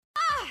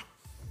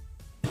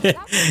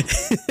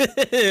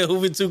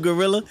Juventud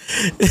Gorilla.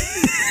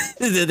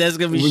 That's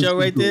gonna be show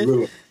right there.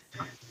 Gorilla.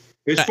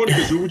 It's funny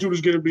because Juventud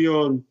is gonna be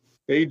on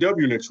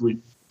AEW next week.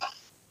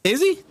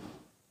 Is he?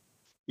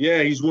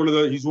 Yeah, he's one of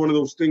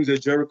those things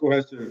that Jericho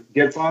has to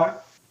get by.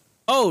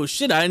 Oh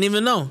shit! I didn't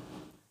even know.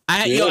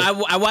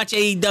 I watch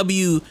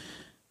AEW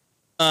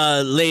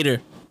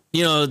later.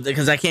 You know,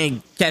 because I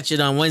can't catch it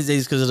on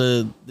Wednesdays because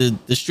of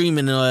the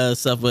streaming and all that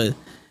stuff. But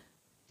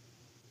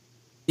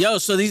yo,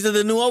 so these are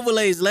the new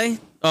overlays, Lay.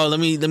 Oh, let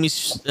me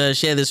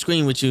share the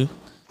screen with you.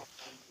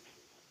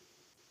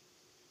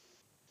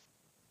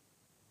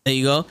 There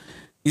you go.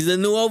 These are the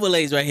new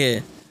overlays right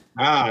here.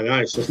 Ah,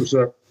 nice. That's what's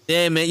up.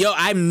 Yeah, man. Yo,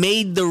 I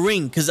made the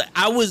ring because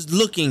I was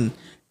looking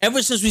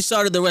ever since we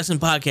started the wrestling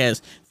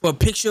podcast for a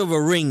picture of a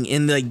ring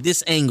in like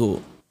this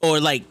angle or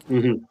like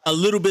a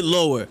little bit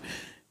lower.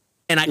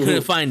 And I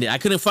couldn't find it. I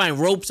couldn't find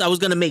ropes. I was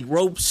going to make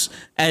ropes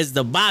as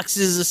the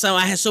boxes or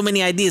something. I had so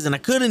many ideas and I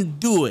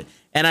couldn't do it.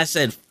 And I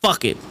said,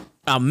 fuck it.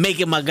 I'll make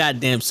it my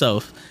goddamn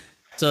self.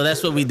 So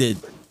that's what we did.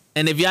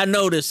 And if y'all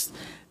noticed,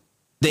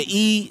 the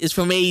E is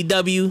from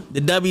AEW, the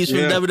W is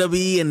from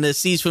WWE, and the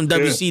C is from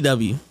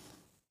WCW.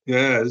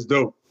 Yeah, it's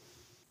dope.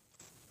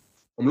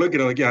 I'm looking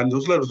at it again.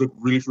 Those letters look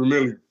really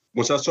familiar.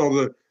 Once I saw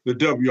the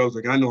W, I was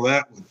like, I know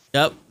that one.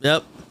 Yep.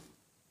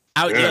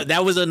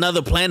 That was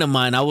another plan of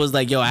mine. I was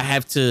like, yo, I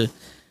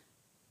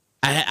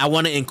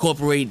want to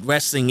incorporate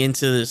wrestling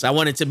into this. I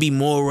want it to be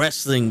more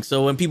wrestling.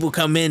 So when people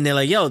come in, they're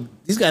like, yo,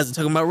 these guys are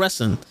talking about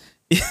wrestling.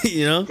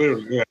 You know?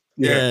 Clearly,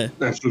 yeah,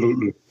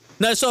 absolutely.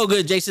 No, it's all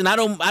good, Jason. I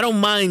don't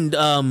mind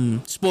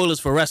spoilers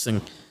for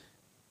wrestling.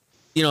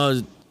 You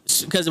know,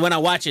 because when I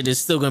watch it, it's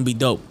still gonna be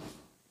dope.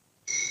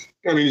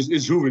 I mean,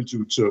 it's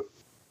Juventud, so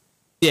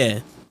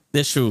yeah,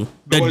 that's true.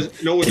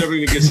 No one's ever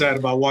gonna get sad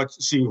about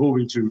seeing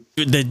Juventud.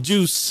 The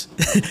juice,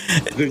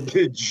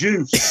 the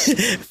juice.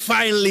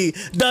 Finally,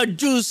 the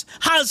juice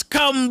has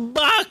come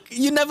back.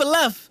 You never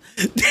left.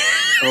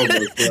 Oh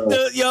my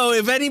God. Yo,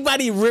 if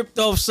anybody ripped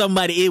off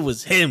somebody, it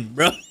was him,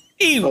 bro.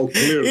 He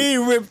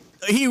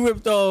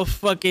ripped off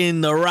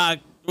fucking The Rock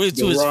to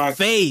his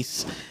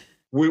face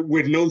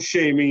with no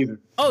shame either.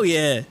 Oh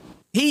yeah,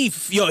 he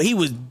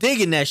was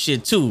digging that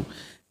shit too.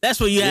 That's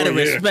what you had to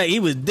respect. He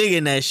was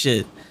digging that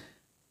shit.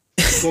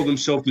 He called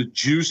himself the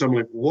Juice. I'm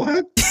like,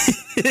 what?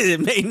 It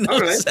made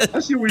no sense. I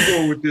see where you're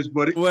going with this,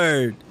 buddy.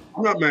 Word.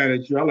 I'm not mad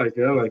at you. I like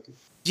it.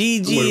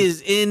 GG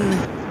is in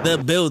the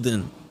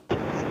building.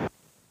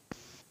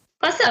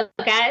 What's up,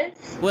 guys?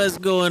 What's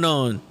going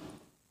on?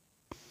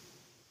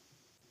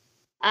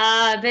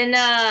 Been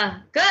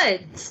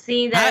good.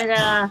 See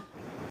that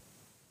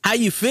How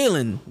you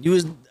feeling? You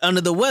was under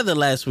the weather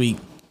last week.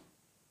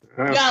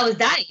 Yeah, I was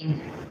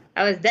dying.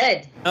 I was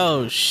dead.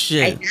 Oh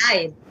shit. I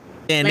died.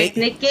 And like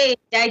Nick Cage,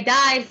 I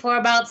died for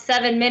about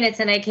 7 minutes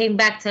and I came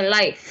back to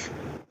life.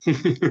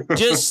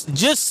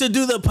 just to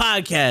do the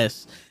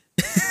podcast.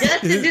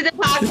 Just to do the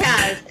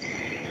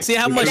podcast. See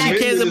how much he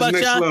cares about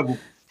y'all? Level.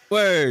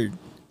 Word.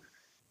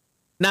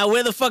 Now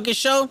where the fuck is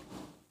show?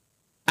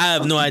 I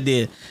have no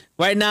idea.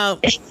 Right now,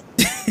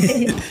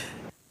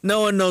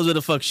 no one knows where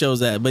the fuck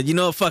show's at. But you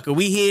know what, fucker,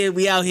 we here,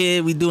 we out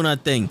here, we doing our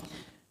thing.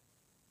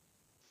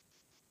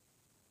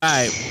 All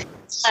right.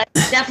 I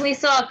definitely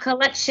saw a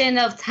collection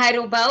of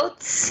title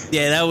belts.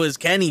 Yeah, that was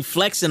Kenny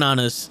flexing on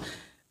us.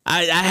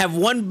 I have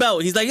one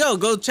belt. He's like, yo,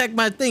 go check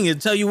my thing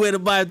and tell you where to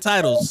buy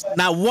titles.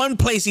 Not one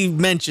place he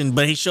mentioned,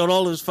 but he showed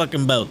all his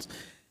fucking belts.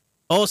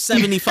 All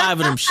 75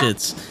 of them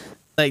shits.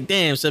 Like,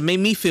 damn, so it made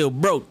me feel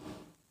broke.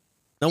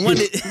 No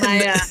wonder.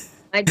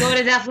 My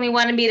daughter definitely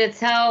wanted me to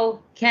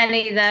tell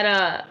Kenny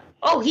that,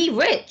 he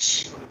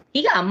rich.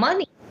 He got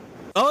money.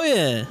 Oh,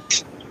 yeah.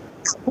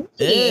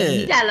 Yeah.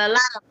 He got a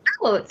lot of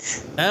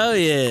belts. Hell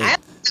yeah.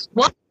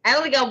 I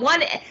only got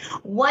one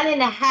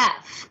and a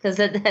half because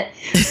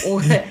that's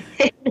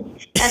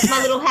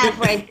my little half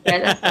right there.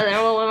 That's the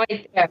other one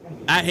right there.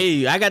 I hear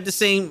you. I got the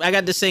same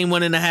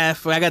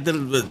 1.5. I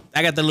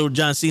got the little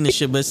John Cena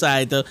shit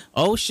beside though.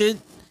 Oh shit.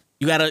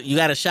 You got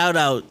a shout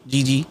out,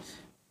 Gigi.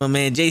 My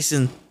man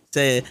Jason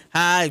said,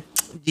 "Hi,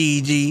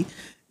 Gigi."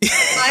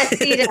 I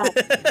see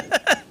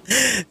that.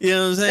 You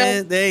know what I'm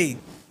saying? Hey.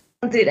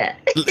 Don't do that.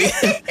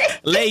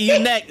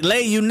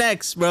 Lay you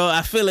next, bro.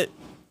 I feel it.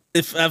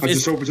 I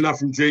just hope it's not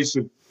from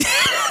Jason.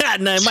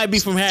 No, it might be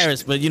from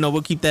Harris, but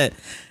we'll keep that.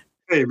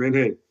 Hey, man,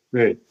 hey.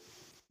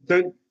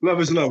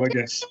 Love is love, I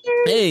guess.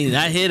 Hey,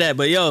 I hear that,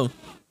 but yo,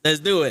 let's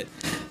do it.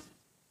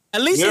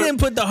 At least he didn't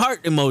put the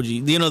heart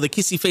emoji, the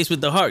kissy face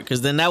with the heart,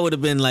 because then that would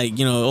have been like,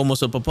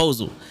 almost a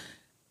proposal.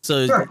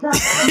 So,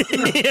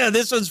 yeah,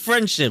 this was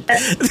friendship. Not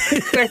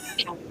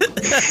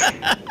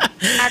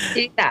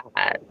do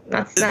that.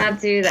 Let's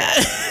not do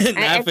that.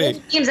 And the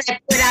teams I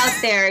put out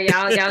there,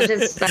 y'all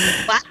just like,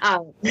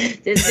 wow, this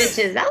bitch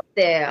is out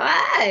there.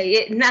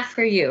 Why? Not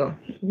for you.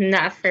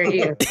 Not for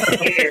you.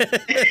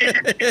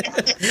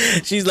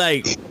 She's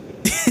like,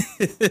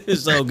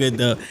 it's so good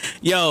though.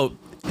 Yo,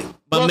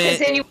 we'll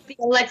continue with the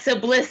Alexa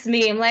Bliss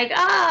meme. Like,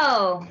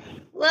 oh,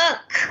 look,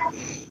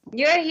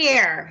 you're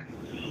here.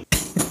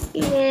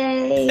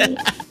 Yay.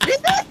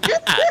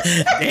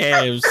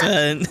 Damn,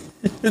 son.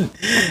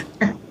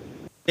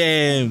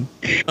 Damn.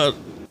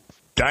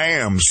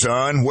 Damn,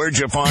 son, where'd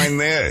you find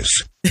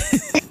this?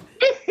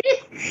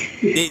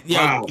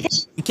 Wow.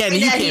 Kenny,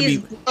 you can't be.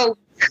 Broke.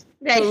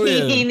 That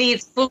he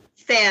needs food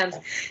stamps.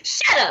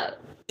 Shut up.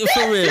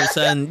 For real,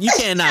 son. You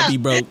cannot be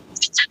broke.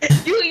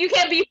 You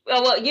can't be.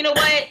 Well, you know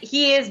what?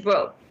 He is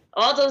broke.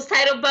 All those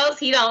title belts,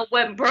 he done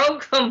went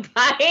broke from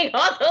buying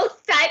all those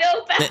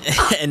title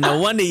belts. And no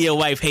wonder your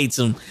wife hates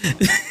him.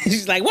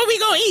 She's like, what we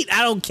gonna eat?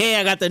 I don't care.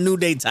 I got the New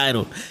Day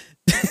title.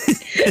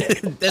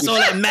 That's all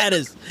that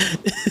matters.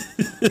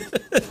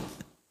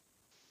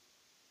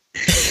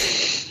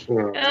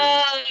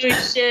 Oh,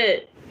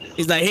 shit.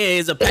 He's like,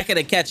 here's a packet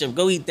of ketchup.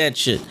 Go eat that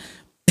shit.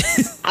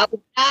 I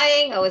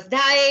was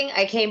dying.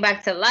 I came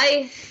back to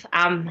life.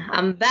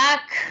 I'm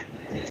back.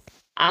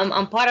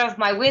 I'm part of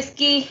my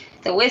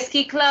the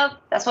whiskey club.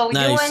 That's what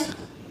we're doing.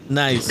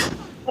 Nice.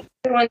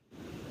 That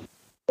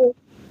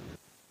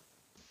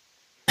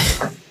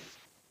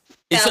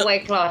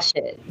White Claw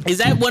shit. Is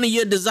that one of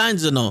your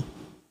designs or no?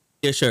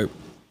 Your shirt?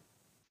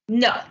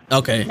 No.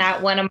 Okay.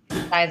 Not one of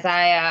my designs.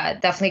 I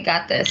definitely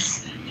got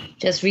this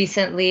just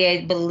recently,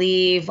 I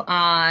believe,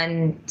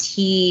 on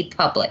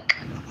TeePublic.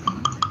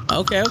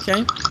 Okay.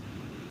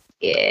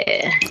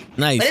 Yeah.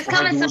 Nice. But it's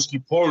coming soon. Whiskey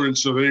pouring,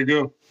 so there you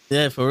go.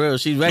 Yeah, for real.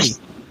 She's ready.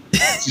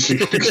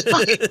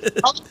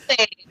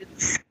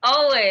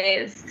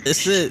 Always.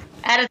 That's it.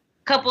 At a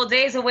couple of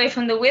days away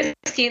from the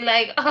whiskey,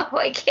 like, oh,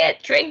 I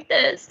can't drink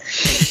this.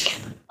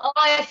 Oh,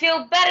 I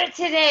feel better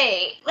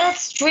today.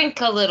 Let's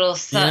drink a little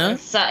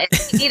something.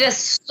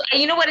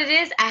 You know what it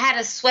is? I had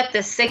to sweat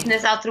the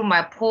sickness out through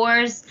my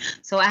pores.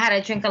 So I had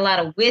to drink a lot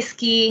of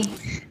whiskey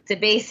to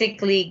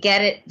basically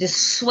get it,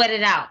 just sweat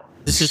it out.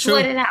 This is true.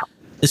 Sweat it out.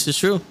 This is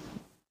true.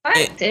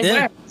 It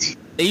worked.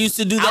 They used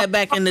to do that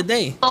back in the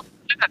day.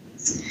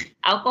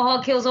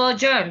 Alcohol kills all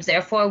germs.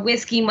 Therefore,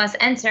 whiskey must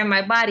enter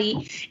my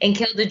body and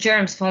kill the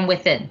germs from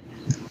within.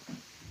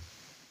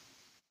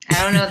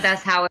 I don't know if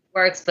that's how it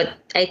works, but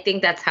I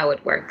think that's how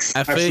it works.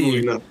 I feel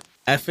you.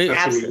 I feel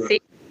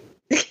Absolutely.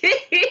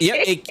 Yeah,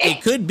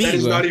 it could be. That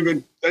is not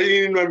even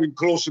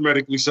close to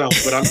medically sound,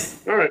 but I'm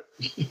all right.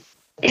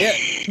 Yeah,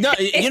 no,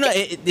 you know,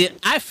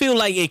 I feel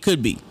like it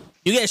could be.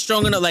 You get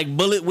strong enough, like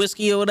Bullet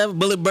whiskey or whatever,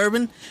 Bullet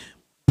bourbon.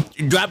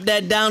 Drop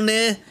that down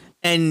there,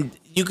 and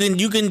you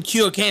can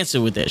cure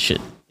cancer with that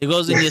shit. It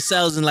goes in your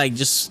cells and like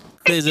just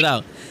clears it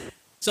out.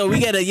 So we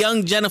get a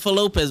young Jennifer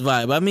Lopez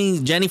vibe. I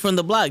mean, Jenny from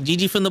the block,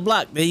 Gigi from the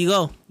block. There you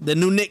go. The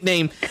new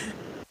nickname.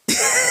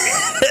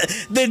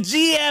 The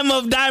GM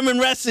of Diamond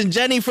Wrestling,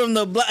 Gigi from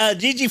the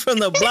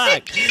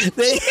block.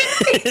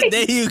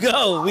 There you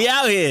go. We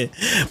out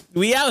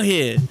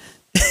here.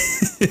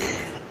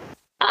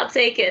 I'll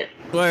take it.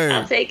 Word.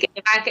 I'll take it.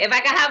 If I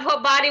can have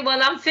her body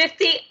when I'm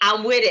 50,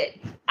 I'm with it.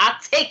 I'll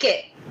take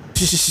it.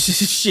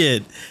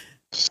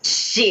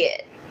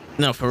 Shit.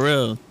 No, for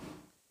real.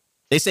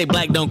 They say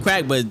black don't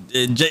crack, but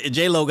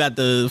J-Lo got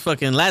the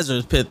fucking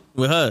Lazarus pit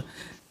with her.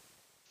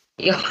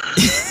 Yo.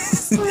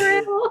 For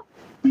real?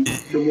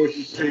 The more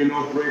she's saying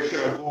off Grace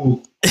shall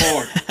go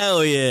hard.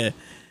 Hell yeah.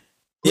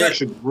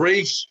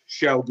 Grace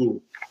shall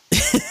go.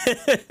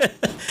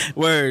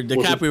 Word, the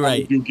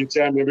copyright. You get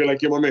time and be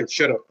like, yo, my man,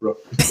 shut up, bro.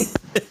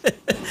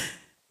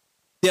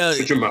 Yo,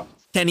 shut your mouth.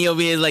 Kenny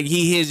over here is like,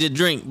 he hears your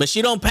drink, but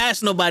she don't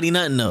pass nobody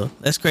nothing though.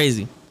 That's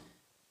crazy.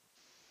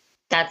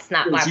 That's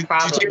not my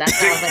problem.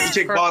 That's not you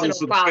take bottles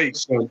to the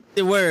face, son.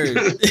 The word.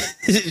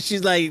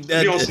 She's like,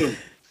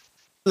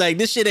 like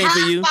this shit ain't for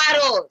you.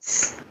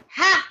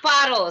 Half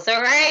bottles,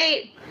 all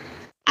right? Yeah,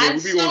 I'm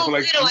so little,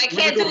 I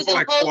can't do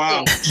the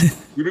whole thing.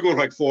 We've been going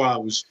for like 4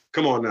 hours.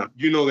 Come on now.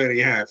 You know that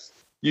ain't half.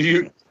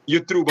 You're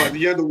through by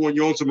the other one.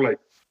 You're on some like,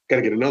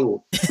 gotta get another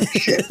one.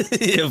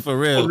 Yeah, for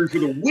real. For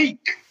the week.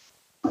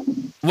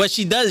 What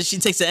she does is she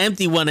takes an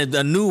empty one and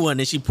a new one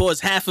and she pours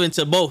half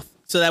into both.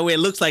 So that way it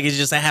looks like it's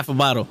just a half a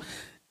bottle.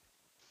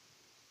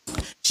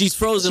 She's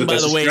frozen, by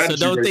the way, so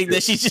don't think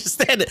that she's just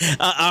standing.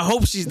 I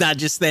hope she's not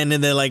just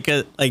standing there like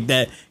that,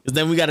 because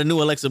then we got a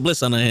new Alexa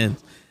Bliss on our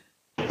hands.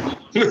 Yo,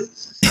 where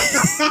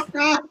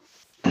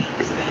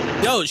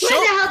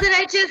the hell did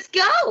I just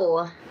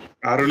go?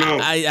 I don't know.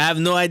 I have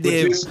no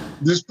idea.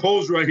 This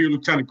pose right here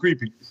looks kind of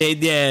creepy.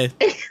 Yeah.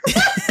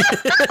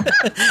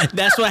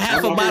 That's what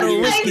half a bottle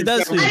of whiskey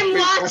does for you. I'm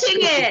watching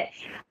it.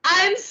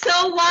 I'm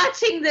so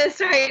watching this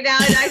right now,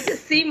 and I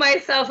just see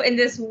myself in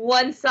this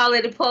one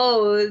solid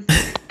pose.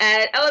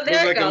 And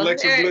there it goes.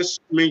 Alexa Bliss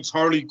meets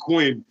Harley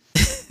Quinn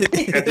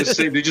at the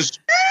same. They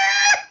just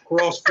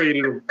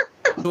crossfaded them.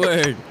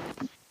 Word.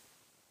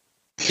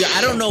 Yeah,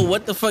 I don't know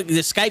what the fuck.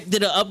 The Skype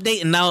did an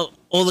update, and now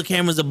all the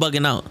cameras are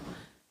bugging out.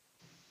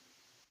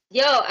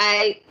 Yo,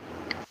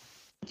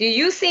 do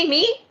you see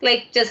me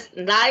like just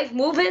live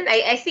moving?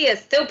 I see a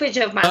still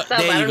picture of myself.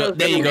 There you go.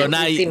 There you go.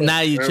 Now you.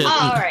 Oh,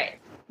 all right.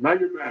 Now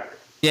you're back.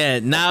 Yeah,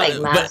 now,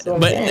 like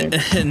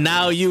but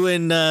now you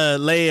and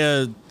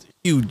Leia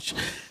huge.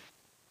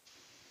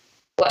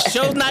 What?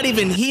 Show's not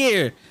even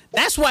here.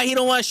 That's why he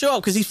don't want to show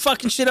up, because he's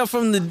fucking shit up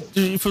from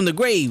the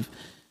grave.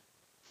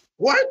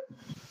 What?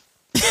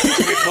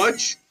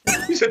 Much?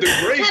 He said the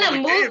grave. I'm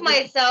trying to move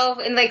myself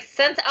and like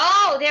center.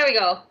 Oh, there we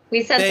go.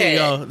 We centered. There you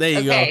go. There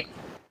you go.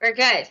 We're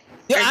good.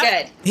 Yeah,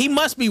 We're good. He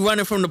must be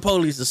running from the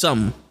police or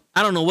something.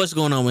 I don't know what's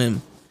going on with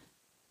him.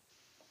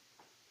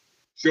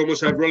 She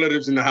almost have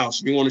relatives in the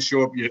house. He want to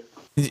show up yet?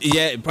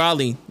 Yeah,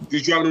 probably.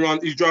 He's driving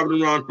around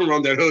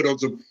around that hood on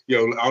some.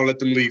 Yo, I'll let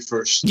them leave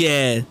first.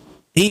 Yeah.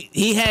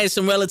 He had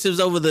some relatives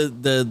over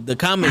the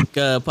comic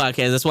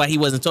podcast. That's why he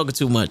wasn't talking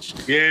too much.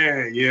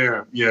 Yeah.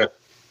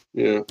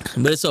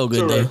 But it's all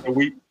good, it's all though.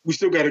 right. We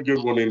still got a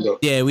good one in, though.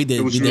 Yeah, we did.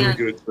 It was really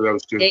good. So that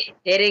was good. They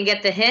didn't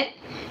get the hint?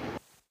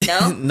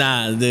 No?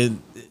 Nah.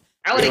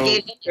 I would have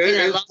gave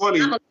it a long funny.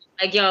 time.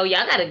 Like, yo,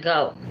 y'all got to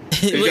go.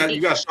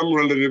 You got some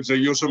relatives that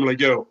you're something like,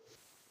 yo,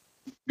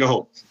 go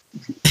home.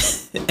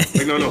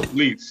 Like, no,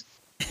 leave.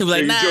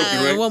 Like, nah,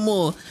 joking, right? one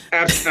more.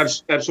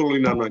 Absolutely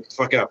not. Like,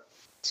 fuck out.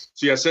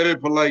 See, I said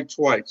it polite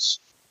twice.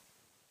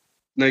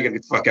 Now you gotta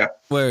get the fuck out.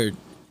 Word.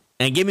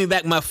 And give me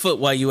back my foot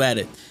while you at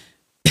it.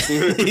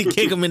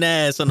 Kick him in the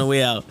ass on the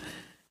way out.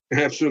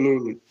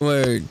 Absolutely.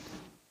 Word.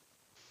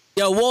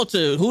 Yo,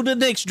 Walter, who the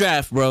Knicks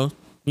draft, bro?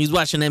 He's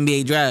watching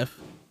NBA draft.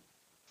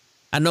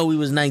 I know we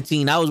was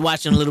 19. I was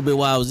watching a little bit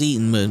while I was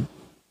eating, but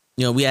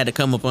we had to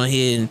come up on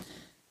here and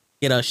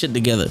get our shit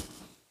together.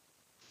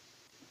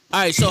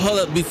 All right, so hold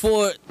up.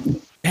 Before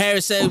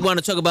Harris said we want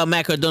to talk about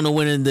Matt Cardona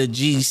winning the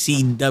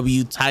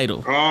GCW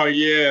title. Oh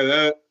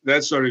yeah,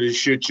 that started a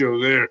shit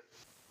show there.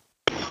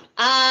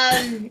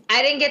 I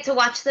didn't get to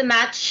watch the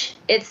match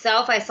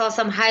itself. I saw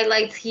some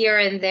highlights here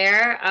and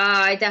there.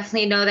 I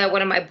definitely know that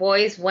one of my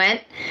boys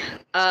went.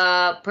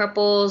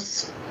 Purple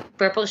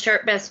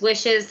shirt, best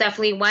wishes,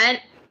 definitely went.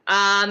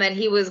 And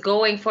he was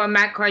going for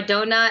Matt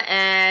Cardona,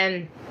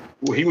 and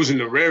well, he was in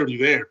the rarity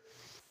there.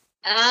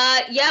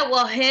 Yeah,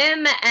 well,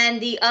 him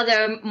and the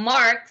other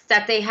marks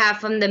that they have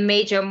from the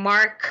Major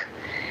Mark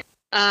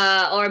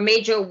or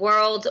Major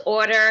World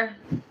Order,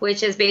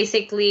 which is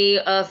basically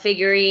a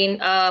figurine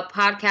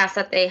podcast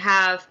that they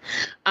have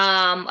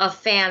of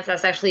fans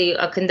that's actually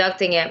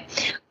conducting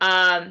it.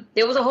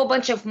 There was a whole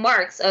bunch of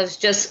marks of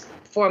just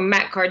for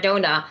Matt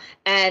Cardona,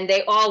 and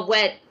they all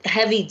went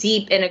heavy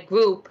deep in a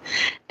group,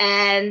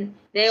 and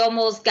they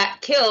almost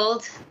got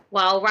killed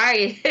while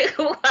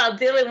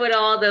dealing with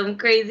all them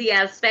crazy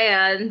ass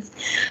fans.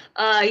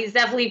 He's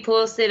definitely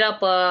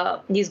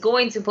he's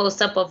going to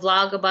post up a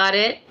vlog about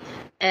it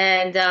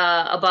and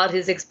about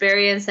his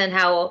experience and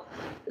how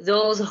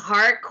those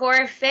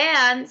hardcore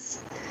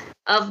fans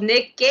of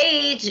Nick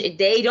Gage,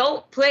 they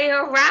don't play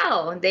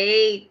around.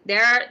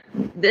 They're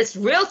this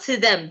real to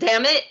them,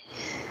 damn it.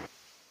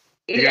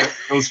 Yeah,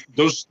 those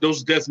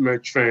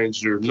deathmatch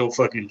fans are no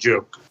fucking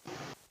joke.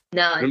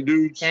 No, them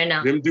dudes, they're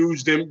not. Them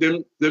dudes, them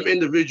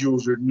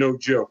individuals are no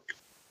joke.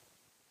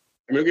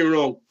 I mean, don't get me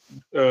wrong,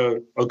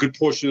 a good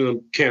portion of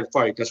them can't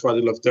fight. That's why they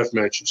love death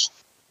matches.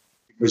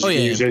 Because you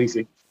can use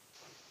anything.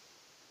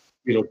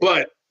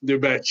 But they're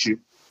bad shit.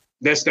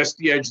 That's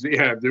the edge they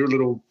have. They're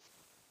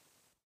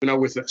not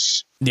with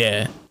us.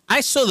 Yeah.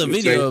 I saw the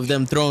video of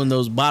them throwing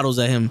those bottles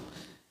at him.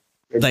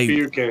 Like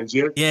beer cans,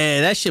 yeah.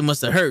 Yeah, that shit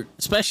must have hurt,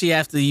 especially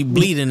after you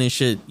bleeding and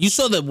shit. You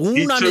saw the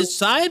wound on his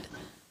side?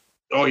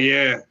 Oh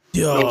yeah,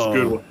 yo, that was a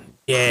good one.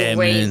 Yeah,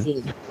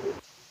 crazy, man.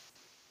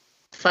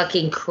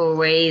 Fucking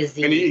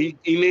crazy. And he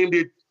named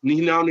it.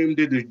 He now named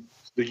it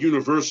the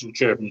Universal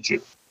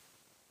Championship.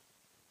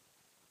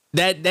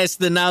 That's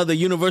the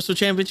Universal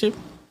Championship.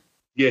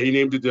 Yeah, he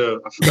named it.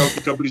 I forgot what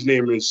the company's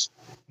name is.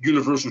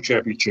 Universal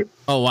Championship.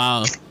 Oh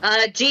wow.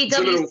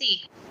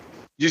 GWC.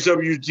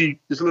 GWG.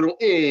 It's a little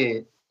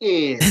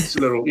it's a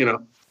little,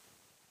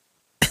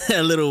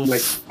 a little.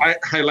 Like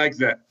I like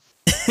that.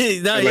 No,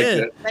 I like yeah.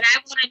 that. But I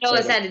want to know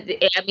is that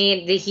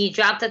he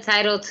dropped the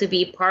title to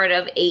be part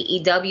of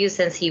AEW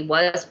since he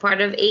was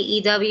part of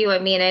AEW. I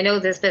mean, I know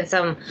there's been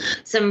some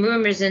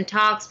rumors and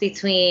talks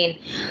between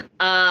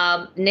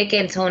Nick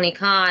and Tony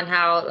Khan,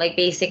 how Nick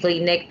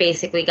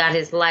basically got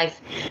his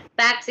life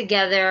back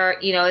together,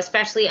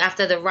 especially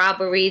after the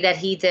robbery that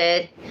he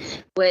did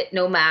with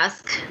no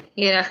mask,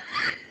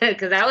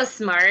 because that was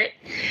smart.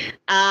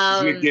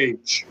 Nick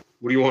Gage.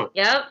 What do you want?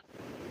 Yep.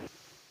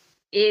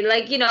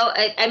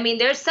 I mean,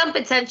 there's some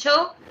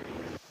potential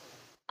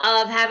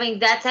of having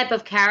that type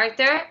of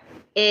character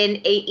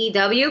in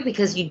AEW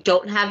because you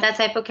don't have that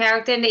type of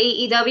character in the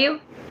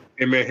AEW.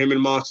 Hey man, him and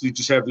Moxley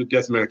just have the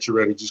death match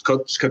already. Just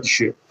cut the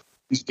shit.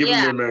 Just give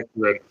them their match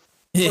already.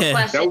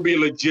 Yeah, that would be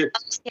legit.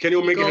 Kenny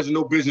Omega has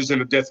no business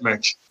in a death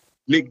match.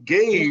 Nick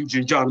Gage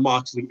and Jon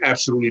Moxley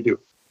absolutely do.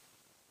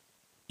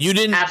 You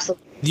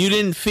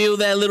didn't feel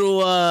that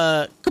little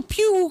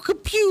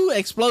kapew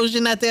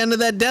explosion at the end of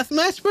that death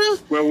match, bro?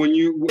 Well,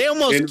 they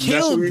almost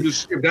killed.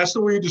 If that's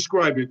the way you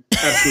describe it,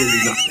 absolutely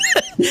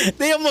not.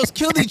 They almost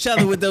killed each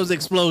other with those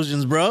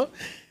explosions, bro.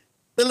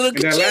 The little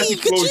that last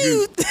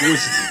explosion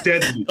was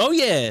deadly. Oh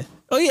yeah.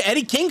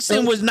 Eddie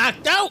Kingston was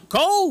knocked out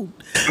cold.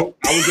 I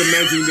was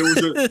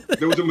imagining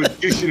there was a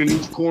magician in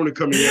each corner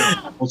coming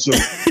out. Also,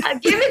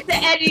 give it to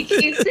Eddie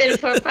Kingston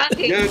for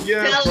fucking selling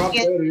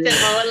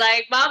it.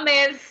 Like my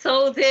man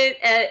sold it.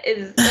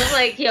 It's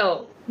like,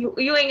 yo,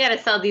 You ain't gotta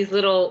sell these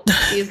little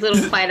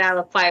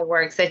 $5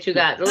 fireworks that you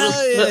got. The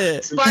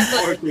little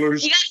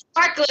sparklers. You got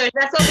sparklers.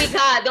 That's what we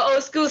got. The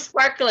old school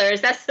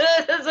sparklers. That's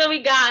what we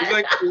got.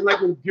 It's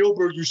like when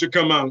Gilbert used to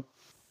come out.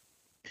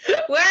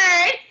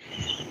 Word.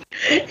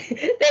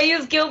 They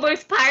use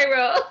Gilbert's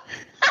pyro.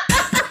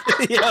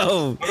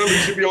 Yo. I remember you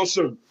should be on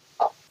some.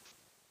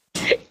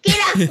 Get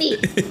off me!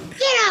 Get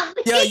off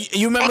me! Yo,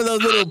 you remember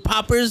those little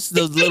poppers,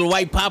 those little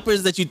white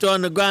poppers that you throw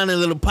on the ground and a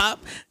little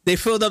pop? They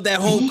filled up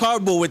that whole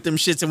cardboard with them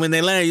shits, and when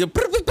they land, you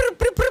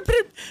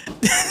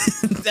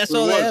that's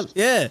all they have.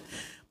 Yeah.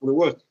 What it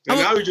was. And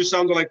now he just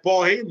sounded like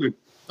Paul Heyman.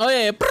 Oh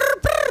yeah.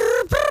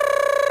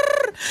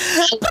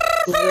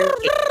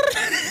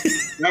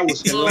 That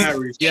was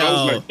hilarious. Yo. I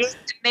was like,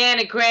 man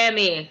a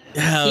Grammy.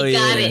 Hell he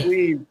got it.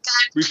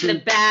 Between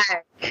the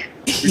bag.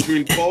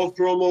 Between Paul's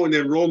promo and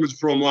then Roman's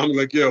promo, I'm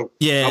like, yo,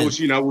 yeah. I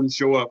wouldn't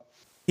show up.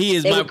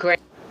 He's my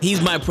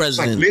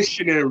president. Like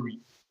missionary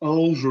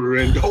over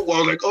and I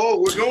was like, oh,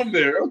 we're going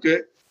there. Okay.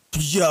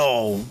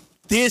 Yo,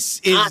 this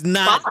is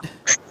not.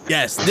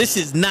 Yes, this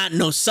is not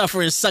no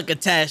suffering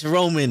succotash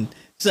Roman,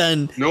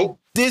 son. Nope.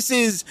 This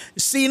is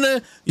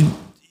Cena.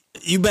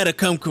 You better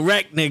come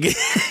correct, nigga.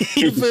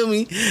 You feel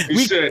me?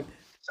 He said,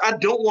 I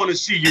don't want to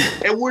see you.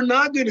 And we're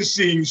not going to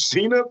see you,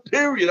 Cena,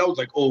 period. I was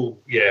like, oh,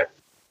 yeah.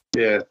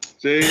 Yeah.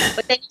 See?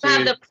 But then you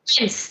have the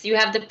Prince. You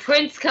have the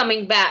Prince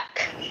coming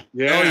back.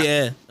 Yeah. Oh,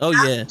 yeah. Oh,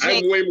 yeah.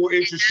 I'm way more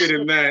interested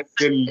in that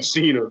than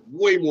Cena.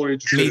 Way more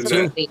interested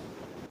in that.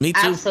 Me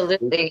too.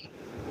 Absolutely.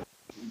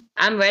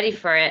 I'm ready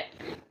for it.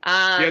 He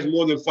has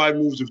more than 5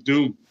 moves of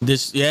doom.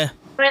 Yeah.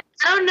 But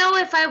I don't know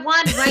if I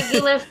want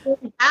regular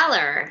Finn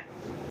Balor.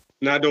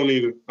 No, I don't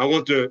either. I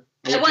want the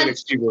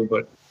NXT one,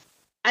 but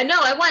I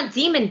know I want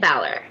Demon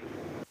Balor.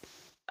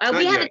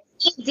 We haven't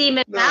seen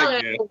Demon Balor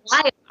in a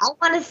while. I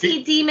want to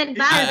see Demon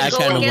Balor. I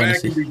kind of want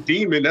to see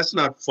Demon. That's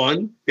not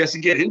fun. He has to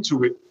get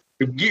into it.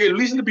 At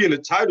least to be in a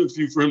title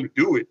feud for him to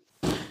do it.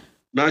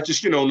 Not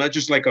just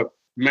like a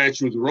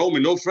match with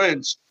Roman. No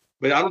offense,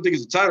 but I don't think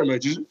it's a title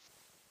match, is it?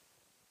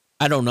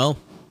 I don't know.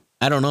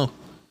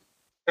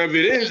 If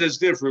it is, that's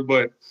different.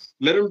 But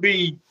let him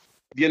be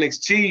the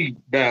NXT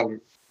Balor.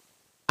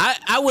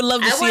 I would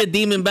love to see a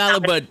Demon Balor,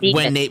 but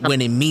when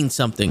it means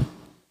something.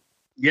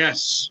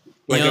 Yes.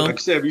 Like I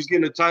said, if he's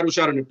getting a title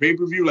shot in a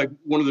pay-per-view, like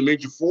one of the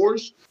major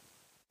 4s.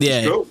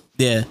 Yeah.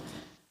 Yeah.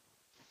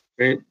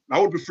 And I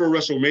would prefer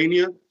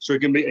WrestleMania, so it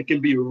can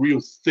be a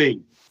real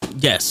thing.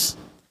 Yes.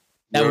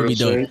 That would be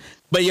dope.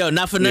 But yo,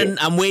 not for nothing,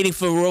 I'm waiting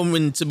for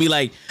Roman to be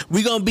like,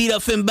 we gonna beat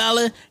up Finn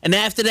Balor, and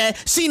after that,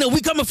 Cena,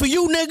 we coming for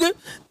you, nigga.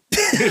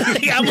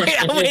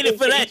 I'm waiting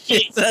for that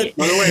shit, son.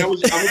 By the way, I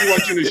was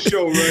watching this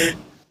show, right?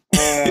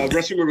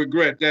 Wrestling with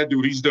Regret, that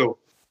dude, he's dope.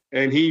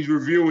 And he's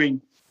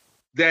reviewing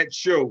that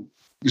show,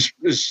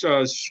 this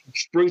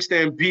Spring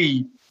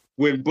Stampede,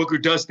 when Booker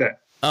does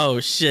that. Oh,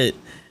 shit.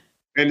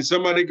 And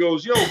somebody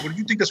goes, yo, but do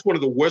you think that's one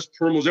of the worst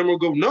promos? Everyone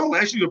go, no,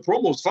 actually the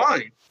promo's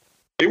fine.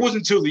 It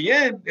wasn't until the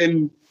end,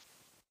 and,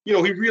 he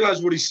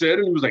realized what he said,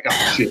 and he was like,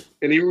 oh, shit.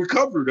 And he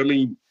recovered. I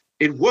mean,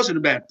 it wasn't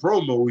a bad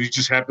promo. He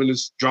just happened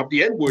to drop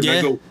the N-word. Yeah.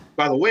 And I go,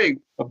 by the way,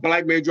 a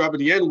black man dropping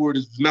the N-word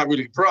is not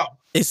really a problem.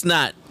 It's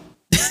not.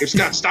 If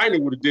Scott Steiner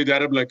would have did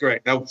that, I'd be like, all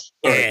right, that was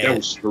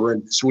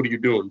horrendous. What are you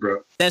doing,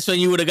 bro? That's when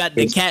you would have got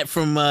the cat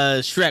from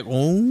Shrek.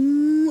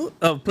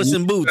 Puss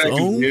in Boots.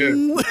 Exactly,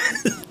 yeah.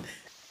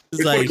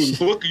 It's like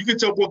Booker, you can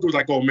tell Booker was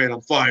like, oh man,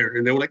 I'm fired.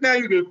 And they were like, nah,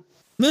 you're good.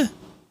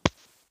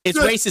 It's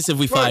racist if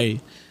we fire you.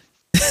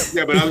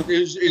 Yeah, but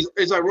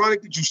it's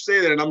ironic that you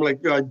say that, and I'm like,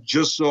 yeah, I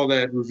just saw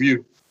that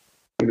review.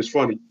 And it's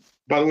funny.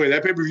 By the way,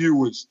 that pay-per-view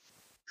was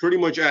pretty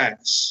much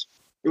ass.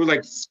 It was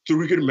like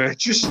 3 good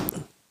matches.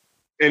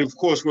 And of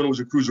course, when it was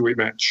a cruiserweight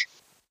match.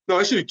 No,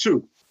 actually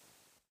 2.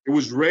 It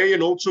was Rey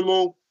and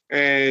Ultimo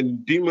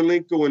and Dean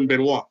Malenko and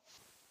Benoit.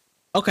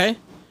 Okay.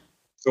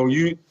 So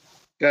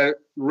that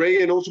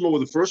Rey and Ultimo were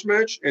the first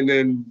match, and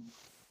then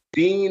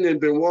Dean and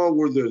Benoit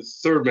were the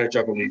third match,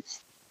 I believe.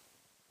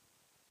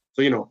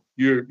 So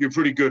you're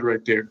pretty good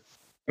right there.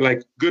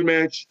 Like good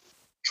match,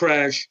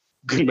 trash,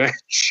 good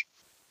match.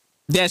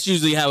 That's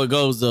usually how it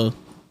goes, though.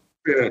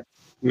 Yeah.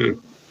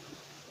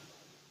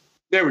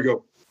 There we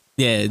go.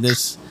 Yeah,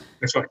 that's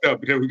fucked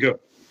up. There we go.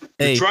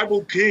 Hey, the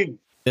Tribal King.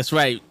 That's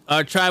right.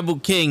 Our Tribal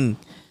King.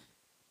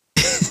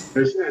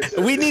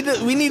 we need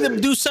to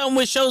do something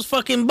with Show's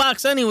fucking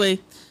box anyway.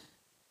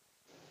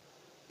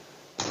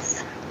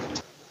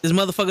 This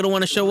motherfucker don't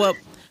want to show up.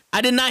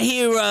 I did not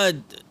hear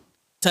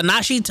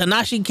Tanashi.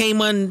 Tanashi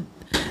came on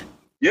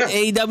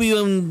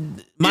AEW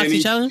and Moxley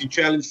challenge. He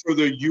challenged for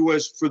the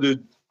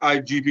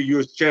IGP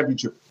US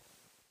Championship.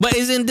 But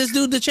isn't this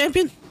dude the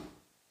champion?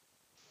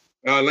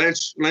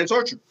 Lance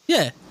Archer.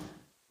 Yeah.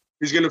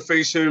 He's gonna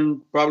face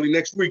him probably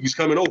next week. He's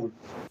coming over.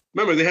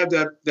 Remember, they have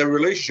that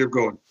relationship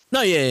going.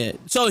 No, yeah.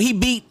 So he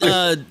beat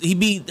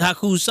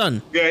Haku's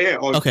son. Yeah.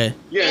 Okay.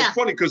 Yeah, it's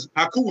funny because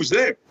Haku was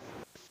there.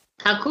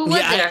 Haku was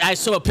there. I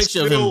saw a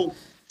picture of him.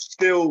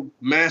 Still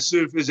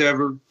massive as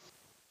ever.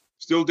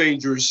 Still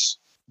dangerous.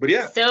 But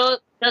yeah. Still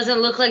doesn't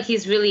look like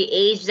he's really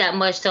aged that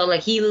much though.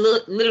 Like he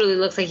literally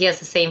looks like he has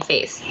the same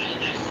face.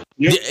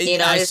 You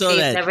know, his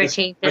face never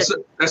changes.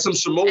 That's some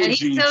Samoan and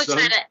genes, he's still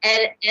trying to,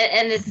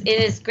 and it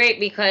is great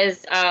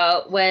because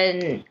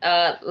when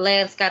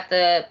Lance got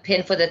the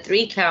pin for the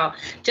 3 count,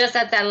 just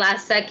at that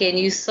last second,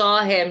 you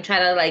saw him try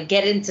to like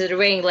get into the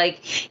ring like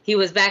he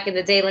was back in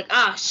the day. Like,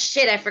 oh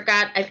shit, I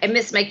forgot, I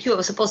missed my cue. I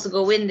was supposed to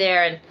go in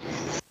there, and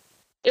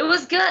it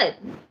was good.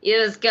 It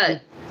was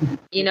good.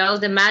 You know,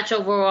 the match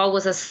overall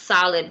was a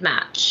solid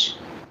match.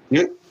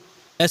 Yeah,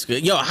 that's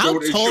good. Yo, how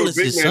tall is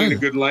his son? In a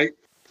good light.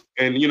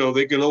 And, you know,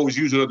 they can always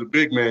use another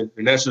big man.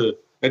 And that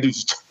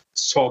dude's a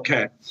tall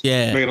cat.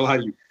 Yeah. I'm not gonna lie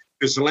to you.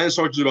 Because Lance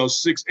Archer's about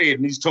 6'8",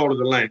 and he's taller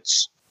than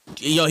Lance.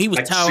 Yo, he was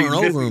like, towering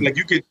over him. Like,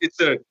 he's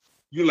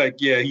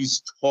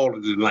taller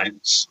than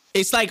Lance.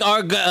 It's like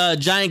our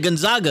Giant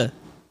Gonzaga.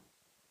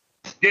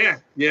 Yeah.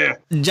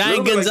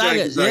 Giant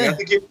Gonzaga. Yeah. I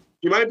think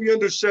he might be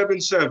under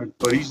 7'7",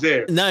 but he's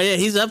there. No, yeah,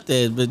 he's up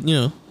there, but, you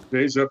know.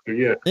 Yeah, he's up there,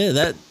 yeah.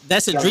 Yeah,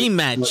 that's a dream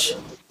match.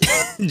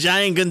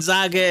 Giant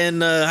Gonzaga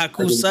and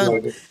Haku's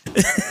son.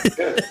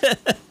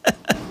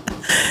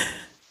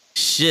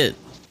 Shit.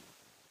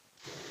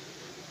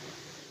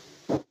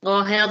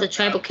 All hail the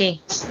Tribal King.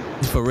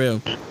 For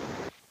real.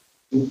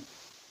 All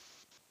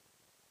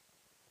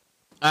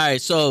right,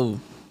 so.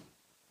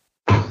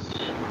 Might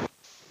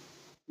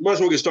as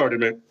well get started,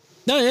 man.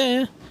 No,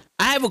 yeah.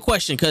 I have a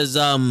question because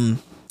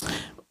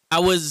I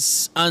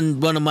was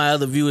on one of my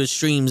other viewers'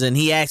 streams and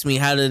he asked me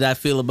how did I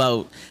feel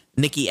about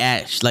Nikki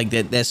Ash, like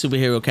that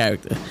superhero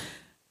character.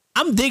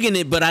 I'm digging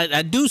it, but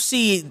I do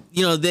see,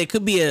 you know, there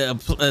could be a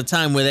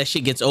time where that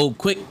shit gets old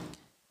quick.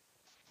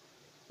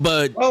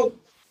 But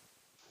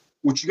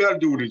what you got to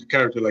do with a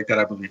character like that,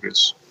 I believe,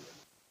 is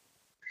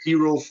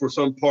hero for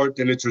some part,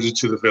 then it turns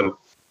into the villain.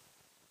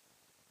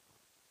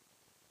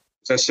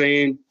 Is that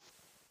saying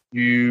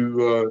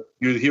you're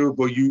the hero,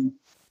 but you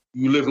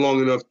live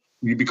long enough,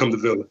 you become the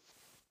villain?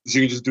 So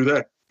you can just do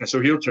that. That's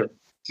your heel turn.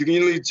 So you can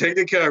either take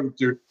the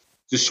character,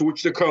 just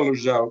switch the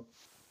colors out,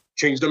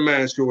 change the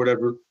mask or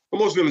whatever. But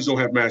most villains don't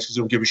have masks, they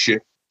don't give a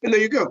shit. And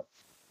there you go.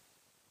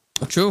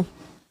 True.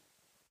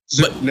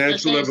 But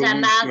natural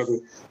evolution. Mask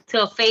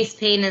to a face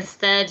paint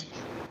instead.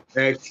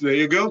 There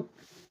you go.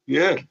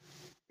 Yeah.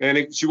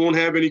 And she won't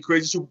have any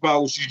crazy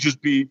superpowers. She'll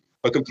just be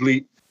a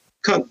complete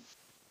cunt.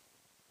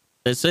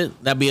 That's it.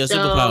 That'd be a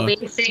superpower. So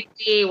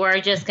basically, we're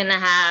just going to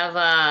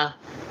have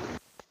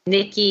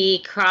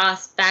Nikki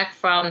Cross back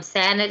from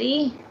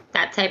Sanity.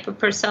 That type of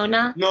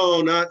persona?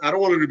 No, I don't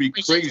want her to be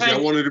crazy. I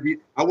want her to be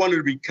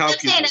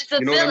calculated.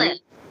 You know what I mean?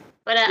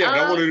 But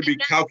I want her to be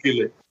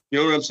calculated. You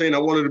know what I'm saying? I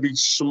want her to be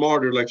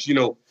smarter. Like, you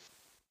know,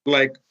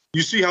 like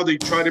you see how they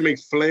try to make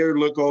Flair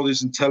look all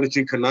this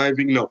intelligent,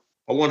 conniving? No,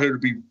 I want her to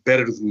be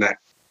better than that.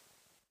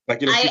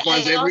 Like, you know, she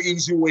finds every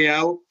easy way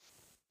out.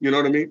 You know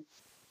what I mean?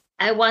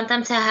 I want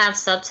them to have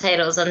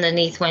subtitles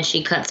underneath when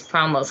she cuts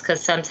promos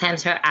because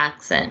sometimes her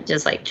accent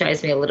just like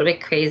drives me a little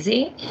bit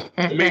crazy.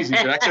 Amazing.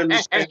 I can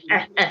understand.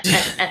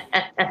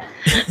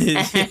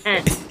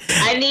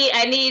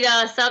 I need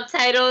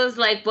subtitles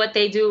like what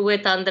they do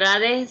with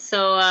Andrade.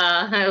 So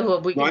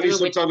we can I need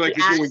subtitles like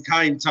you do with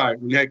Kind Tai.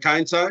 When you had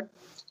Kind Tai,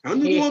 I'm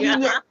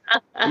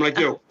like,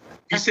 yo,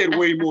 he said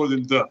way more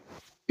than the.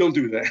 Don't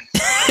do that.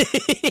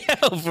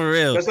 Yo, for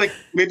real. That's like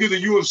they do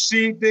the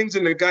UFC things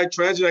and the guy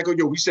translates. I go,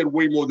 yo, he said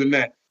way more than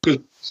that. Because,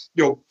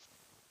 yo,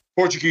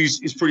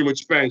 Portuguese is pretty much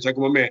Spanish. Like,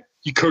 my man,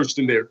 he cursed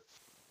in there.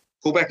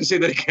 Go back and say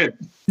that again.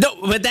 No,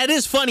 but that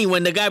is funny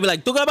when the guy be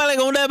like,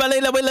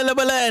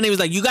 and he was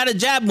like, you got to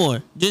jab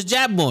more. Just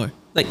jab more.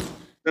 Like,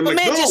 I'm like,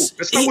 man, no,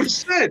 that's not what he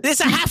said. It's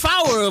a half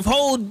hour of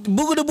whole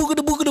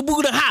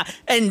boogada ha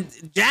and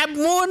jab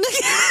more.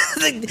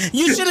 Like,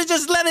 you should have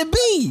just let it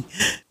be.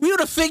 We would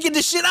have figured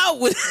this shit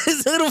out with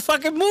his little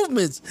fucking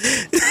movements.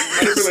 I'd be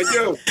like,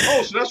 yo,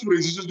 so that's what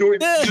he's just doing.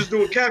 He's just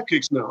doing calf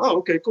kicks now. Oh,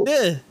 okay, cool.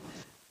 Yeah.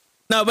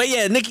 No, but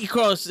yeah, Nikki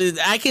Cross.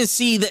 I can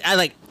see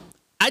that.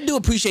 I do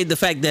appreciate the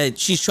fact that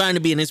she's trying to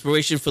be an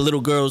inspiration for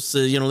little girls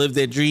to, you know, live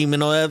their dream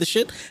and all that other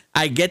shit.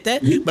 I get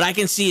that, but I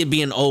can see it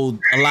being old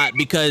a lot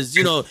because,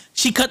 you know,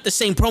 she cut the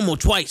same promo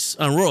twice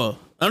on Raw.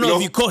 I don't know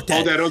if you caught that.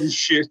 All that other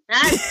shit.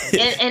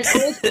 And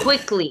old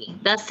quickly.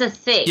 That's the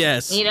thing.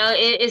 Yes. You know,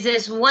 is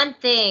this one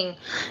thing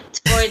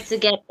for it to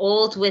get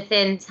old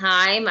within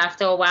time?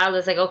 After a while,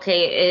 it's like,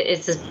 okay,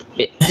 this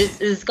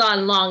has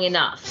gone long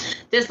enough.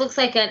 This looks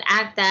like an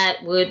act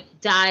that would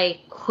die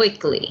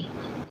quickly.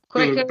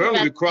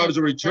 Apparently the crowd is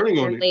already turning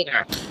on it.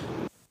 Later.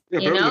 Yeah,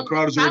 apparently the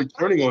crowd is already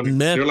turning on it.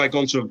 They're like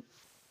on some,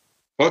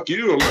 fuck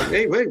you. I'm like,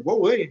 hey, wait,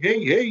 whoa,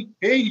 hey.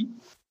 And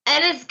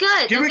it's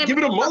good. Give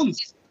it a month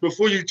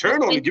before you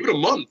turn on it. Give it a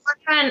month.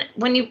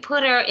 When you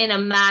put her in a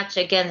match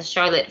against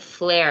Charlotte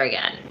Flair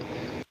again,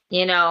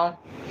 you know,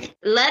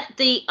 let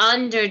the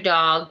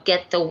underdog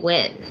get the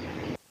win.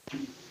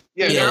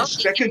 Yeah,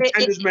 that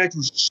contenders match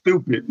was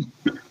stupid.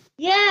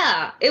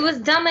 Yeah, it was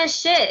dumb as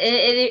shit.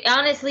 It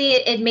honestly,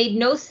 it made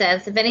no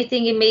sense. If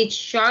anything, it made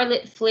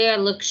Charlotte Flair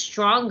look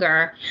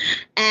stronger,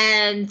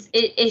 and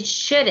it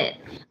shouldn't.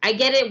 I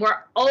get it. We're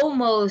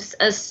almost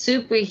a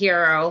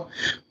superhero,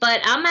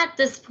 but I'm at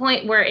this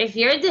point where if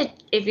you're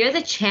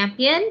the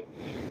champion,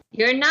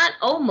 You're not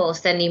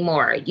almost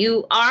anymore.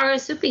 You are a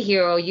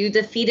superhero. You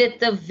defeated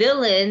the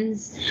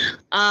villains,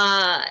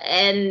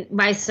 and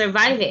by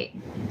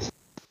surviving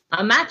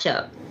a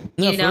matchup.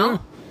 Yeah, you know,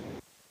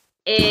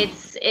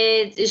 it's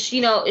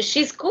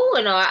she's cool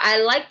and all.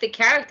 I like the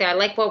character. I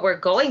like what we're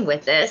going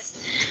with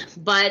this,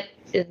 but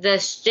the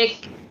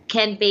shtick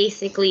can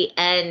basically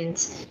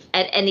end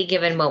at any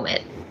given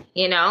moment.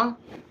 You know,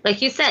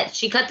 like you said,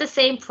 she cut the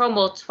same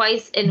promo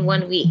twice in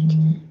 1 week.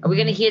 Are we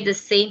gonna hear the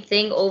same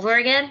thing over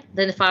again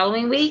the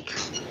following week?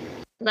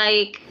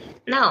 Like,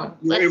 no.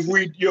 If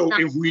we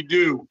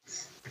do,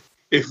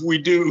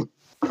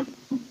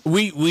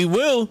 we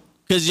will.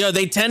 Because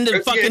they tend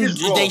to fucking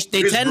they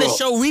tend to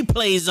show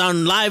replays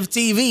on live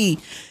TV.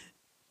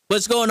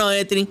 What's going on,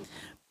 Anthony?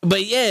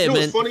 But yeah, man.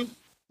 What's funny?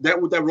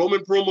 That with that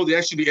Roman promo, they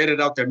actually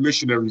edited out that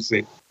missionary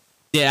thing.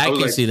 Yeah, I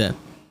can see that.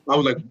 I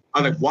was like,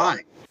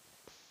 why?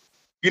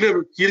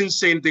 You didn't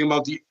say anything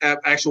about the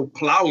actual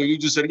plowing. You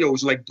just said, yo,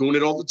 it's like doing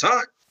it all the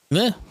time.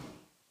 Yeah.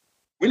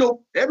 We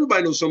know,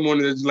 everybody knows someone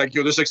that's like,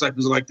 yo, this sex life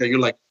is like that. You're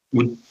like,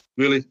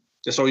 really?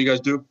 That's all you guys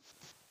do?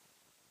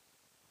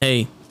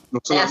 Hey. No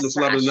slap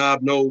of the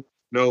knob,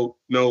 no,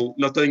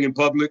 nothing in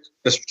public.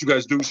 That's what you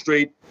guys do,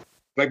 straight.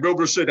 Like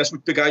Bro said, that's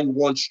what the guy you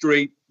want,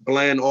 straight,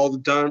 bland all the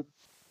time.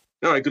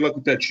 All right, good luck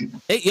with that shit.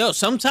 Hey, yo,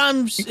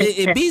 sometimes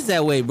it bees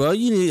that way, bro.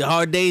 You need a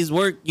hard day's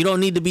work. You don't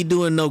need to be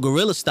doing no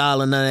gorilla style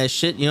and none of that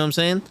shit. You know what I'm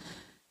saying?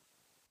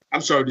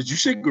 I'm sorry. Did you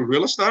say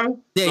gorilla style?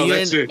 Yeah, no,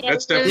 that's it.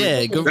 That's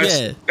definitely.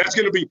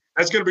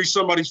 That's gonna be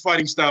somebody's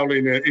fighting style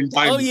in Diamond.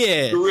 Oh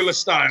yeah, gorilla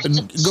style.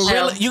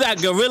 Gorilla. You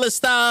got gorilla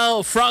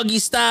style, froggy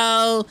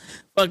style,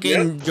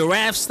 fucking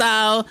giraffe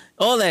style,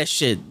 all that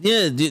shit.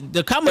 Yeah,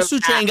 the Kama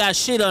Sutra ain't got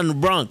shit on the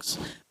Bronx.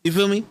 You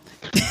feel me?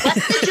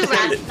 What's the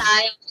giraffe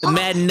style? The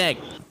mad neck.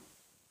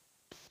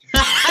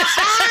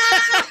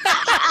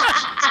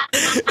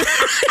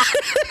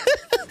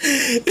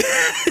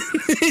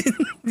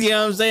 You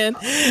know what I'm saying?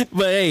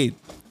 But hey,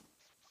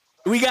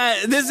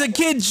 this is a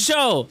kid's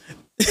show.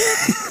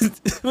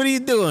 What are you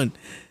doing?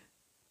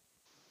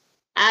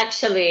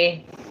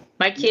 Actually,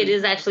 my kid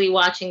is actually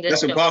watching this.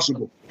 That's show.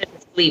 Impossible.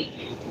 Sleep.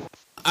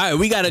 All right,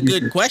 we got a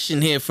good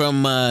question here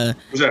from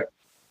What's that?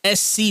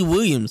 SC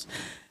Williams.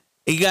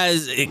 Hey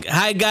guys,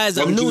 hi guys,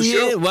 I'm new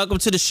here. Welcome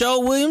to the show,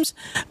 Williams.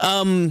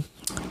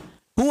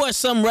 Who are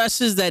some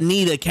wrestlers that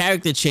need a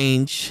character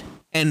change,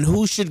 and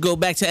who should go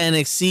back to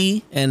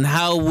NXT? And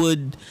how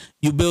would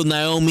you build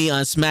Naomi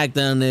on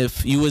SmackDown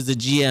if you was the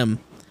GM?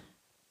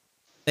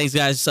 Thanks,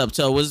 guys. What's up?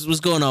 So, what's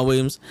going on,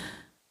 Williams?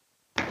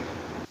 All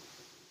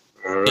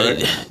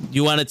right.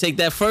 You want to take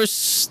that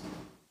first?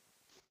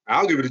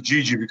 I'll give it to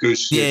Gigi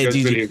because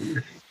Gigi.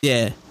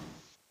 Yeah.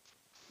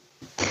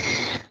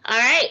 All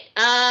right.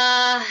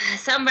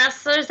 Some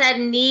wrestlers that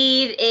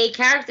need a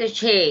character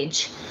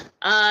change.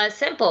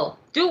 Simple.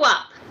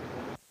 Doo-Wop.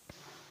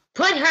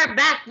 Put her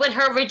back with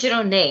her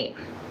original name.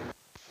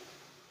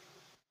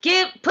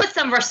 Put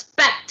some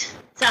respect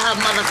to her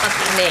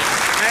motherfucking name.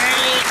 All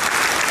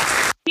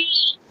right.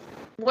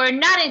 We're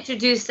not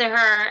introduced to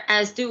her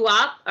as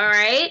Doo-Wop. All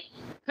right.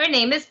 Her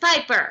name is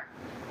Piper.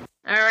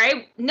 All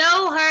right.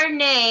 Know her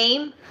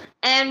name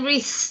and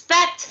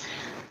respect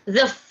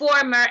the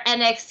former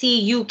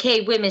NXT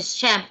UK Women's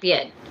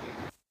Champion.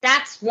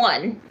 That's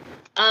one.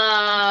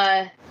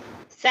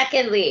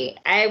 Secondly,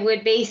 I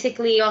would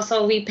basically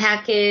also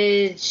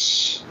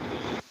repackage.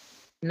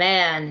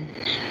 Man.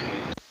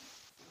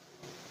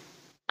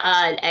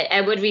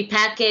 I would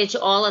repackage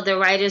all of the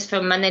writers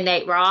from Monday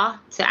Night Raw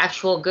to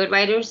actual good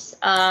writers.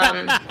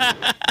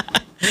 I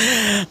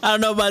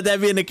don't know about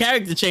that being a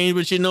character change,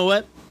 but you know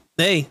what?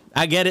 Hey,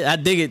 I get it. I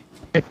dig it.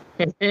 I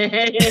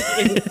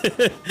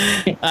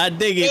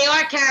dig it. They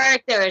are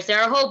characters.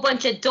 There are a whole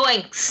bunch of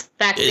doinks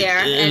back there,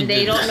 and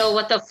they don't know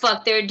what the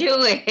fuck they're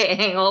doing.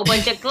 A whole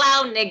bunch of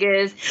clown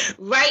niggas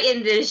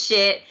writing this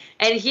shit,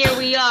 and here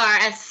we are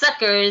as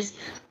suckers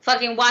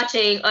fucking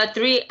watching a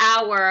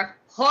 3-hour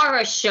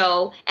horror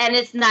show, and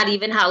it's not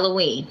even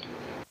Halloween.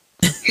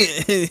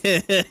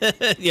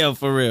 Yo,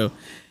 for real.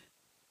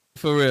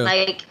 For real.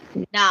 Like,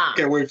 nah.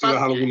 Can't wait for the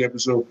Halloween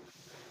episode.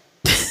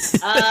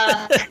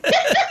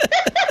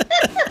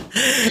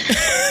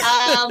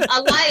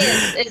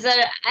 Elias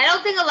I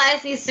don't think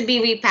Elias needs to be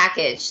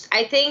repackaged.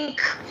 I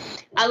think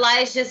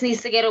Elias just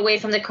needs to get away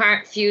from the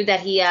current feud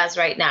that he has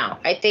right now.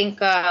 I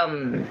think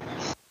I'm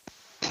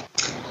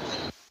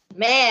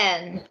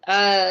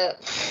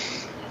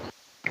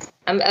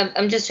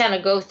just trying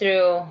to go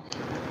through.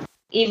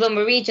 Eva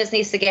Marie just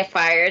needs to get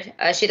fired.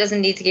 She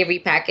doesn't need to get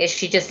repackaged.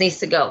 She just needs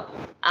to go.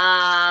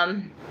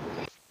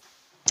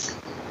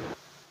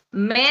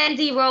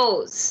 Mandy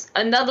Rose,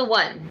 another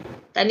one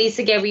that needs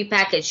to get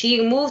repackaged.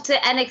 She moved to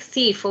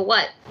NXT for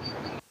what?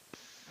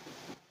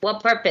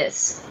 What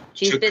purpose?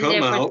 She's been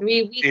there for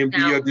 3 weeks and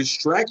now. Be a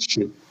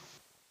distraction.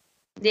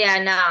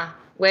 Yeah, nah.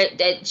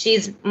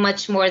 She's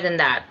much more than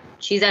that.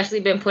 She's actually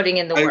been putting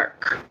in the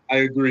work. I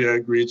agree.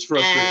 It's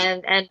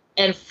frustrating.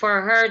 And for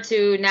her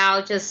to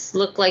now just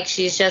look like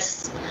she's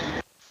just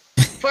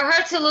For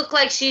her to look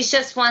like she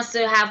just wants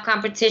to have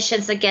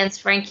competitions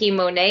against Frankie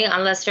Monet,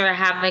 unless you're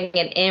having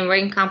an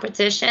in-ring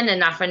competition, and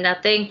not for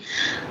nothing,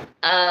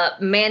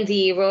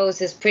 Mandy Rose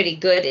is pretty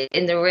good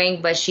in the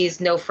ring, but she's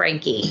no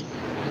Frankie.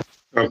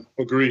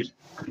 Agreed.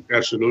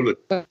 Absolutely.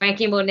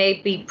 Frankie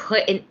Monet be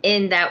putting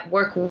in that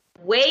work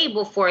way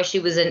before she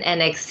was in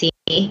NXT.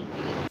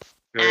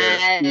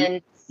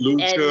 And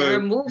her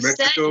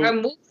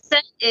moveset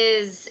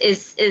is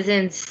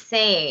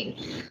insane.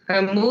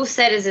 Her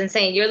moveset is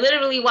insane. You're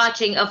literally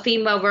watching a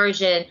female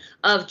version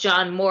of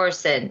John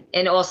Morrison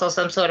in also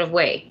some sort of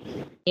way.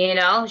 You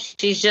know,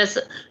 she's just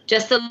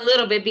a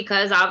little bit,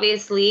 because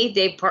obviously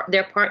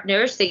they're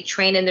partners. They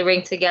train in the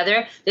ring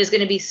together. There's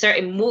going to be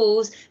certain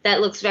moves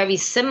that looks very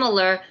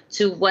similar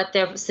to what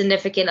their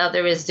significant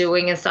other is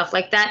doing and stuff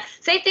like that.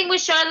 Same thing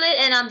with Charlotte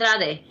and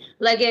Andrade.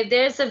 Like, if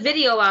there's a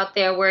video out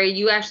there where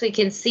you actually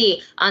can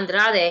see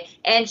Andrade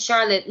and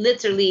Charlotte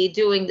literally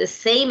doing the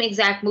same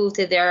exact move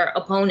to their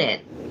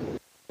opponent.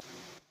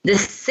 The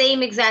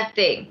same exact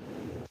thing.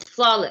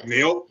 Flawless.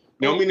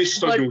 Naomi needs to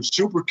start doing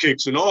super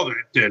kicks and all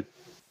that then.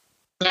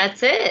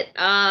 That's it.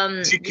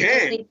 She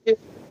can. Need to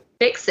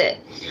fix it.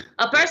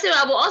 A person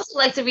I would also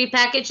like to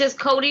repackage is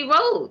Cody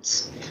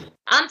Rhodes.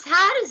 I'm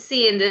tired of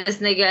seeing this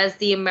nigga as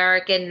the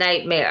American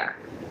Nightmare.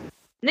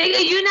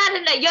 Nigga, your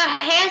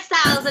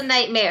hairstyle is a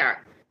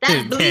nightmare.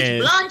 That bleach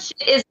blonde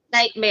shit is a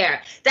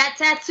nightmare. That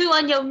tattoo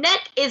on your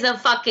neck is a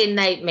fucking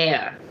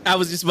nightmare. I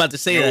was just about to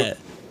say that.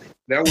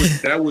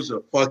 That was a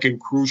fucking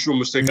crucial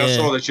mistake. I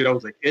saw that shit. I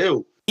was like,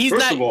 ew. He's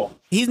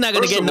not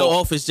gonna get no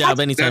office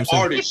job anytime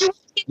soon.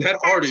 That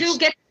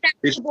artist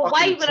is fucking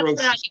why you gonna put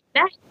it on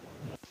your neck?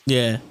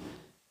 Yeah.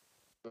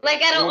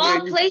 Like, at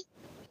all places.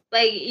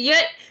 Like, you're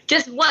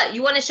just what?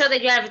 You want to show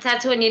that you have a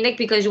tattoo on your neck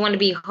because you want to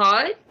be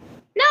hard?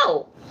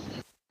 No.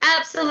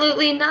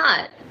 Absolutely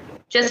not.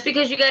 Just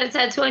because you got a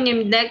tattoo on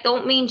your neck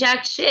don't mean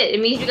jack shit.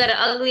 It means you got an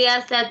ugly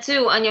ass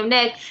tattoo on your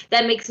neck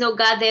that makes no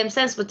goddamn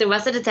sense with the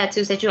rest of the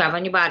tattoos that you have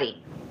on your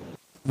body.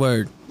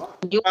 Word.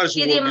 You got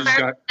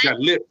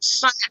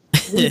lips.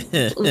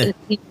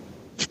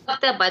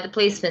 Fucked up by the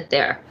placement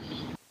there.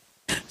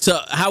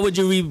 So how would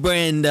you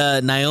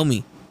rebrand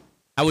Naomi?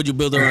 How would you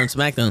build her on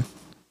SmackDown?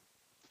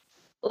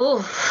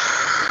 Ooh.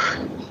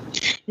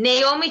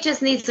 Naomi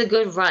just needs a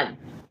good run.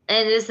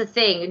 And it's the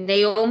thing,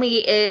 Naomi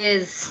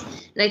is,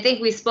 and I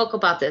think we spoke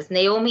about this,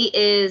 Naomi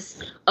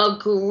is a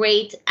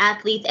great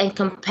athlete and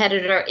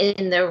competitor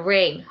in the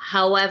ring.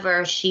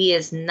 However, she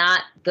is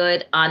not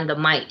good on the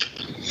mic.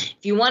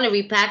 If you want to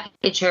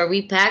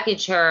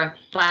repackage her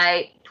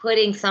by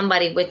putting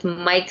somebody with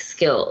mic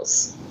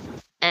skills.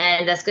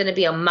 And that's going to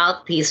be a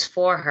mouthpiece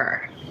for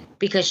her.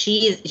 Because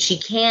she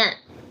can't,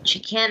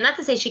 not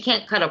to say she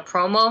can't cut a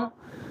promo,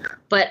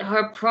 but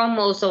her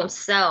promos don't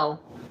sell,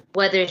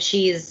 whether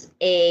she's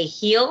a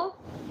heel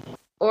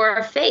or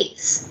a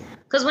face.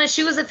 Because when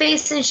she was a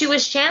face and she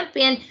was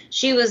champion,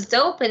 she was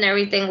dope and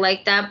everything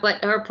like that.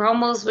 But her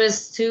promos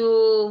was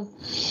too,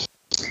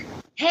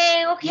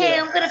 hey, okay,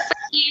 I'm going to fuck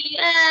you.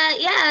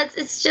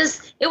 It's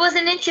just, it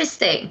wasn't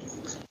interesting.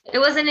 It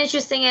wasn't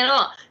interesting at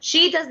all.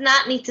 She does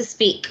not need to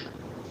speak.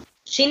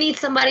 She needs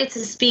somebody to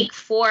speak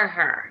for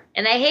her.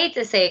 And I hate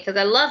to say it because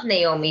I love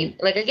Naomi.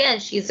 Like, again,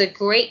 she's a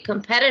great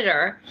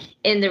competitor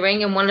in the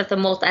ring and one of the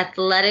most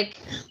athletic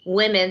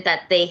women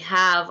that they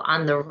have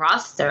on the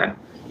roster.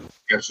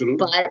 Absolutely.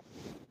 But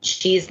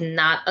she's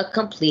not a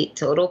complete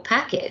total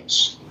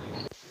package.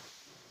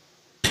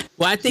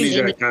 Well, I think she's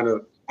that kind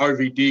of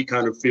RVD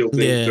kind of feel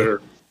thing to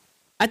her.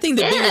 I think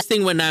the biggest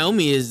thing with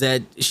Naomi is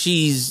that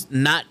she's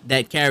not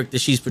that character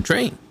she's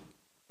portraying.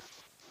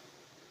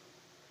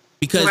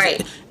 Because...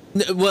 Right.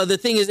 Well, the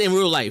thing is in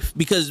real life,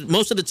 because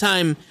most of the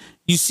time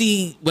you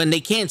see when they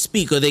can't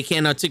speak or they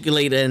can't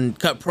articulate and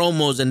cut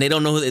promos and they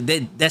don't know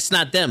that's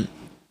not them.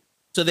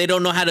 So they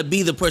don't know how to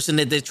be the person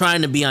that they're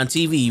trying to be on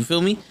TV. You feel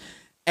me?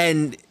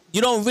 And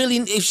you don't really,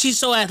 if she's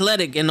so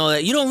athletic and all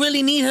that, you don't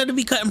really need her to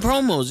be cutting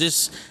promos.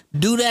 Just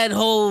do that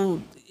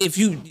whole, if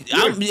you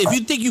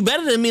think you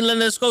better than me,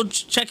 let's go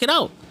check it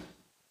out.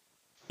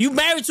 You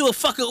married to a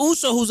fucking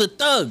Uso who's a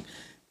thug.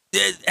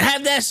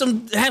 Have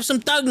some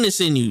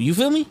thugness in you. You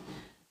feel me?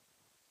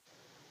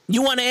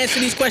 You want to answer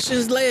these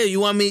questions later? You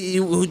want me?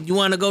 You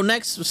want to go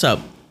next? What's up?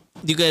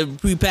 You can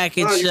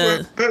prepackage.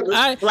 All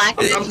right.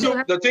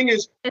 The thing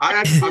is, I'm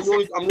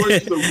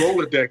running through the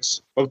Rolodex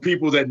of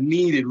people that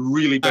need it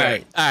really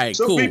bad. All right.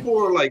 Some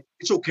people are like,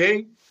 it's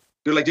okay.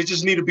 They're like, they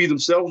just need to be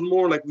themselves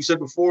more, like we said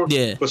before.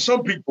 Yeah. But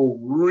some people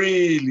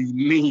really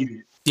need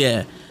it.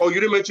 Yeah. Oh,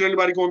 you didn't mention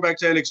anybody going back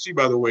to NXT,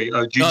 by the way.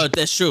 Gigi. Oh,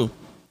 that's true.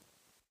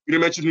 You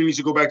didn't mention who needs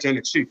to go back to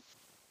NXT.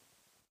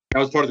 That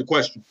was part of the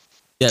question.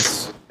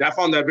 Yes. I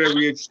found that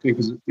very interesting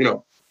because,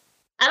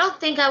 I don't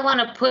think I want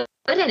to put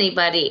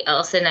anybody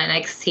else in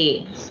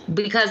NXT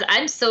because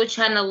I'm still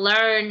trying to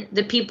learn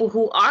the people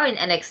who are in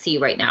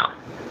NXT right now.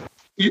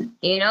 You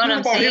know what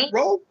I'm saying? Hit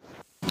Row?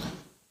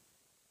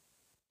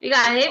 You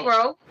got Hit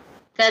Row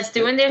that's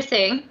doing their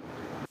thing.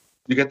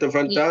 You got the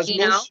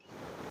Fantasmas?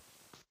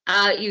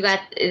 You got,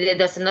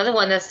 that's another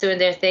one that's doing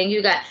their thing.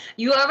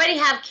 You already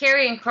have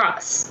Karrion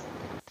Kross.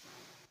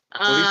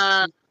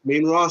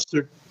 Main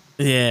roster.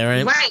 Yeah,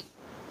 right. Right.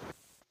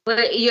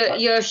 But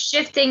you're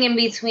shifting in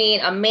between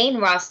a main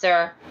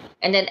roster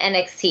and then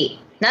NXT.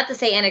 Not to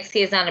say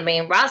NXT is not a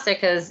main roster,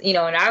 because, in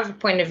our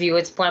point of view,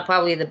 it's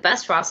probably the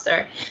best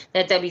roster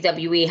that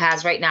WWE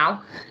has right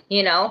now,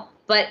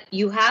 But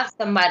you have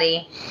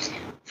somebody,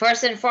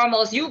 first and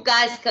foremost, you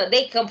guys,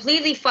 they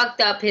completely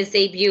fucked up his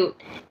debut,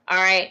 all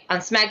right, on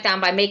SmackDown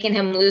by making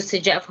him lose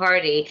to Jeff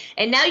Hardy.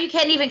 And now you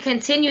can't even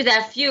continue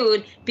that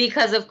feud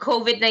because of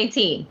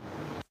COVID-19.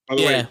 By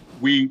the way,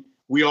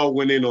 we all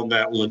went in on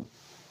that one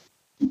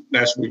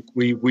last week.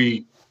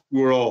 We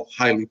were all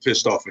highly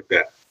pissed off at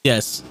that.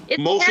 Yes.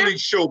 Mostly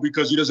show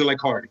because he doesn't like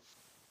Hardy.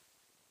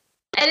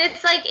 And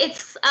it's like,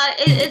 it's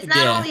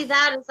not only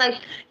that, it's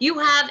like you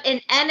have an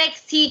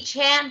NXT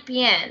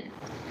champion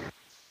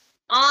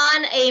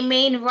on a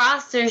main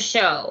roster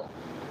show.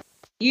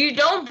 You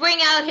don't bring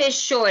out his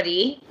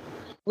shorty,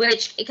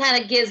 which it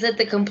kind of gives it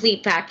the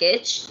complete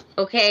package,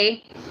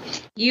 okay?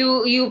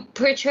 You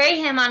portray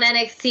him on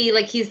NXT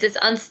like he's this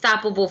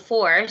unstoppable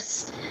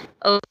force,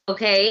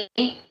 okay?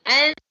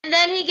 And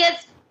then he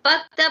gets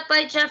fucked up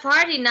by Jeff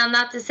Hardy. Now,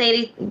 not to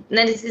say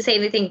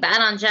anything bad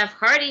on Jeff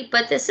Hardy,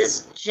 but this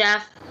is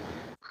Jeff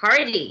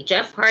Hardy.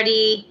 Jeff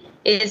Hardy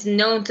is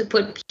known to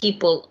put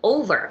people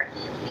over,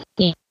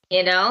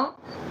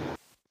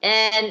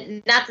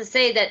 And not to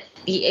say that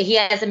he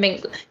hasn't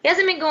been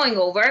going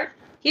over.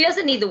 He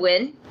doesn't need the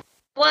win.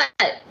 What?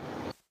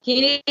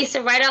 He needs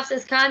to write off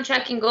his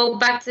contract and go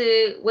back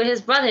to with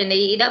his brother in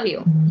the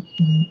AEW.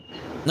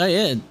 No,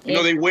 yeah.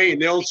 They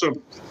wait. They also.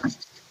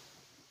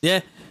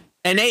 Yeah.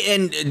 And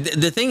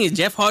the thing is,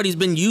 Jeff Hardy's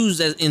been used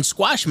in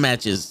squash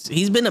matches.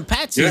 He's been a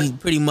patsy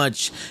pretty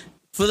much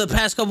for the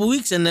past couple of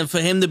weeks, and then for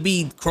him to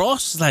be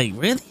crossed, like,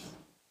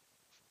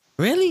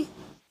 really,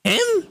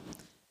 him?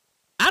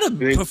 I'd have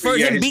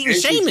preferred him beating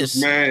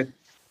Sheamus.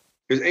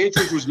 His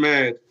entrance was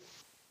mad.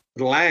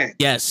 Bland.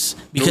 Yes,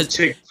 because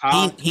he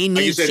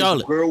needs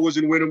Charlotte. If his girl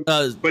wasn't with him,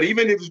 but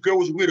even if his girl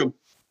was with him,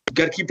 you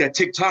got to keep that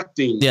TikTok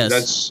thing.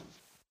 Yes,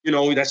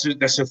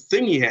 that's a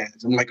thing he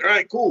has. I'm like, all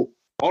right, cool.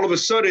 All of a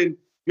sudden.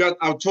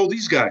 I told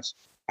these guys,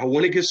 I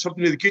want to get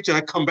something in the kitchen.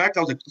 I come back, I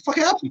was like, what the fuck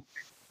happened?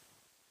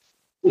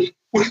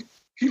 What?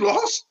 He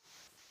lost?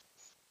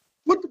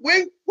 What?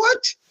 Wait,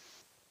 what?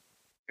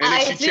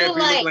 I do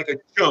looking like a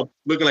chump.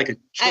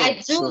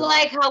 I do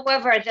like,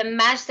 however, the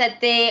match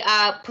that they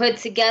put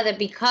together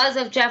because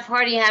of Jeff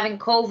Hardy having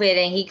COVID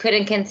and he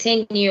couldn't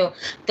continue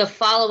the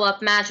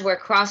follow-up match where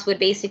Cross would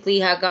basically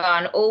have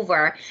gone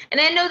over. And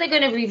I know they're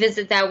going to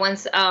revisit that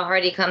once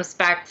Hardy comes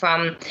back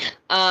from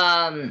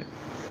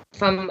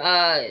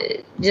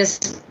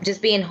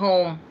just being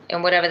home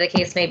and whatever the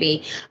case may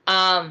be.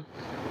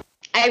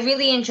 I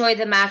really enjoyed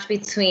the match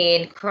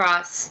between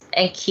Cross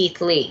and Keith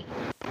Lee.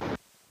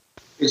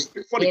 It's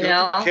funny,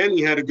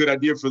 Kenny had a good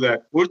idea for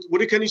that. What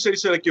did Kenny say? He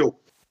said,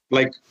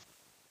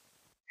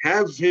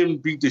 have him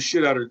beat the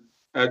shit out of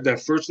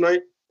that first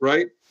night,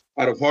 right?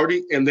 Out of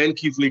Hardy, and then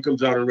Keith Lee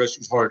comes out and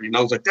rescues Hardy. And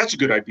I was like, that's a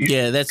good idea.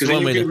 Yeah, that's because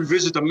then you can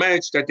revisit the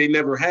match that they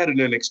never had in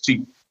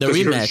NXT. The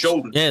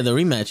rematch. Yeah, the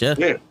rematch, Yeah.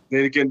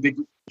 Then again,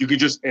 you can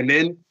and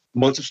then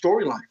months of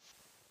storyline.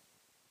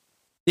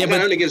 Yeah, but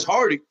nothing against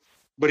Hardy,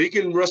 but he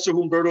can wrestle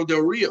Humberto Del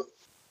Rio.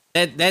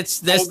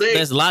 That's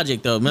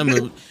logic though.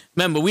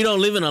 Remember, we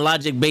don't live in a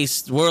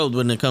logic-based world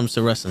when it comes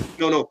to wrestling.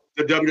 No,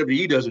 the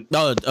WWE doesn't.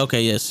 Oh,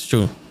 okay, yes,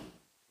 true.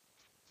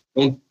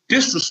 Don't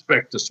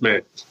disrespect us,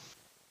 man.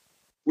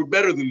 We're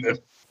better than them.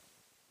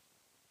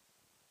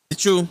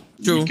 True.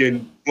 You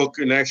can book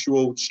an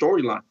actual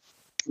storyline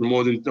for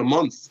more than a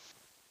month,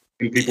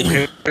 and people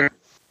care.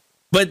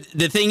 But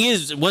the thing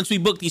is, once we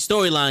book these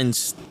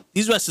storylines,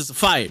 these wrestlers are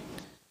fired.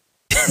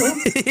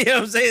 You know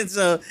what I'm saying?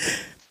 So,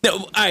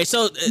 all right.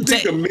 So, you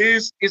think The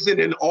Miz isn't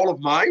in all of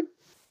mine?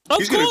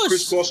 He's going to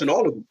crisscross in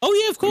all of them. Oh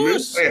yeah, of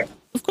course.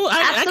 Of course,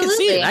 I can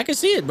see it. I can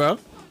see it, bro.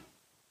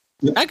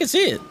 I can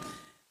see it.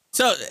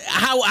 So,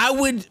 how I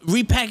would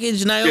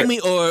repackage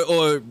Naomi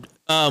or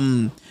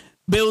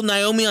build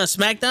Naomi on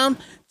SmackDown?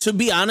 To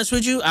be honest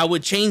with you, I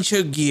would change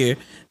her gear.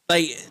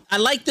 Like, I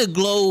like the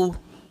glow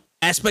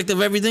aspect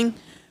of everything.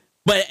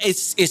 But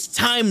it's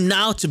time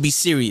now to be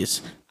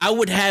serious. I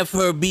would have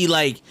her be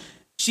like,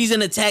 she's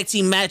in a tag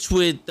team match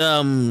with,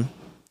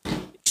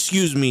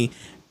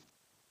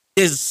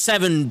 there's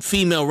 7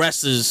 female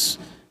wrestlers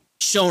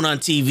shown on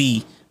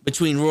TV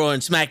between Raw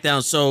and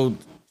SmackDown. So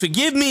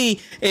forgive me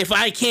if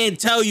I can't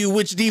tell you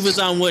which diva's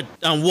on what.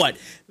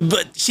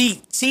 But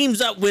she teams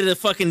up with a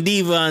fucking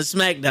diva on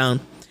SmackDown,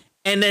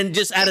 and then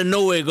just out of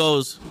nowhere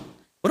goes,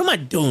 "What am I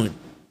doing?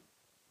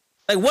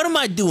 Like, what am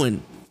I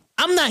doing?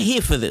 I'm not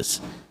here for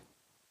this."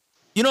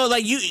 I'm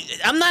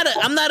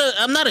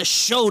not a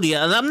show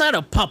deal. I'm not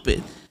a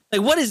puppet.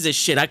 Like, what is this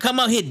shit? I come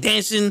out here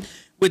dancing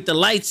with the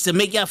lights to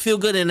make y'all feel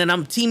good, and then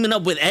I'm teaming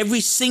up with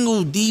every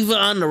single diva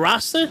on the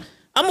roster.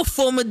 I'm a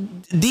former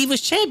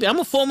Divas champion.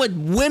 I'm a former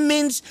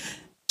Women's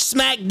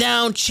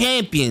SmackDown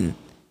champion.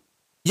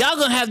 Y'all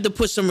gonna have to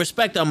put some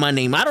respect on my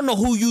name. I don't know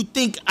who you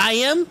think I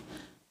am,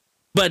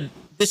 but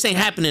this ain't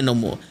happening no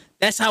more.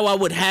 That's how I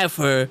would have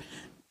her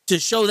to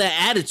show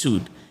that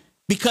attitude.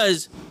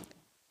 because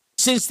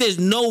since there's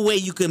no way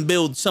you can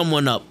build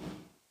someone up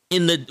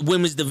in the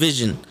women's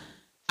division,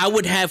 I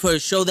would have her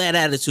show that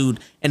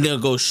attitude and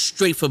then go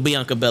straight for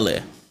Bianca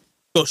Belair.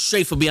 Go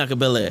straight for Bianca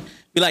Belair.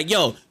 Be like,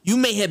 yo, you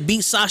may have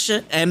beat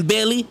Sasha and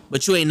Bayley,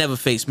 but you ain't never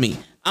faced me.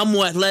 I'm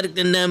more athletic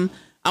than them.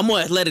 I'm more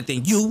athletic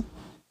than you.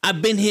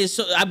 I've been here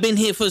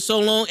for so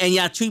long, and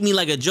y'all treat me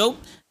like a joke.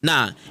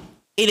 Nah,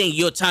 it ain't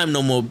your time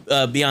no more,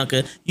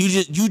 Bianca.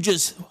 You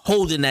just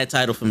holding that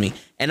title for me,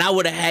 and I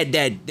would have had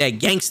that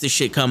gangster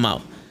shit come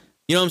out.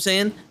 You know what I'm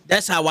saying?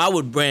 That's how I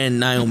would brand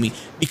Naomi,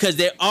 because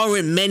there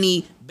aren't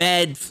many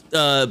bad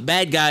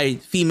guy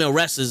female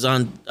wrestlers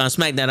on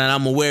SmackDown that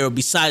I'm aware of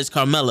besides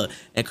Carmella,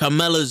 and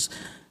Carmella's.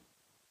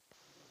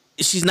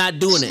 She's not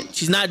doing it.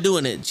 She's not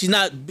doing it. She's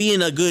not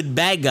being a good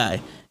bad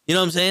guy. You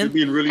know what I'm saying? You're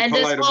being really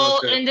polite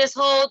about that. And this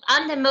whole,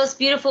 I'm the most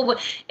beautiful.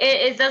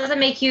 It doesn't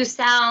make you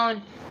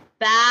sound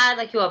bad,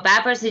 like you're a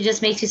bad person. It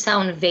just makes you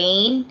sound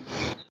vain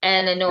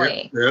and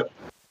annoying.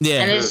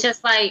 Yeah. And it's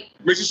just like.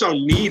 Makes you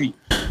sound needy.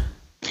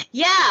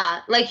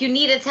 Yeah, like you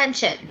need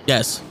attention.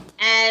 Yes.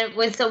 And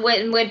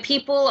when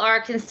people are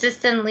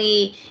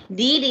consistently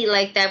needy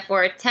like that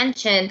for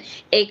attention,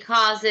 it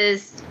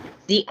causes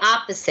the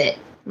opposite.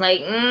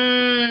 Like,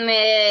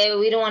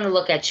 we don't want to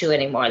look at you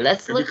anymore.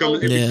 Let's look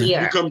over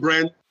here.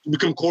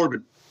 Become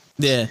Corbin.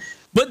 Yeah.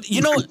 But,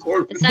 you know,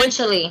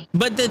 essentially.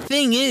 But the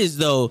thing is,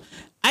 though,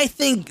 I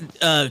think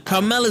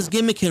Carmella's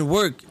gimmick can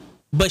work,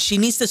 but she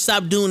needs to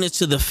stop doing it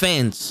to the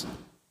fans.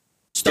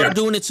 Start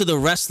doing it to the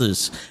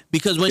wrestlers.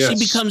 Because when she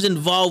becomes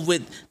involved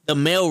with the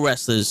male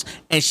wrestlers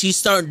and she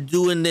starts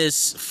doing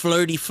this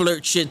flirt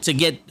shit to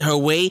get her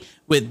way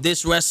with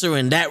this wrestler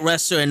and that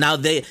wrestler, and now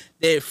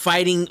they're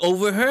fighting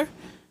over her,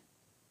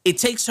 it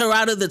takes her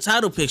out of the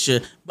title picture,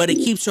 but it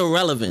keeps her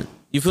relevant.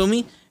 You feel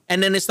me?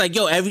 And then it's like,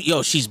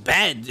 she's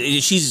bad.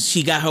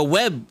 She got her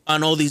web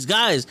on all these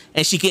guys,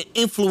 and she can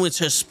influence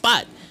her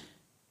spot.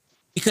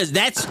 Because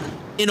that's,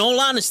 in all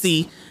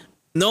honesty,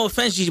 no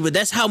offense, Gigi, but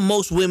that's how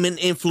most women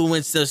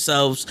influence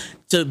themselves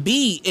to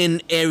be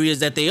in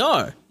areas that they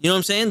are. You know what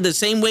I'm saying? The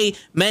same way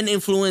men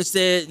influence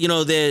their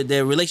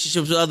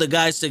relationships with other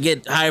guys to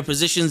get higher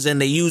positions,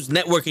 and they use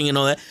networking and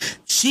all that.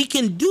 She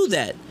can do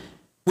that.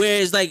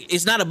 Whereas, like,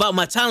 it's not about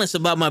my talent, it's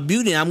about my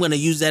beauty, and I'm going to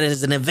use that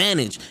as an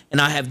advantage.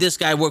 And I'll have this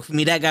guy work for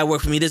me, that guy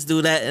work for me, this,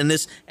 do that, and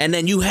this. And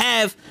then you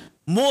have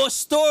more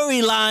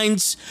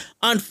storylines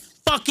on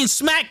fucking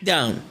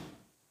SmackDown.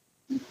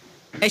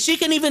 And she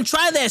can even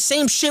try that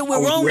same shit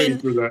with Roman.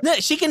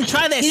 She can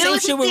try that same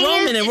shit with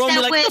Roman, and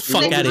Roman like, get the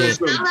fuck out of here.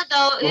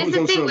 Here's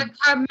the thing with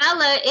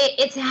Carmella,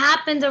 it's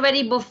happened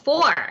already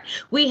before.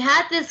 We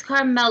had this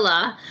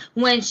Carmella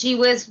when she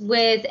was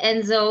with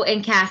Enzo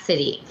and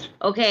Cassidy,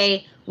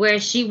 okay?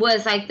 Where she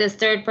was like this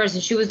third person.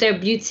 She was their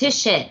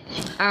beautician.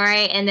 All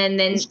right. And then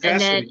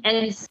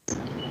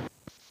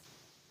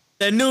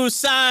the new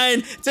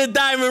sign to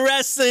Diamond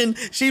Wrestling.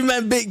 She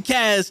meant Big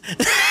Cass.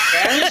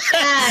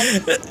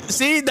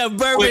 See, the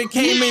bourbon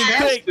came in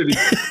quick.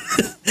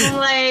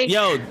 Like,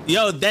 yo,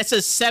 that's a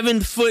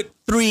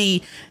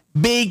 7'3"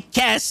 Big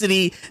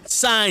Cassidy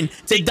sign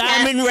to Big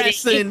Diamond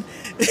Cassidy. Wrestling.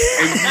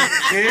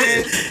 And you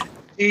can't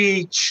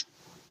teach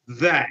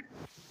that.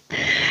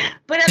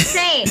 But I'm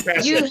saying,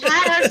 you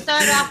had her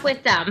start off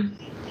with them.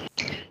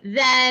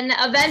 Then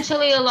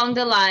eventually along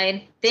the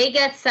line, they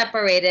get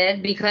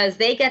separated because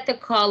they get the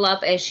call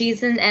up, and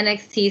she's in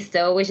NXT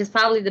still, which is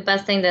probably the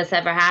best thing that's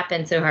ever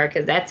happened to her,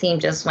 because that team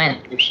just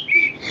went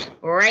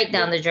right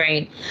down the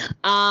drain.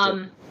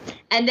 And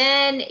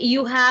then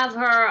you have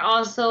her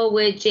also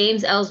with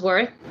James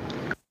Ellsworth,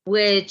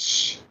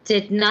 which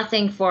did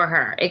nothing for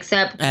her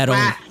except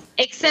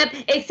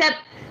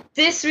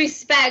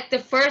disrespect the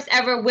first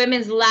ever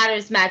women's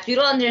ladders match. You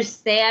don't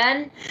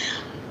understand.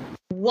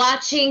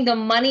 Watching the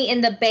Money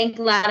in the Bank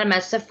ladder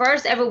match, the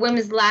first ever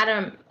women's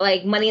ladder,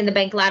 like Money in the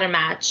Bank ladder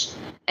match,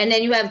 and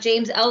then you have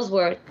James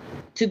Ellsworth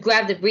to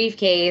grab the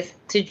briefcase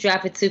to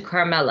drop it to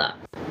Carmella.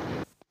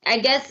 I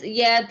guess,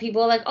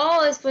 people are like,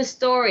 oh, it's for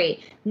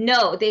story.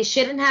 No, they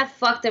shouldn't have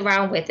fucked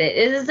around with it.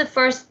 This is the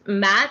first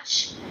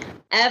match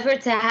ever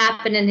to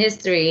happen in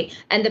history,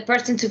 and the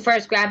person to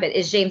first grab it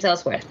is James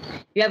Ellsworth.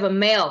 You have a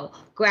male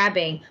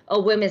grabbing a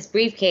women's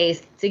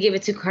briefcase to give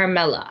it to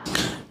Carmella.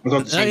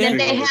 And then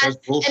they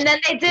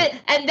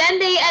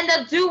end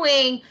up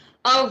doing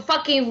a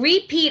fucking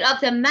repeat of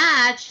the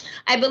match,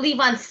 I believe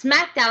on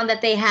SmackDown that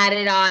they had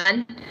it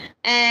on,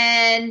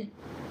 and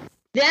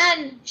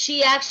then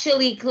she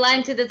actually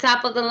climbed to the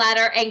top of the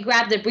ladder and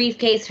grabbed the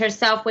briefcase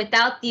herself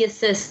without the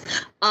assist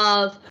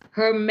of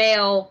her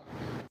male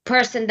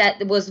person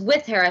that was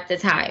with her at the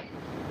time.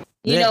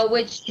 You know,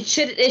 which it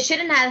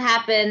shouldn't have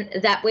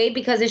happened that way,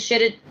 because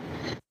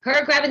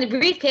her grabbing the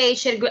briefcase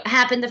should have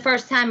happened the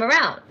first time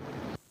around.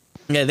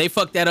 Yeah, they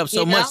fucked that up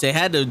so much. They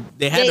had to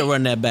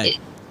run that back.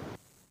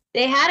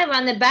 They had to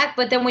run it back,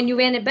 but then when you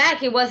ran it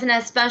back, it wasn't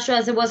as special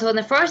as it was on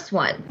the first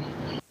one.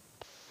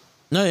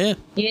 No, yeah.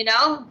 You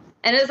know?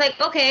 And it was like,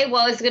 okay,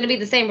 well, it's going to be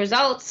the same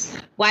results.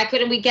 Why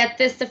couldn't we get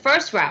this the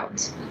first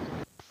round?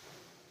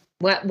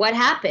 What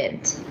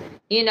happened?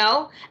 you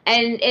know?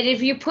 And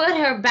if you put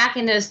her back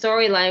into a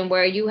storyline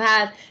where you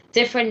have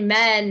different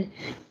men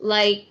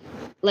like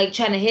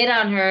trying to hit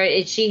on her,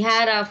 she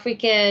had a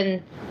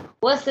freaking,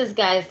 what's this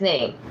guy's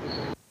name?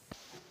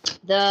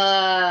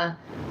 The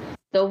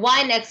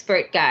wine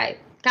expert guy.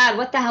 God,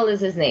 what the hell is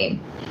his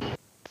name?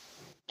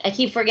 I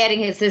keep forgetting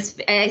his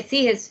I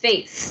see his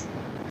face.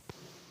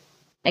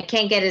 I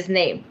can't get his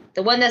name.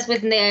 The one that's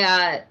with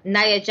Nia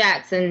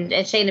Jax and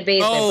Shayna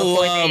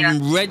Baszler.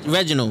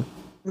 Reginald.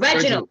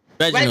 Reginald.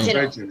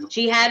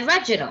 She had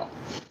Reginald.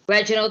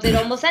 Reginald did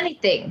almost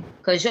anything.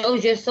 Because,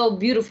 you're so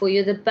beautiful.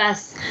 You're the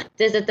best.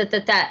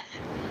 That.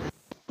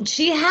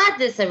 She had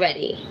this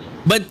already.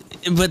 But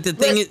the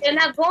thing is... They're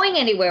not going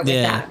anywhere with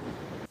that.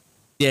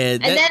 Yeah.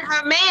 And then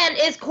her man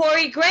is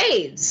Corey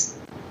Graves.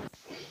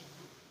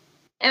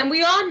 And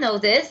we all know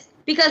this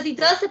because he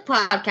does the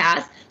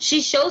podcast.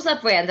 She shows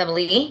up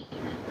randomly.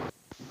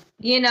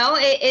 You know,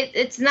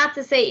 it's not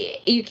to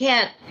say you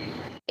can't.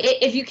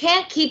 If you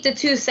can't keep the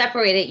two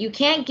separated, you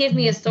can't give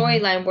me a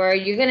storyline where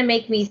you're going to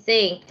make me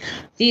think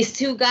these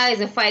two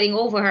guys are fighting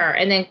over her.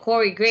 And then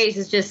Corey Graves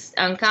is just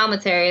on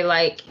commentary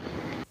like,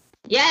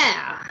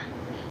 yeah,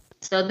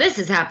 so this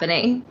is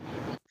happening.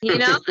 You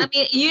know, I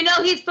mean,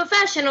 he's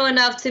professional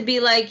enough to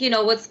be like, he's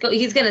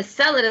going to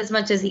sell it as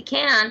much as he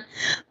can.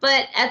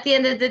 But at the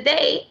end of the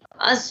day,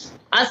 us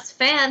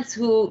fans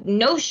who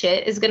know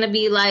shit is going to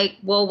be like,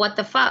 well, what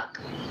the fuck?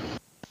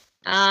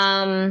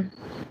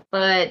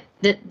 But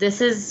this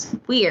is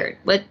weird.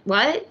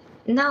 What?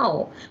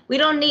 No, we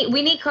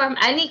need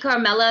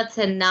Carmella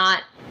to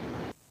not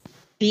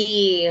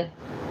be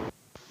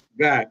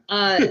that.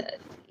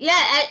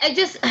 I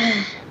just,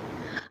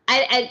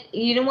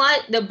 you know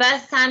what? The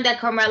best time that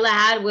Carmella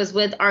had was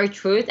with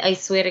R-Truth. I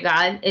swear to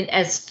God,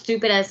 as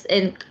stupid as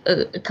and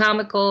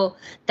comical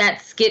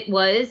that skit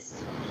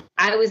was,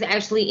 I was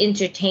actually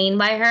entertained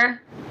by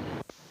her.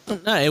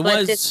 No,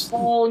 but this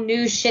whole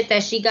new shit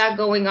that she got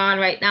going on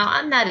right now,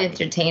 I'm not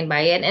entertained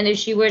by it. And if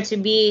she were to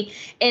be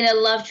in a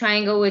love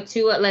triangle with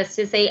two, let's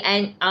just say,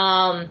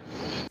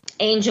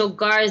 Angel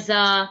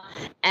Garza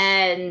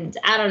and,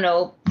 I don't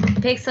know,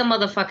 pick some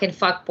motherfucking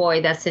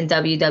fuckboy that's in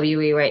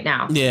WWE right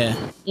now. Yeah.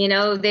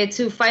 They're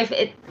two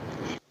fight.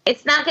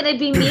 It's not going to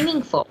be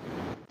meaningful.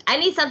 I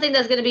need something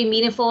that's going to be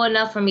meaningful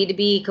enough for me to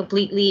be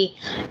completely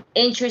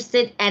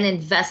interested and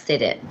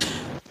invested in.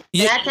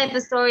 Yeah. That type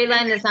of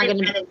storyline that's not going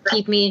to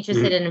keep me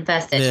interested and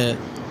invested.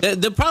 Yeah.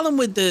 The problem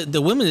with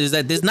the women is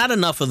that there's not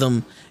enough of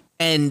them,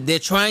 and they're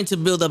trying to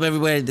build up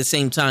everywhere at the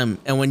same time.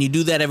 And when you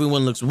do that,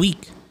 everyone looks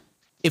weak.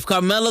 If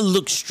Carmella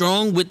looked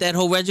strong with that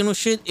whole Reginald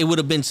shit, it would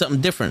have been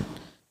something different.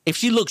 If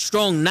she looked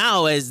strong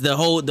now as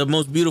the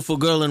most beautiful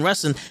girl in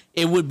wrestling,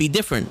 it would be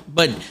different.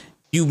 But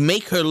you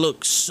make her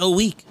look so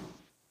weak.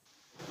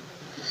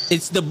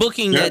 It's the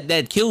booking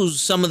that kills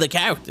some of the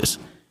characters.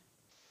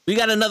 We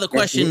got another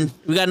question.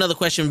 We got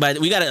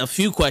a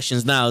few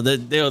questions now.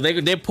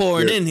 They're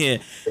pouring in here.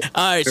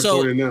 All right,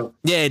 so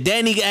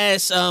Danny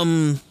asks,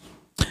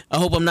 I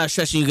hope I'm not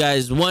stressing you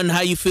guys. One,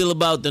 how you feel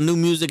about the new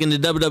music in the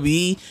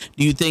WWE?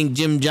 Do you think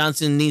Jim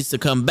Johnson needs to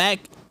come back?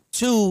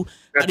 Two,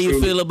 how do you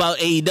feel about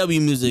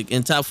AEW music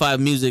and top 5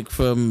 music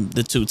from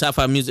the two? Top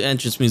 5 music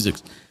entrance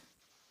musics.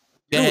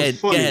 Go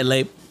ahead,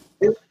 Lape.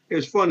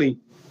 It's funny.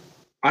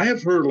 I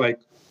have heard like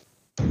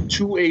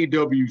 2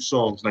 AEW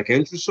songs, like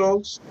entrance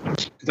songs,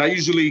 because I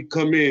usually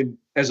come in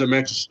as a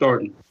match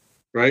starting,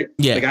 right?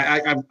 Yeah. Like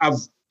I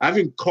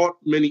haven't caught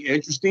many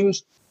entrance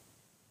themes.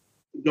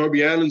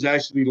 Darby Allin's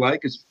actually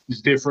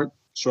it's different.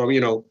 So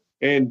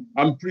and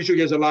I'm pretty sure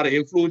he has a lot of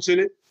influence in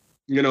it.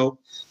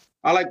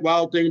 I like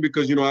Wild Thing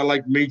because I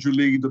like Major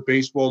League, the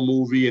baseball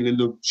movie, and in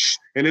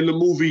the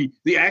movie,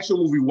 the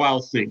actual movie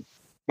Wild Thing.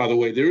 By the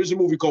way, there is a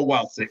movie called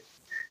Wild Thing.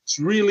 It's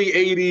really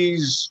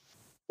 80s,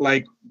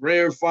 like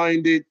rare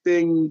find it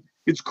thing.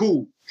 It's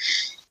cool.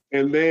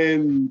 And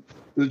then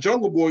the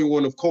Jungle Boy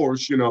one, of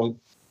course,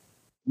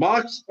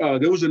 Mox.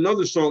 There was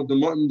another song,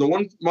 the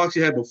one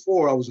Moxie had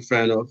before, I was a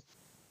fan of.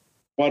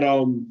 But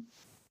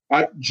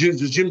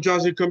does Jim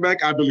Johnson come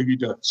back? I believe he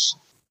does.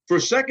 For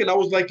a second, I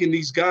was liking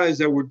these guys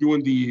that were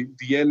doing the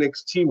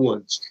NXT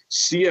ones.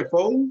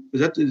 CFO?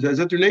 Is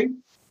that their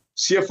name?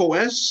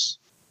 CFOS?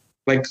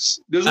 Like,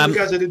 those are the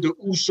guys that did the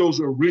Usos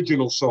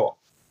original song.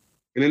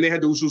 And then they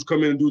had the Usos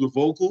come in and do the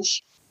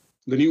vocals.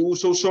 The new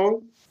Uso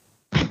song.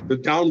 The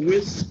Down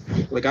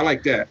With. Like, I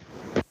like that.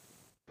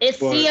 It's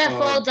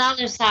CFO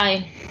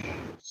 $.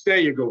 There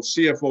you go.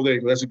 CFO, there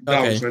you go. That's a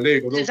dollar sign. There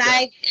you go.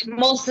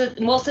 Most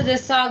of the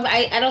songs,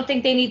 I don't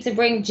think they need to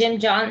bring Jim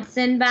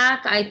Johnson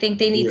back. I think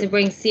they need to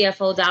bring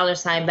CFO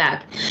 $sign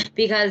back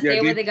because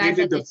they were the guys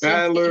that did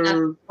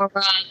Balor.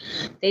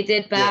 They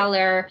did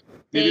Balor.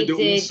 They did the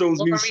Usos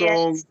new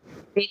song.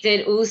 They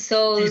did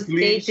Usos.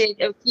 They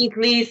did Keith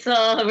Lee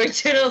song,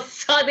 original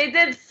song. They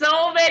did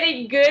so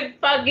many good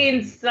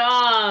fucking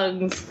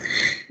songs.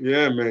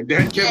 Yeah, man. They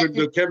had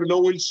the Kevin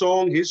Owens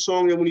song, his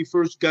song, and when he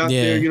first got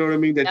there, you know what I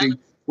mean?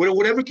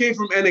 Whatever came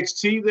from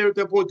NXT there at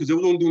that point, because they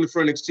were only doing it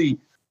for NXT,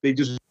 they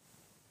just...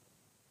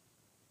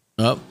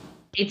 Oh,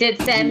 He did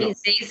Sami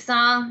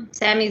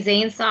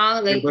Zayn's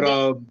song. Like,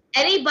 but,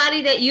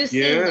 anybody that you see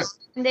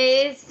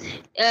nowadays,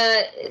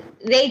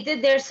 they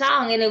did their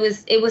song and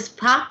it was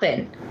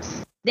popping.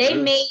 They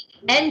made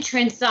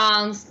entrance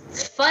songs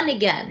fun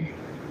again.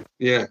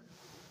 Yeah.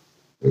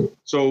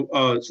 So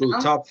the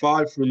top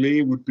 5 for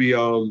me would be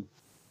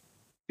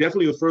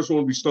definitely the first one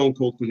would be Stone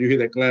Cold. When you hear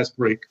that glass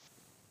break,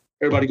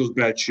 everybody goes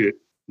batshit,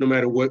 no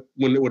matter what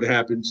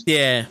happens.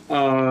 Yeah.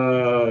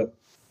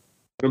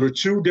 Number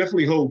 2,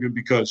 definitely Hogan,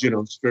 because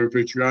it's very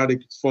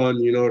patriotic, it's fun.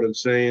 You know what I'm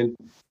saying?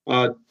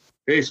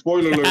 Hey,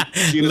 spoiler alert,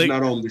 Cena's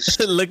not on this.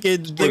 Look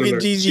at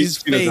Gigi's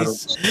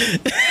face. Say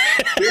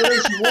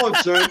what you want,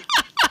 son.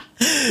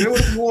 Say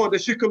what you want.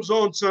 That shit comes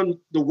on, son.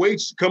 The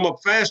weights come up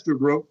faster,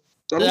 bro.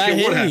 So I don't care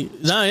what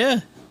happens. No,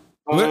 yeah.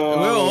 We're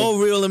all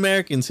real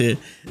Americans here.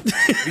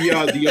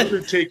 The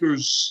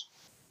Undertaker's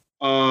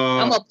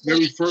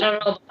very first.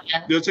 The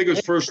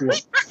Undertaker's first one.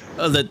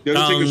 Oh, the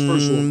Undertaker's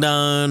first one.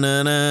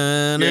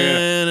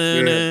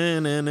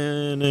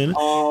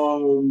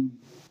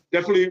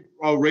 Definitely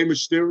Rey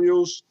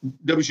Mysterio's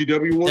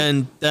WCW one.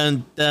 And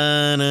I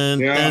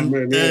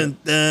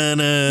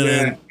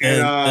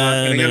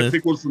gotta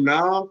pick one from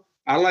now.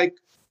 I like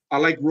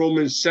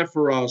Roman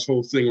Sephiroth's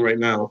whole thing right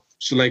now.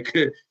 So like,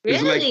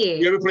 it's like,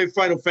 you ever play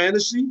Final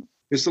Fantasy?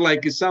 It's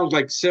like, it sounds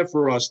like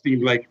Sephiroth's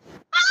theme, like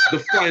the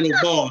final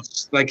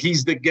boss. Like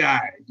he's the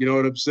guy. You know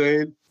what I'm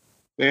saying?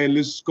 And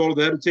this is called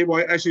the Head of the Table.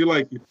 I actually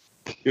like it.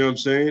 You know what I'm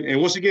saying? And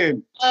once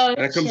again,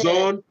 that comes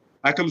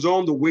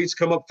on, the weights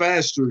come up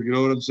faster. You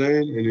know what I'm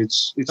saying? And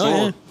it's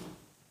on.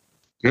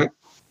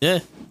 Yeah.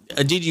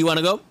 Gigi, you want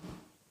to go?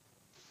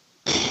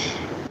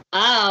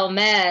 Oh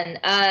man,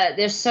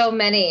 there's so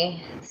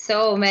many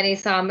songs,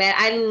 man.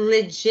 I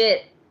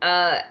legit,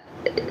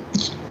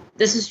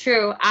 this is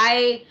true.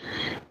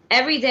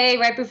 Every day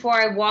right before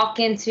I walk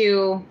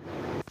into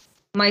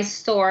my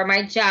store,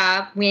 my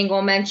job, we ain't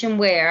gonna mention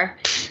where.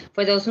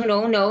 For those who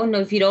don't know,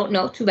 if you don't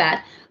know, too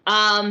bad.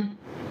 I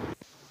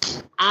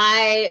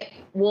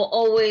will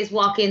always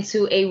walk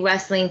into a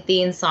wrestling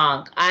theme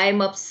song.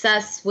 I'm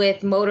obsessed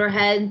with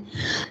Motorhead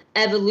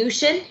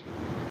Evolution.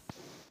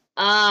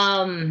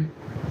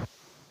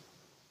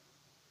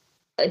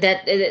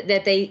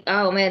 That they,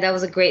 oh man, that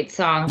was a great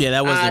song. Yeah,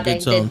 that was a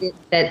good song.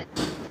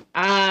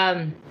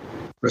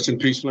 Rest in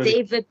peace, man.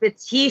 David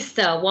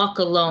Batista, Walk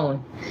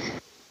Alone.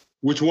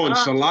 Which one,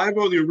 Saliva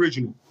or the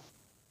original?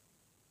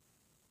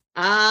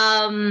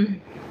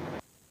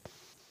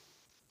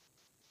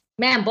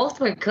 Man, both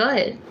were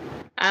good.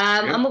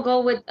 I'm gonna go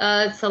with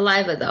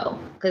Saliva though,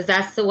 because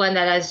that's the one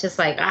that I was just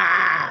like,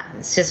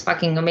 it's just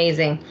fucking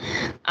amazing.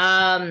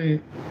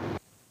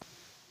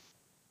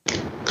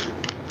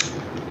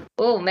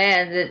 Oh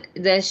man,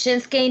 the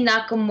Shinsuke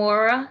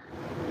Nakamura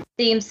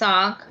theme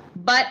song,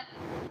 but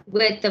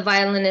with the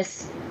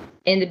violinist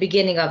in the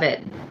beginning of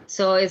it.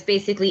 So it's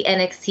basically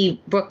NXT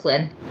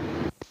Brooklyn.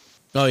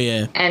 Oh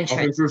yeah.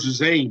 Entrance versus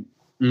Zayn.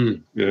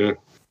 Yeah.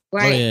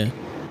 Right. Oh, yeah.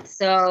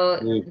 So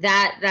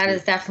that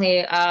is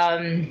definitely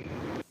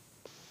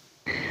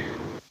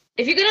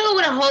if you're gonna go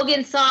with a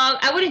Hogan song,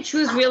 I wouldn't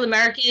choose Real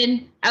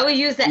American. I would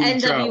use the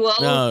NWO.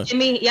 No.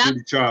 Jimmy, yeah.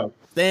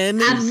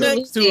 Standing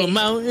next to a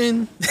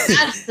mountain.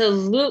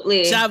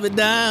 Absolutely. Chop it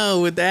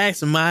down with the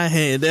axe in my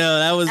hand. Yeah,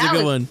 that was a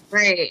good one.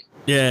 Great.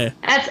 Yeah.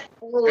 That's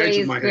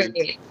always great.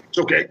 It's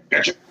okay.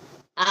 Gotcha. It's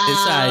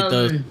all right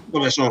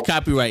though.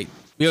 Copyright.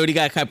 We already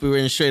got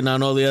copyright straight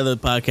on all the other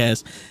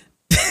podcasts.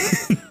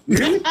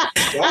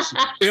 Awesome.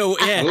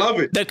 I love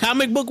it. The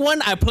comic book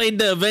one, I played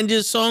the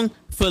Avengers song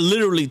for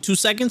literally 2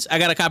 seconds. I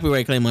got a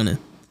copyright claim on it.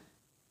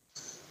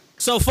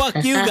 So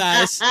fuck you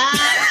guys.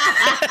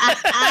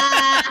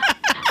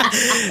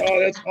 Oh,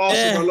 that's awesome.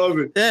 Yeah. I love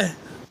it. Yeah.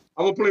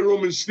 I'm gonna play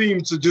Roman's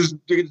theme to get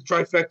the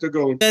trifecta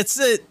going. That's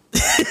it.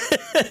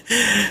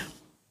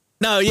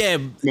 No, yeah.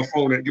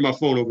 Get my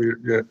phone over here.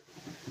 Yeah.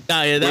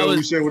 No, yeah, that was.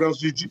 You said what else,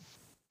 Gigi? Is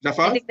that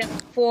 5? I think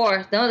that's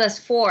 4. No, that's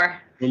 4.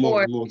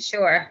 Four,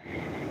 sure.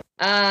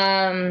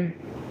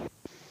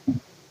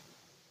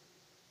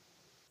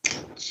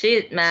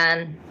 Shit,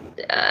 man.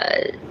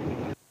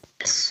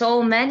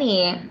 So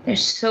many.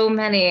 There's so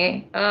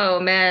many. Oh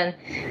man,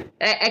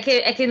 I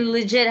can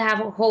legit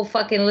have a whole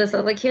fucking list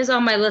of, like, here's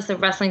all my list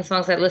of wrestling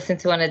songs I listen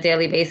to on a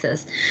daily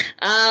basis.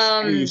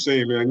 I'm just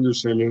saying, man.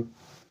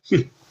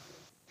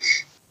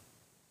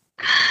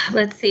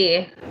 Let's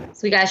see. So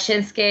we got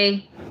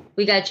Shinsuke,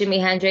 we got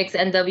Jimi Hendrix,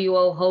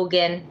 NWO,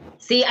 Hogan.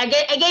 See, I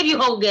gave you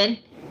Hogan.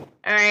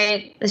 All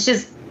right, let's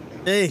just.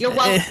 Hey, you're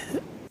welcome.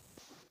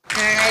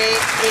 All right,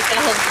 there you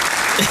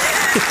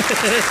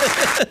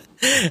go.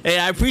 Hey,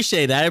 I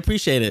appreciate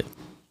it.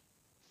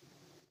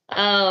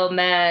 Oh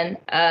man,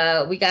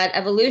 we got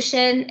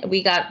Evolution,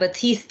 we got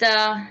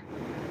Batista,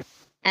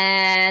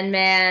 and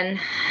man,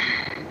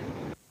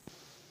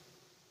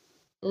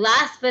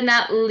 last but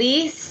not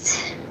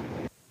least,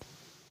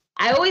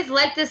 I always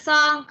liked this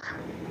song,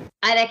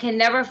 and I can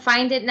never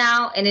find it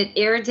now, and it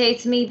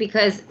irritates me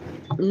because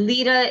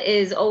Lita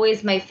is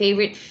always my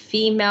favorite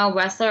female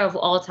wrestler of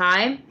all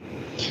time.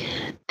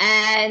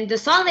 And the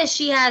song that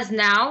she has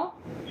now,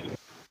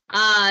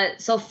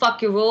 So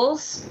Fuck Your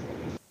Rules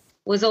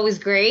was always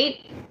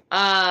great.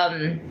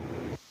 I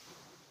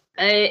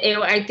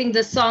think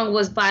the song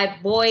was by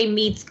Boy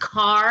Meets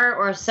Car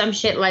or some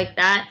shit like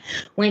that.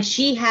 When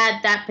she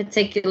had that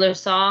particular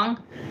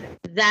song,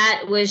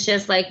 that was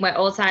just like my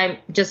all-time,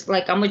 just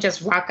like I'm gonna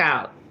just rock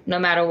out no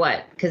matter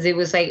what, because it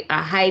was like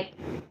a hype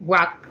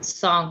rock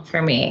song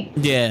for me.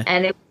 Yeah.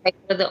 And it was like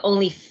one of the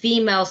only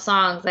female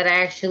songs that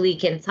I actually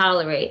can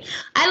tolerate.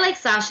 I like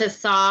Sasha's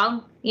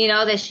song, you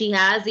know, that she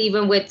has,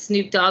 even with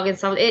Snoop Dogg and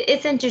stuff.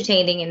 It's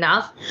entertaining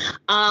enough.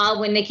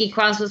 When Nikki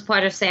Cross was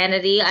part of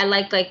Sanity, I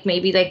liked like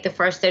maybe like the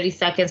first 30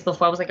 seconds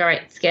before I was like, all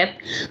right, skip.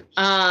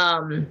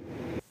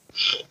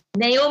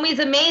 Naomi's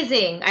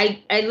amazing.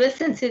 I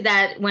listen to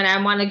that when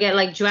I want to get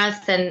like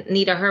dressed and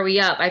need to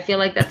hurry up. I feel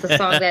like that's a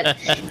song that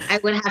I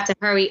would have to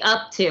hurry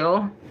up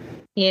to,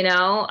 you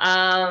know?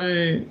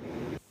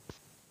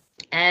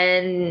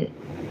 And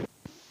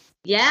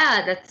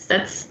yeah,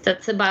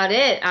 that's about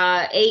it.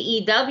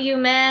 AEW,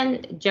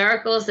 man,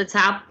 Jericho's the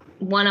top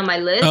one on my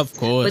list. Of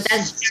course. But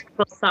that's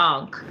Jericho's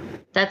song.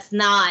 That's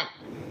not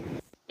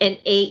an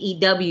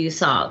AEW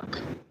song.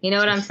 You know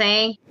what I'm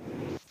saying?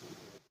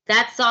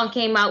 That song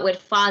came out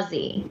with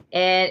Fozzy,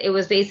 and it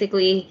was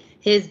basically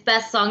his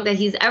best song that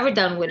he's ever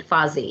done with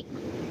Fozzy.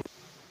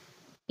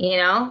 You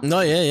know? No,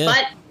 yeah.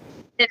 But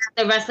it's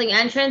the wrestling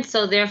entrance,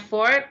 so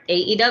therefore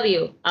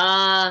AEW.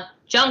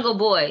 Jungle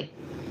Boy,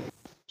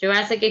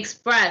 Jurassic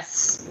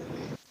Express.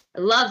 I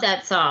love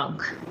that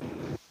song.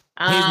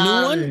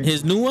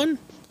 His new one?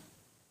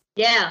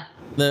 Yeah.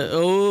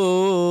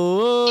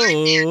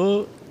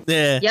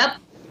 Yeah. Yep.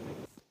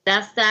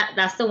 That's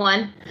the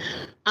one.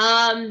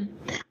 I'm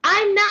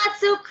not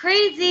so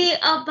crazy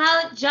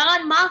about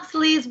Jon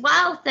Moxley's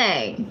Wild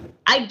Thing.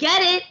 I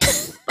get it,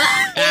 but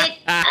I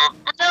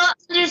don't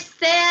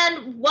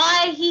understand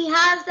why he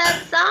has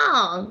that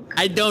song.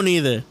 I don't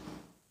either.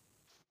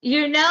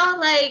 You know,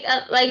 like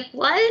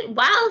what?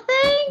 Wild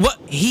Thing? What?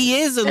 He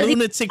is a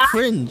lunatic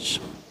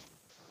fringe.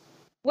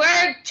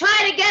 We're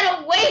trying to get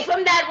away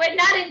from that. We're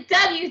not in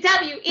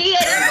WWE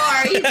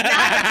anymore. He's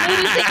not a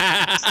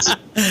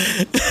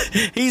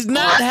lunatic. He's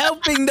not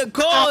helping the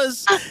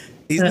cause.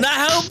 He's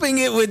not helping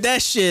it with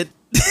that shit.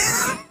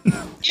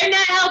 You're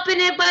not helping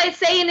it by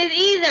saying it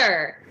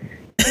either.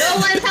 No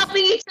one's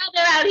helping each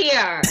other out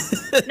here.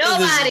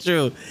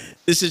 Nobody.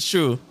 This is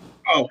true.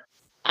 Oh,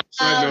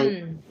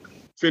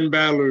 Finn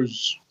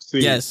Balor's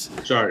theme. Yes.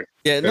 Sorry.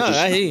 Yeah, no,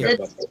 I hear you.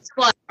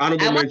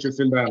 Honorable mention,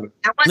 Finn Balor.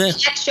 I want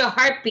the extra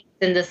heartbeats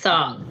in the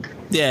song.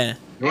 Yeah.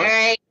 All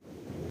right.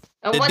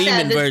 I want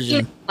demon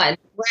version. One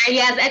where he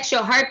has extra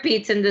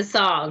heartbeats in the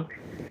song.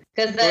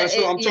 Because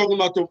I'm not talking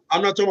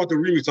about the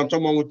remix. I'm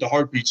talking about with the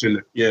heartbeats in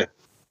it. Yeah.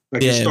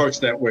 Like it starts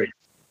that way.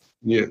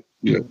 Yeah.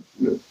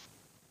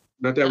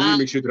 Not that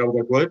remix shit that I was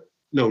like, what?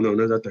 No,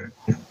 not that.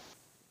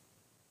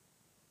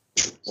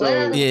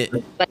 So yeah.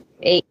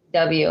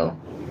 AEW.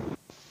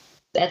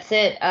 That's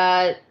it.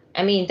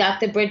 I mean,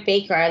 Dr. Britt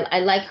Baker, I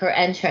like her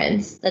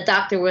entrance. The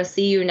Doctor Will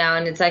See You Now,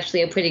 and it's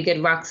actually a pretty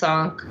good rock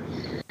song.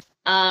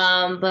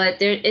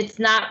 But it's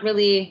not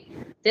really.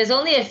 There's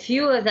only a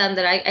few of them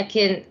that I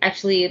can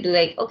actually be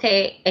like,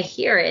 okay, I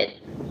hear it.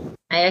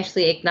 I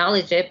actually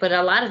acknowledge it, but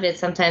a lot of it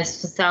sometimes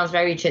sounds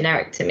very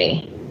generic to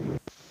me.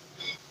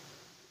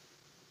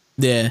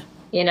 Yeah.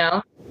 You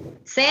know?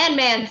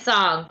 Sandman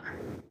song.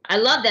 I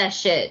love that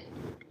shit.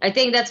 I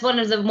think that's one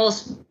of the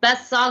most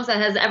best songs that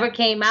has ever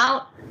came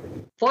out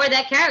for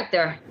that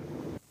character.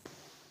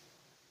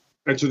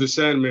 Enter the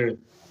Sandman.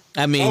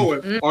 I mean,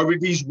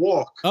 RVD's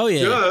Walk. Oh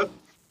yeah.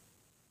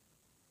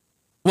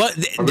 Well,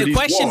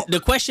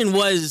 the question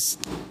was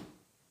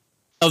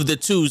of the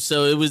two,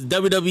 so it was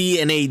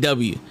WWE and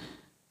AEW.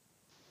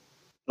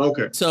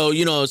 Okay. So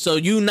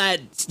you not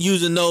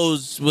using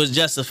those was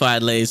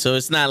justified, Lay. So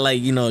it's not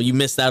like you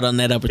missed out on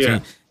that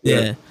opportunity.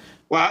 Yeah.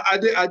 Well,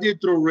 I did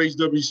throw Race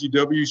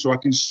WCW, so I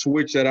can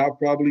switch that out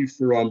probably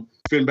for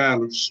Finn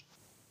Balor's.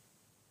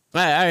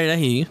 All right, I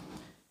hear you.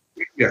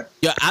 Yeah.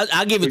 Yeah,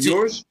 I'll give it to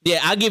yours? you.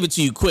 Yeah, I'll give it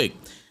to you quick.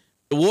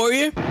 The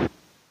Warrior,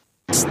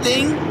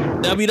 Sting,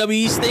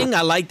 WWE Sting.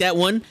 I like that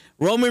one.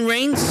 Roman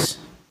Reigns,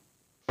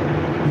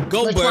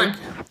 Goldberg,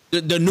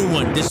 the new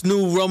one. This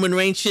new Roman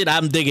Reigns shit,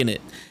 I'm digging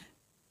it.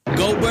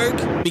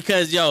 Goldberg,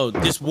 because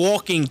just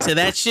walking to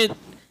that shit.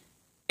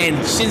 And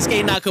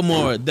Shinsuke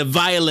Nakamura, the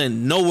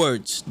violin, no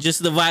words,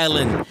 just the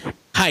violin.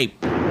 Hype.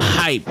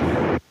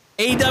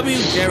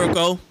 AEW,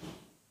 Jericho.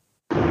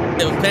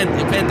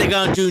 The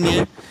Pentagon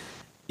Jr.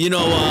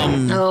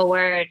 Oh,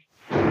 word.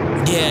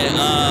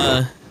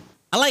 Yeah,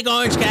 I like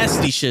Orange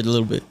Cassidy shit a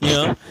little bit,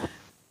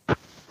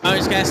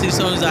 Orange Cassidy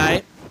songs,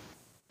 alright.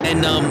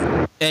 And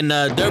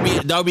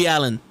Darby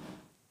Allin.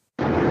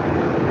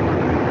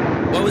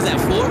 What was that,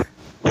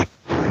 4?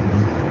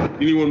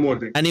 You need one more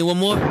thing. I need one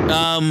more.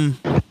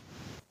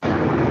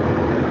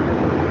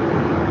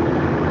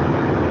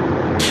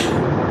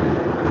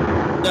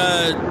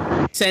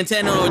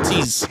 Santana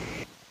Ortiz.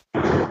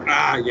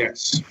 Ah,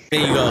 yes. There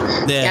you go.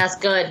 Yeah. That's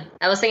good.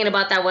 I was thinking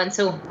about that one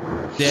too.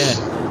 Yeah.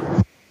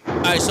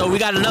 All right, so we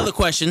got another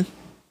question.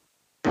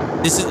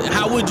 This is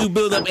how would you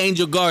build up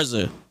Angel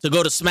Garza to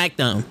go to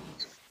SmackDown?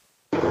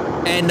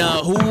 And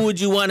who would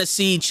you want to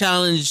see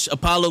challenge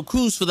Apollo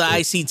Crews for the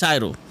IC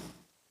title?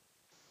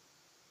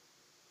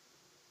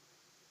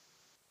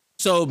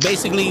 So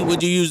basically,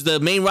 would you use the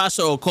main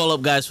roster or call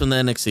up guys from the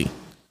NXT?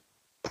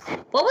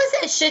 What was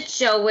that shit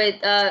show with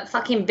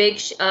fucking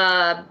Big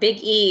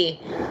E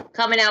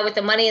coming out with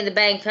the Money in the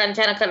Bank, trying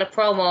to cut a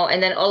promo,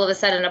 and then all of a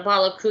sudden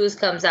Apollo Crews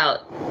comes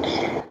out.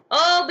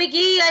 Oh, Big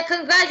E, I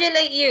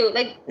congratulate you.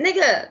 Like,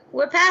 nigga,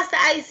 we're past the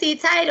IC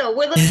title.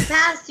 We're looking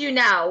past you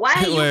now. Why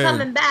are you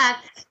coming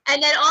back?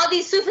 And then all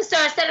these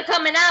superstars that are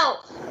coming out,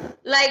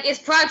 like it's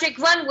Project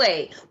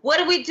Runway. What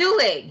are we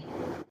doing?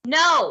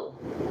 No.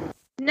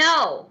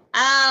 Man,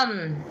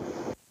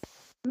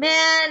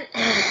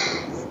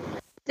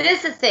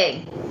 this is the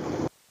thing.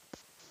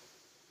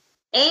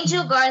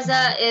 Angel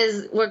Garza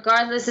is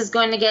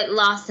going to get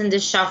lost in the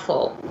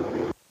shuffle.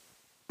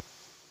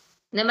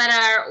 No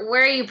matter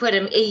where you put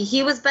him,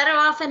 he was better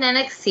off in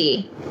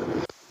NXT.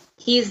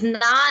 He's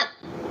not.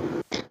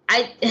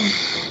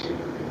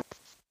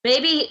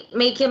 Maybe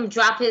make him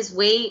drop his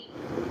weight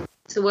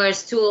to where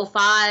it's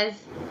 205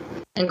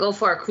 and go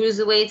for a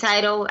cruiserweight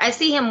title. I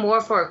see him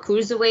more for a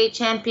cruiserweight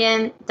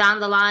champion down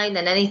the line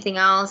than anything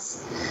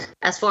else.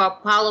 As for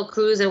Apollo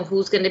Crews and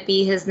who's going to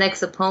be his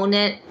next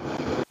opponent,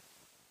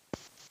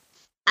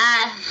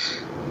 I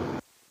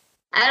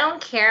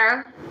don't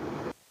care.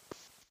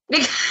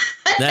 Because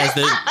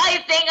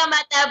I think I'm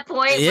at that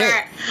point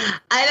where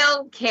I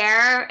don't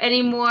care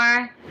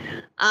anymore.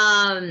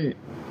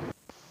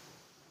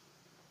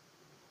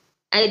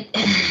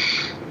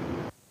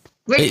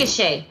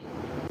 Ricochet.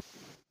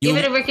 Give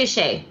it a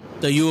Ricochet.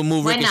 So you will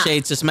move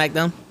Ricochet to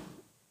SmackDown?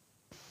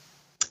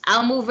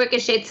 I'll move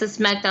Ricochet to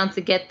SmackDown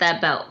to get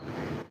that belt.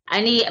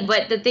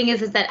 But the thing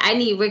is that I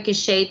need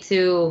Ricochet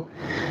to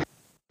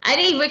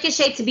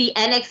be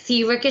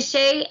NXT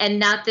Ricochet and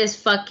not this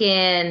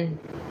fucking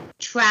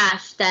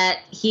trash that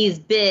he's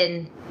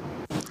been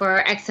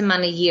for X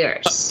amount of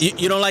years.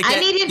 You don't like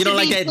that? You don't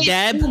like that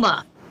dab?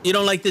 You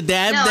don't like the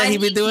dab that he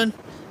been doing?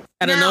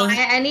 I don't know.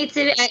 I need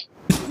to.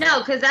 No,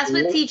 because that's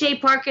what T.J.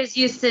 Parker's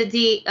used to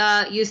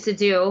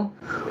do.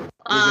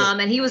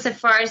 And he was the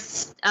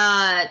first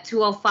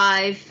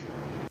 205.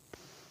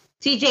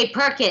 T.J.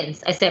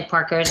 Perkins. I said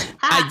Parker's.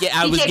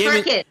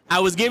 I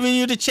was giving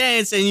you the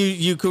chance, and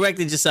you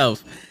corrected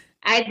yourself.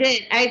 I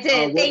did.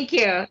 Thank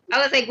you. I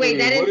was like, wait,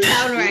 that didn't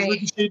sound right.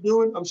 What is he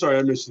doing? I'm sorry,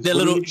 I missed it. The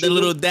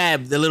little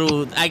dab, the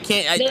little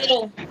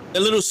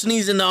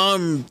sneeze in the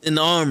arm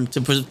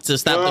to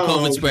stop the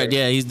COVID spread.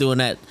 Yeah, he's doing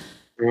that.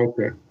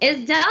 Okay.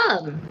 It's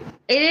dumb.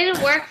 It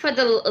didn't work for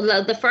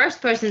the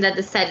first person that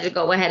decided to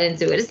go ahead and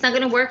do it. It's not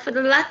gonna work for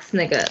the last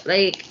nigga.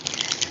 Like,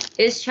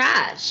 it's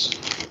trash.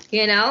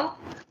 You know?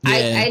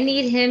 Yeah. I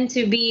need him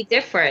to be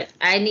different.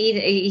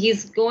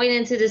 He's going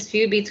into this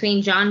feud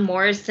between John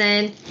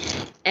Morrison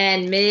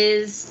and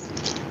Miz,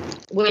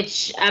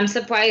 which I'm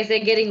surprised they're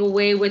getting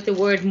away with the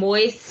word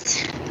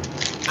moist.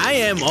 I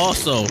am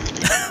also.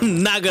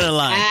 I'm not gonna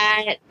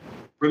lie.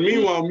 But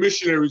meanwhile,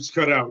 Missionary's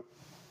cut out.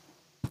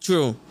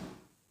 True.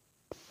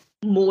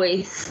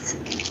 Moist.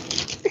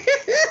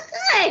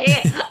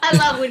 I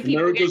love when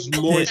people America's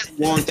Most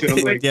Wanted.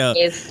 I'm like, yo,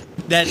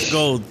 that's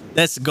gold.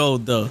 That's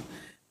gold, though. All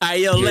right,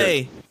 yo,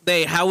 Lay,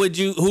 who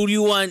do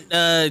you want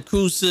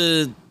Crews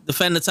to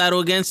defend the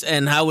title against,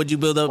 and how would you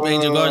build up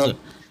Angel Garza?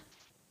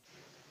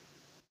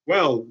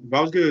 Well, if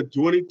I was going to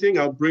do anything,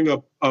 I'll bring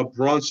up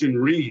Bronson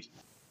Reed.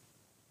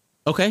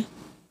 Okay.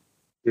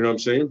 You know what I'm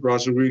saying?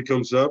 Bronson Reed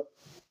comes up,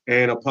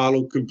 and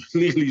Apollo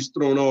completely is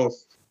thrown off.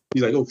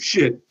 He's like, oh,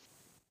 shit.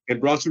 And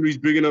Bronson Reed's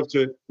big enough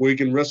to where he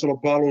can wrestle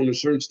Apollo in a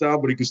certain style,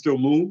 but he can still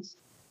move.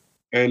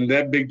 And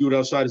that big dude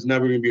outside is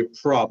never going to be a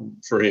problem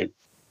for him.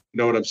 You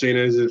know what I'm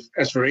saying?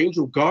 As for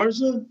Angel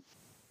Garza,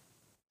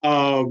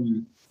 I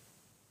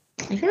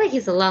feel like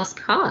he's a lost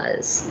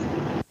cause.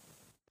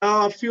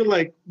 I feel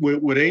like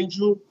with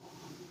Angel,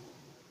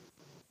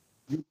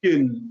 you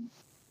can,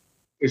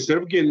 instead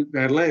of getting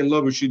that Latin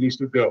lover, she needs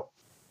to go.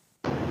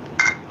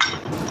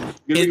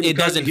 It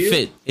doesn't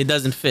fit. It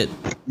doesn't fit.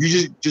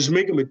 You just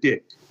make him a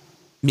dick.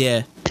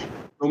 Yeah.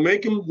 Don't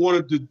make him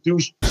want to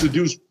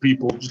seduce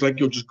people. Just like,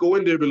 just go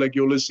in there and be like,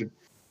 listen,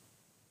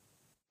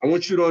 I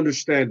want you to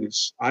understand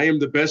this. I am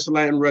the best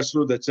Latin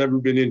wrestler that's ever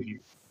been in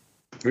here.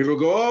 People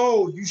go,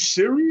 oh, you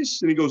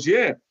serious? And he goes,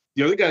 yeah.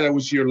 The other guy that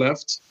was here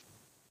left.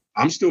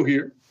 I'm still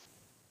here.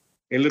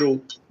 And little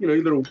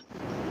puyas.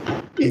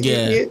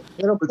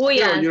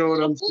 You know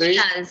what I'm saying?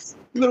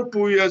 Little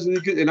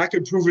puyas. And I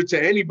can prove it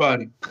to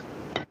anybody.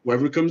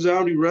 Whoever comes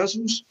out, he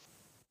wrestles.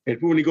 And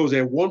when he goes,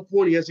 at one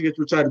point, he has to get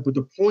to a title. But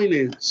the point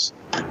is,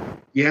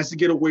 he has to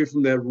get away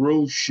from that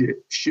road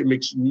shit. Shit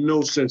makes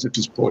no sense at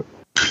this point.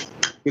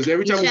 Because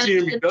every time we see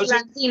him, he does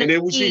it. And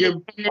then we see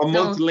him a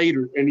month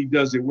later, and he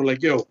does it. We're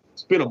like, yo,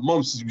 it's been a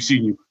month since we've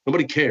seen you.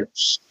 Nobody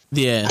cares.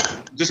 Yeah.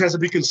 Just has to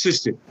be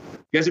consistent.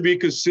 He has to be a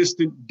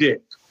consistent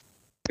dick.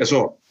 That's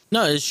all.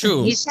 No, it's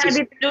true. He's trying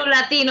to be the new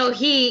Latino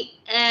heat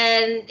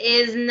and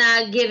is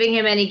not giving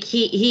him any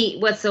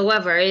heat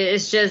whatsoever.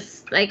 It's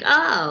just like,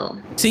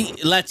 oh. See,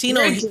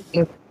 Latino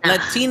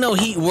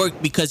heat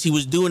worked because he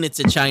was doing it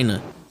to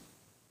China.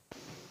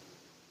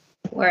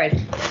 Word.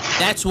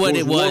 That's what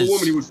it was. One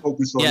woman he was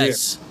focused on.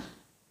 Yes.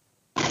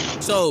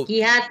 So he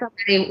had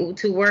somebody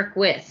to work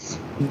with.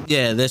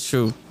 Yeah, that's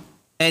true.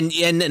 And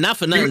not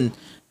for nothing,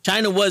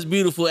 China was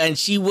beautiful, and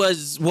she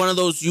was one of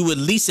those you would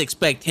least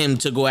expect him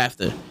to go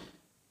after.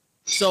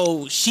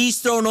 So she's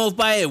thrown off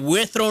by it,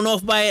 we're thrown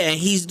off by it, and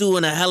he's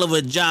doing a hell of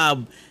a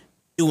job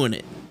doing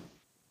it.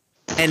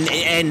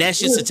 And that's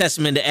just a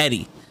testament to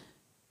Eddie.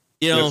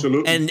 You know,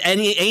 absolutely. And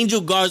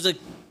Angel Garza,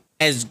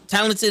 as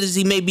talented as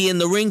he may be in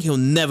the ring, he'll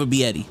never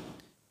be Eddie.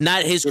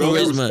 Not his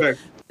charisma.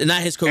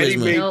 Not his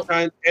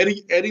charisma.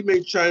 Eddie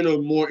made China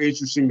more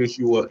interesting than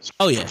she was.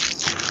 Oh yeah.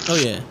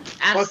 Absolutely.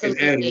 Fucking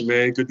Eddie,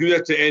 man, could do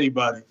that to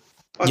anybody.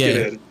 Fucking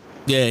Eddie.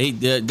 Yeah,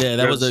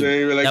 that was a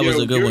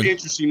good one. You're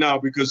interesting now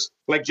because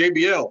like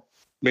JBL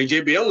made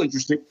JBL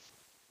interesting.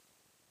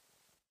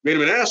 Made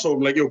him an asshole.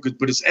 I'm like, yo,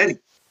 but it's Eddie.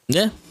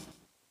 Yeah.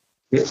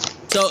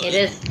 So it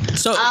is.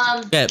 So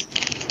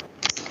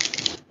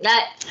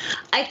that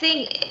I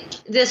think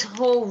this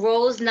whole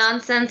Rose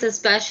nonsense,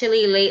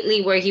 especially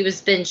lately, where he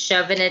was been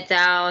shoving it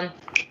down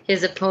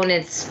his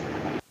opponent's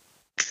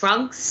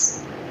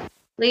trunks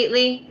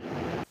lately.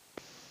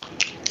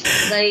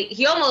 Like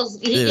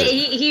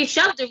he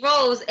shoved the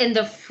Rose in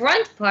the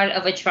front part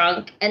of a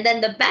trunk and then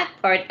the back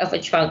part of a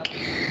trunk.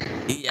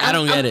 I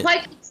don't get it. I'm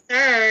quite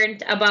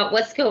concerned about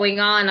what's going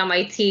on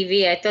my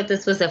TV. I thought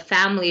this was a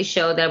family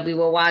show that we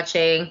were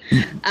watching.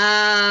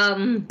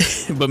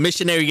 But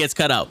Missionary gets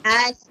cut out.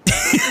 But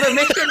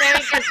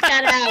Missionary gets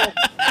cut out.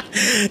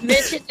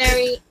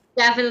 Missionary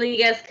definitely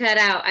gets cut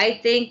out. I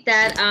think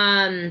that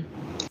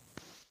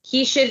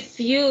he should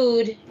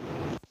feud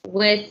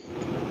with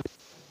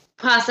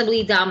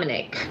possibly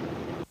Dominic.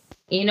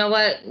 You know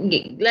what?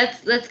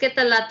 Let's get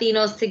the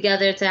Latinos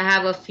together to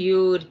have a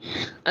feud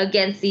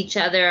against each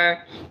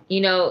other. You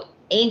know,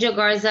 Angel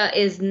Garza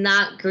is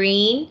not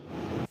green.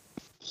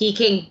 He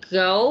can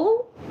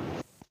go,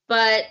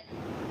 but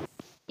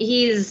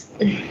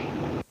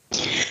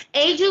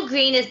Angel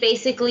Green is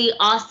basically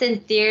Austin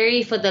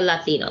Theory for the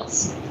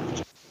Latinos.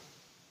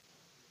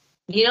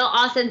 You know,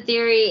 Austin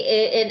Theory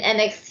in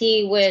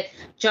NXT with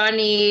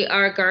Johnny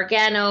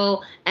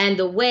Gargano and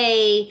The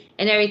Way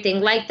and everything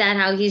like that,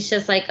 how he's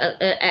just like an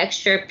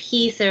extra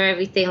piece or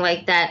everything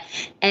like that.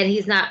 And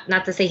he's not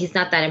to say he's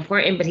not that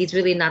important, but he's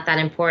really not that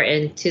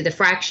important to the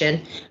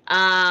faction.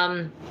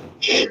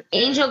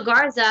 Angel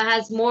Garza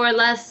has more or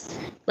less,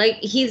 like,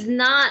 he's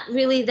not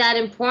really that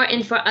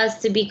important for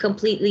us to be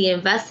completely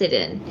invested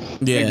in.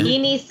 Yeah. He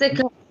needs to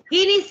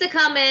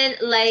come in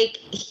like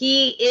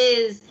he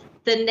is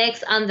the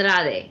next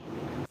Andrade.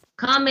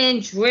 Come in,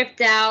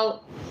 dripped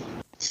out,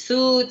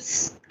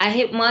 suits. I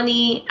hit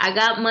money. I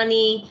got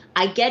money.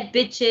 I get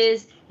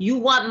bitches. You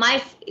want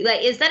my,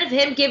 like, instead of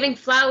him giving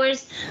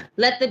flowers,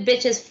 let the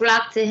bitches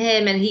flock to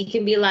him and he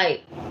can be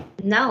like,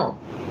 no.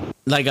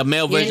 Like a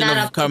male version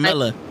of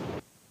Carmella.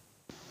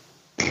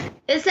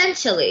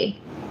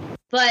 Essentially.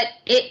 But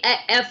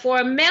for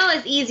a male,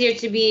 it's easier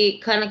to be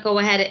kind of go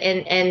ahead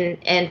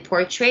and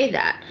portray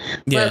that.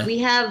 Yeah. But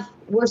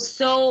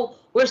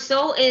we're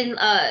so in,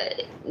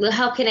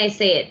 how can I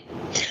say it?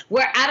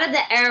 We're out of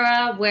the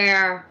era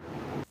where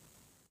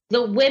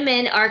the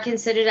women are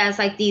considered as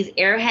like these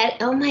airhead.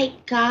 Oh my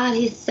God,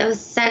 he's so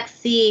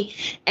sexy.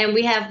 And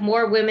we have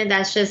more women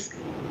that's just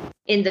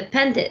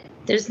independent.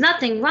 There's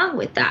nothing wrong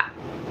with that.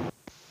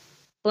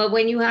 But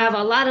when you have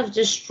a lot of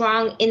just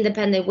strong,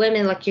 independent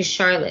women like your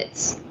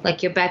Charlottes,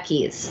 like your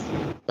Beckys,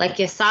 like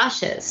your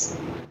Sashas,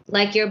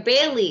 like your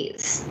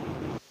Baileys,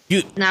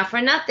 not for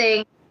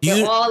nothing,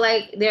 they're all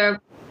like,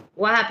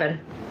 what happened?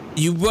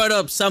 You brought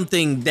up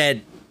something that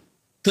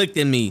clicked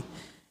in me.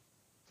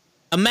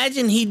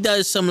 Imagine he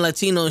does some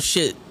Latino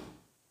shit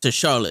to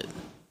Charlotte.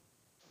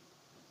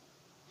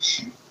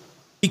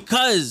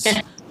 Because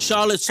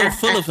Charlotte's so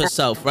full of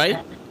herself, right?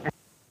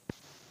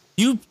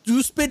 You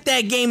spit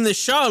that game to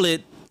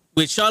Charlotte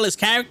with Charlotte's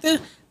character,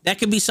 that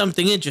could be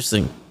something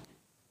interesting.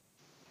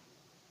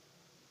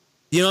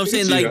 You know what I'm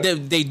saying? Like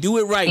they do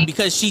it right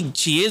because she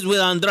is with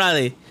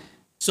Andrade.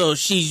 So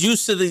she's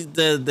used to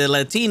the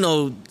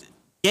Latino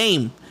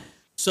game.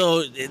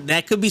 So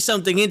that could be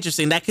something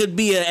interesting. That could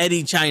be a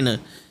Eddie China.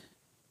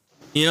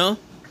 You know?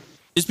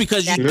 Just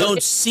because you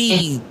don't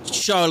see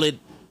Charlotte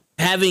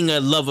having a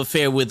love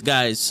affair with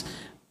guys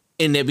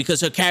in there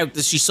because her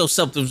character, she's so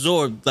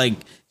self-absorbed. Like,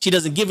 she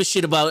doesn't give a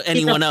shit about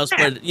anyone else.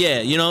 But,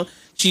 yeah, you know?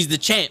 She's the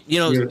champ. You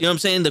know, you know what I'm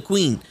saying? The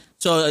queen.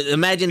 So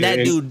imagine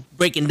that dude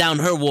breaking down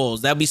her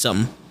walls. That'd be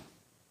something.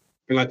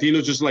 And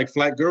Latinos just like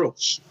flat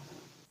girls.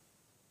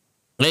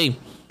 Hey,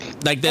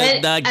 like the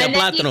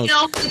Platanos. You can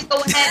always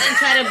go ahead and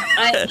try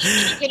to.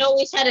 You can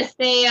always try to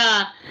say,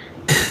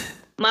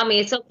 "Mommy,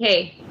 it's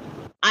okay.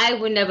 I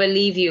would never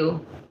leave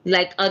you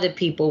like other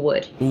people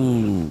would."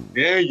 Ooh,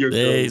 there you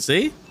go.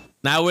 See,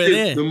 now we're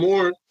there. The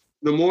more,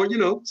 you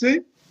know.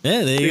 See,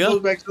 Yeah, there you go. go.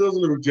 Back to those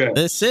little jabs.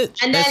 That's it.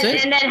 And then That's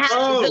it. and then have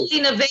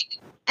Zelina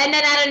Vega, and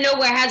then out of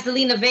nowhere have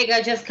Zelina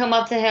Vega just come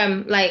up to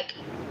him like,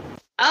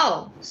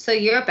 "Oh, so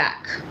you're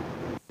back."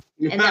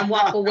 And then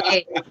walk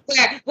away.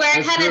 Where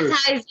it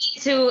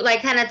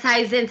kind of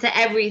ties into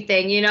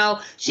everything, you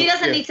know. She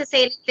doesn't need to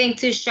say anything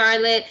to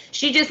Charlotte.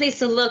 She just needs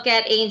to look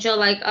at Angel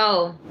like,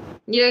 "Oh,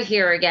 you're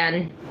here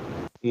again."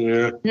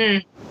 Yeah.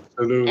 And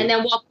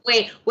then walk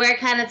away. Where it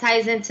kind of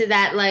ties into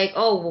that, like,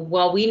 "Oh,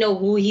 well, we know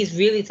who he's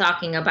really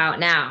talking about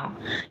now."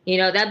 You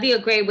know, that'd be a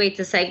great way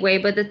to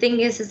segue. But the thing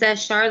is that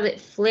Charlotte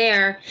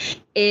Flair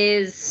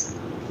is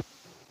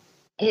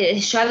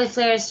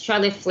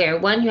Charlotte Flair.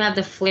 One, you have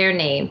the Flair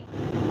name.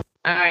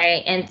 All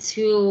right, and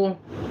two,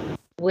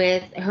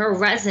 with her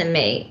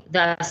resume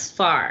thus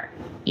far,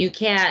 you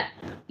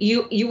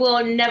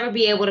will never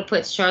be able to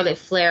put Charlotte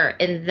Flair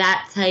in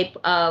that type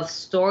of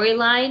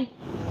storyline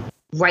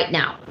right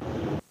now.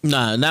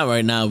 Nah, not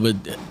right now, but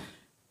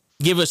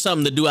give her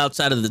something to do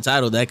outside of the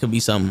title. That could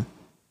be something.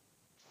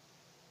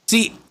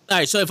 See, all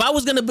right, so if I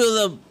was going to build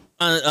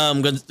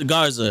up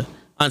Garza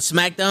on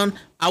SmackDown,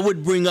 I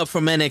would bring up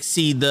from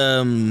NXT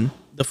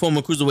the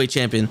former Cruiserweight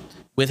champion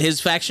with his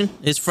fraction.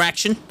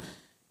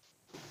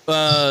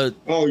 You're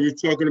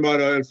talking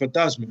about El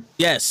Fantasma.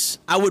 Yes,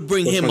 I would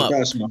bring him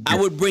Fantasma. up. I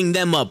would bring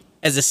them up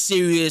as a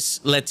serious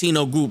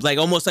Latino group, like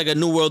almost like a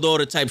New World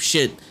Order type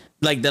shit,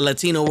 like the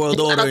Latino World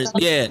Order,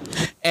 yeah,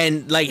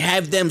 and like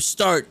have them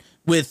start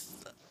with,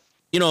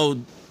 you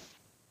know,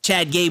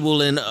 Chad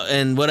Gable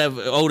and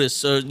whatever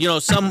Otis, or you know,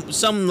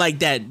 some like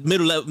that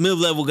middle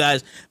level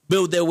guys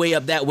build their way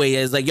up that way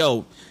as like,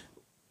 yo,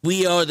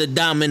 we are the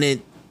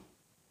dominant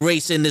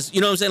race in this,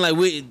 you know what I'm saying?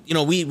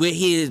 Like we're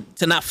here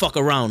to not fuck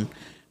around.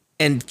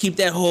 And keep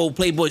that whole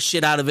Playboy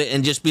shit out of it,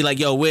 and just be like,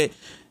 yo, we're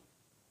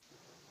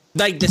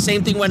like the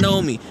same thing with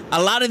Naomi.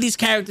 A lot of these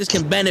characters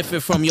can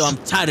benefit from, yo, I'm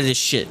tired of this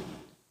shit.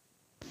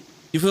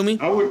 You feel me?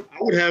 I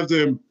would have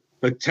them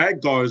attack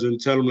Garza and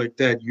tell them like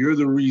that. You're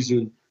the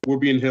reason we're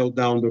being held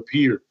down up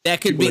here. That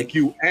could People be like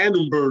you and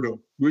Humberto.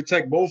 We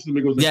attack both of them.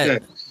 It goes like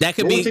that. That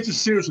could no be. one takes it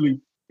seriously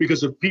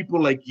because of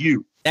people like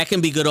you. That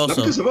can be good also.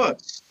 Not because of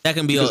us. That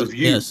can be because of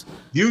you. Yes.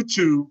 You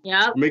two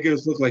making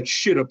us look like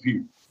shit up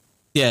here.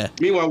 Yeah.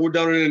 Meanwhile, we're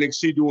down in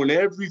NXT doing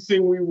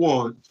everything we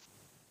want,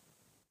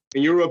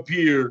 and you're up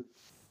here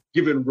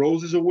giving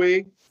roses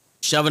away,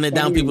 shoving it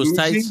down people's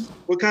tights.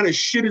 What kind of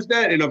shit is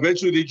that? And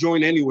eventually they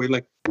join anyway.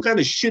 Like, what kind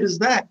of shit is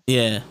that?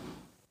 Yeah.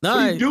 No, what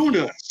are you doing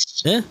to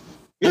us? Yeah.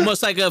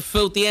 Almost like a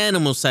filthy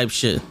animals type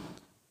shit.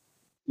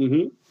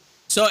 Mm-hmm.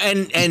 So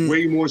and it's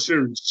way more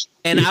serious.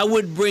 And I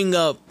would bring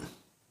up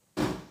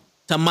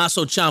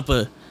Tommaso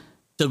Ciampa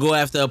to go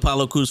after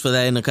Apollo Crews for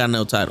that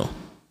Intercontinental title.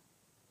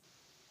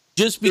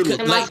 Just because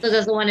Tommaso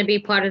doesn't want to be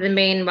part of the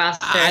main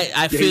roster.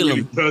 I feel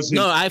him.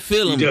 No, I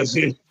feel him. He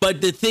doesn't.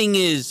 But the thing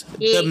is,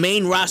 the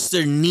main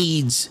roster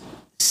needs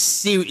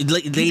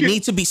they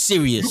need to be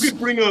serious. You could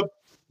bring up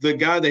the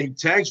guy that he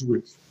tags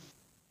with,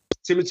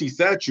 Timothy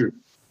Thatcher.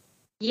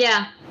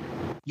 Yeah.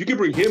 You can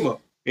bring him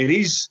up, and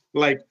he's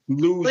like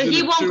losing. But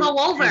he won't go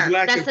over.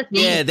 That's the thing.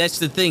 Yeah, that's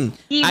the thing.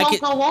 He won't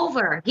go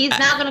over. He's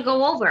not going to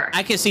go over.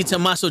 I can see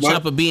Tommaso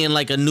Ciampa being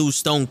like a new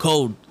Stone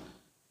Cold.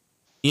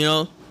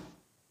 You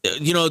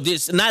know,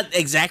 this not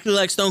exactly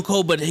like Stone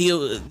Cold, but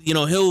he'll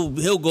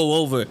go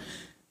over.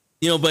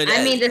 But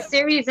I mean, the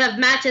series of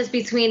matches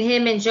between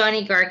him and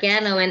Johnny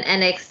Gargano in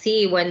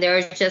NXT, when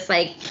they're just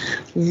like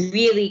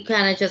really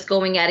kind of just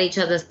going at each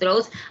other's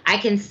throats, I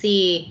can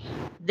see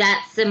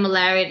that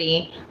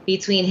similarity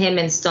between him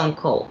and Stone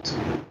Cold.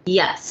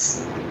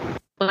 Yes.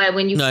 But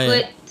when you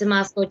put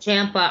Tommaso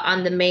Ciampa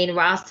on the main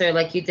roster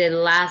like you did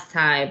last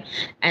time,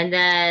 and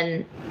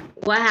then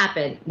what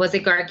happened? Was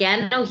it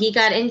Gargano? He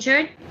got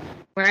injured?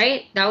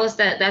 Right?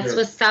 That's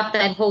what stopped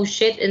that whole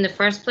shit in the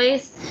first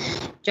place.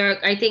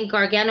 I think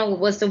Gargano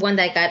was the one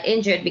that got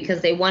injured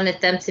because they wanted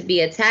them to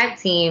be a tag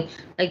team,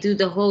 like do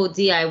the whole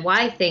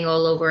DIY thing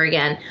all over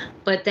again.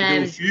 But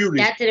then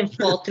that didn't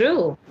fall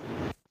through.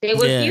 They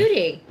were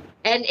feuding,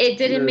 and it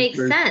didn't make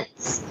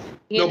sense.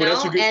 You know?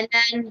 And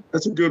then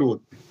that's a good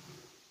one.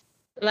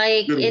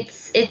 Like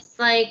it's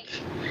like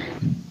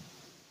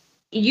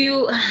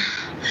you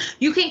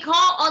can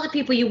call all the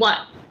people you want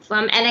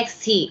from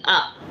NXT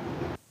up.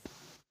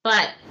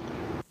 But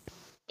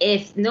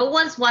if no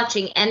one's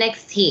watching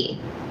NXT,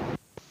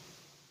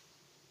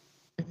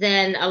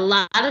 then a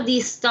lot of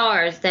these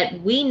stars that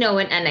we know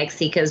in NXT,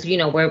 because,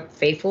 we're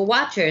faithful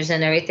watchers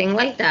and everything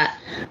like that,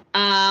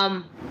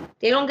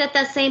 they don't get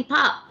that same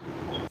pop.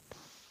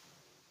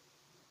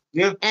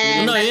 Yeah.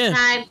 And by the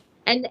time,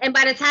 and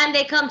by the time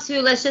they come to,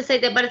 let's just say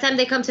that by the time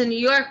they come to New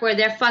York, where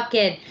they're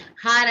fucking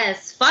hot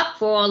as fuck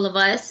for all of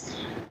us,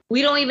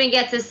 we don't even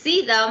get to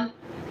see them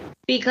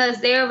because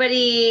they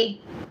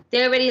already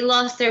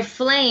lost their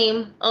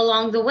flame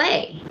along the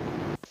way.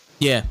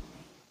 Yeah.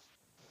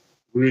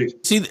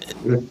 See,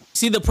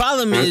 the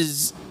problem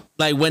is,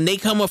 like, when they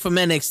come up from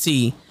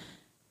NXT,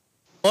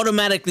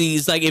 automatically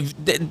it's like if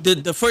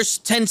the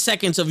first 10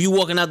 seconds of you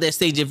walking out that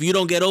stage, if you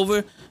don't get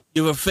over,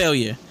 you're a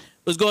failure.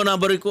 What's going on,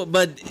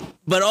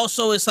 but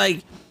also it's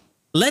like,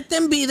 let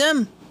them be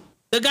them.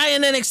 The guy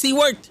in NXT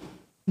worked.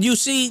 You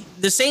see,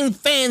 the same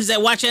fans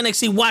that watch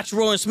NXT watch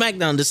Raw and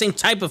SmackDown. The same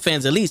type of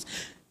fans, at least.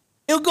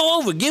 He'll go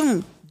over. Give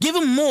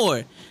him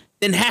more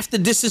than half the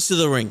distance to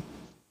the ring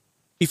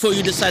before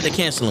you decide to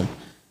cancel him.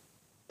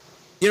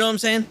 You know what I'm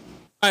saying?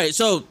 All right,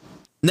 so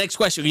next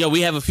question. Yo,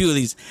 we have a few of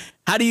these.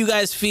 How do you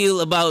guys feel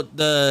about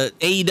the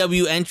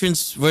AEW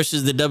entrance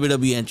versus the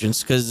WWE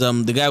entrance? Because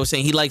the guy was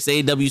saying he likes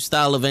the AEW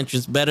style of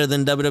entrance better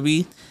than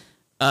WWE.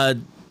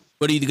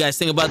 What do you guys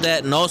think about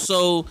that? And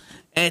also,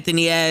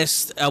 Anthony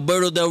asked,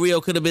 Alberto Del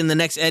Rio could have been the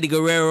next Eddie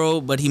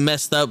Guerrero, but he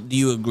messed up. Do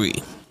you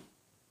agree?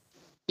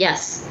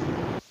 Yes.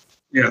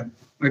 Yeah,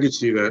 I could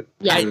see that.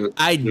 Yeah.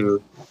 Yeah.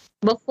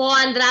 Before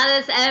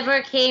Andrade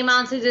ever came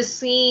onto the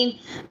scene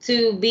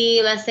to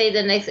be, let's say,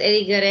 the next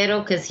Eddie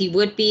Guerrero, because he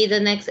would be the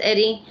next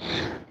Eddie.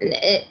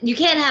 You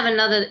can't have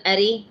another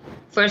Eddie,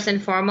 first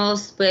and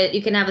foremost, but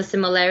you can have a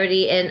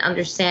similarity in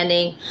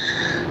understanding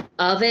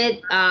of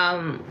it.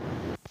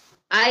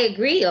 I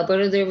agree.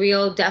 Alberto Del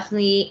Rio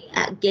definitely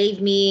gave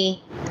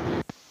me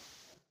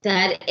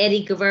that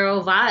Eddie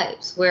Guerrero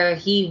vibes, where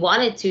he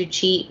wanted to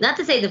cheat. Not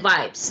to say the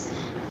vibes,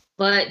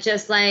 but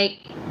just like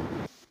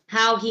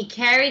how he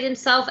carried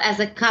himself as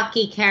a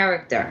cocky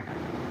character.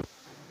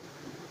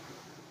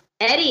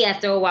 Eddie,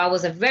 after a while,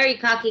 was a very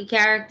cocky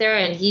character,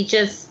 and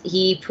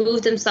he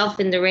proved himself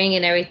in the ring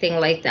and everything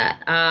like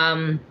that.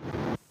 I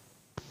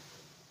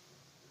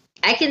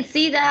can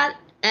see that.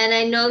 And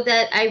I know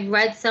that I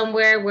read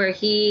somewhere where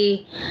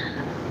he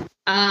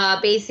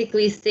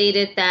basically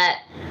stated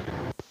that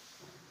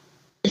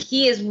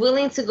he is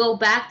willing to go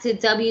back to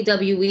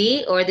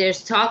WWE, or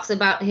there's talks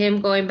about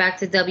him going back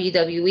to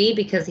WWE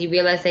because he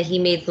realized that he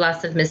made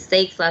lots of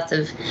mistakes, lots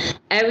of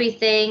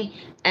everything,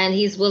 and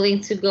he's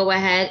willing to go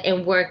ahead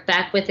and work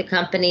back with the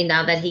company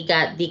now that he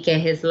got Dika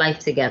his life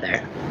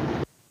together.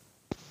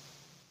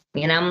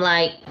 And I'm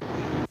like,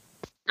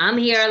 I'm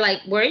here like,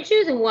 weren't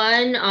you the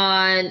one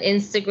on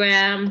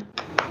Instagram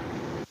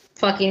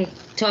fucking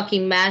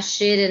talking mass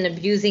shit and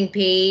abusing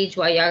Paige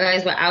while y'all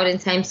guys were out in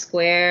Times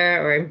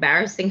Square, or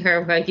embarrassing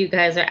her while you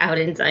guys are out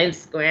in Times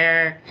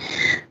Square?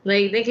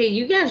 Like, nigga,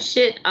 you got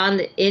shit on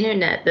the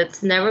internet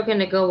that's never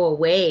gonna go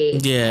away.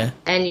 Yeah.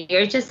 And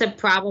you're just a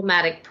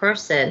problematic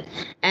person.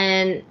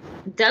 And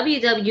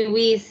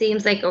WWE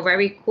seems like a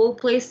very cool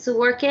place to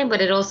work in,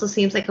 but it also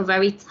seems like a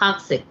very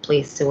toxic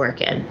place to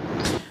work in.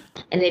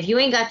 And if you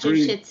ain't got your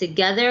shit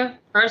together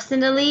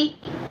personally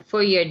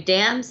for your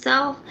damn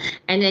self,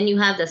 and then you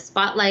have the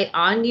spotlight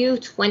on you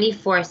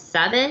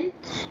 24/7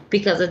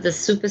 because of the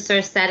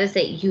superstar status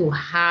that you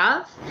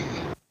have,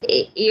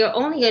 you're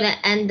only going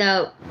to end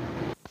up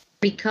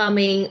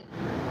becoming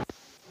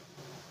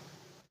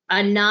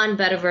a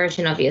non-better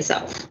version of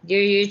yourself.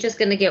 You're just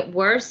going to get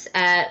worse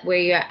at where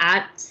you're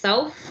at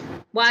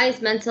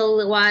self-wise,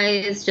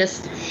 mental-wise,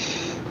 just...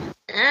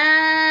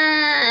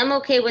 I'm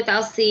okay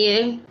without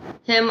seeing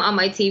him on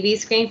my TV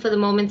screen for the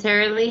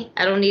momentarily.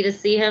 I don't need to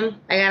see him.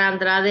 I got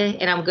Andrade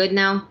and I'm good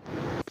now.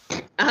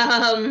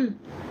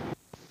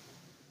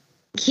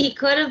 He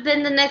could have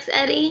been the next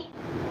Eddie,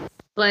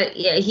 but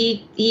yeah,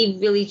 he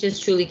really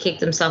just truly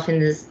kicked himself in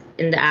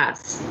the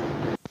ass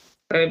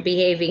for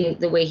behaving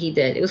the way he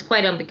did. It was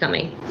quite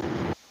unbecoming.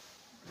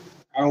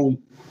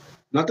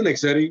 Not the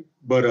next Eddie,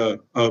 but a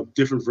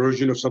different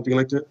version of something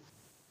like that.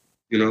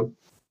 You know,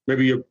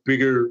 maybe a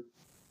bigger.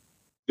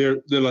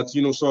 The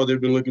Latino star they've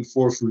been looking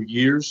for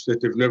years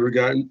that they've never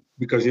gotten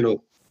because, you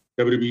know,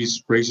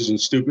 WWE's racist and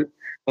stupid.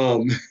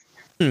 When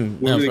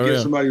they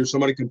get somebody or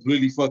somebody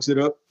completely fucks it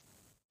up.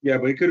 Yeah,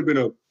 but it could have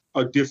been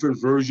a different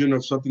version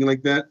of something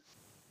like that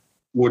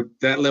with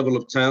that level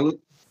of talent.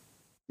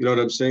 You know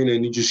what I'm saying?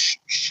 And he just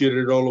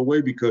shitted it all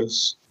away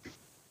because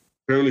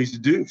apparently he's a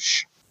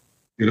douche.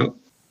 You know?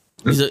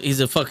 He's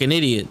a fucking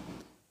idiot.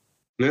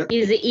 Yeah.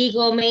 He's an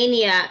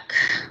egomaniac.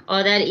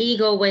 Or that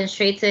ego went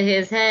straight to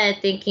his head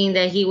thinking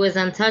that he was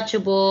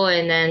untouchable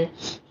and then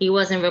he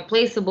wasn't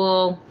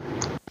replaceable.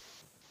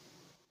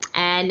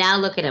 And now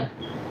look at him.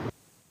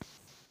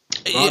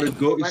 He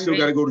still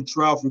got to go to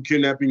trial for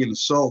kidnapping and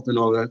assault and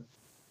all that.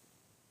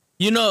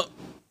 You know,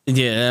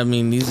 yeah, I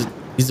mean,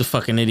 he's a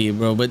fucking idiot,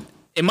 bro. But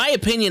in my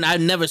opinion, I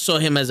never saw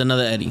him as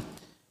another Eddie.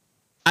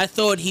 I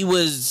thought he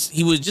was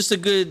just a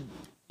good,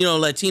 you know,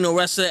 Latino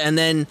wrestler, and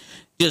then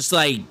just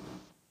like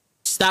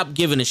stopped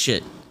giving a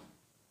shit.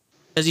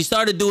 Because he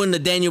started doing the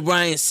Daniel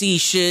Bryan C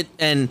shit,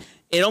 and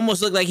it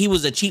almost looked like he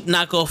was a cheap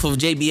knockoff of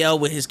JBL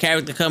with his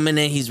character coming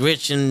in. He's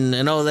rich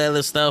and all that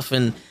other stuff.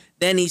 And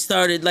then he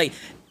started like,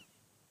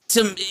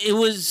 it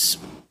was,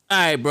 all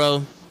right,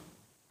 bro.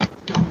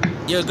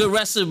 You're a good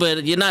wrestler,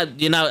 but you're not.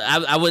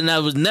 I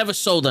was never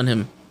sold on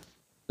him.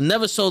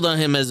 Never sold on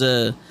him as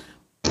one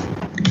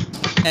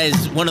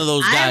of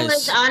those guys. I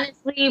was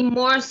honestly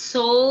more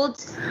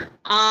sold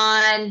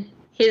on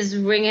his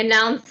ring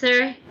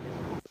announcer,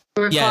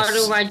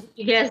 Ricardo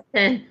Rodriguez.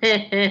 Yeah,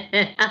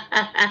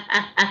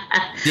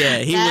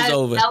 he was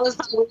over. That was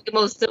probably the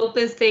most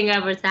dopest thing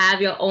ever, to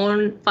have your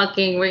own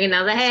fucking ring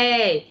announcer.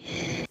 Hey,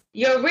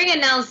 your ring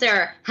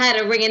announcer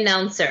had a ring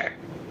announcer.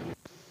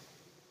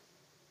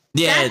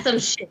 Yeah, that's some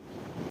shit.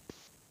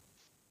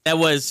 That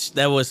was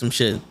some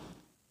shit.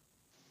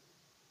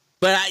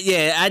 But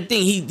I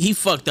think he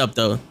fucked up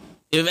though.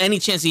 If any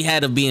chance he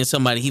had of being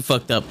somebody, he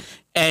fucked up.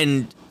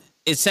 And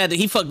it's sad that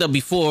he fucked up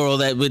before all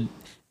that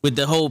with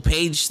the whole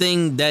Page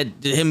thing, that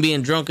him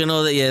being drunk and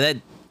all that. Yeah,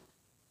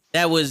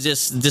 that was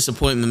just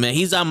disappointment, man.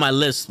 He's on my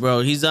list,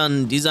 bro. He's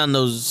on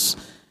those.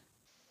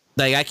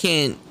 Like I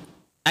can't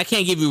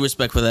give you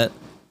respect for that.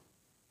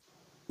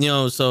 You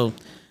know, so.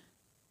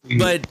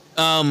 But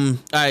all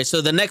right.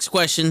 So the next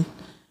question,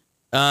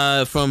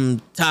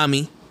 from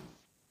Tommy.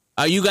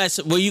 Were you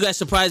guys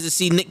surprised to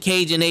see Nick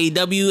Cage in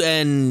AEW,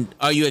 and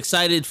are you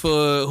excited for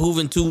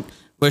Juventud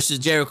versus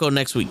Jericho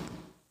next week?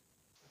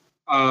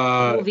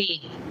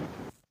 Movie.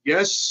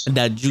 Yes.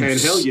 That juice. And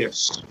hell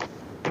yes.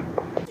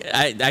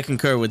 I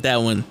concur with that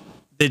one.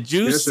 The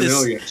juice,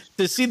 yes.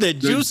 To see the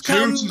juice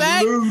come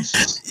back.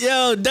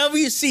 Yo,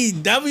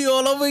 WCW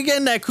all over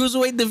again. That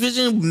cruiserweight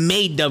division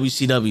made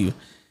WCW.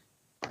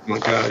 Oh my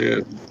God, yeah.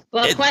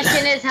 Well, the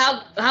question is,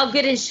 how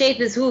good in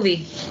shape is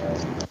Hoovy?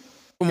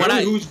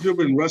 Who's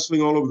been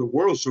wrestling all over the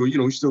world, so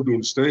he's still doing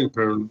his thing.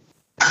 Apparently,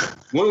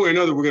 one way or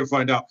another, we're gonna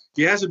find out.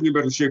 He has to be in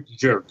better shape than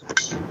Jericho.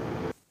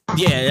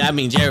 Yeah, I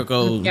mean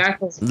Jericho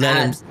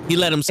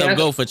let himself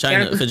go for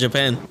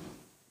Japan.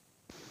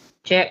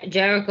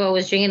 Jericho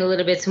was drinking a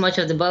little bit too much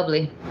of the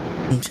bubbly.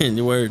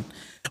 Word.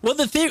 Well,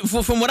 the theory,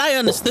 from what I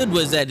understood,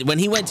 was that when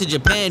he went to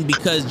Japan,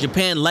 because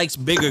Japan likes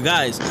bigger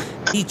guys,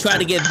 he tried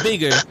to get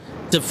bigger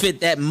to fit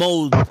that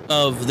mold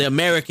of the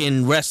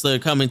American wrestler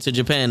coming to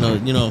Japan, or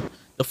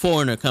the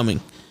foreigner coming.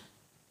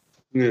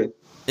 Yeah.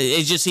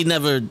 It's just he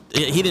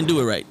didn't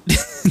do it right.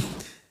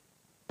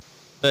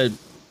 But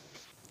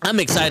I'm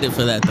excited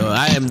for that, though.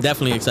 I am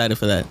definitely excited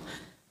for that.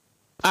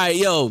 All right,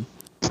 yo.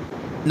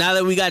 Now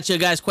that we got your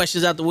guys'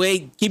 questions out the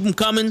way, keep them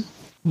coming.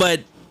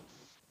 But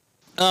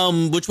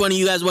which one of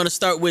you guys want to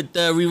start with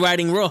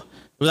rewriting Raw?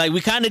 Like,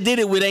 we kind of did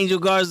it with Angel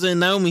Garza and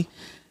Naomi.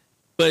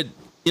 But,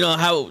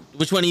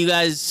 which one of you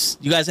guys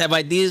have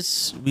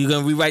ideas? We're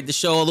going to rewrite the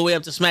show all the way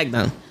up to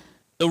SmackDown.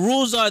 The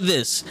rules are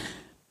this.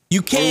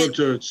 You can't...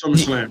 To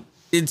SummerSlam.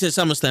 Into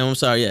SummerSlam, I'm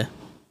sorry, yeah.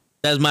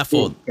 That's my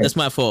fault. Okay. That's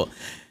my fault.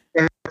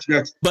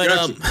 But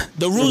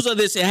the rules are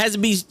this. It has to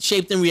be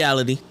shaped in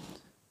reality.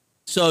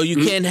 So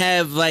you can't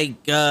have,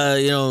 like,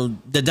 the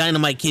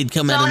Dynamite Kid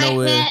come out of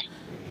nowhere.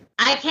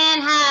 I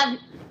can't have,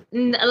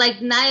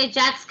 like, Nia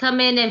Jax come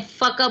in and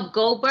fuck up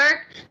Goldberg,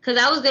 because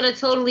I was going to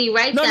totally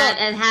write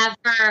and have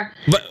her,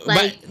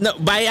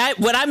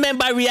 what I meant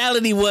by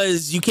reality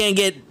was you can't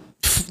get,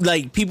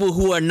 like, people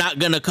who are not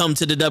going to come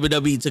to the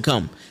WWE to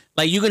come.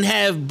 Like, you can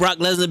have Brock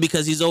Lesnar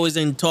because he's always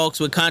in talks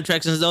with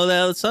contracts and all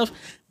that other stuff,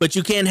 but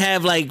you can't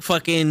have, like,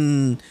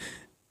 fucking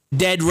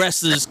dead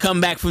wrestlers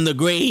come back from the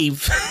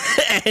grave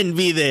and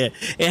be there.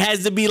 It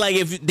has to be like,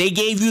 if they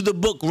gave you the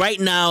book right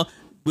now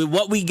with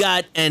what we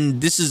got, and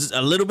this is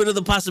a little bit of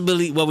the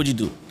possibility, what would you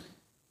do?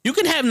 You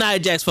can have Nia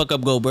Jax fuck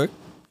up Goldberg.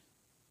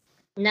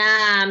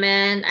 Nah,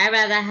 man. I'd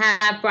rather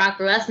have Brock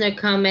Lesnar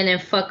come in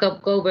and fuck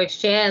up Goldberg's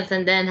chance,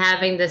 and then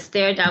having the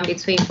stare down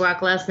between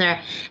Brock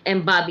Lesnar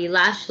and Bobby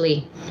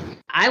Lashley.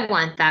 I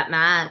want that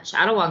match.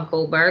 I don't want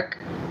Goldberg.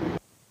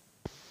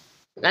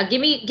 Now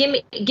give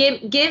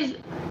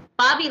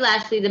Bobby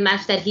Lashley the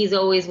match that he's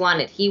always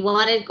wanted. He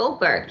wanted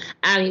Goldberg.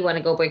 He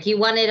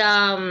wanted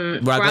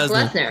Brock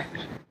Lesnar.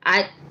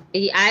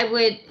 I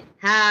would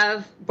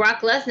have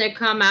Brock Lesnar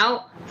come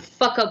out,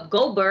 fuck up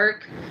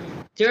Goldberg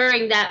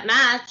during that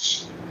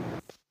match,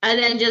 and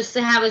then just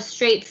to have a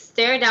straight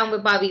stare down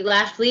with Bobby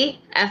Lashley,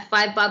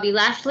 F5 Bobby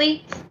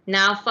Lashley.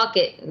 Now fuck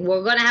it.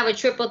 We're going to have a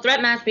triple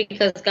threat match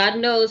because God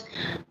knows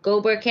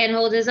Goldberg can't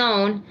hold his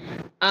own.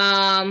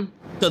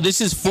 So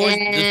this is for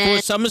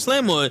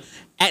SummerSlam or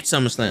at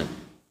SummerSlam?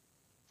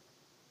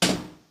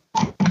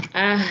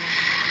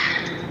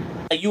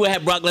 You would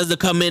have Brock Lesnar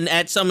come in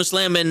at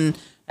SummerSlam and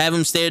have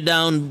him stare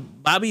down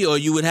Bobby, or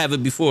you would have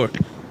it before?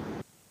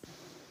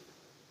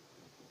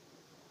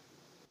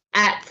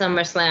 At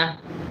SummerSlam.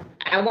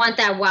 I want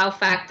that wow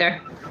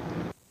factor.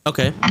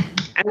 Okay.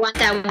 I want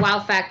that wow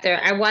factor.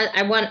 I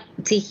want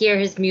to hear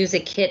his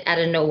music hit out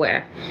of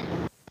nowhere.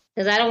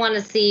 Because I don't want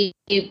to see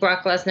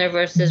Brock Lesnar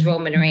versus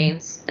Roman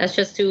Reigns. That's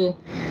too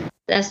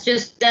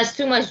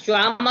much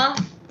drama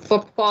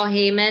for Paul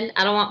Heyman.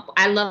 I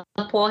love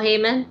Paul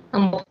Heyman.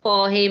 I'm a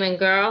Paul Heyman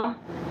girl.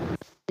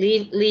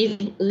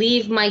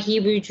 Leave my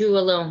Hebrew Jew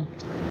alone.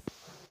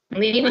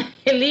 Leave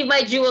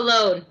my Jew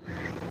alone.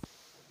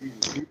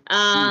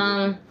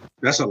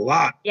 That's a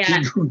lot. Yeah.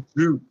 Hebrew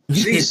Jew.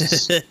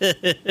 Jesus.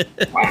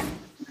 Wow.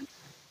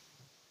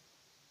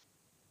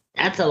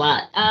 That's a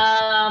lot.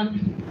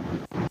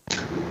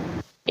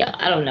 Yeah,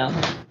 I don't know.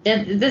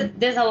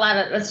 There's a lot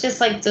of. Let's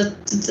just like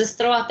just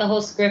throw out the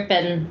whole script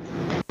and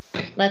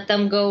let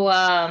them go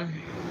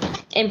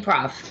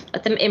improv.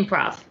 Let them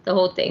improv the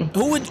whole thing.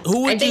 Who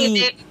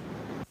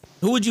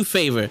would you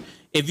favor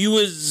if you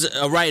was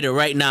a writer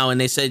right now and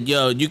they said,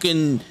 "Yo, you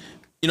can,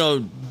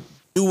 do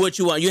what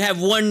you want. You have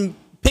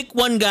pick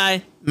one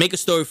guy, make a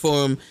story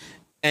for him,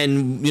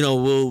 and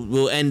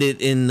we'll end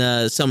it in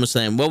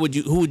SummerSlam." Who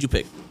would you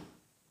pick?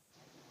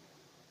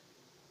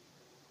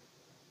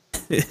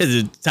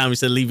 Tommy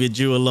said, "Leave your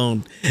Jew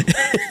alone."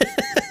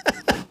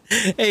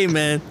 Hey,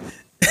 man,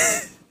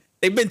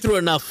 they've been through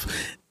enough.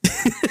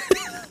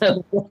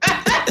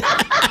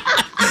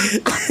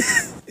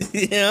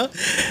 Yeah.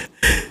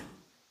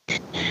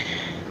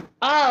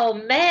 Oh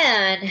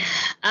man.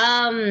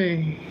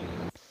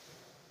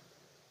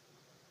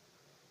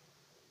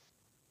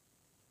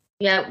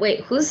 Yeah,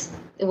 wait,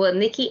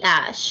 Nikki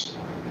Ash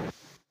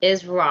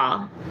is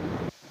Raw.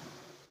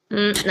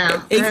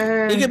 No.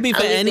 It could be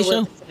for any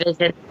show.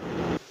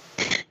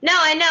 No,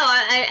 I know.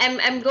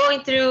 I'm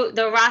going through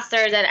the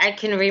roster that I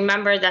can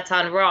remember that's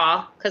on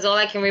Raw, because all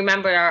I can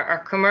remember are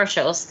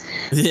commercials.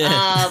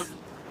 Yeah.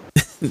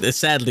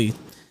 Sadly.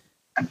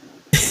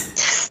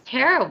 It's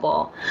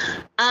terrible.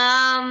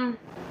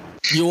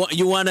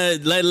 You want to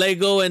let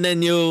go, and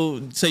then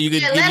so you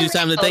could give you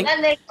time to think.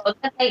 Let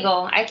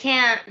go. I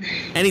can't.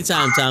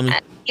 Anytime, Tommy.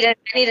 I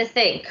need to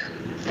think.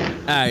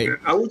 All right.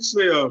 I would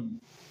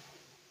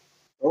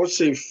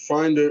say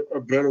find a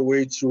better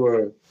way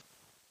to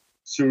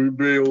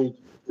rebuild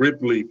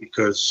Ripley,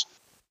 because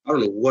I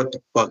don't know what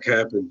the fuck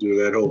happened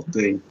to that whole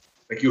thing.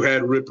 Like, you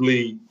had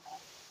Ripley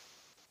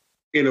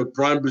in a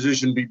prime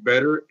position be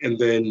better, and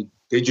then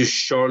they just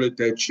Charlotte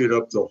that shit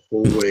up the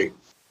whole way.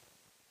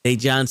 They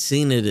John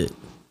Cena'd it.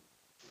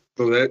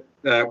 So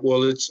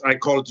I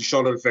call it the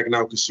Charlotte effect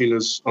now because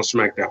Cena's on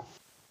SmackDown.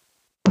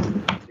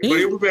 But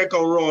he'll be back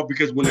on Raw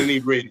because when they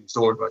need ratings,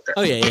 don't worry about that.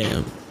 Oh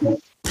yeah.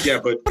 Yeah,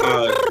 but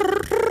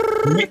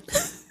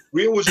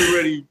Rhea was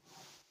already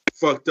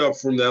fucked up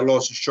from that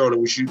loss to Charlotte,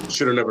 which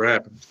should have never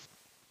happened.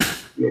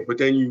 But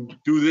then you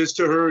do this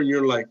to her, and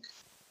you're like,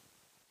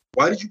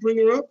 why did you bring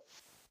her up?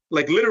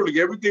 Like,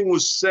 literally everything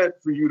was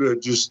set for you to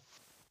just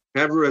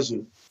have her as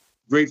a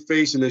great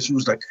face, and then she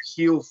was like a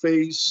heel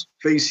face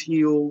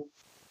heel.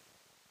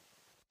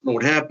 I don't know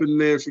what happened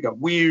there. She got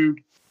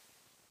weird.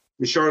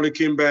 And Charlotte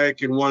came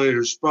back and wanted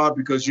her spot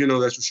because, that's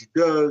what she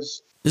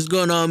does. What's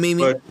going on,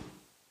 Mimi? But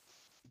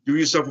do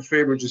yourself a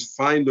favor and just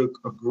find a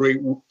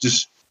great,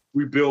 just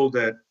rebuild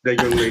that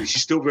young lady.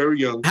 She's still very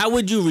young. How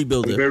would you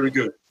rebuild her? Very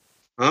good.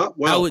 Huh?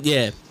 Well,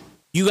 you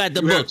got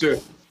the book.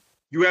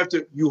 You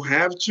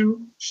have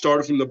to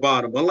start from the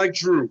bottom. Unlike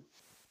Drew,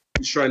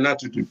 he's trying not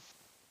to do.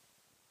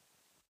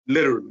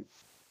 Literally.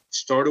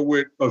 Started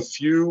with a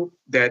feud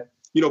that,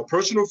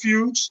 personal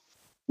feuds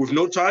with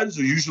no titles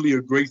are usually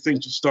a great thing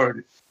to start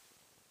it.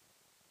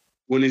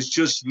 When it's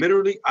just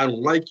literally, I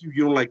don't like you,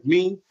 you don't like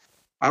me.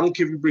 I don't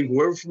care if you bring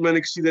whoever from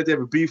NXT that they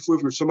have a beef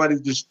with, or somebody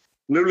just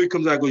literally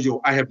comes out and goes, yo,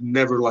 I have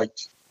never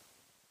liked you.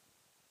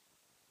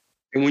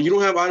 And when you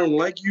don't have I don't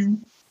like you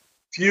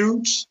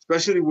feuds,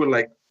 especially with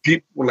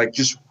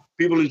just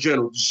people in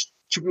general, just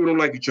two people don't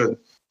like each other,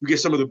 you get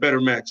some of the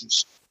better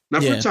matches.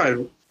 Not for the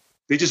title.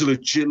 They just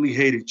legitimately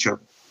hate each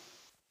other.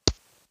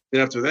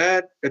 And after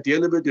that, at the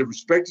end of it, they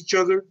respect each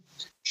other.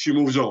 She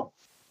moves on.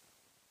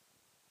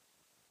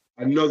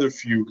 Another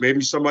feud.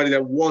 Maybe somebody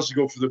that wants to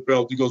go for the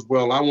belt. He goes,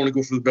 well, I want to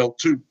go for the belt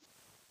too.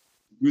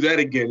 Do that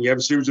again. You have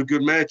a series of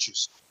good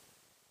matches.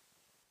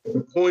 The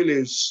point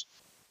is,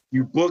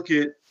 you book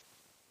it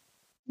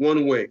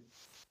one way.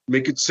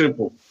 Make it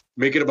simple.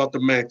 Make it about the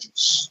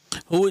matches.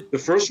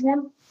 The first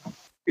one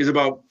is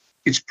about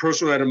its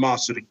personal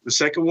animosity. The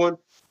second one,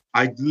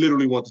 I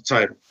literally want the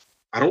title.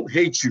 I don't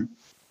hate you,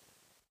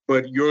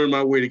 but you're in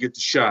my way to get the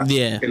shot.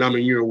 Yeah. And I'm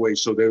in your way,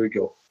 so there we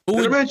go.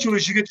 And eventually,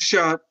 she gets the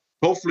shot.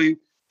 Hopefully,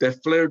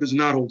 that Flair does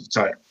not hold the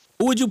title.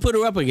 Who would you put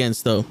her up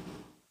against, though?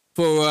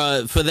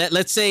 For that,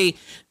 let's say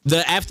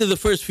after the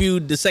first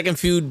feud, the second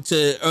feud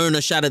to earn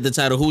a shot at the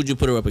title, who would you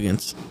put her up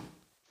against?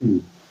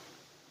 Is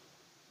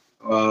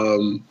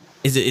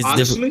honestly,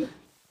 different?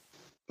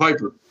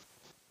 Piper.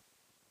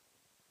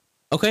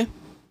 Okay.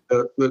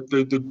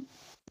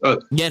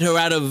 Get her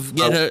out of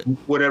her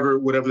whatever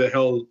the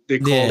hell they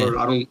call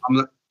her.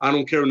 I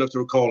don't care enough to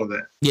recall her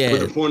that. Yeah. But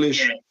the point is,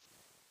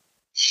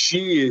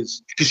 she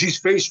is, because she's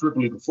faced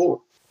Ripley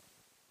before.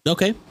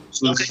 Okay.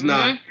 So this is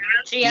not.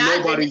 She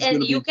has in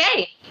the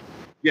UK.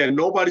 Yeah,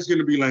 nobody's going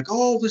to be like,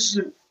 oh, this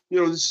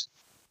is,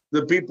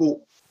 the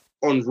people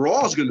on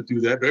Raw is going to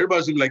do that. But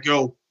everybody's going to be like,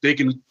 yo, they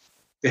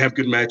have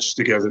good matches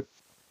together.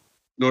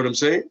 You know what I'm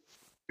saying?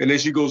 And then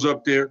she goes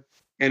up there,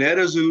 and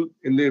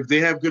if they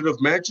have good enough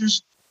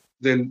matches,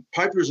 then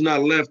Piper's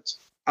not left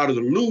out of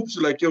the loop.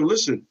 So like, yo,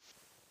 listen,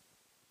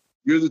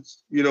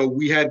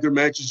 we had good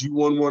matches. You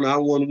won one, I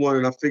won one.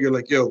 And I figured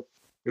like, yo,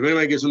 if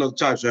anybody gets another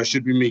title, that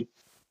should be me.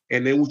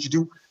 And then what you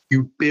do,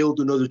 you build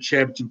another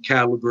championship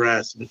caliber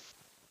athlete.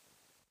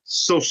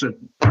 So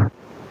simple.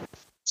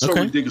 So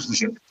ridiculously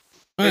simple.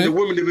 And the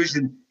women's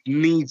division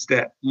needs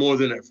that more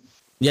than ever.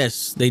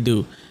 Yes, they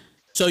do.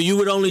 So you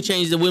would only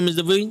change the women's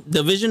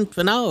division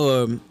for now,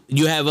 or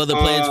you have other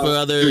plans for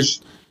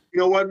others? You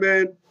know what,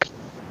 man?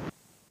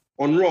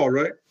 On Raw,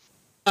 right?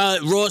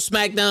 Raw,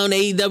 SmackDown,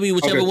 AEW,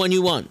 whichever one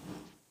you want.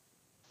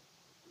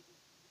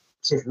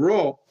 So for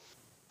Raw,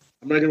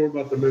 I'm not going to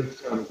worry about the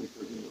men's title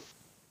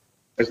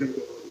because,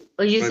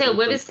 you said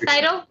women's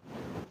title?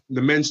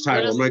 The men's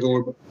title. I'm not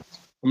going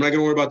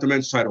to worry about the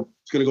men's title.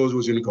 It's going to go as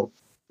it's going to go.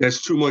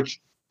 That's too much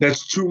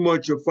that's too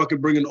much of fucking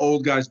bringing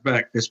old guys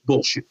back. That's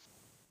bullshit.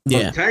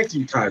 Yeah. Tag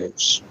team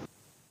titles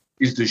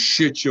is the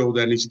shit show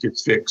that needs to get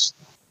fixed.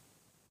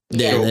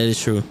 Yeah, So, that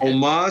is true.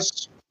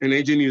 Omos and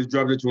AJ need to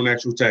drop it to an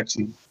actual tag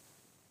team.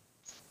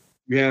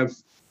 We have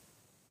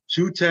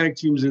 2 tag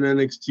teams in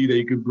NXT that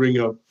you could bring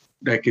up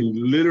that can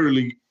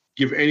literally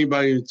give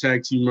anybody in the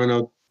tag team run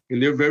out in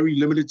their very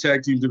limited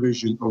tag team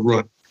division a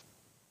run.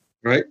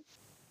 Right?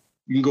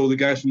 You can go the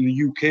guys from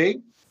the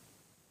UK.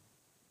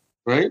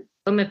 Right?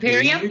 From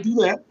Imperium? You can do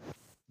that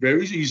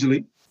very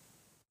easily.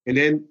 And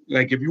then,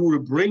 like, if you were to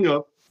bring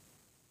up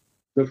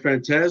the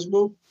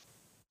Phantasmo,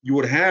 you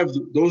would have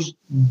those,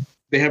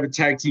 they have a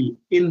tag team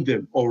in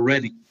them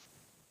already.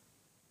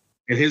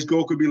 And his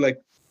goal could be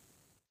like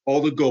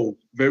all the gold,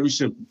 very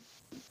simple.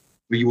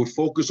 But you would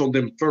focus on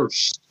them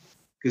first.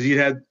 Because he'd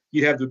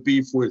have the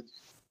beef with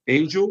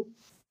Angel,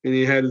 and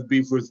he had his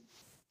beef with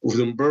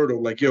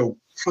Humberto. Like, yo, what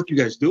the fuck you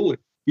guys doing?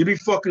 You'd be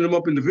fucking them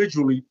up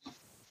individually,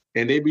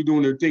 and they'd be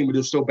doing their thing, but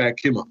they'll still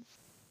back him up.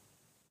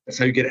 That's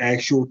how you get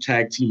actual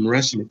tag team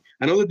wrestling.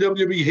 I know the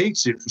WWE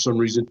hates it for some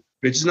reason.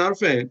 Bitch is not a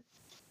fan.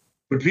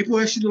 But people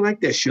actually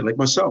like that shit, like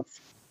myself.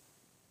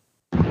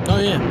 Oh,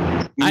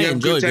 yeah. I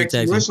enjoy good tag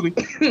team wrestling.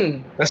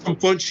 That's some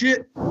fun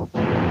shit. Oh,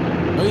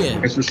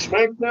 yeah. As for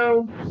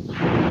SmackDown,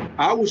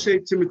 I would say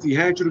Timothy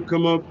Hatcher to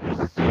come up.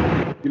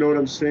 You know what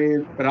I'm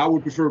saying? But I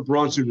would prefer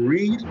Bronson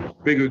Reed.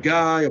 Bigger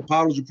guy.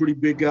 Apollo's a pretty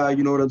big guy.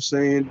 You know what I'm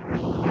saying?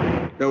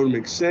 That would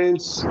make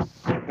sense.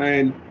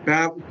 And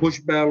push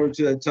Balor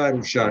to that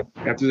title shot.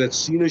 After that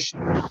Cena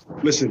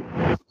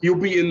listen, he'll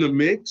be in the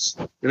mix.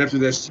 And after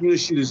that Cena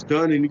shit is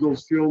done and he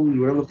goes film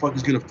whatever the fuck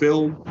he's going to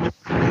film,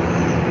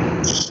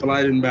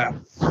 slide in back.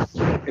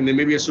 And then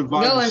maybe a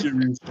Survivor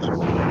Series.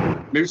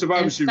 Maybe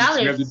Survivor Series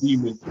you have the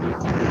Demon.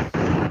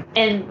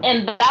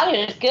 And Balor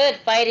is good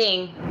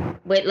fighting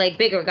with like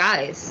bigger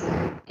guys.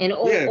 And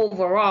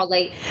overall,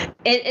 like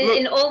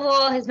in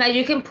overall his match,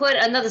 you can put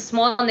another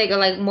small nigga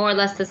like more or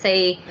less to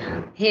say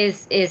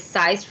his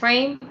size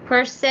frame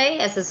per se,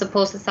 as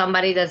opposed to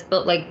somebody that's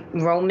built like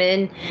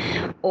Roman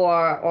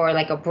or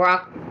like a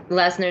Brock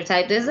Lesnar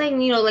type. There's like,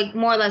 you know, like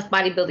more or less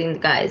bodybuilding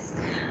guys.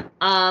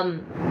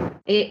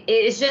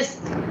 It's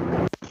just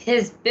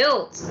his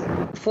build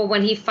for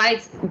when he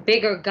fights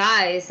bigger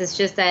guys. It's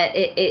just that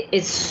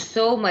it's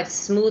so much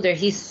smoother.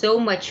 He's so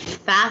much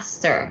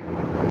faster.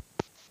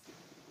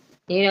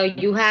 You know,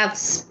 you have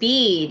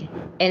speed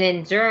and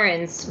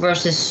endurance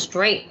versus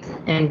strength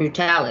and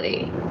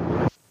brutality.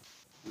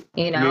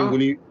 You know, I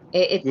mean,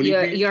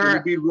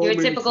 your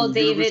typical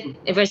David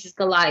versus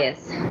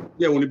Goliath.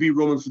 Yeah, when he beat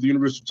Roman for the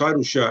Universal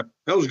title shot,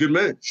 that was a good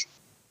match.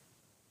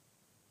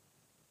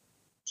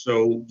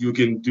 So you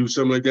can do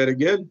something like that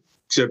again,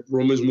 except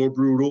Roman's more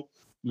brutal,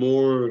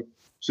 more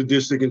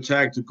sadistic and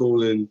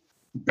tactical, and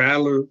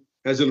Balor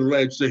has a little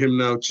edge to him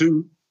now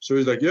too. So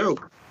he's like, yo,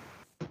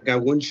 I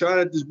got one shot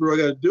at this, bro. I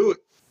got to do it.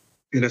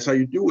 And that's how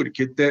you do it.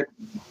 Get that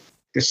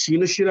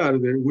Cena shit out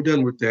of there. We're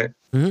done with that.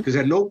 Because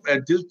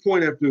at this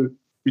point,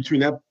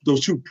 between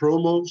those 2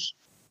 promos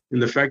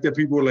and the fact that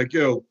people were like,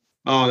 yo,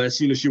 oh, that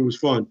Cena shit was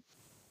fun.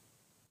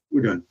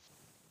 We're done.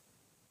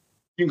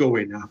 You can go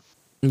away now.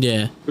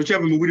 Yeah. Don't you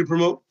have a movie to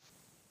promote?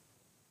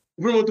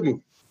 Promote the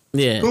movie.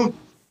 Yeah. Cool.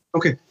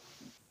 Okay.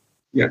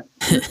 Yeah.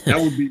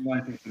 That would be my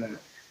thing for that.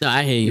 No,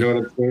 I hear you. You know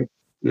what I'm saying?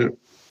 Yeah.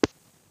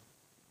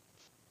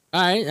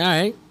 All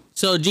right.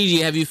 So,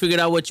 Gigi, have you figured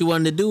out what you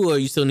wanted to do, or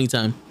you still need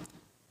time?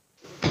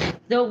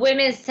 The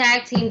women's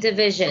tag team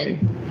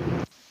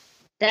division.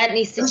 That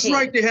needs to change. That's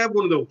right. They have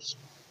one of those.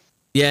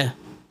 Yeah.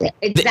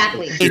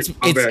 Exactly.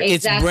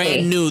 It's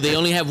brand new. They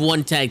only have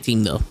one tag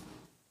team, though.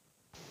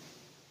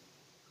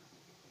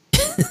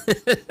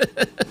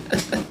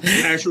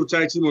 Actual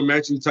tag team with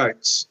matching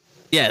tights.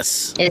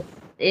 Yes.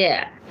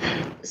 Yeah.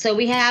 So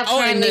we have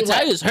and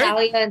Natalia's hurt,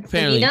 Natalya and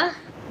Tamina.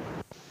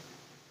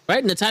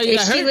 Right, Natalya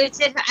got hurt.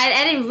 Legit?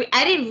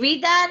 I didn't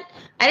read that.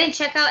 I didn't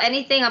check out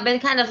anything. I've been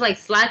kind of like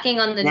slacking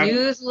on the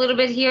news a little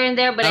bit here and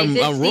there, but I did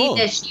see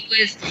that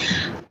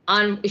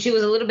she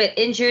was a little bit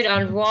injured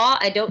on Raw.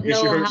 I don't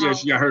know how. Yeah,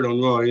 she got hurt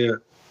on Raw. Yeah.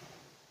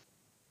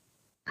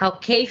 How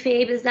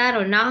kayfabe is that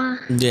or not?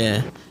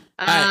 Yeah.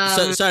 All right.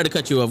 So sorry to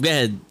cut you off. Go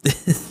ahead.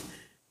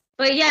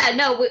 But yeah,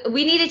 no,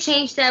 we need to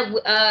change that.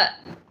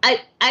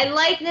 I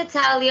like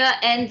Natalya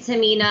and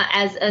Tamina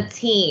as a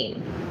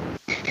team.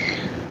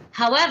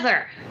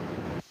 However,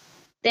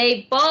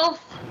 they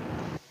both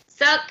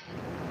suck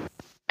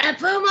at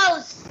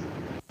promos,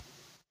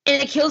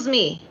 and it kills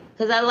me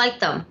because I like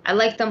them. I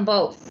like them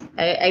both.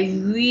 I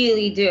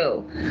really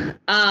do.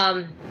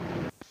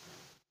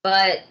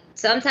 But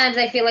sometimes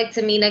I feel like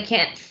Tamina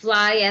can't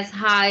fly as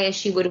high as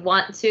she would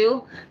want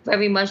to,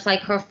 very much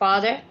like her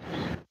father.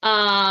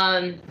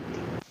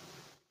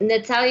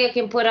 Natalya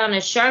can put on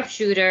a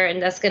sharpshooter, and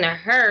that's going to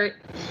hurt.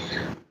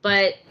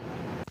 But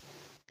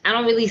I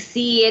don't really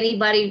see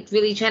anybody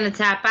really trying to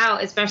tap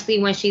out, especially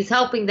when she's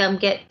helping them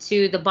get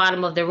to the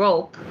bottom of the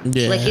rope.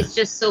 Yeah. Like, it's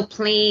just so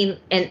plain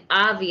and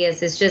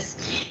obvious.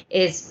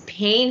 It's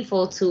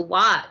painful to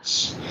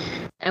watch.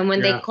 And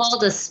when they call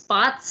the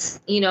spots,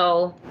 you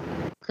know,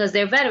 because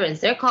they're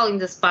veterans. They're calling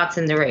the spots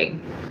in the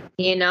ring.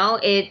 You know,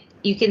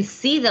 you can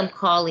see them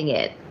calling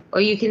it, or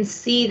you can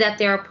see that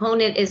their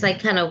opponent is like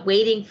kind of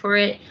waiting for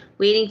it,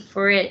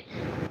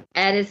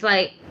 and it's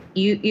like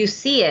you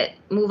see it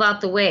move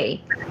out the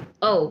way.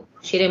 Oh,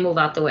 she didn't move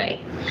out the way.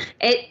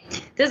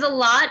 There's a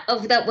lot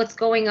of that what's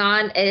going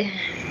on.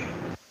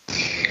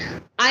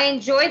 I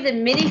enjoyed the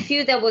mini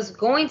feud that was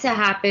going to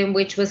happen,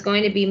 which was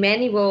going to be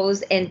Mandy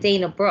Rose and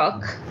Dana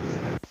Brooke,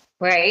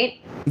 right?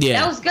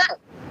 Yeah, that was good.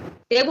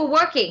 They were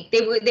working.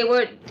 They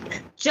were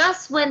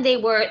just when they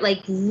were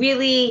like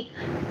really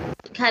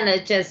kind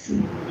of just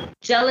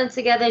gelling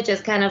together,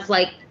 just kind of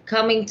like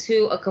coming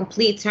to a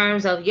complete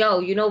terms of, yo,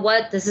 you know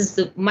what? This is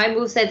my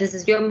moveset. This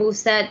is your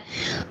moveset.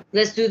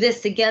 Let's do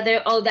this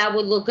together. Oh, that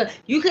would look good.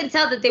 You can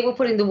tell that they were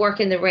putting the work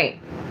in the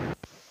ring.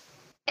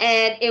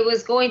 And it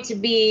was going to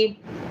be,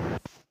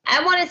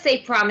 I want to say,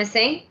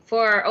 promising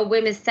for a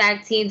women's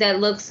tag team that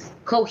looks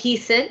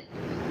cohesive,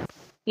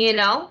 you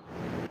know?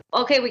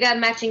 Okay, we got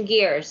matching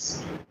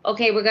gears.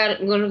 Okay, we're going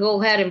to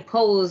go ahead and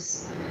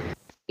pose.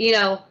 You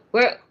know,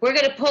 we're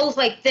going to pose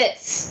like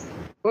this.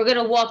 We're going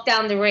to walk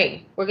down the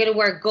ring. We're going to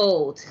wear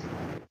gold.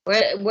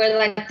 We're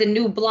like the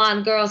new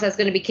blonde girls that's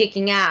going to be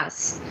kicking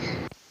ass.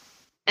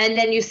 And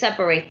then you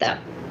separate them.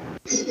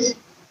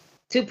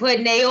 To put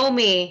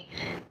Naomi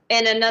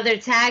in another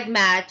tag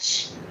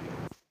match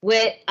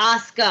with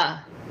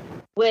Asuka,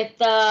 with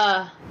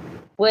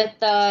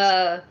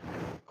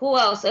who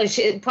else?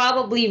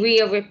 Probably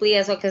Rhea Ripley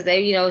as well, because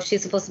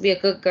she's supposed to be a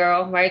good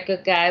girl, right?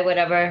 Good guy,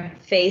 whatever.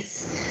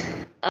 Face.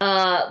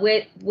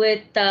 With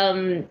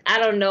I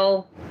don't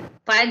know.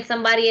 Find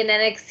somebody in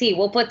NXT.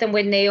 We'll put them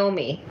with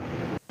Naomi.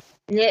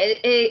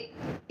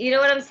 You know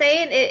what I'm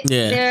saying?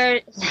 Yeah.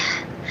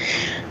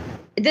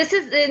 This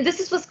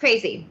is what's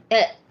crazy.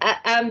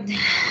 I'm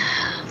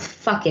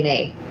fucking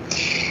A.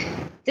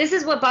 This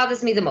is what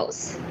bothers me the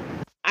most.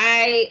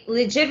 I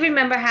legit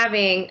remember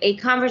having a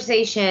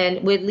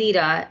conversation with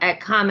Lita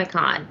at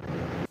Comic-Con,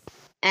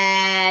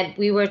 and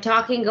we were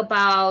talking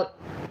about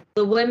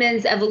the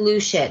women's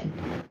evolution.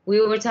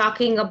 We were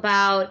talking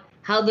about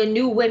how the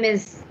new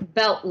women's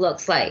belt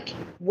looks like.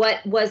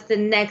 What was the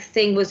next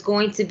thing was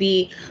going to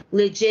be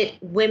legit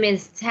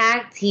women's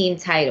tag team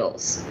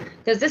titles.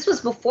 Because this was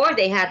before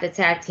they had the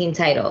tag team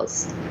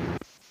titles.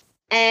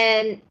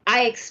 And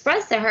I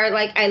expressed to her,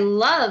 like, I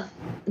love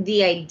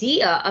the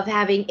idea of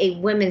having a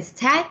women's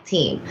tag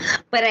team,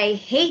 but I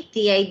hate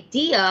the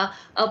idea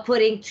of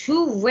putting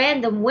two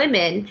random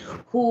women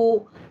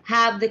who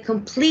have the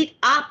complete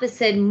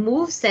opposite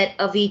moveset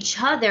of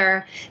each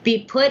other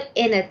be put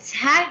in a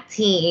tag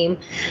team,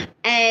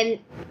 and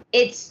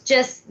it's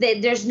just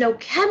that there's no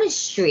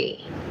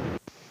chemistry.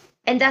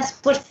 And that's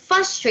what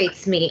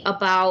frustrates me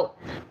about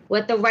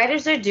what the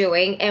writers are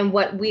doing and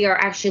what we are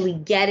actually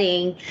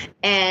getting.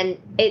 And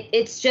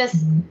it's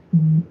just,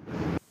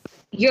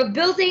 you're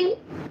building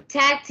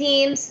tag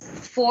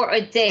teams for a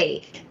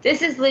day.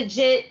 This is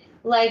legit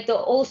like the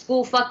old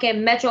school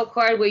fucking Metro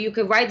card where you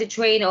could ride the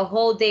train a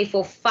whole day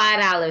for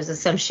 $5 or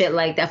some shit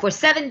like that. For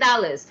 $7,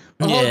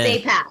 a whole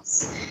day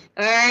pass.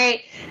 All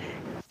right.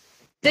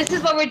 This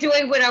is what we're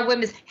doing with our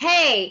women's.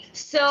 Hey,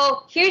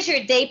 so here's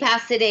your day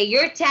pass today.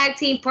 Your tag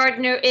team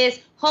partner is,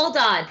 hold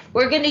on,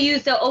 we're going to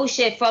use the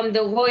shit from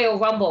the Royal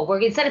Rumble.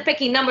 Instead of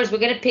picking numbers, we're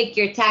going to pick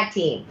your tag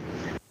team.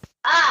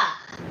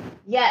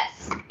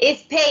 Yes,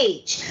 it's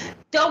Paige.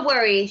 Don't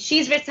worry,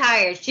 she's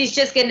retired. She's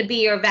just going to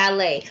be your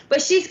valet.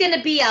 But she's going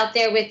to be out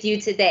there with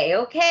you today,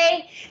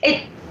 okay?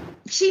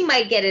 She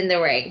might get in the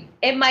ring.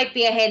 It might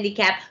be a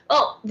handicap.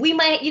 Oh, we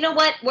might, you know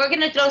what? We're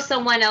going to throw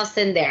someone else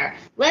in there.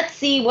 Let's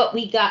see what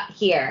we got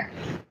here.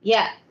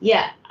 Yeah.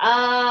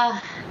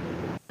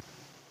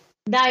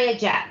 Nia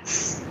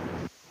Jax.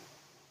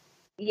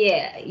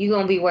 Yeah, you're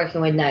going to be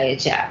working with Nia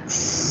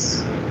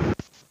Jax.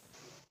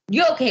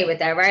 You okay with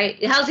that, right?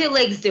 How's your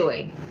legs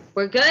doing?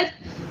 We're good?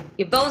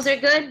 Your bones are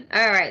good?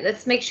 All right,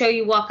 let's make sure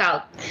you walk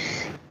out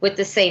with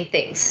the same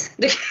things.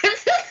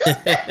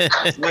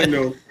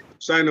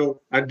 Side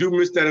note, I do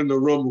miss that in the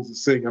Rumble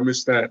thing. I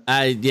miss that.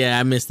 I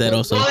miss that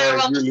also.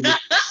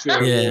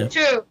 Yeah.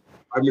 True.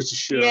 I miss the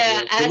shit.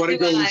 Yeah, somebody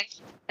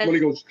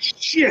goes,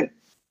 shit.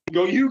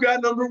 You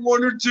got number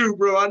 1 or 2,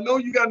 bro. I know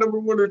you got number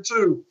 1 or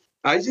 2.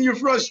 I see you're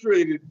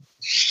frustrated.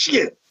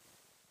 Shit.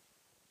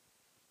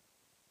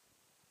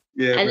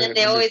 Yeah. And then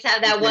they always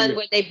have that one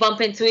where they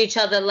bump into each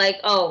other like,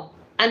 oh,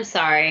 I'm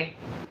sorry.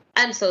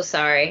 I'm so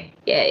sorry.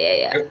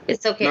 Yeah.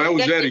 It's okay. No, that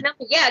was Eddie.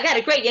 Yeah, I got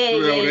it. Great. Yeah.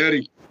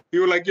 Eddie. He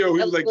was like,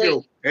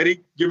 yo,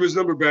 Eddie, give him his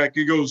number back.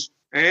 He goes,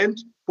 and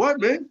what,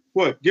 man?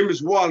 What? Give him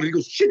his wallet. He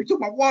goes, shit, he took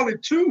my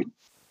wallet too.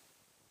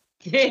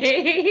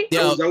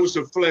 That was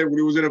a flair when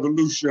he was in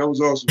Evolution. That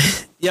was awesome.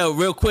 Yo,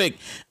 real quick,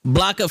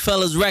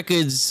 Blockerfellas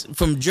Records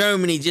from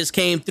Germany just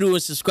came through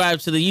and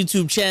subscribed to the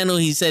YouTube channel.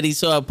 He said he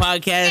saw a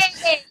podcast.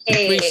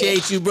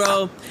 Appreciate you,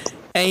 bro.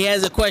 And he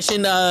has a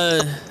question.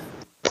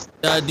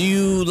 Do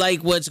you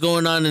like what's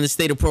going on in the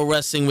state of pro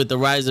wrestling with the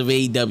rise of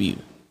AEW?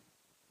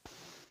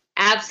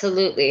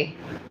 Absolutely.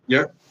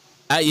 Yeah.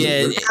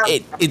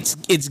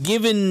 It's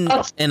given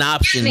an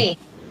option.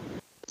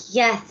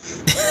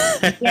 Yes.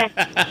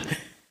 Yes.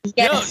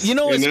 Yes. You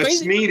know what's and that's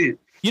crazy? needed.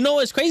 You know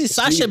what's crazy?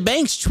 Sasha needed.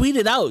 Banks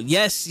tweeted out,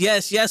 yes,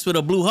 yes, yes, with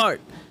a blue heart.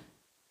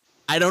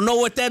 I don't know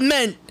what that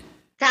meant,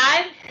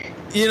 Time?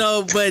 you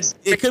know, but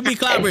it could be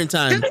clobbering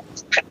time.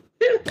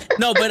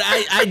 No, but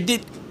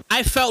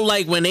I felt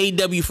like when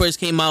AEW first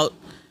came out,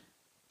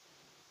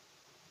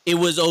 it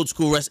was old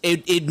school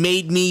wrestling. It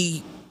made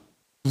me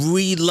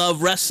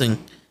re-love wrestling.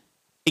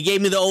 It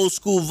gave me the old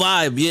school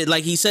vibe. Yeah,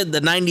 like he said,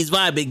 the 90s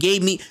vibe. It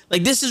gave me,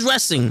 like, this is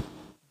wrestling.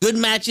 Good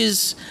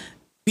matches.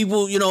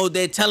 People, you know,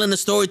 they're telling the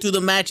story through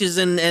the matches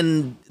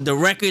and the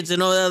records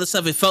and all that other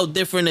stuff. It felt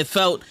different. It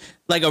felt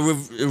like a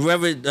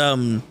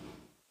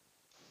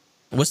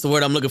what's the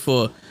word I'm looking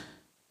for?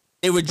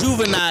 They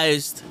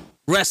rejuvenized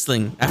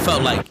wrestling, I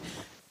felt like.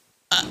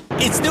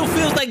 It still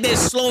feels like they're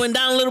slowing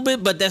down a little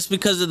bit, but that's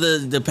because of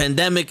the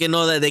pandemic and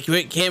all that. They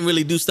can't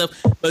really do stuff,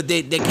 but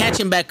they're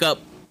catching back up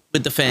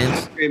with the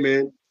fans. Hey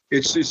man,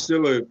 it's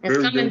still a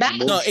very coming good back.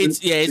 promotion. No, it's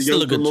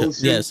still a good show.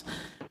 Yes.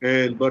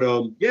 And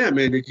yeah,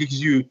 man, it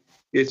gives you.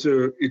 It's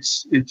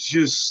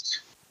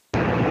just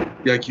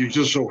like you're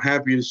just so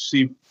happy to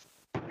see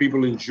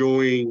people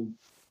enjoying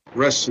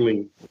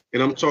wrestling,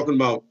 and I'm talking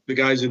about the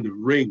guys in the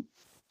ring,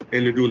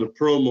 and they're doing the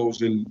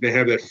promos, and they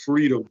have that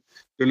freedom.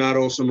 They're not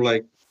awesome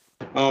like,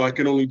 oh, I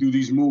can only do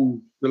these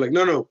moves. They're like,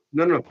 no.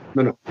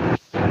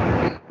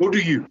 Go do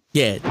you.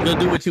 Yeah, go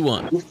do what you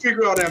want. We'll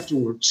figure out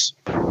afterwards.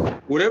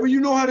 Whatever you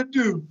know how to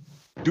do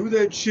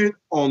that shit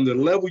on the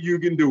level you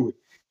can do it.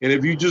 And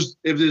if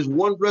there's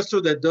one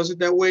wrestler that does it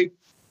that way,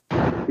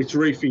 it's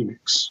Rey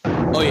Fenix.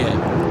 Oh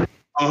yeah,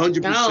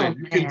 100%.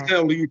 You can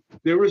tell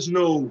there is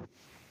no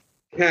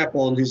cap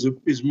on his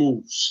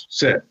moves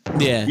set.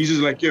 yeah, He's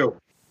just like, yo,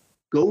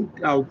 go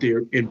out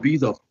there and be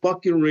the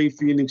fucking Rey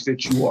Fenix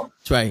that you are.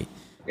 that's right.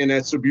 And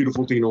that's a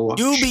beautiful thing to watch.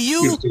 You be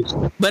you,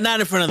 but not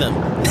in front of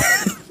them.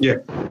 Yeah.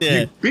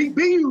 Yeah. Be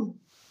you.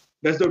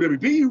 That's WWE.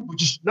 Be you, but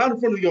just not in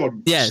front of the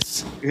audience.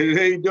 Yes. And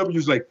AEW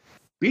is like,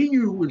 be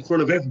you in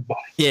front of everybody.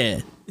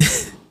 Yeah.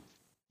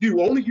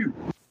 You, only you.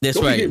 That's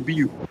Don't right. forget, be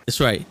you. That's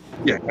right.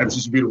 Yeah, that's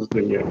just a beautiful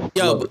thing, yeah.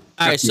 Yo, Love all it.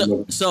 right. Absolutely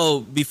love it.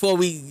 So before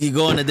we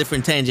go on a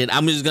different tangent,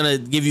 I'm just gonna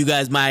give you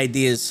guys my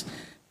ideas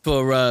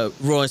for Raw and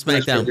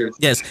SmackDown. Yes.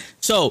 Yes.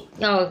 So,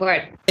 No,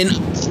 word. in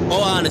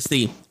all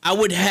honesty, I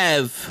would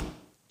have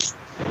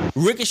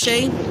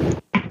Ricochet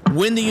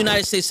win the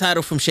United States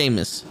title from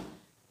Sheamus.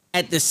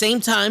 At the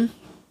same time,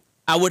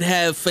 I would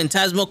have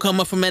Phantasmo come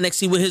up from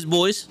NXT with his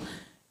boys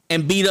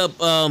and beat up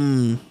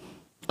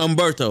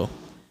Humberto.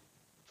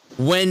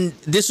 When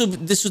this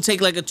would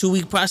take like a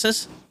 2-week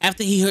process.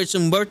 After he hurts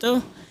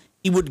Humberto,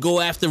 he would go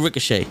after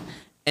Ricochet,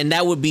 and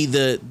that would be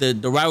the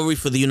rivalry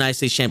for the United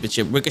States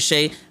Championship: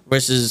 Ricochet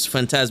versus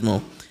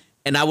Phantasmo.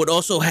 And I would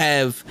also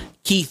have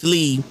Keith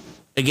Lee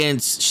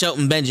against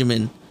Shelton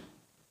Benjamin,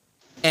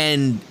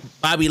 and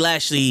Bobby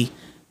Lashley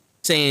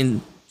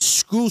saying,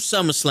 "Screw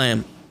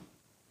SummerSlam.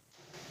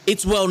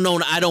 It's well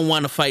known I don't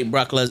want to fight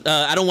Brock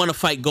Lesnar. I don't want to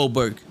fight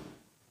Goldberg.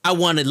 I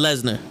wanted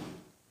Lesnar.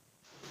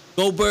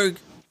 Goldberg,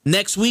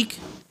 next week,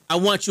 I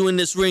want you in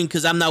this ring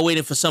because I'm not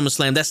waiting for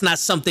SummerSlam. That's not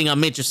something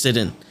I'm interested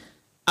in.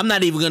 I'm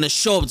not even going to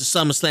show up to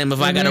SummerSlam if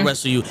I got to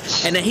wrestle you."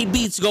 And then he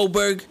beats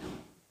Goldberg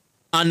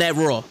on that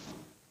Raw.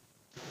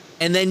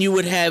 And then you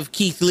would have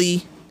Keith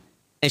Lee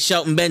and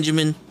Shelton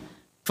Benjamin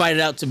fight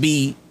it out to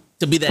be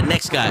that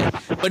next guy.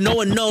 But no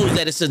one knows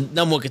that it's a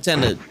number one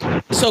contender.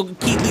 So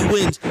Keith Lee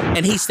wins,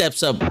 and he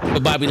steps up for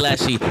Bobby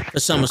Lashley for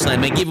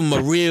SummerSlam and give him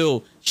a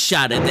real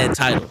shot at that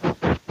title.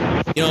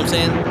 You know what I'm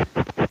saying?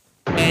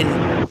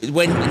 And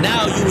when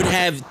now you would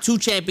have two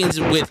champions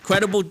with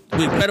credible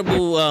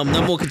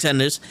number one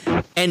contenders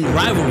and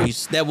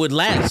rivalries that would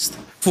last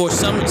for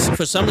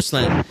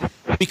SummerSlam,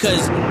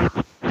 because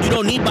you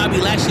don't need Bobby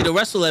Lashley to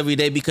wrestle every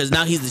day because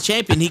now he's the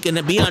champion. He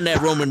can be on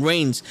that Roman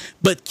Reigns,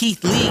 but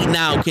Keith Lee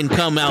now can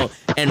come out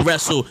and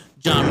wrestle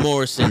John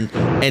Morrison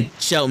and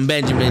Shelton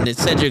Benjamin and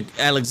Cedric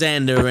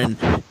Alexander and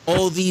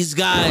all these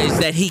guys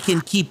that he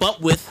can keep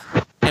up with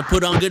and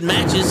put on good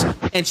matches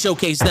and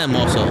showcase them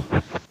also.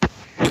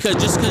 Because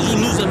just because you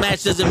lose a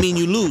match doesn't mean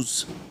you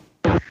lose.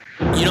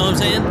 You know what I'm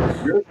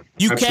saying?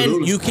 You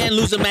can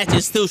lose a match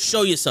and still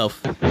show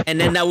yourself. And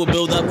then that will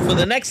build up for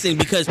the next thing,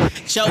 because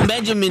Shelton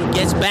Benjamin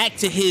gets back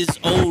to his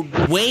old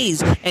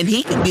ways and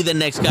he can be the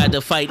next guy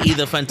to fight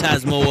either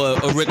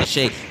Phantasmo or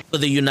Ricochet for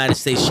the United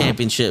States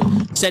Championship.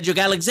 Cedric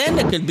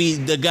Alexander could be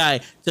the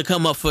guy to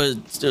come up for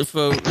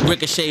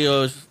Ricochet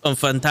or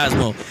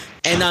Phantasmo.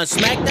 And on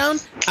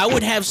SmackDown, I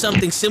would have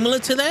something similar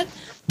to that.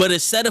 But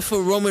instead of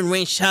for Roman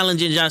Reigns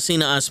challenging John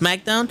Cena on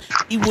SmackDown,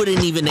 he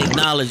wouldn't even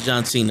acknowledge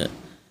John Cena.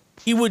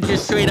 He would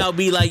just straight out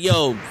be like,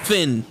 "Yo,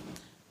 Finn,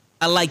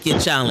 I like your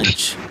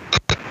challenge.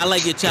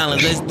 Let's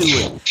do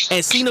it."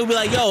 And Cena would be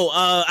like, "Yo,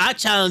 I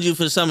challenge you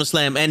for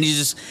SummerSlam," and you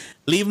just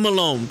leave him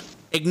alone,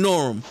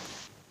 ignore him.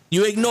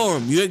 You ignore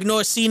him. You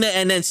ignore Cena,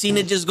 and then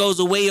Cena just goes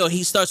away, or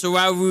he starts a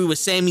rivalry with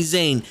Sami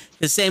Zayn.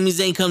 Because Sami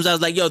Zayn comes out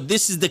like, yo,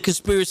 this is the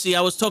conspiracy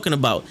I was talking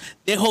about.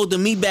 They're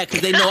holding me back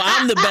because they know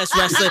I'm the best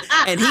wrestler,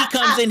 and he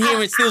comes in here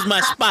and steals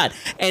my spot.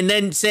 And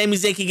then Sami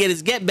Zayn can get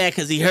his get back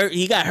because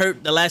he got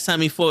hurt the last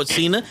time he fought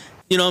Cena.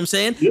 You know what I'm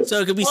saying? Yep. So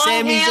it could be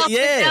Sami Zayn.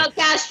 Yeah.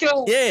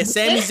 Yeah,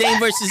 Sami Zayn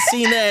versus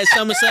Cena at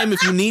SummerSlam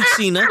if you need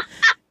Cena.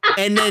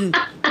 And then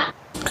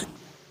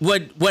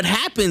what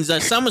happens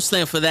at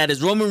SummerSlam for that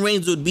is Roman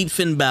Reigns would beat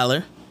Finn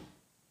Balor.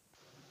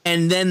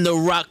 And then The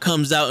Rock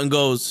comes out and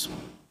goes,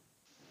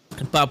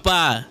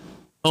 Papa,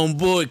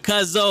 homeboy,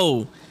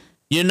 cuzzo,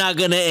 you're not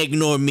going to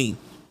ignore me.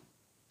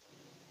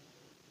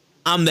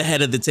 I'm the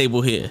head of the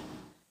table here.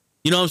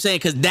 You know what I'm saying?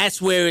 Because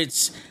that's where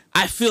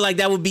I feel like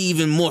that would be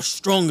even more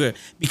stronger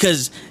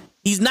because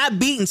he's not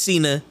beating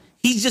Cena.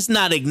 He's just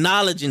not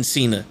acknowledging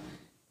Cena.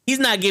 He's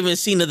not giving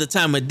Cena the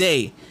time of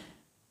day.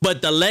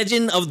 But the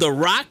legend of The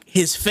Rock,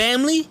 his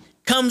family,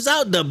 comes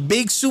out, the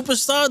big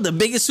superstar, the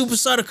biggest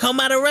superstar to come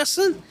out of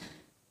wrestling.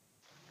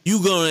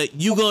 You gonna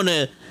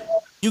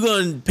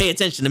pay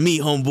attention to me,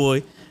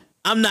 homeboy.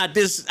 I'm not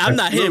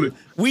him.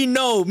 We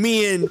know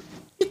me and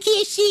you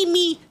can't see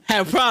me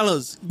have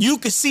problems. You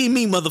can see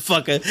me,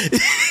 motherfucker.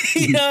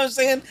 You know what I'm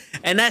saying?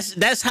 And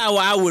that's how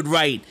I would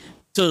write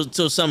to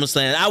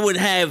SummerSlam. I would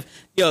have,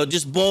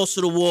 just balls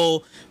to the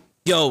wall.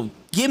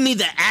 Give me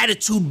the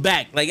attitude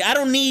back. Like, I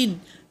don't need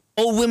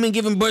old women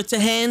giving birth to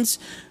hands,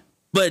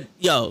 but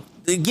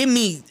give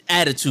me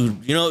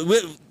attitude.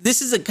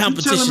 This is a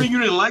competition. You telling me you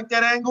didn't like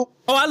that angle?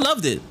 Oh, I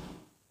loved it.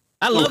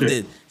 I loved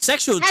it.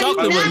 Sexual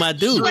chocolate was my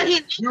dude.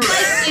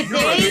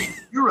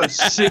 You're a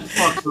sick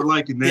fuck for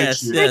liking that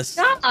shit. Yes.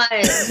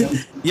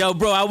 Yo,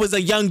 bro, I was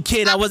a young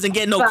kid. I wasn't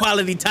getting no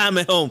quality time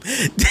at home.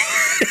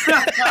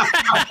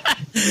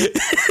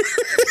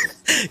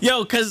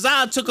 Yo,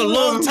 Kazan took a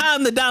long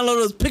time to download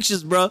those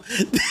pictures, bro.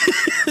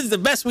 It's the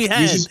best we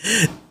had.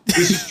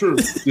 This is true.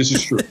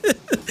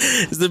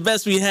 It's the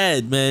best we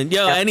had, man.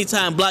 Yo,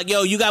 anytime, Block.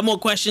 Yo, you got more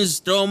questions?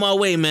 Throw them our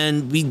way,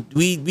 man. We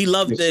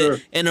love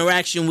the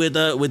interaction with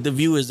the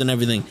viewers and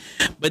everything.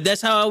 But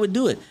that's how I would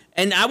do it.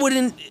 And I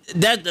wouldn't.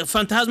 That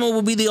Phantasmo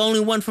would be the only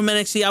one from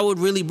NXT I would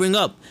really bring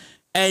up.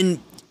 And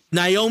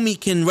Naomi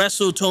can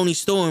wrestle Toni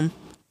Storm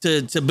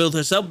to build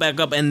herself back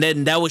up, and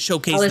then that would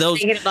showcase those. I was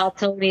thinking about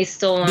Toni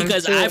Storm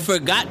because too. I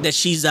forgot that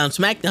she's on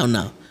SmackDown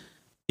now.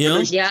 You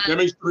know? That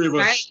makes three of us.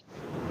 Right.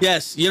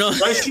 Yes,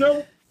 Nice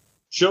show.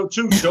 Show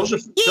 2. Show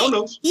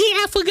notes. Yeah,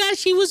 I forgot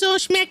she was on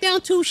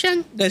SmackDown too,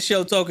 Sean. That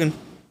show talking.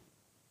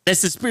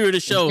 That's the spirit of the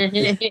show.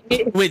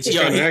 Which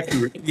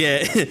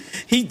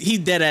he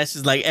dead ass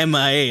is like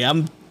MIA.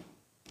 I'm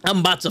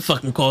about to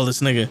fucking call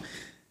this nigga.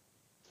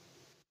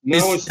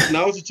 Now it's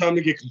the time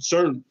to get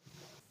concerned.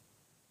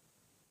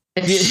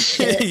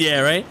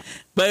 Yeah, right.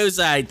 But it was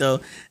alright though.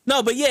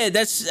 No, but yeah,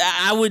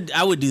 I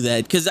would do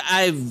that because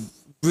I've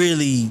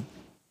really,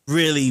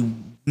 really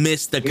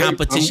missed the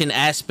competition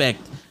aspect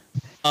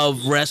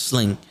of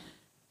wrestling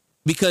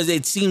because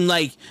it seemed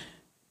like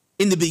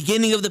in the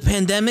beginning of the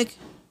pandemic,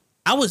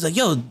 I was like,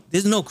 yo,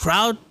 there's no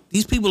crowd.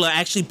 These people are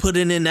actually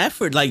putting in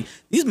effort. Like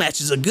these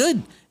matches are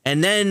good,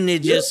 and then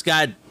it just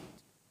got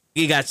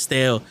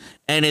stale,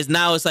 and it's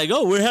like,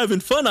 oh, we're having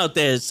fun out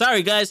there.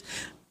 Sorry guys,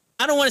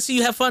 I don't want to see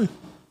you have fun.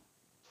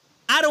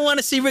 I don't want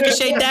to see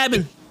Ricochet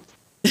dabbing.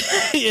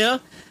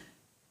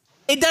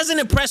 It doesn't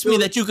impress me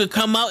that you could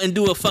come out and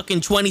do a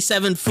fucking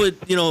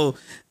 27-foot,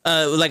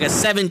 like a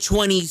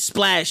 720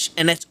 splash,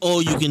 and that's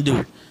all you can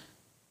do.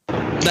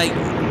 Like,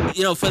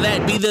 for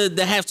that, be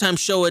the halftime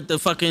show at the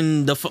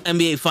fucking the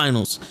NBA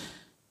Finals.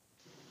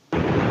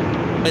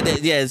 But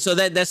so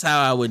that's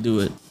how I would do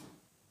it.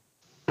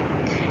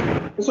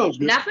 That sounds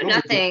good. Not for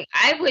nothing.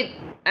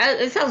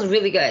 It sounds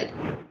really good.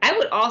 I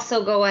would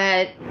also go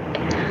ahead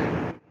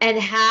and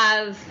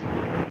have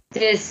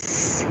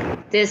this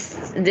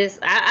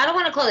I don't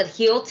want to call it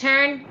heel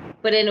turn,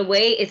 but in a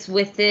way it's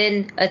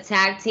within a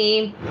tag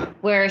team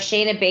where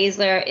Shayna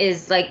Baszler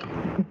is like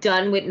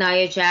done with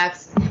Nia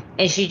Jax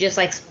and she just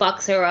like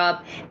fucks her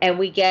up, and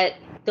we get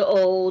the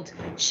old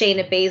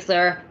Shayna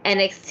Baszler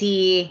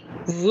NXT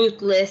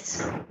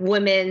ruthless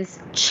women's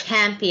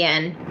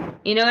champion.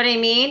 You know what I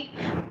mean?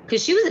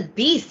 Because she was a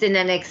beast in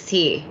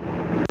NXT.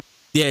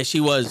 Yeah, she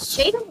was.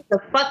 Shayna was a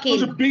fucking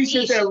she was a beast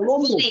at that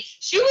Rumble.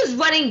 She was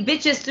running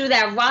bitches through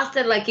that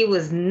roster like it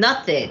was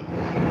nothing.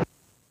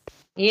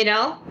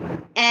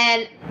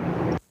 And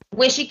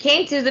when she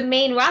came to the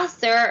main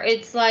roster,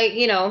 it's like,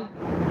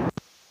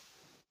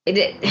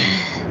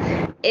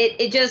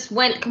 it just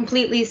went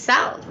completely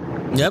south.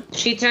 Yep.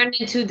 She turned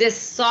into this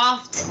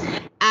soft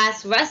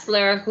ass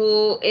wrestler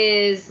who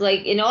is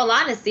like, in all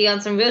honesty,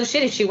 on some real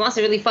shit. If she wants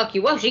to really fuck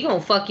you up, she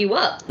gonna fuck you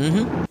up.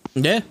 Mm-hmm.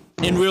 Yeah,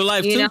 in real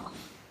life too.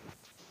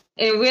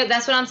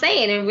 That's what I'm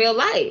saying. In real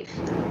life,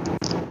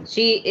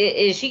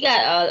 she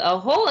got a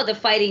whole other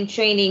fighting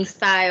training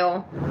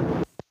style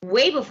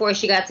way before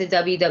she got to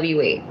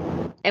WWE,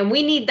 and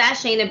we need that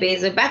Shayna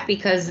Baszler back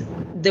because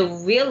the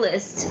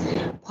realist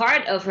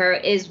part of her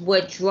is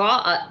what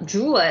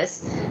drew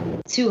us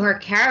to her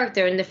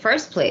character in the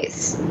first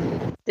place.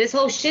 this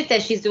whole shit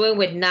that she's doing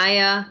with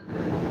Nia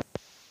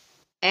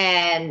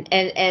and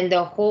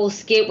the whole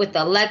skit with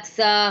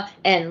Alexa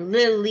and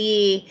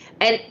Lily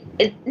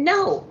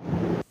no,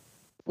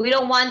 we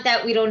don't want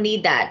that. We don't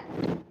need that.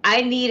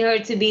 I need her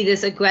to be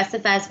this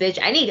aggressive ass bitch.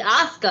 I need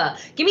Asuka.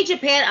 Give me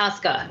Japan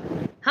Asuka.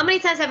 How many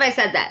times have I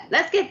said that?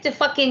 Let's get to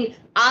fucking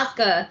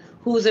Asuka,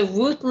 who's a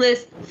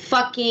ruthless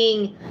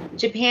fucking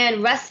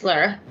Japan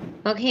wrestler.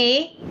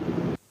 Okay?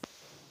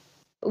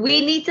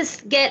 We need to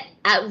get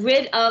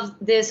rid of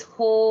this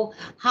whole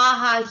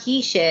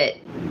he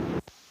shit.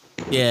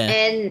 Yeah.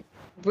 And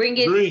bring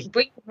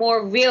it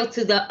more real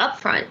to the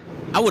upfront.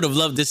 I would have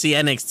loved to see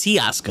NXT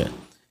Asuka.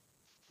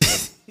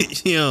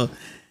 You know,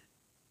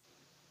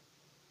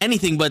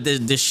 anything but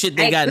the shit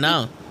they got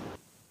now.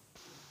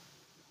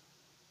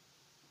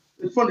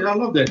 It's funny. I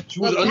love that. She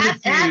was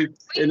undefeated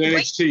in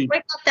NXT.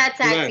 Break up that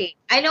tag team.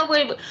 I know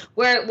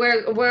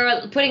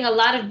we're putting a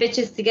lot of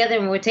bitches together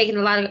and we're taking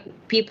a lot of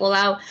people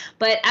out,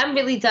 but I'm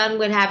really done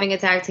with having a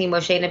tag team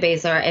with Shayna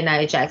Baszler and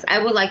Nia Jax. I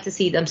would like to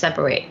see them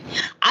separate.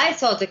 I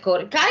saw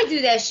Dakota Kai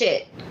do that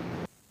shit.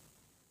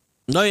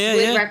 Oh yeah,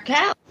 with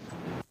Raquel,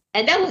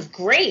 and that was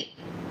great.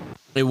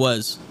 It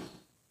was.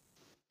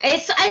 I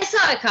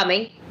saw it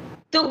coming.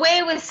 The way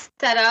it was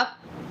set up,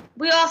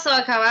 we all saw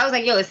it coming. I was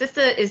like, "Yo, is this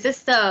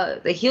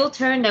the heel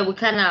turn that we're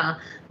kind of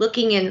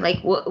looking in?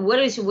 Like, what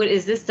is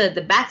this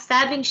the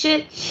backstabbing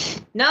shit?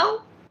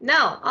 No.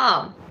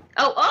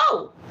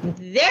 Oh,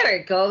 there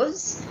it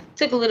goes.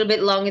 Took a little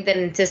bit longer than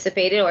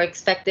anticipated or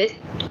expected,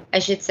 I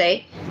should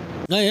say.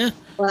 Oh yeah.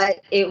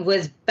 But it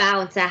was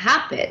bound to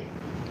happen.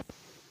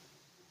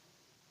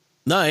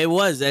 No, it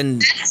was,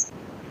 and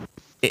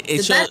the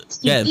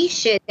best TV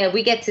shit that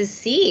we get to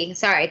see.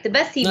 Sorry, the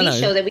best TV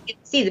show that we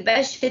get to see. The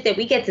best shit that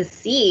we get to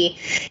see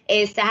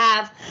is to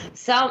have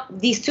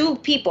these two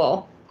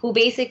people who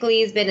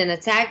basically has been in a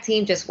tag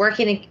team, just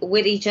working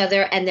with each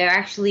other, and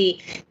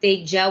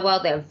they gel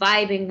well, they're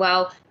vibing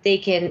well, they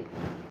can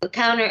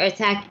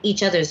counterattack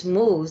each other's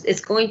moves.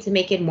 It's going to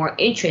make it more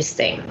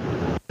interesting.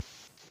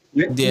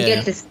 Yeah. You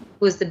get to see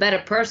who's the better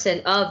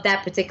person of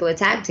that particular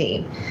tag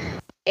team.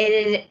 And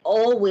it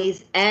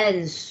always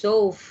ends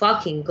so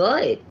fucking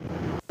good.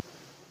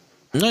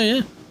 Oh, yeah.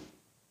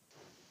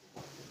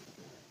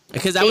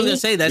 Because I was going to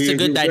say, that's a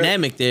good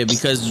dynamic there,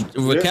 because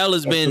Raquel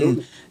has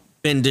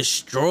been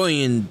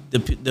destroying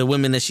the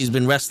women that she's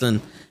been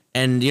wrestling.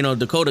 And, you know,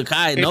 Dakota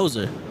Kai knows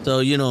her. So,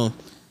 you know,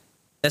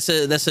 that's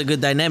a good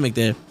dynamic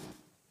there.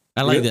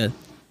 I like that.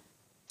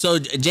 So,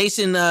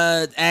 Jason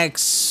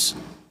asks,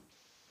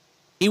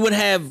 he would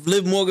have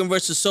Liv Morgan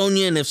versus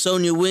Sonya, and if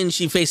Sonya wins,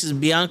 she faces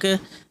Bianca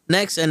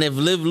next, and if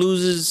Liv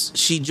loses,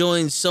 she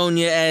joins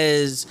Sonya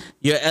as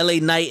your LA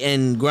Knight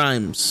and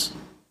Grimes.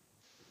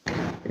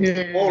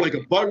 Oh, like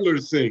a butler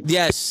thing.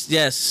 Yes.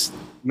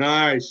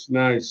 Nice.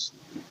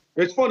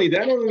 It's funny,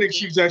 that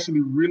NXT is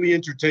actually really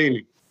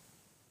entertaining.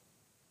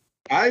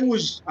 I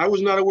was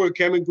not aware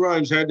Cameron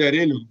Grimes had that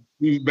in him.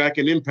 He was back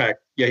in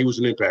Impact. Yeah, he was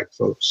in Impact,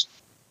 folks.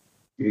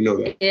 You know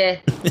that. Yeah.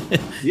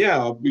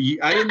 Yeah,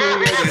 I didn't know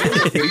he had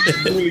that in him, but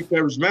he's really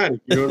charismatic.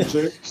 You know what I'm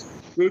saying?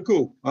 Really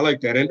cool. I like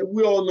that. And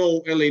we all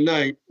know LA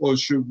Knight, or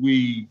should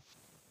we?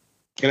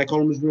 Can I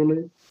call him his real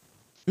name?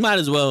 Might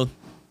as well.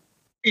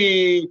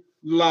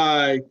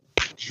 Like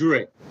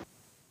Drake.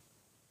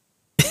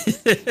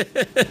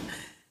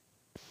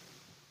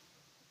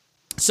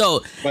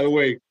 So, by the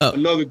way,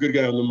 another good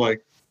guy on the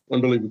mic.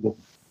 Unbelievable.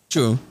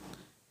 True.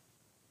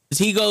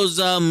 He goes,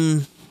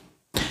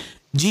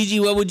 Gigi,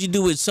 what would you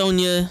do with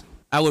Sonya?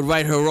 I would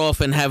write her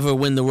off and have her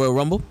win the Royal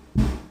Rumble.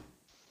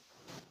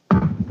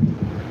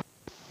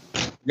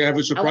 You have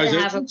a surprise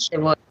entrance?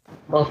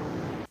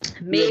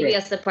 Maybe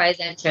a surprise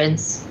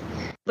entrance.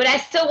 But I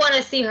still want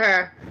to see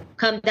her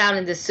come down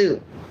in the suit.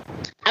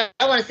 I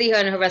want to see her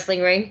in her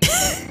wrestling ring.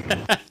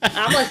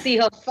 I want to see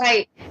her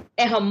fight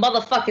in her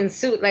motherfucking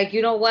suit. Like,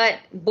 you know what?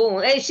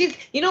 Boom. Hey,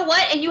 you know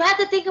what? And you have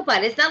to think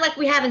about it. It's not like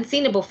we haven't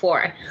seen it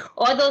before.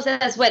 All those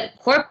that's what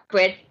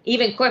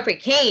even Corporate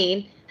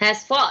Kane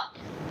has fought.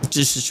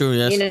 This is true,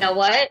 yes. You know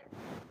what?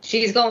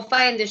 She's going to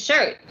fight in the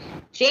shirt.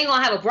 She ain't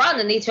going to have a bra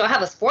underneath. She'll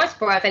have a sports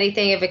bra, if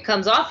anything, if it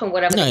comes off and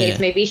whatever the case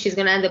may be. She's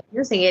going to end up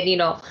using it, you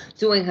know,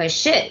 doing her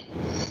shit.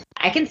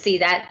 I can see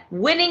that.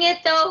 Winning it,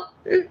 though,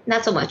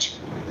 not so much.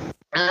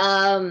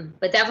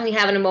 But definitely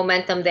having a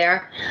momentum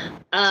there.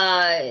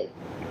 I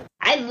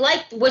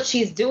like what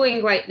she's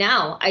doing right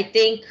now. I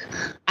think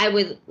I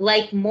would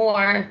like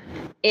more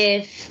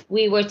if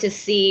we were to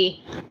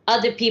see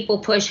other people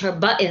push her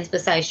buttons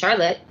besides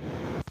Charlotte.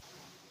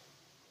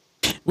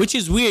 Which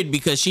is weird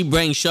because she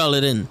brings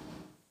Charlotte in.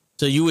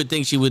 So you would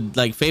think she would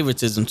like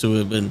favoritism to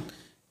it, but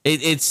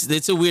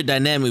it's a weird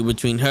dynamic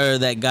between her,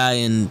 that guy,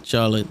 and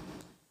Charlotte.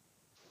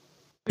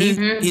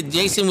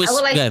 Jason was. I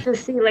would like to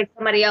see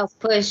somebody else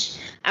push.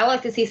 I would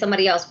like to see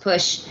somebody else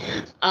push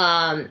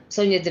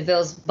Sonya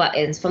Deville's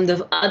buttons from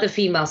the other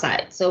female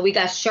side. So we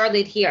got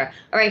Charlotte here.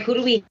 All right, who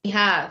do we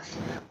have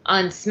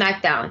on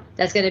SmackDown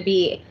that's gonna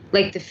be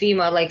like the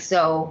female? Like,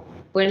 so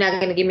we're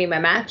not gonna give me my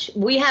match.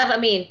 We have. I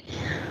mean,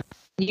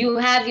 you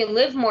have your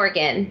Liv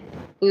Morgan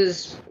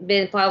who's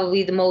been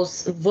probably the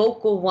most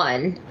vocal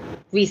one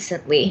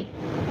recently,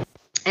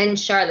 and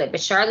Charlotte. But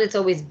Charlotte's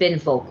always been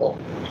vocal,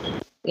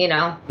 you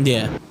know.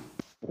 Yeah.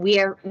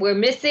 We're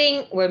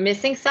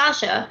missing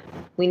Sasha.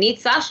 We need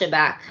Sasha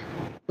back.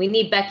 We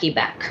need Becky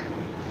back.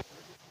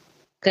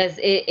 Because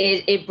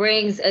it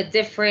brings a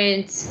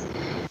different,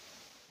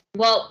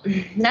 well,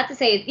 not to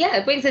say, yeah,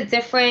 it brings a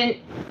different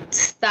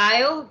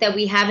style that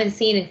we haven't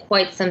seen in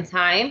quite some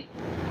time.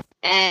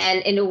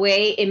 And in a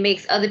way, it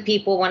makes other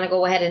people want to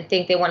go ahead and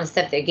think they want to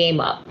step their game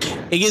up.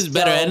 It gives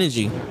better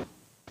energy.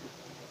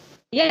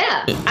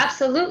 Yeah,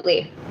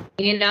 absolutely.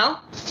 You know?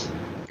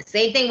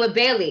 Same thing with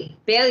Bayley.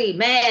 Bayley,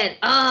 man,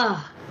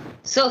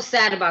 so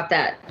sad about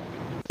that.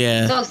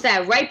 Yeah. So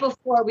sad. Right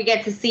before we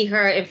get to see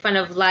her in front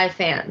of live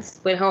fans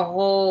with her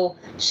whole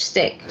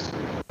shtick.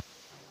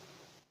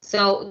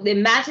 So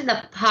imagine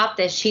the pop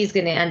that she's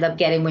going to end up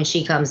getting when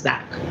she comes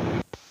back.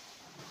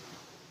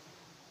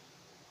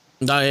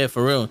 Oh yeah,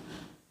 for real.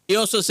 He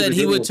also said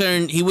he would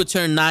turn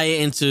Nia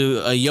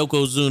into a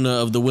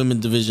Yokozuna of the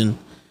women's division.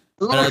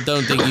 But I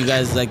don't think you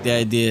guys like the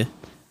idea.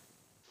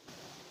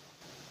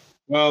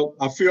 Well,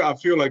 I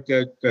feel like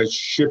that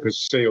ship has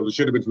sailed. It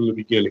should have been from the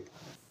beginning.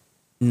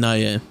 No,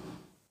 yeah.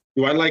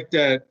 Do I like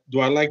that? Do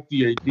I like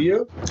the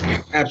idea?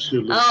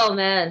 Absolutely. Oh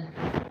man.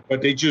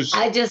 But I just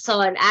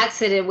saw an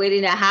accident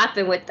waiting to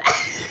happen with that.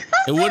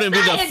 It wouldn't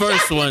be the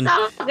first one.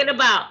 Talking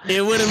about.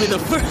 It wouldn't be the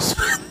first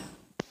one.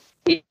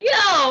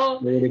 Yo,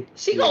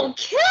 she gonna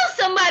kill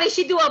somebody.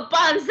 She do a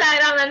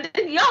bonsai on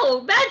a yo.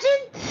 Imagine,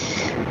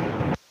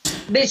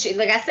 bitch.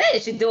 Like I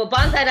said, she do a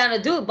bonsai on a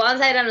dude,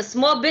 bonsai on a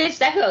small bitch.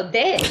 That girl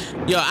dead.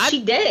 Yo,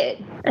 she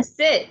dead. That's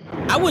it.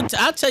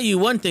 I'll tell you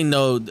one thing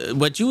though.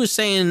 What you were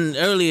saying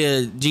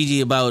earlier,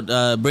 Gigi, about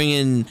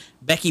bringing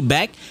Becky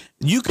back.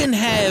 You can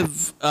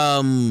have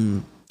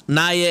Nia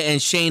and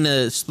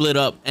Shayna split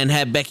up and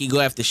have Becky go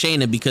after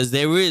Shayna because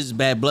there is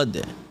bad blood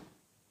there.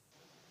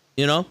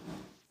 You know.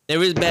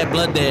 There is bad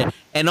blood there.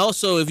 And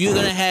also, if you're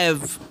going to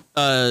have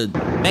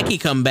Becky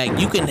come back,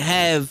 you can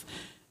have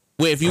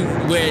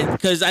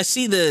because I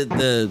see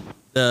the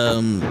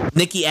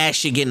Nikki Ash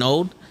shit getting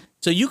old.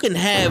 So you can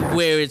have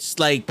where it's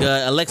like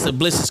Alexa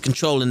Bliss is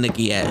controlling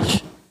Nikki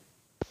Ash.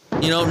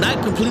 You know,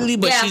 not completely,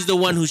 but she's the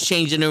one who's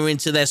changing her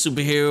into that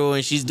superhero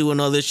and she's doing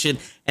all this shit.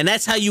 And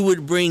that's how you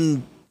would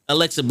bring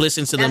Alexa Bliss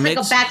into the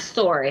mix. That's like a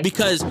backstory.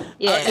 Because,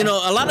 you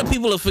know, a lot of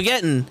people are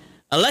forgetting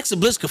Alexa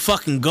Bliss could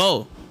fucking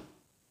go.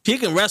 She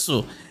can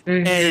wrestle,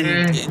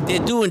 and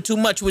they're doing too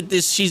much with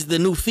this. She's the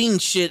new Fiend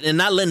shit, and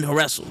not letting her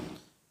wrestle.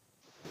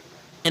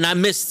 And I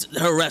missed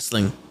her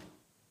wrestling,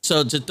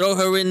 so to throw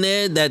her in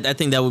there, I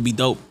think that would be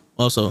dope.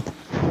 Also,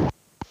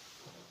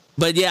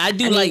 but yeah, I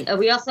mean,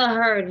 we also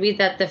heard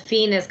that the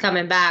Fiend is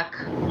coming back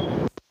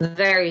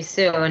very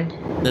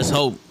soon. Let's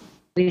hope.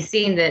 We've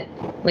seen it,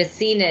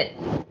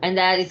 and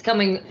that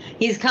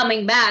he's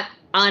coming back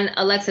on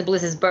Alexa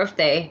Bliss's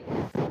birthday.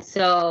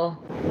 So.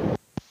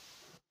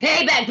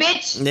 Payback,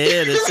 bitch!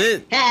 Yeah, that's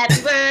it.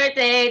 Happy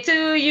birthday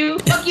to you.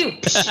 Fuck you.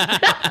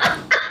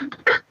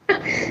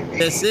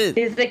 That's it.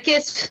 It's the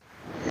kiss.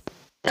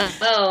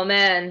 Oh,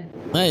 man.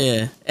 Oh,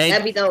 yeah. Hey,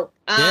 that'd be dope.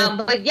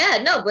 But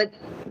yeah,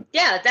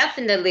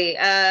 definitely.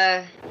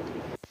 I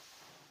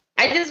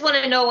just want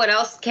to know what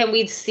else can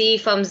we see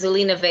from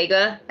Zelina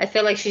Vega. I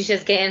feel like she's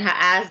just getting her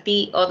ass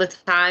beat all the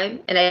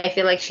time, and I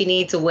feel like she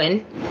needs to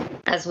win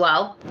as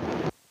well.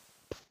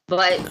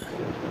 But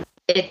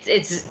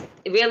it's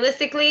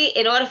realistically,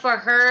 in order for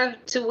her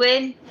to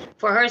win,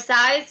 for her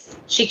size,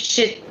 she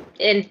should,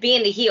 and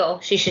being the heel,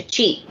 she should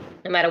cheat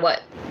no matter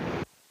what.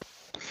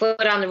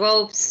 Foot on the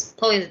ropes,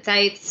 pulling the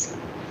tights,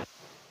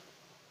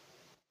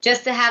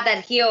 just to have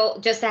that heel,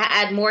 just to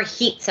add more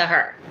heat to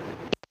her,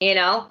 you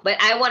know. But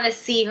I want to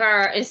see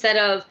her instead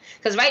of,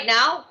 because right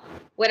now,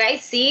 what I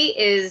see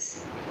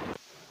is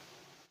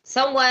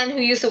someone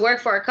who used to work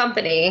for a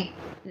company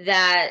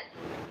that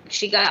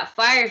she got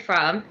fired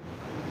from.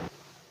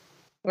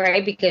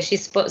 Right, because she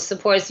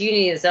supports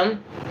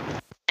unionism,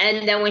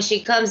 and then when she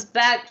comes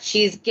back,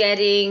 she's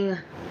getting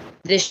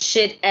the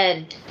shit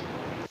end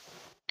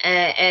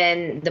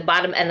and the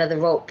bottom end of the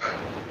rope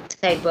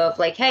type of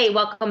like, hey,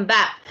 welcome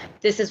back.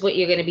 This is what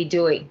you're going to be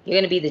doing. You're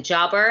going to be the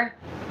jobber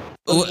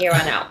from here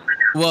on out.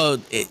 Well,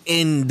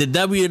 in the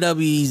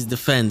WWE's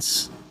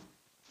defense,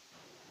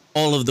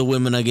 all of the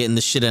women are getting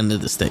the shit end of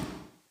the stick.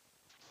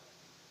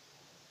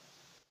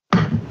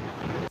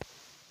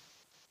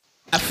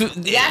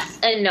 Yes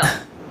and no.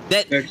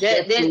 There's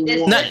different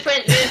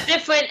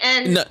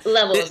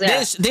levels.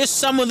 There's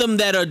some of them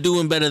that are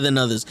doing better than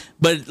others,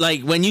 but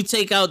like when you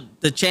take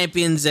out the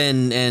champions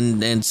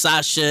and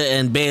Sasha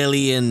and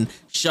Bayley and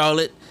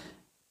Charlotte,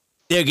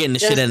 they're getting the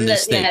shit end of the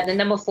stick. Yeah, the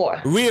number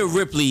 4. Rhea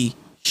Ripley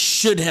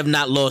should have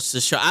not lost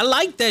to Charlotte. I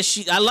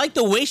like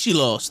the way she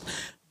lost,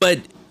 but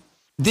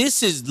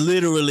this is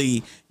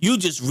literally you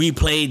just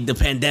replayed the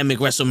pandemic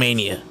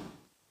WrestleMania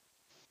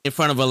in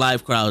front of a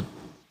live crowd.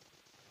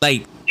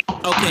 Like,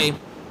 okay.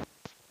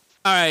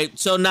 All right,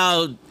 so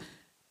now,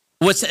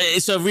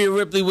 so Rhea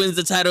Ripley wins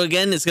the title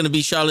again? It's gonna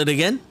be Charlotte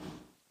again?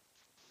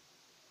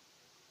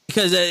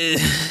 Because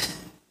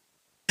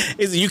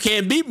You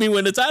can't beat me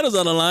when the title's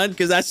on the line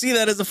because I see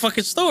that as a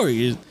fucking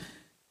story.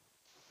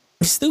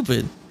 It's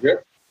stupid.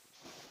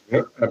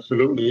 Yeah,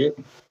 absolutely. Yeah.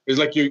 It's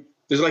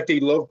like they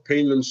love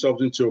painting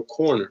themselves into a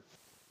corner.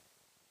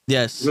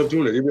 Yes. They love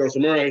doing it. They be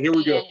awesome. All right, here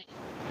we go.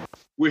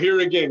 We're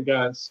here again,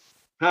 guys.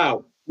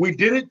 How? We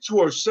did it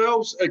to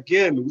ourselves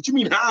again. What you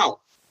mean, how?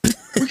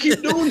 We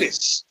keep doing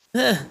this.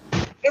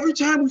 Every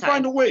time we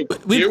find a way,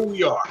 here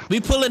we are. We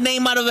pull a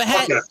name out of a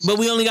hat, but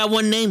we only got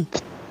one name.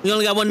 We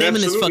only got one name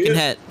in this fucking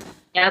hat.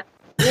 Yep.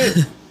 Yeah.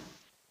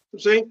 I'm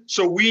saying?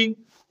 So we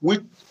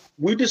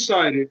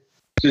decided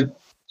to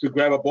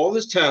grab up all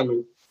this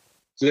talent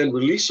to then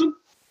release them.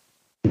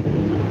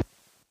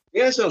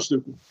 Yeah, that sounds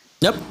stupid.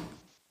 Yep.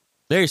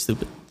 Very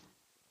stupid.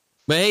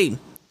 But hey,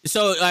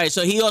 so all right,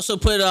 so he also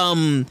put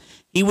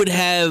he would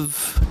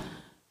have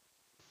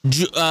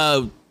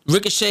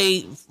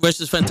Ricochet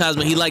versus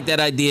Phantasma. He liked that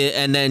idea,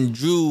 and then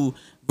Drew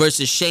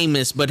versus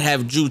Sheamus, but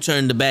have Drew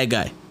turn the bad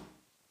guy.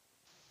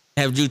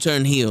 Have Drew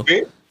turn heel.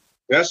 Okay.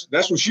 That's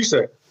what she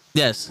said.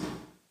 Yes.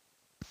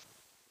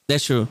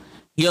 That's true.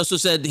 He also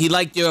said he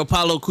liked your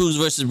Apollo Crews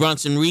versus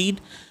Bronson Reed,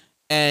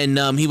 and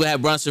he would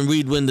have Bronson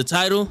Reed win the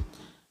title,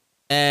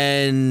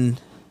 and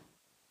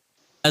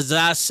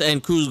Azaz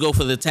and Crews go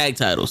for the tag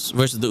titles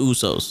versus the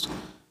Usos.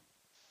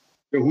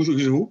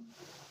 Who?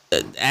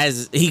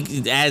 As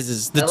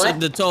is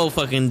the tall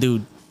fucking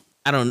dude.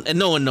 And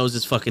no one knows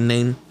his fucking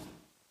name.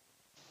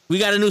 We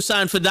got a new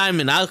sign for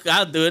Diamond.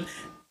 I'll do it.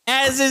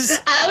 As is.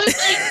 I was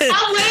like,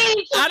 I'll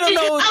wait. I don't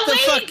know what the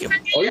fuck.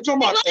 Oh, you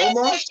talking about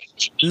Omar?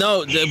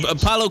 No, the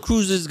Apollo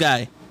Crews'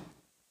 guy.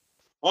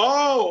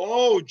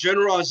 Oh,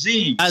 General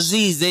Aziz.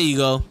 Aziz, there you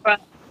go.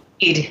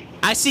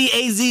 I see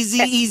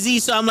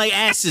AZZEZ, so I'm like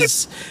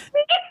asses.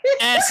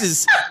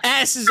 Asses.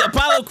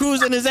 Apollo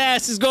Crews and his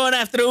ass is going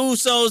after the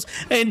Usos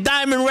and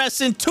Diamond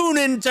Wrestling. Tune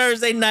in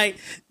Thursday night.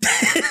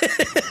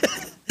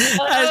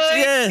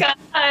 Yeah.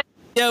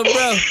 Yo,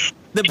 bro.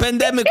 The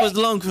pandemic was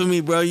long for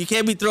me, bro. You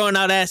can't be throwing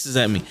out asses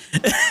at me.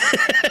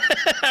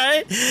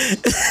 Alright?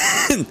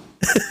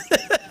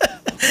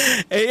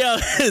 Hey, yo,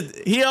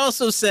 he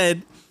also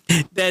said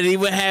that he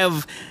would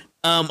have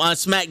on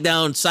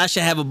SmackDown,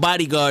 Sasha have a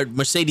bodyguard,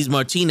 Mercedes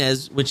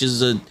Martinez, which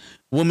is a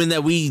woman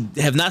that we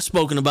have not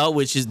spoken about,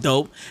 which is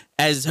dope,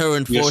 as her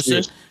enforcer.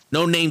 Yes.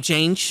 No name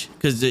change,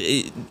 because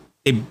they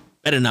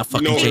better not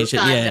fucking change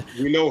it. Yeah,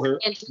 we know her.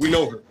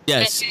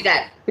 Yes, can't do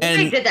that.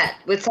 We did that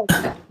with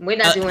Sasha. We're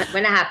not doing.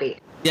 We're not happy.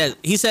 Yeah,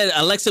 he said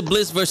Alexa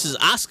Bliss versus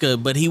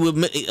Asuka, but he would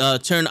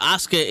turn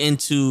Asuka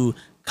into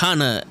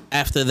Kana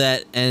after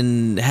that,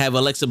 and have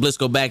Alexa Bliss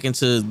go back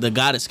into the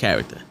goddess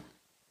character.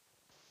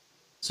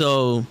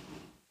 So,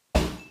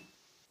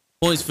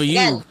 points for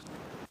you,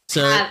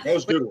 sir. That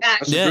was good.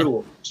 That's a good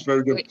one. It's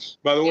very good.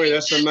 By the way,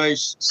 that's a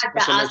nice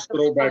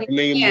throwback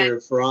name there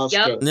for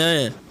Asuka.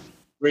 Yeah.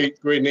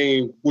 Great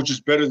name, which is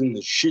better than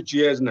the shit she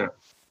has now.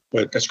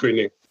 But that's a great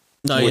name.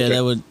 Oh yeah,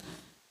 that would.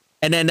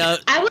 And then I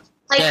would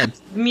like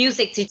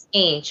music to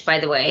change. By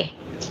the way,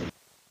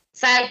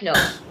 side note,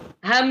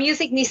 her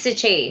music needs to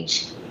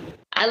change.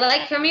 I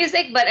like her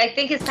music, but I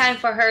think it's time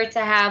for her to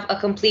have a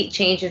complete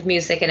change of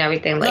music and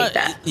everything like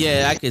that.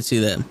 Yeah, I can see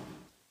that.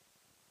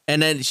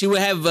 And then he would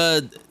have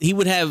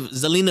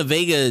Zelina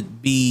Vega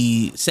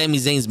be Sami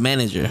Zayn's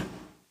manager.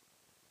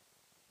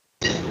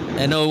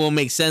 I know it won't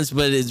make sense,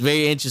 but it's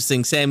very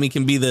interesting. Sami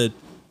can be the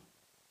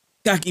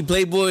cocky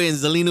playboy and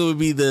Zelina would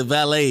be the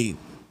valet.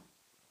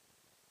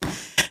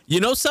 You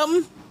know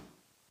something?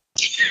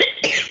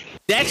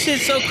 That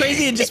shit's so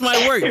crazy it just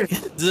might work.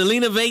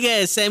 Zelina Vega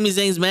as Sami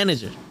Zayn's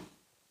manager.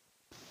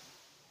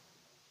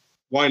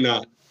 Why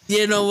not?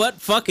 You know what?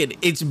 Fuck it.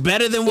 It's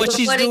better than what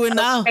she's doing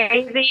now.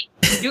 Crazy.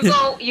 You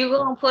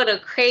gonna put a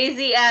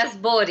crazy ass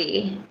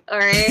body. All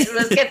right.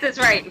 Let's get this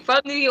right.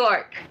 From New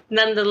York,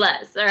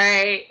 nonetheless. All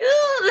right.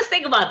 Ooh, let's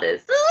think about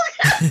this.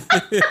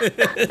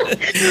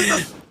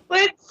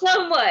 With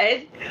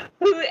someone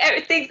who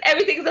thinks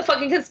everything's a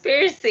fucking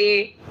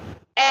conspiracy,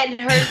 and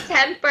her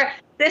temper.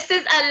 This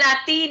is a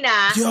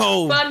Latina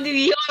from New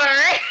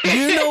York.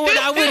 You know what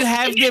I would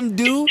have them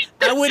do?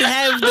 I would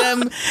have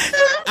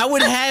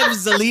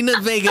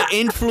Zelina Vega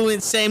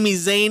influence Sami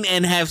Zayn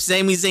and have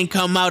Sami Zayn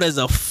come out as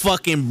a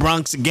fucking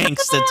Bronx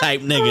gangster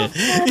type nigga.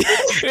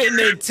 In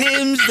the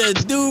Timbs, the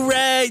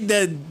do-rag,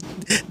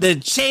 the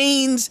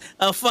chains,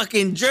 a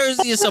fucking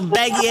jersey, and some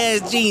baggy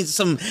ass jeans,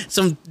 some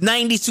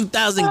 90s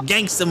 2000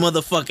 gangster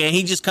motherfucker, and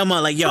he just come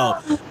out like, yo,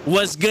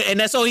 what's good? And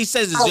that's all he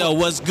says is, yo,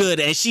 what's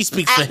good? And she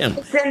speaks for him.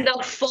 It's in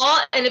the fall,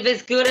 and if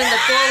it's good in the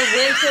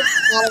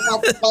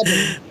fall and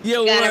winter,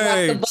 your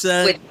word,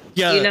 son.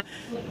 Yo, you know?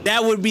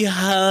 That would be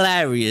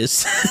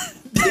hilarious.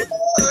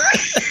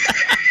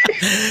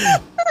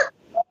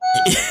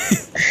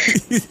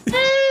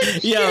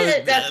 Yo,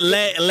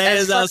 let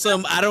us out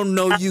some. I don't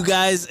know you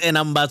guys, and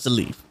I'm about to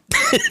leave.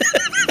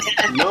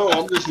 No,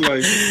 I'm just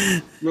like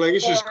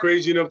it's just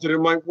crazy enough that it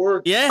might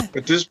work. Yeah.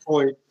 At this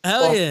point,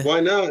 yeah. Why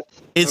not?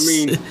 I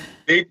mean,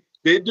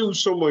 they do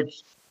so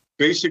much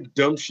basic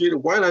dumb shit.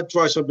 Why not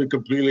try something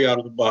completely out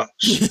of the box?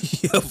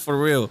 Yo, for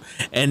real.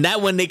 And that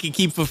one they can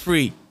keep for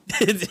free.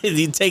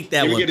 You take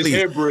that Maybe one, get his please.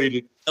 hair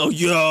braided. Oh,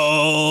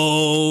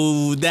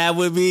 yo, that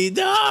would be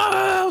fire.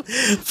 I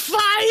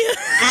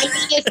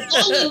mean,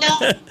 it's long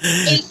enough.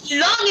 It's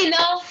long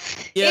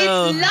enough.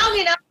 Yo. It's long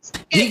enough.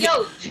 He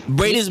Yo,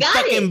 braid you his got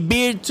fucking it.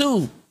 beard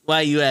too.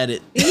 While you at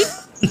it. Nah,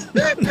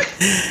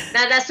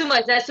 that's too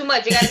much. That's too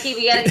much. You gotta keep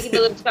it a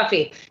little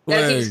scruffy. You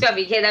gotta keep it Word. scruffy.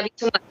 You can't that be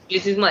too much.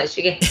 You're too much.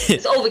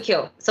 It's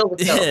overkill. It's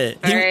overkill.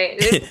 Yeah. All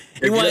right.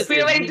 He wants-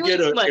 We already doing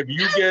too much. If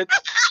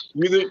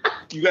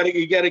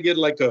you gotta get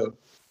like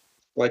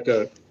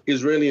a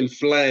Israeli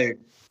flag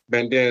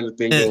bandana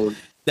thing going.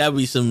 That'd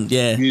be some.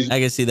 Yeah, I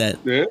can see that.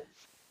 Yeah.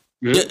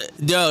 Yeah.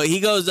 Yo, he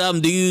goes.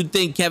 Do you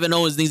think Kevin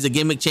Owens needs a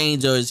gimmick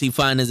change, or is he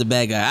fine as a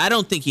bad guy? I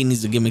don't think he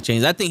needs a gimmick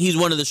change. I think he's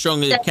one of the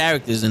stronger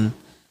characters, and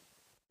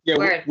Yeah,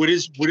 Word. with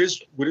his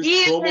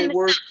promo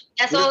work,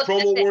 That's with all. his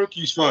promo work,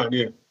 he's fine.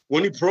 Yeah,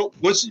 once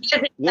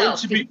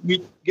he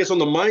gets on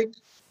the mic,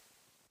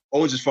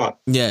 Owens is fine.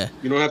 yeah,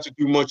 You don't have to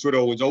do much with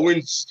Owens.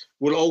 Owens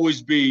will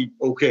always be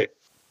okay.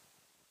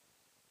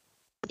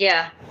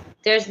 Yeah.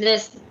 There's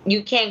this.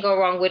 You can't go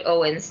wrong with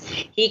Owens.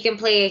 He can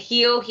play a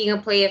heel. He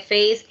can play a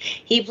face.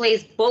 He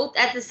plays both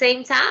at the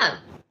same time,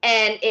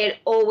 and it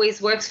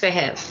always works for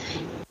him.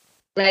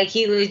 Like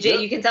he legit. Yeah.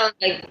 You can tell.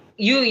 Like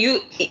you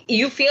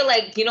feel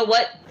like, you know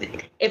what?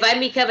 If I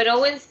meet Kevin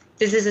Owens,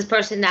 this is his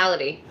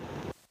personality.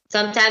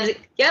 Sometimes,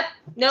 yep,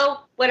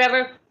 no,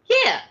 whatever.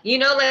 Yeah, you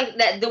know, like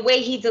that. The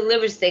way he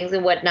delivers things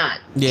and whatnot.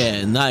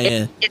 yeah, not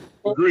yeah.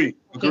 Agree.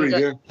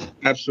 Yeah,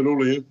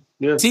 absolutely.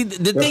 Yeah. See,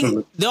 the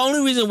thing, the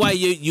only reason why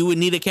you would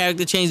need a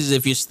character change is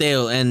if you're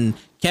stale, and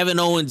Kevin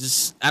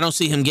Owens, I don't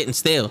see him getting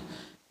stale.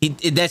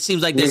 That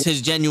seems like that's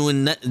his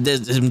genuine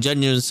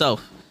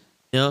self.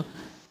 You know.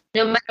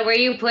 No matter where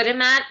you put him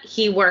at,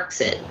 he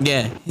works it.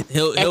 Yeah,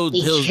 he'll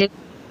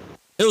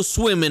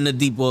swim in the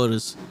deep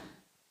waters.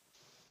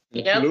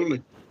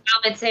 Absolutely.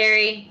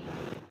 Commentary,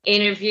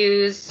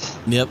 interviews,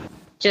 Yep.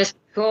 just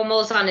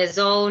promos on his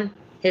own,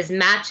 his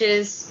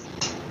matches,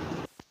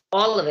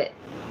 all of it.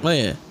 Oh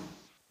yeah.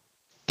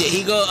 Yeah,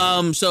 he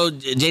go. So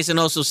Jason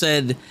also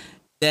said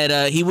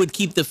that he would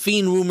keep the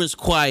Fiend rumors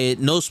quiet,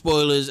 no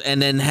spoilers,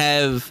 and then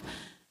have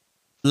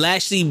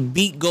Lashley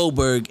beat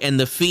Goldberg, and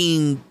the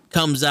Fiend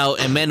comes out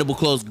and Mandible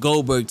Claws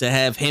Goldberg to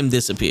have him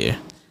disappear.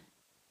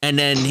 And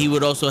then he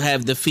would also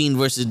have the Fiend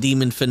versus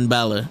Demon Finn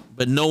Balor,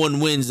 but no one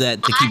wins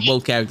that to keep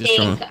both characters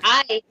strong.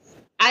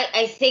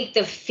 I think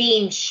the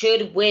Fiend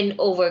should win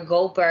over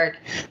Goldberg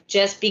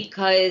just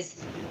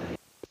because.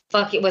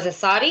 Fuck it, was it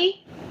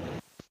Saudi?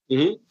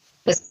 Mm-hmm.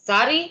 Was it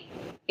Saudi?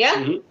 Yeah,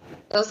 Mm-hmm.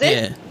 that was it.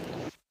 Yeah,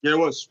 Yeah, it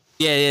was.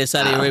 yeah,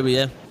 Saudi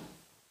Arabia.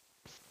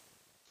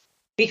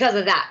 Because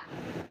of that,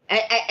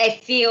 I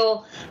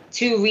feel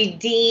to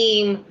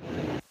redeem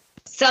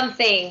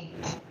something,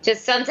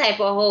 just some type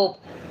of hope.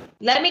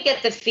 Let me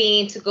get the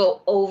Fiend to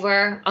go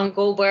over on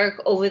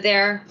Goldberg over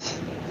there,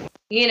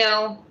 you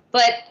know.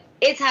 But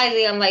it's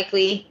highly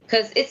unlikely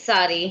because it's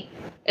Saudi,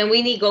 and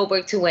we need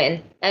Goldberg to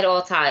win at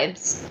all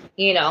times,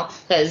 you know,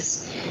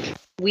 because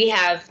we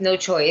have no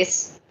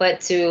choice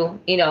but to,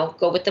 you know,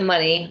 go with the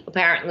money.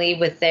 Apparently,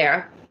 with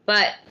there,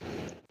 but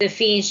the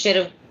Fiend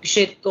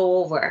should go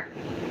over.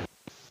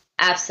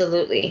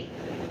 Absolutely,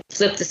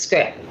 flip the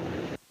script.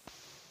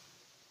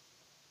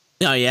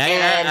 Oh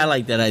yeah, I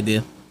like that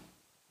idea.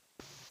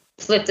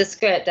 Flip the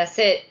script. That's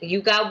it.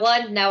 You got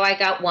one. Now I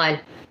got one.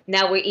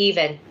 Now we're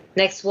even.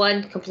 Next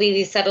one,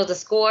 completely settle the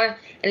score,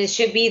 and it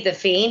should be the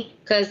Fiend,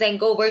 because then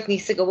Goldberg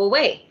needs to go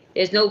away.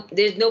 There's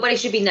nobody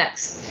should be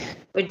next.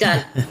 We're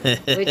done.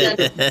 We're done.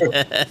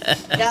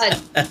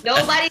 Done.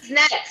 Nobody's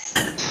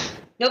next.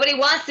 Nobody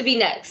wants to be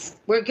next.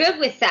 We're good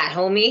with that,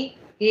 homie.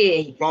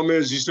 Yeah. The problem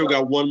is, you still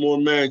got one more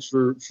match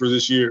for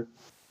this year.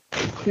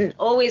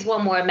 Always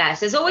one more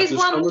match. There's always At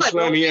one more.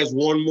 SummerSlam, he has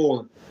one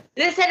more.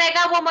 Listen, I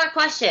got one more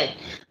question.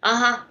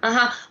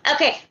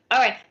 Okay, all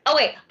right. Oh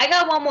wait, I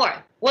got one more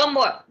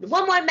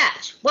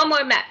match.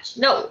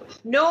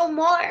 No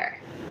more.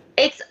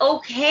 It's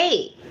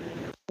okay.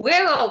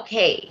 We're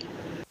okay.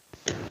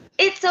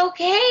 It's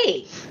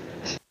okay.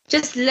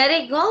 Just let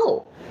it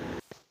go.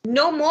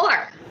 No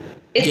more.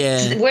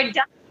 We're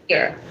done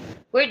here.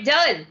 We're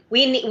done.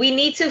 We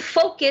need to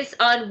focus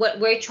on what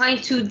we're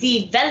trying to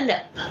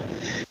develop,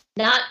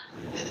 not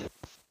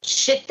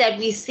shit that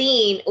we've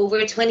seen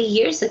over 20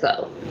 years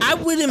ago. I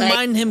wouldn't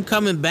mind him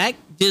coming back.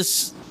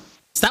 Just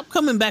stop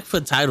coming back for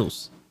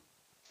titles.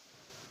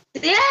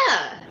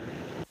 Yeah.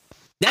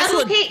 That's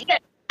I'm okay. Yeah,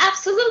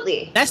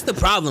 absolutely. That's the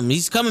problem.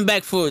 He's coming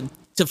back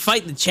to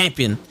fight the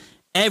champion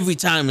every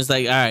time. It's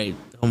like, all right,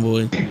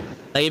 homeboy.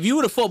 Like if you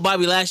would have fought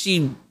Bobby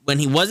Lashley when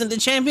he wasn't the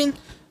champion,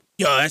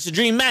 yo, that's a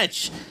dream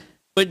match.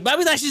 But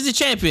Bobby Lashley's the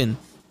champion.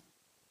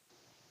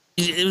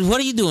 What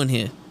are you doing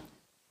here?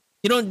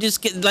 You don't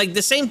just get like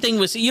the same thing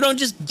with you don't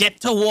just get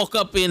to walk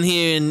up in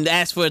here and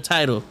ask for a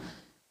title.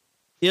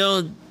 You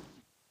know,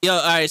 yo,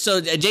 all right.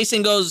 So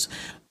Jason goes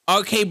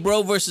RK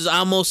Bro versus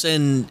Amos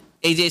and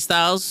AJ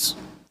Styles,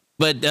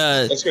 but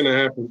that's gonna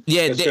happen.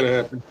 Yeah, that's gonna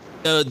happen.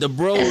 The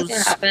Bros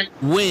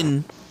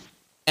win,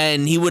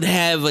 and he would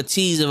have a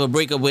tease of a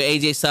breakup where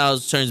AJ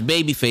Styles turns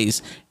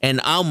babyface, and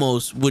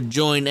Almost would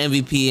join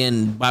MVP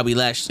and Bobby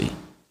Lashley,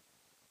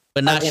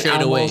 but not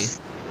straight away.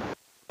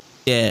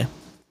 Yeah.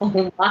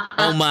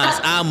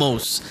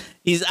 Almost.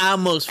 He's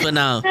almost for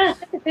now.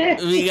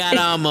 We got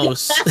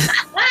almost.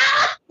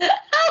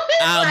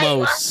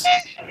 Almost.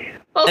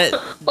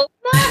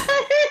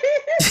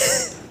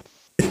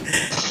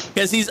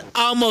 Because he's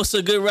almost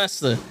a good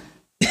wrestler.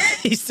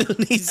 He still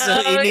needs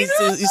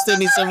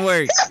some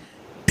work.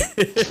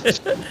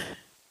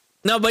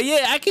 No, but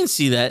yeah, I can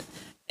see that.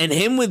 And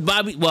him with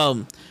Bobby,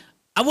 well,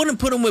 I wouldn't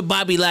put him with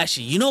Bobby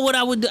Lashley. You know what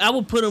I would do? I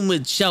would put him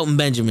with Shelton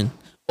Benjamin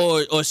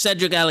or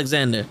Cedric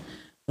Alexander.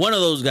 One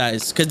of those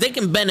guys, because they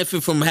can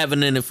benefit from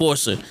having an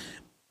enforcer,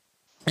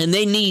 and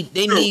they need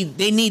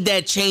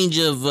that change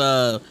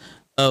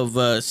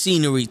of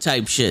scenery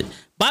type shit.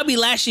 Bobby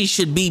Lashley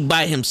should be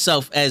by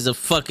himself as a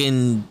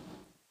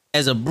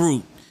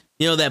brute,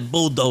 you know, that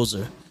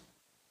bulldozer.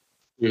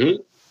 I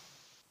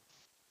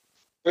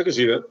can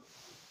see that.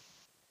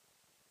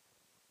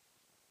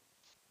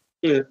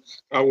 Yeah,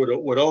 I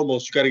would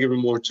almost. You got to give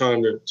him more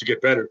time to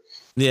get better.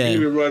 Yeah,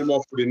 you even write him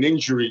off with an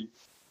injury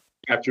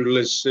after,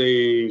 let's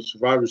say,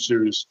 Survivor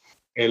Series,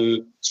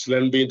 and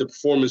let him be in the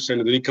Performance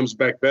Center, then he comes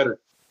back better.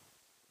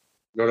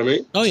 You know what I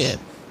mean? Oh,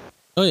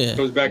 yeah.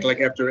 Comes back like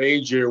after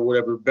AJ or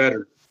whatever,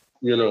 better,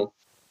 you know.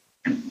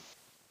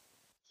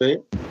 See?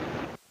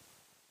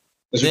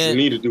 That's what you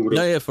need to do with him.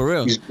 No, yeah, for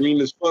real. He's green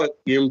as fuck.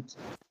 Give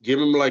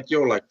him like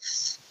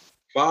 5-6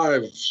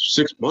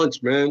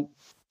 months, man.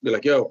 Be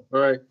like, yo, all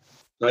right,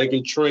 now you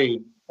can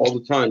train all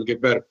the time to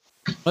get better.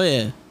 Oh,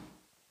 yeah.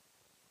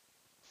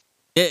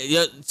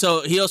 Yeah,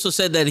 so he also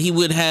said that he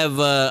would have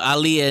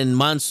Ali and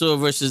Mansoor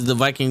versus the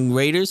Viking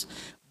Raiders,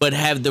 but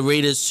have the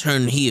Raiders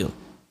turn heel.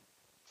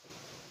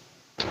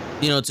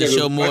 You know, to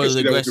show more of the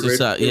aggressive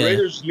side. The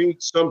Raiders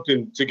need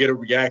something to get a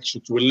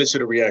reaction, to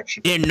elicit a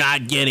reaction. They're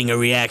not getting a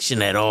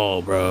reaction at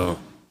all, bro.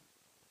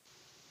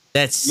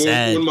 That's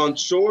sad. When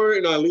Mansoor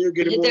and Ali are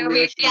getting more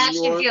reaction, their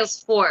reaction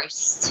feels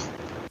forced.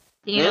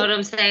 You know what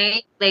I'm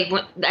saying? Like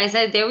when I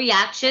said their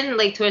reaction,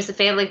 like towards the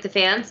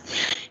fans,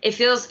 it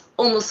feels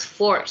almost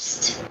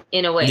forced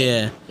in a way.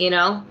 Yeah. You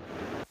know?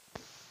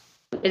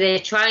 They're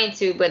trying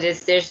to, but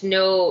there's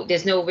no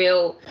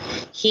real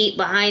heat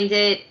behind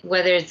it,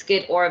 whether it's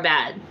good or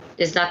bad.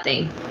 There's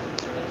nothing.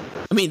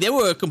 I mean, they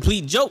were a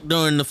complete joke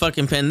during the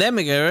fucking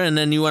pandemic era, and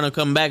then you want to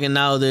come back and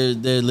now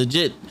they're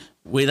legit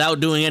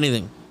without doing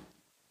anything.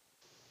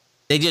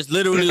 They just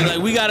literally like,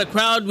 we got a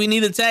crowd, we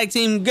need a tag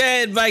team. Go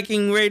ahead,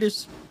 Viking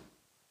Raiders.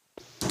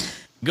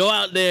 Go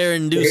out there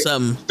and do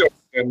something.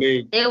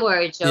 They were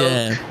a joke.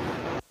 Yeah.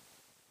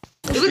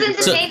 It was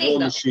entertaining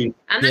though.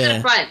 I'm not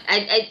gonna front.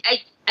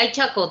 I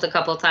chuckled a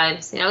couple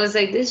times. I was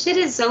like, this shit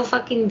is so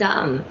fucking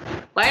dumb.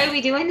 Why are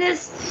we doing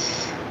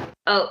this?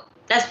 Oh,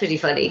 that's pretty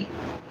funny.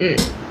 All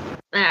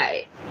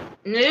right.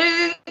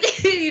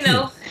 You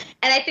know,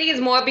 and I think it's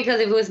more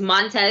because it was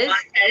Montez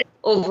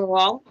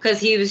overall, because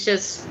he was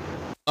just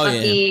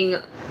fucking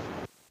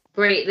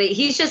great. Like,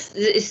 he's just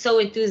so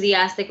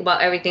enthusiastic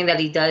about everything that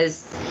he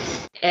does,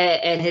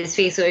 and his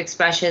facial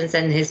expressions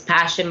and his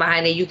passion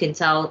behind it. You can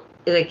tell,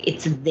 like,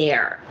 it's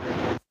there.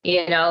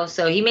 You know,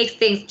 so he makes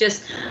things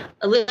just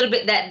a little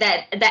bit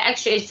that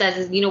extra inch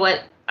says, you know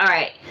what? All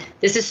right,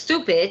 this is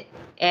stupid,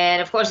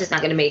 and of course it's not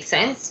going to make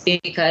sense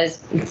because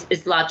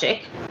it's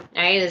logic.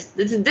 All right,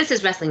 this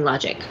is wrestling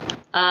logic.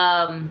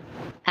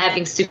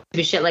 Having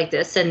stupid shit like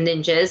this and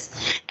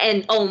ninjas,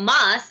 and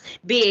Omos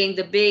being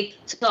the big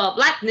tall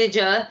black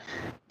ninja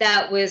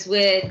that was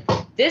with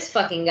this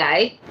fucking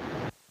guy.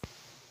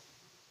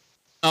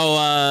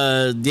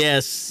 Oh,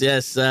 yes.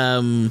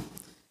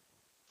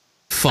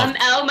 Fuck.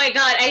 Oh my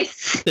god, I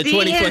see the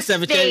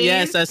 24/7 chat.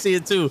 Yes, I see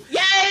it too.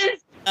 Yes.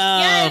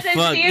 Oh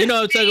fuck! You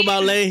know what I'm talking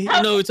about, Lay. You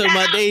know what we're talking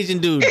about, the Asian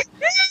dude,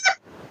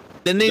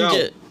 the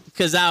ninja,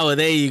 Kazawa.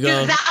 There you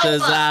go,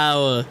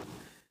 Kazawa.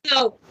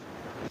 So,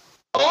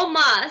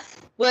 Omos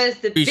was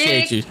the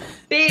big,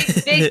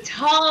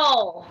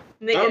 tall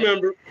nigga. I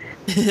remember.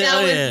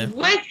 That was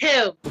with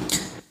him.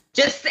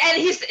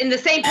 And he's in the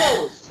same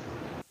pose.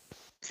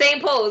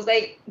 Same pose,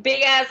 like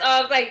big ass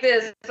arms like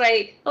this. It's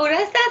like, oh,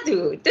 that's that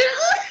dude.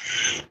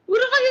 Who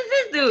the fuck is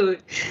this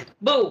dude?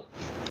 Boom.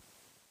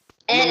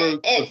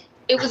 And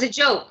it was a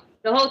joke.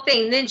 The whole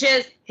thing,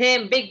 ninjas,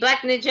 him, big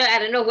black ninja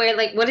out of nowhere.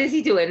 Like, what is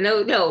he doing?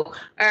 No. All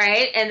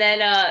right. And then,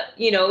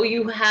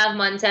 you have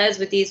Montez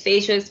with these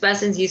facial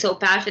expressions. He's so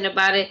passionate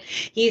about it.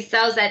 He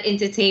sells that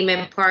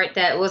entertainment part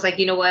that was like,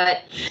 you know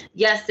what?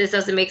 Yes, this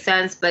doesn't make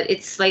sense, but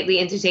it's slightly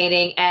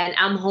entertaining. And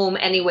I'm home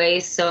anyway,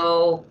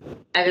 so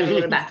I gotta go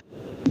to the bathroom.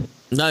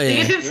 No,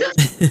 yeah.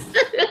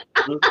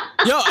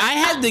 Yo, I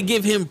had to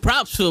give him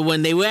props for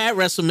when they were at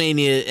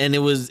WrestleMania and it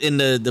was in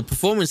the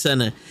Performance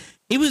Center.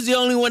 He was the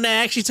only one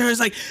that actually turns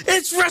like,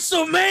 it's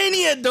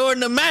WrestleMania during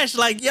the match.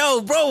 Like,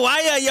 yo, bro,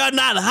 why are y'all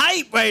not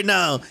hype right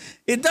now?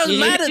 It doesn't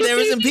matter. There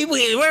isn't people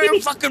here. We're in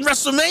fucking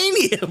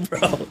WrestleMania,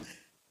 bro.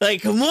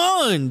 Like, come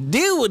on,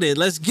 deal with it.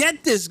 Let's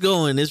get this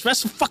going. It's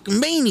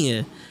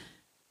WrestleMania.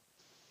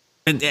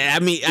 I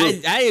mean,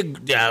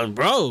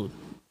 bro,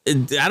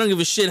 I don't give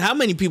a shit how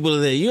many people are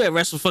there. You at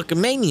Wrestle fucking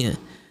Mania.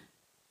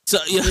 So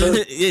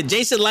yeah,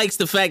 Jason likes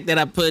the fact that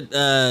I put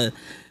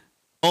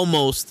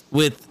almost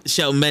with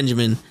Shelton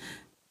Benjamin,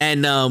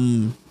 and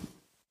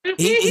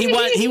he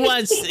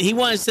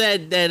wants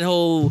that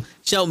whole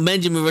Shelton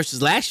Benjamin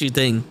versus Lashley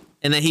thing,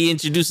 and then he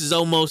introduces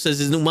almost as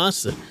his new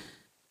monster.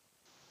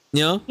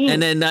 You know,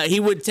 and then he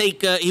would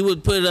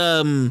put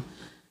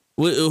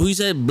who you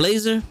said,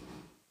 Blazer?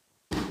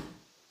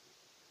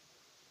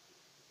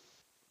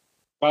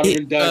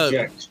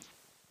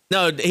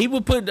 No, he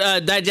would put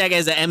Dijak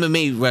as an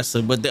MMA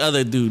wrestler, but the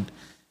other dude,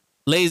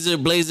 Blazer,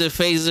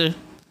 Phaser.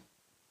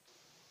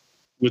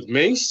 With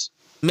Mace?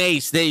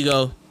 Mace, there you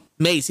go.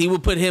 Mace, he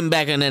would put him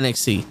back on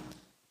NXT.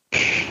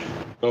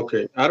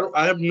 Okay.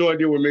 I have no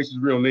idea what Mace's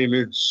real name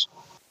is.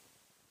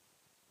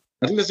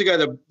 I think that's the guy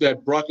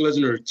that Brock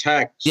Lesnar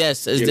attacked.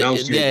 Yes, and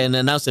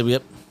announced it,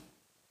 yep.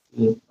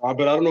 But I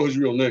don't know his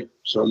real name,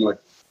 so I'm like...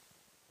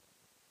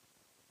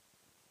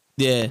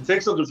 Yeah. It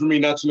takes something for me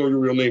not to know your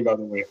real name, by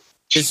the way.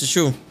 This is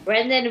true.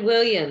 Brendan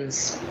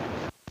Williams.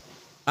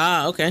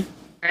 Ah, okay.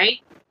 Right?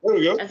 There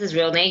we go. That's his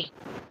real name.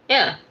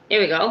 Yeah,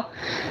 here we go.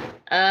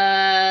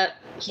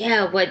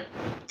 What?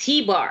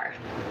 T-Bar.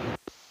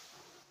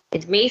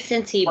 It's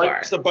Mason T-Bar.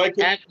 It's the bike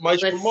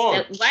from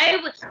Mars.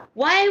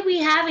 Why are we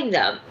having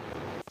them?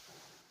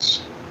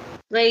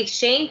 Like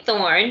Shane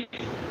Thorne,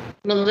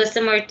 Melissa.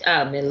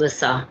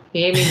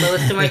 You hear me?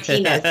 Melissa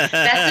Martinez. That's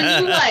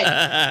the new one.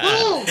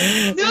 Boom.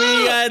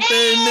 We got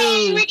the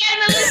new. We got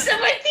Melissa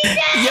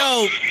Martinez.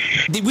 Yo,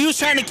 we was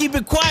trying to keep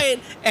it quiet,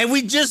 and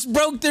we just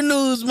broke the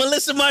news.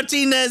 Melissa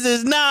Martinez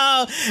is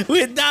now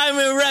with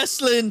Diamond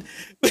Wrestling.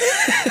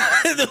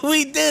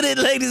 We did it,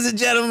 ladies and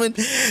gentlemen.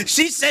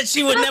 She said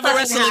she would never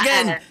wrestle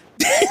again.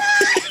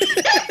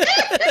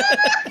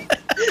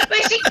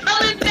 But she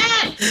coming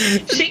back.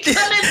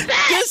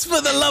 Just for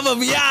the love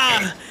of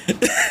Yah.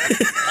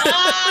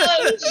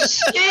 Oh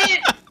shit!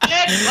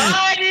 The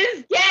card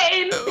is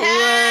getting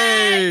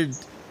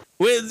packed.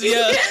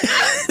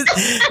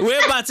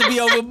 We're about to be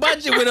over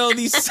budget with all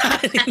these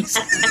signings.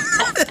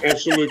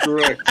 Absolutely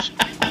correct.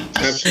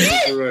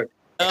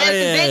 Oh,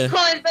 yeah.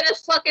 Bitcoin better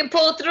fucking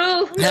pull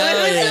through. Oh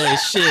yeah,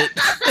 shit.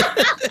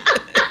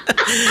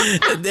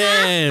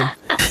 Damn.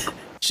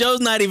 Show's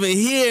not even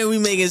here. We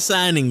making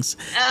signings.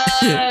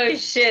 Oh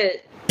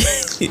shit.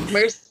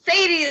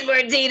 Mercedes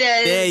Martinez.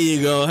 There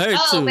you go. Her too.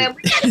 Oh man,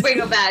 we gotta bring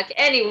her back.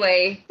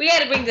 Anyway, we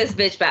gotta bring this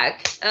bitch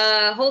back.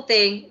 Whole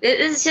thing.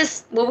 It's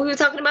just what we were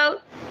talking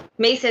about.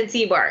 Mason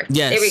T-Bar.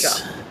 Yes. There we go.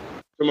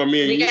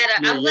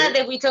 I'm glad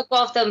that we took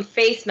off them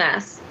face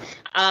masks.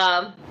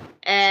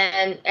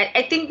 And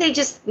I think they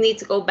just need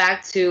to go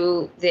back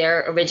to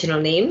their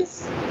original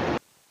names.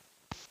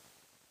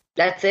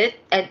 That's it.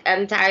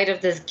 I'm tired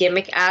of this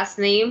gimmick ass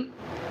name.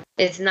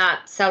 It's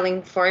not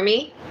selling for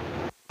me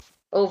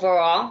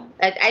overall.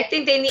 I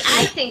think they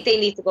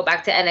need to go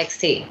back to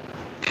NXT.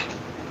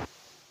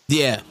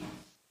 Yeah.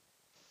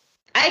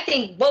 I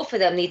think both of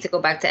them need to go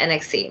back to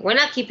NXT. We're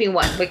not keeping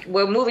one.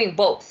 We're moving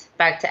both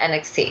back to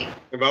NXT.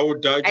 If I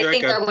would Dijak, I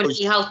think that would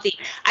be healthy.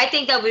 I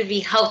think that would be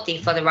healthy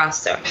for the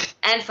roster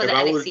and for the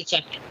NXT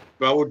champion.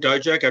 If I would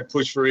Dijak, I'd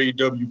push for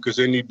AEW because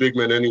they need big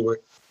men anyway.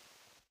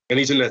 And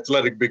he's an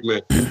athletic big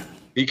man.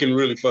 He can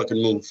really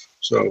fucking move.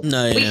 So we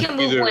can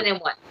move one and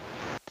one.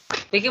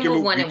 We can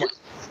move one and one.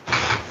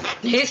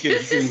 He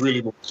can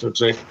really move. So I'm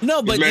saying.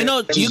 No, but him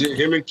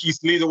and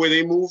Keith Lee, the way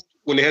they moved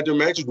when they had their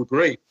matches were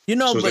great.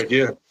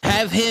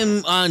 Have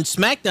him on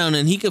SmackDown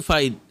and he could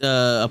fight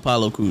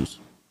Apollo Crews.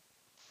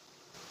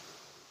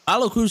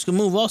 Apollo Crews can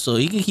move also.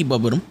 He can keep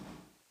up with him.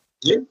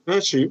 Yeah,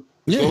 that's true.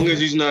 As long as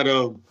he's not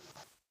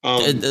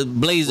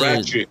Blazer.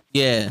 Ratchet.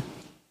 Yeah.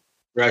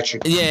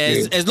 Ratchet.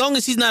 Yeah, as long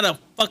as he's not a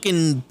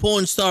fucking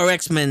porn star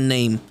X-Men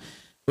name,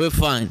 we're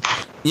fine.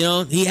 You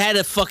know, he had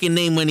a fucking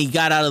name when he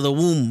got out of the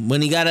womb.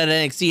 When he got out of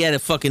NXT, he had a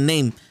fucking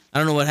name. I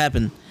don't know what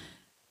happened.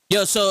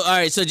 Yo, so, all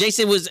right, so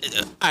Jason was... All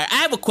right, I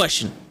have a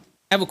question.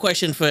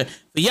 For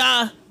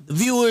y'all, the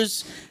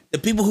viewers, the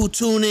people who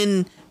tune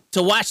in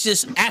to watch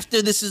this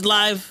after this is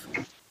live.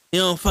 You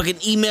know, fucking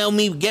email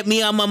me, get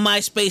me on my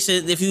MySpace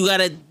if you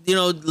gotta,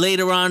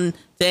 later on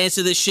to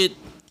answer this shit.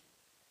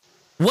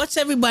 What's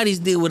everybody's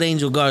deal with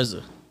Angel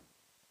Garza?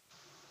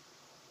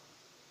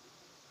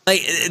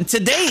 Like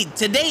today,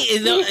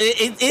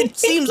 it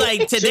seems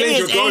like today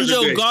is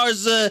Angel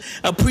Garza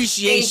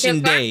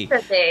Appreciation Day.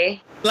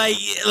 Like,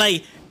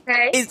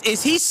 okay.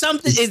 Is he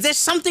something? Is there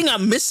something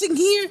I'm missing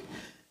here?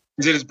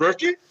 Is it his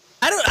birthday?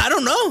 I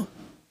don't know.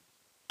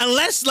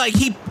 Unless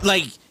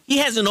he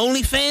has an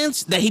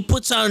OnlyFans that he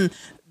puts on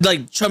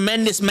like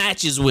tremendous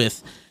matches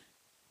with.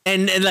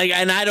 And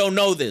I don't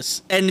know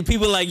this. And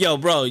people are like, yo,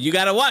 bro, you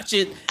gotta watch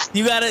it.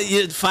 You gotta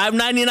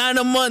 $5.99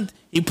 a month.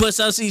 He puts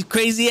out these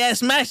crazy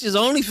ass matches,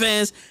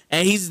 OnlyFans,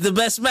 and he's the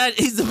best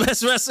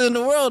wrestler in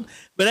the world.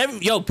 But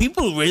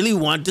people really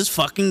want this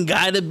fucking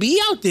guy to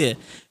be out there.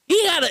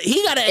 He got an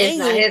angle. It's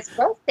not his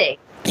birthday.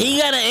 He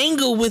got an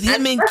angle with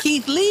him and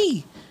Keith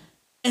Lee,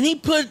 and he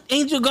put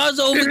Angel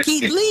Garza over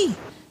Keith Lee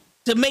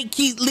to make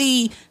Keith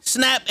Lee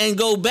snap and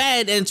go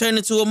bad and turn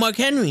into a Mark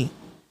Henry.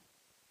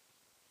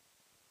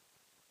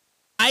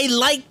 I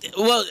liked.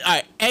 Well, all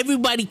right.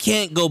 Everybody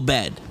can't go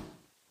bad,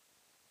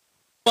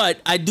 but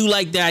I do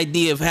like the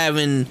idea of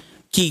having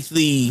Keith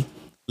Lee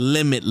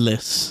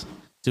limitless.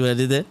 See what I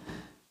did there?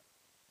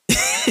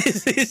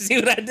 See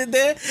what I did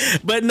there?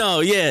 But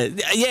no, yeah,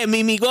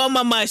 Mimi, go on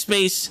my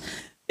MySpace,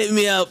 hit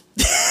me up.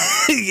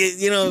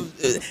 you know,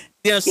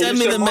 send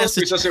me the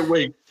message. I said,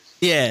 wait.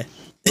 Yeah.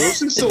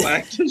 Rose is still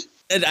active?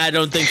 I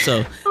don't think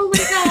so. Oh my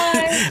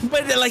god!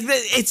 But like,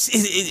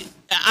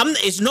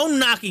 it's no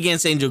knock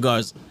against Angel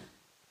Garza,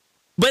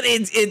 but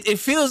it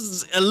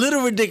feels a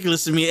little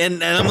ridiculous to me,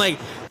 and I'm like,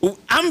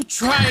 I'm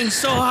trying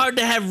so hard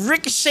to have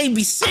Ricochet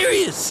be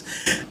serious.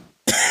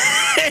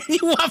 And you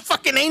want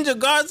fucking Angel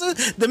Garza,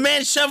 the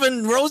man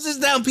shoving roses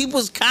down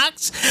people's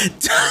cocks,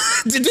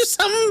 to do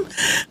something?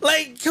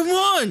 Like, come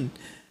on.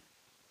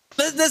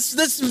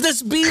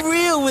 Let's be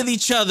real with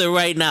each other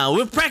right now.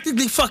 We're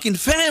practically fucking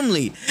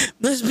family.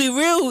 Let's be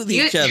real with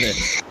each other.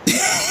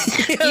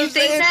 You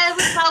think that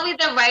was probably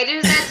the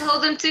writers that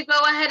told him to go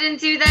ahead and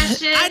do that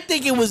shit? I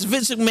think it was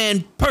Vince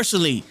McMahon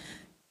personally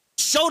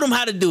showed him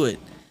how to do it.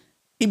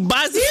 He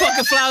buys the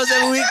fucking flowers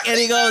every week and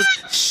he goes,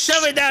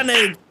 shove it down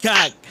their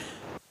cock.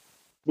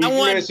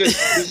 This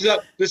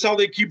is how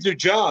they keep their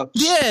jobs.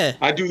 Yeah.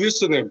 I do this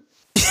to them.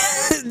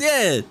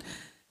 Yeah.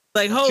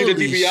 Like, holy shit.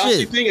 See the DiBiase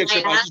shit. thing,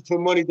 except I just put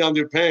money down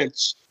their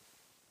pants.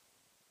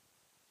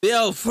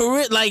 Yo, for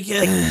real, like,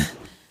 I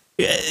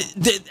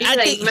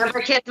think,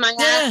 remember Kiss My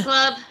Ass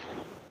Club?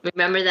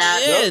 Remember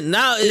that? Yeah,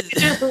 now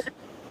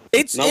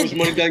it's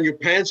money down your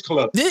pants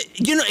club.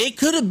 It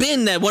could have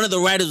been that one of the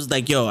writers was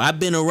like, yo, I've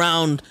been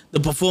around the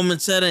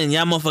performance center and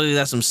y'all motherfuckers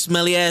got some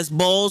smelly ass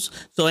balls,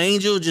 so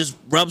Angel just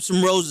rub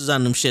some roses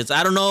on them shits.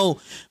 I don't know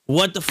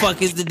what the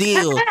fuck is the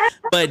deal,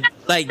 but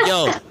like,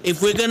 yo,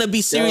 if we're gonna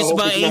be serious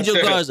about Angel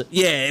Garza,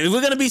 if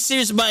we're gonna be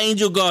serious about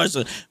Angel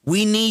Garza,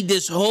 we need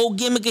this whole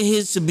gimmick of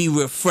his to be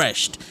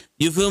refreshed.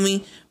 You feel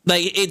me?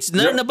 Like, it's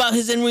nothing about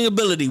his in-ring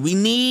ability. We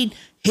need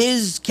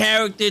his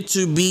character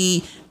to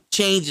be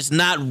changed. It's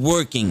not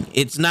working.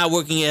 It's not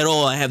working at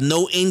all. I have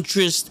no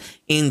interest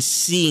in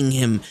seeing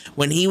him.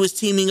 When he was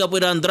teaming up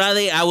with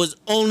Andrade, I was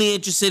only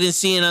interested in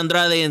seeing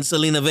Andrade and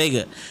Selena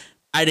Vega.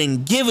 I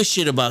didn't give a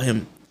shit about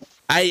him.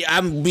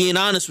 I'm being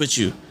honest with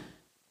you.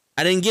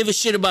 I didn't give a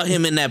shit about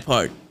him in that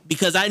part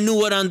because I knew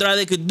what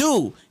Andrade could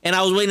do, and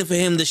I was waiting for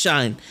him to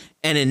shine,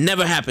 and it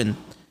never happened.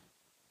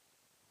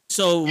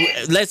 So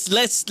let's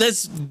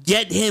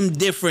get him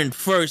different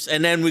first,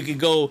 and then we could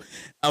go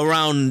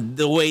around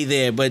the way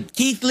there. But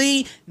Keith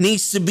Lee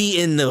needs to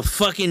be in the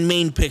fucking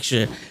main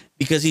picture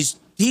because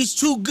he's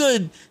too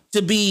good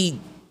to be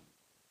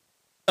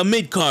a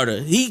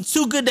mid-carder. He's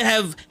too good to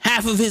have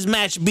half of his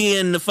match be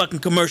in the fucking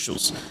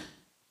commercials.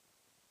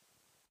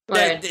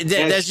 Right.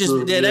 That's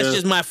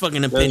just my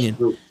fucking opinion.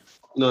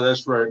 No,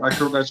 that's right.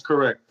 That's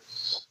correct.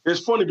 It's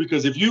funny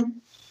because if you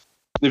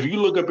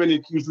look up any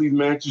Keith Lee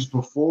matches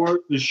before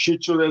the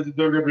shit show that's the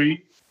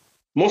WWE,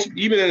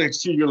 even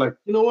NXT, you're like,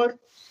 you know what?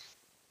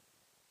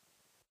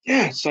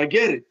 Yes, I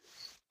get it.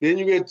 Then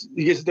you get to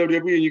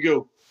WWE and you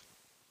go,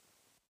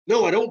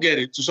 no, I don't get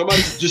it. So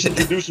somebody just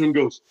introduces him and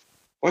goes,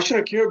 why should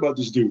I care about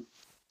this dude?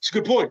 It's a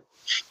good point.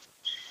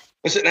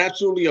 That's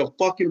absolutely a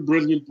fucking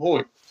brilliant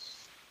point.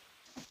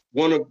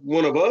 One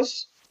of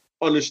us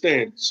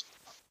understands.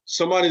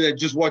 Somebody that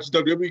just watches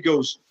WWE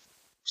goes,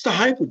 what's the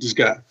hype with this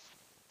guy?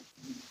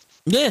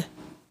 Yeah.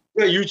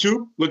 Yeah,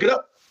 YouTube, look it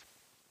up.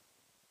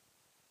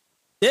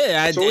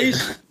 Yeah, I did.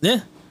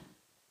 Yeah.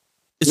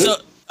 So,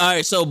 all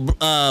right, so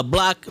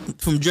Block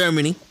from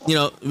Germany,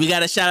 we got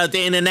to shout out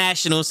the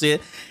internationals here.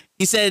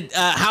 He said,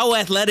 how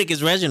athletic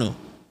is Reginald?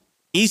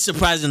 He's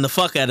surprising the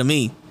fuck out of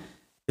me.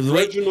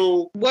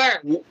 Reginald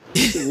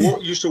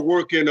used to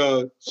work in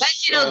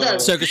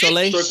Cirque du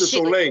Soleil. Cirque du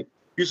Soleil.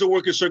 He used to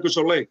work in Cirque du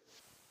Soleil.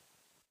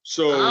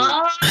 So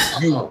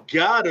you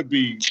gotta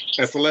be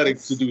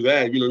athletic to do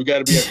that. You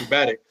gotta be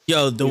acrobatic.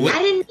 Yo, I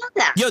didn't know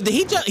that. Yo,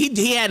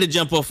 he had to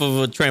jump off of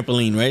a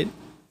trampoline, right?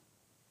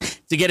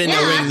 To get in the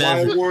ring.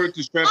 Then work,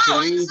 this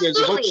trampoline, there's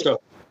a bunch of stuff.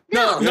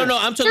 No.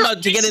 I'm talking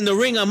about to get in the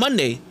ring on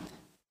Monday.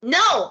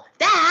 No,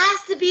 that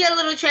has to be a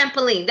little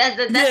trampoline. That's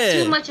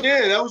too much.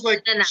 Yeah, that was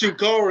like Sin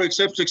Cara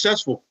except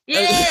successful.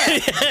 Yeah.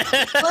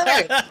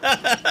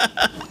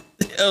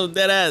 Oh,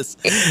 that ass.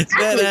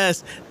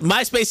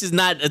 MySpace is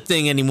not a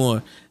thing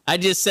anymore. I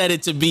just said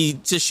it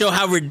to show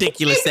how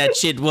ridiculous that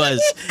shit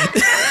was.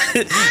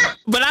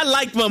 But I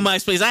liked my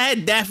MySpace. I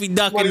had Daffy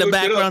Duck in the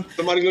background.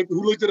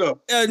 Who looked it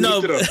up?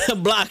 No,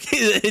 Block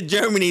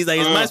Germany. He's like,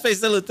 is MySpace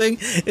still a thing?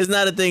 It's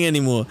not a thing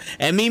anymore.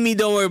 And Mimi,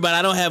 don't worry about it.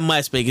 I don't have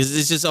MySpace.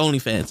 It's just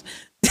OnlyFans.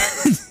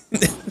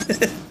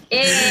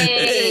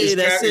 Hey,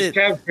 that's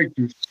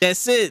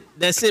it.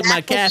 That's it.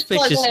 My cat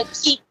pictures.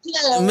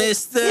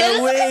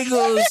 Mr.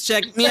 Wiggles,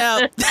 check me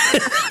out.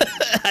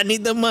 I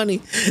need the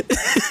money.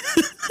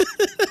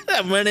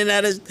 I'm running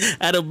out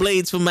of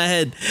blades for my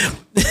head.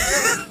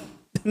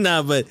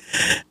 Nah, but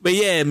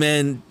yeah,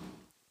 man.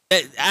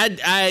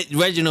 I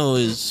Reginald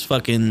is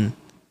fucking.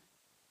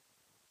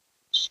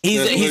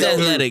 He's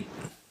athletic.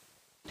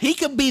 He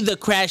could be the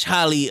Crash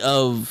Holly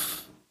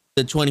of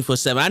the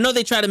 24/7. I know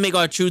they try to make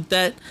R-Truth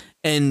that,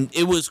 and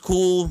it was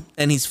cool,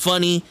 and he's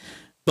funny,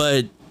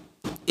 but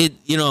it,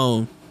 you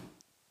know,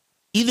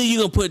 either you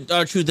gonna put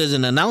R-Truth as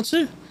an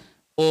announcer,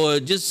 or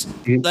just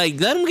like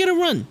let him get a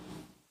run.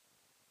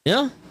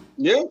 Yeah.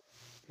 Yeah.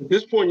 At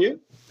this point, yeah.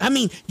 I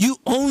mean, you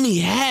only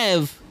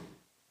have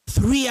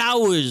 3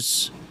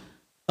 hours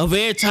of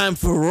airtime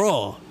for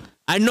Raw.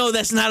 I know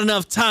that's not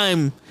enough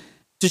time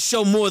to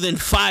show more than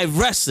 5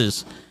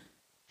 wrestlers,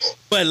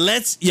 but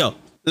let's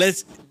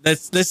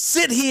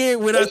sit here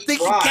with our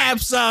thinking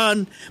caps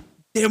on.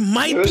 There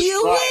might be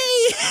a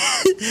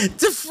way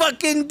to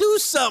fucking do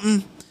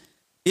something,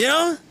 you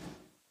know?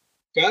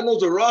 God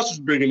knows the roster's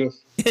big enough.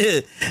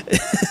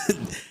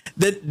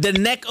 The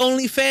neck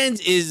only fans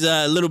is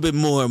a little bit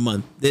more a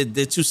month.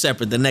 They're two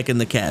separate, the neck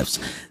and the calves.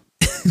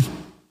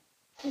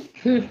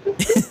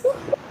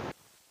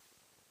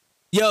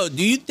 Yo,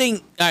 do you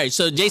think... All right,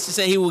 so Jason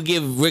said he will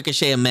give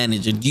Ricochet a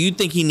manager. Do you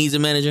think he needs a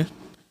manager?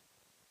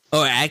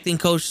 Or an acting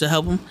coach to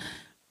help him?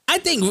 I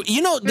think,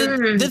 you know,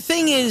 the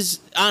thing is,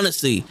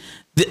 honestly,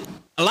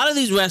 a lot of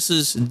these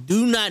wrestlers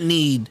do not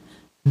need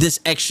this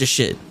extra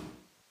shit.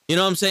 You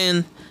know what I'm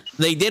saying?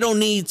 Like, they don't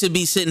need to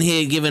be sitting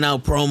here giving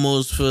out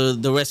promos for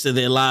the rest of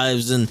their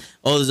lives and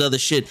all this other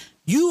shit.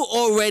 You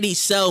already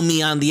sell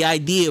me on the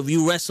idea of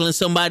you wrestling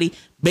somebody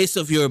based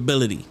off your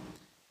ability.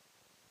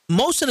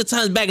 Most of the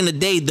times back in the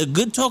day, the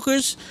good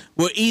talkers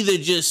were either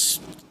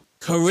just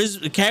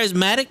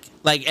charismatic,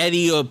 like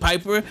Eddie or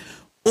Piper,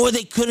 or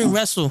they couldn't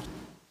wrestle.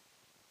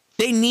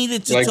 They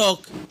needed to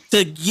talk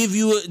to give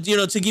you,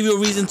 to give you a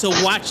reason to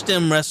watch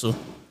them wrestle.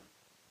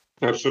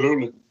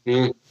 Absolutely.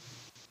 Mm.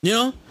 You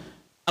know,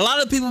 a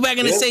lot of people back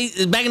in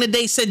the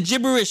day said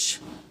gibberish.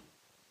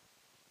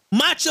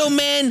 Macho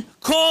Man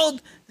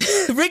called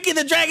Ricky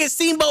the Dragon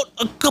Steamboat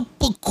a cup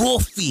of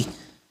coffee.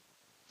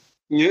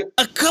 Yeah.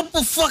 A cup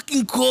of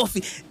fucking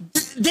coffee.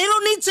 They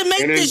don't need to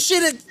make this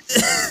shit.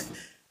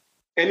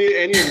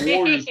 Any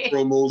Warriors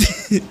promos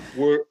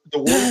were the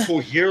word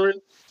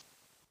coherent.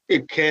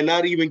 It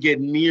cannot even get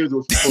near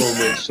those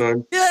promos,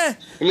 son. Yeah.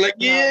 I'm like,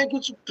 get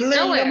your plane.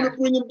 I'm gonna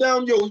bring him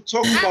down. Yo, he's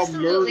talking about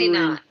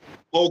murdering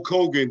Hulk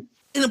Hogan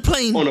in a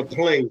plane. On a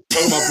plane.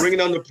 Talking about bringing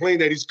down the plane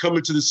that he's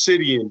coming to the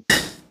city in.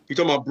 He's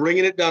talking about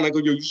bringing it down. I go,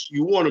 yo,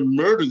 you want to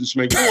murder this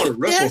man? You want to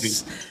wrestle him?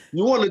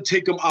 You want to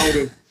take him out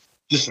of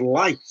this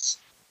life?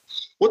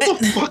 What the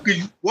fuck are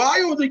you? Why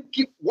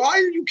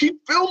are you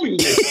keep filming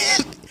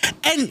this?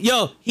 And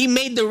yo, he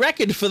made the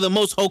record for the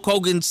most Hulk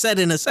Hogan said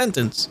in a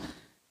sentence.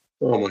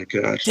 Oh my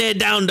God. Tear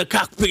down the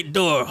cockpit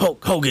door,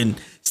 Hulk Hogan.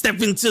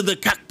 Step into the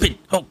cockpit,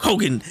 Hulk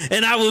Hogan.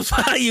 And I will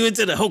follow you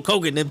into the Hulk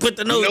Hogan and put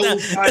the nose down.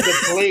 The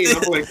plane.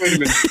 I'm like, wait a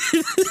minute.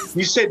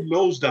 He said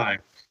nosedive.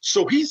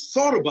 So he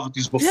thought about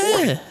this before.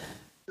 Yeah.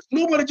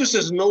 Nobody just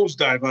says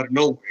nosedive out of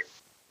nowhere.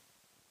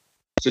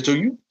 So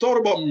you thought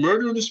about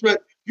murdering this man?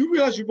 You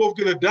realize you're both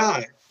gonna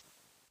die.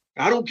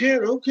 I don't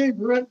care. Okay,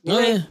 right.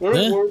 Do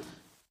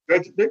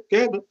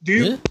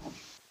you?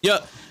 Yo,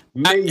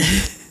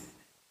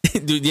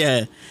 dude,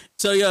 yeah.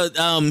 So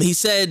he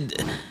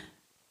said,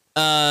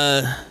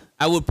 I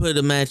would put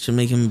a match and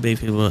make him a big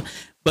people.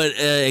 But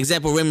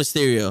example, Rey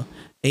Mysterio.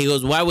 And he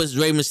goes, why was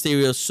Rey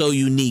Mysterio so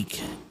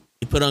unique?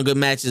 He put on good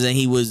matches and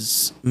he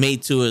was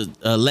made to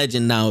a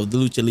legend now of the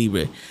Lucha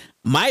Libre.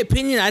 My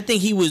opinion, I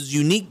think he was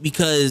unique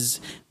because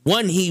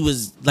one, he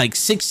was like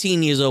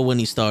 16 years old when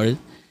he started,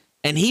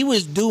 and he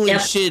was doing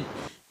shit.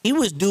 He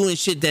was doing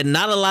shit that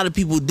not a lot of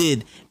people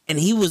did, and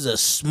he was a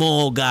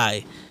small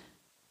guy.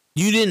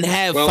 You didn't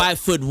have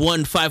 5'1",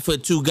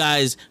 5'2"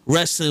 guys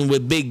wrestling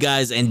with big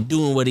guys and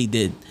doing what he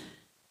did.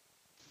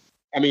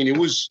 I mean, it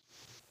was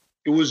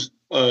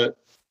a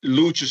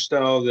lucha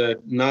style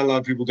that not a lot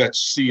of people got to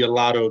see a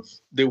lot of.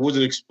 They weren't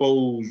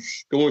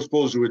exposed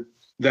to it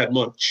that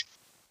much.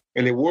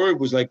 And the word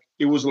was like,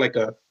 it was like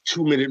a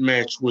 2-minute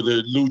match where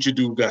the lucha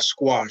dude got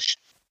squashed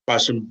by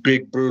some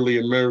big burly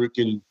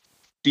American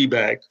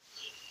D-bag.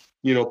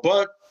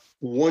 But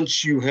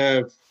once you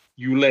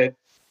let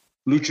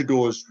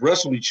luchadors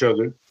wrestle each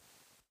other,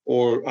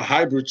 or a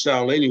hybrid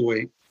style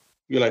anyway,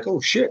 you're like,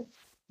 oh shit.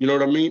 You know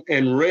what I mean?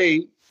 And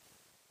Ray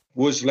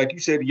was, like you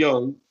said,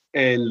 young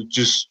and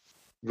just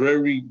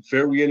very,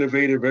 very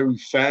innovative, very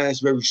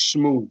fast, very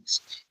smooth.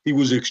 He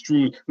was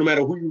extremely, no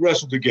matter who you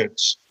wrestled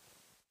against,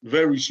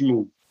 very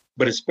smooth,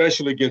 but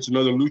especially against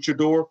another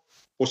luchador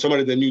or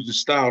somebody that knew the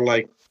style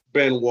like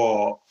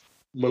Benoit,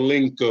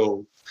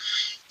 Malenko,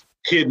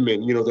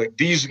 Kidman. Like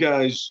these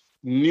guys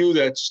knew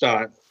that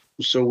style,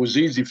 so it was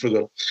easy for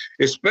them,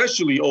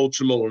 especially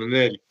Ultimo and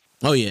Eddie.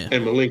 Oh yeah,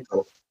 and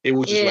Malenko. It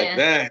was just like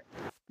that.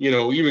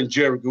 Even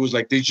Jericho. It was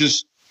like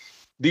these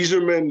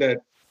are men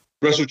that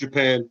wrestle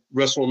Japan,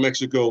 wrestle in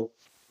Mexico,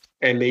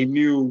 and they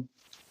knew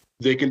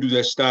they can do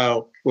that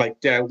style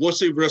like that. Once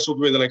they wrestled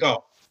Ray, they're like,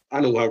 oh, I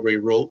know how Ray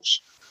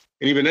rolls.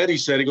 And even Eddie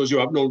said, he goes,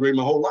 yo, I've known Ray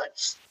my whole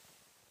life.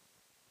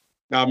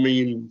 I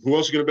mean, who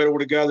else is going to better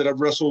with a guy that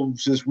I've wrestled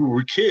since we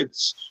were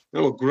kids?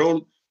 I'm a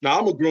grown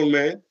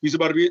man. He's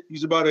about to hit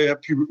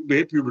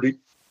puberty.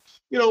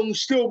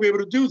 Still be able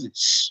to do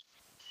this.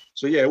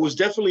 So yeah, it was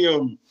definitely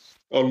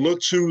a look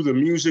to the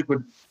music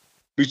with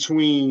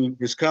between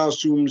his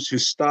costumes,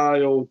 his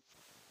style,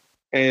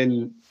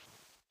 and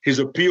his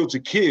appeal to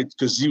kids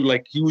because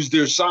he was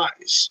their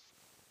size.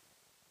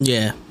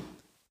 Yeah.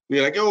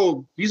 They're like,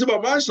 oh, he's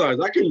about my size.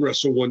 I can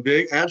wrestle one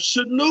day.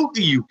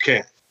 Absolutely, you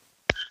can.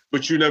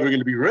 But you're never going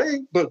to be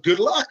Ray. But good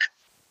luck.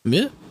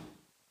 Yeah.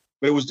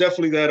 But it was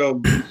definitely that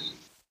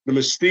the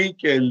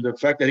mystique and the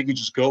fact that he could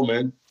just go,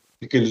 man.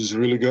 He can just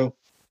really go.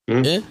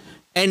 Mm-hmm. Yeah.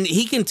 And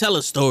he can tell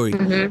a story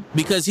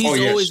because he's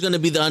always going to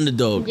be the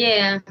underdog.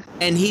 Yeah.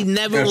 And he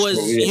never was.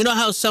 Yeah. You know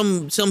how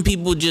some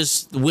people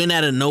just win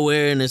out of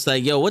nowhere and it's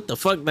like, yo, what the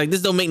fuck? Like,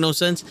 this don't make no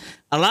sense.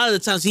 A lot of the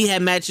times he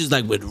had matches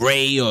like with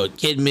Ray or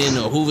Kidman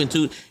or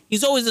Juventud.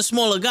 He's always the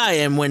smaller guy.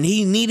 And when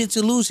he needed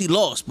to lose, he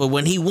lost. But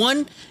when he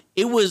won,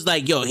 it was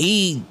like, yo,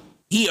 he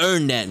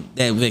earned that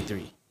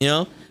victory. You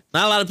know?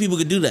 Not a lot of people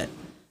could do that.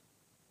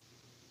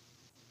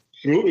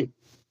 Absolutely.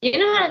 You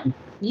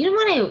know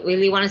what I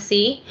really want to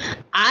see?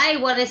 I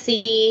want to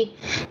see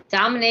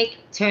Dominic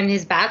turn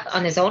his back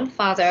on his own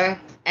father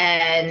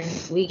and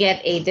we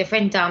get a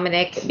different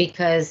Dominic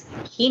because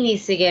he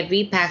needs to get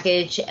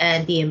repackaged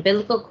and the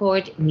umbilical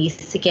cord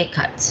needs to get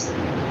cut.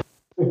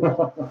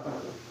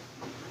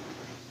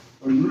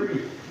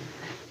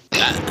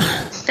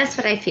 That's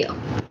what I feel.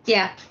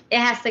 Yeah, it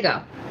has to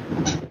go.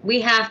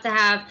 We have to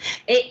have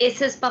it. It's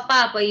his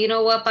papa, but you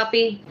know what,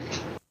 papi?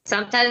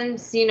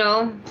 Sometimes,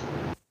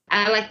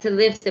 I like to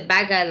live the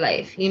bad guy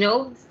life,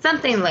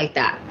 something like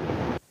that.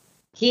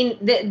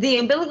 The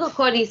umbilical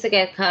cord needs to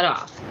get cut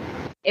off.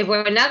 If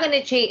we're not going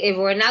to change, if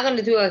we're not going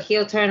to do a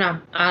heel turn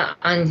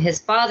on his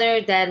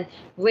father, then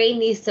Ray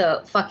needs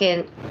to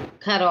fucking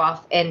cut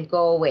off and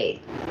go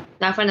away.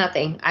 Not for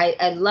nothing.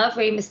 I love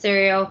Rey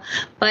Mysterio,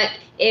 but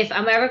if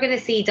I'm ever going to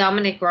see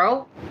Dominic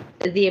grow,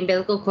 the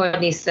umbilical cord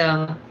needs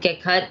to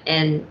get cut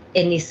and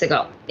it needs to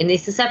go. It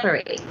needs to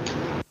separate.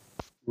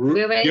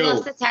 We already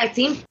lost the tag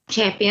team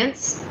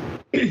champions.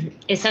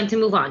 It's time to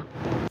move on.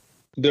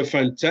 The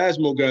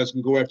Phantasmo guys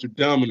can go after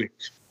Dominic.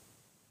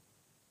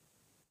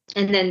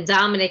 And then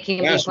Dominic can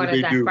be part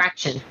of that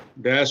fraction.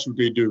 That's what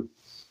they do.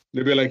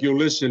 They be like, yo,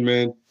 listen,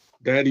 man,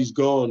 Daddy's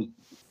gone.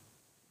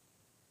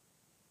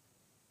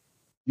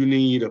 You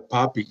need a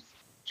poppy.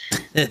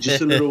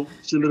 Just a little,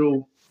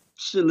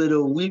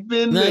 we've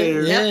been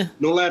there. Yeah.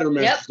 No ladder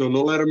matches, though.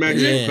 No ladder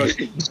matches. Yeah.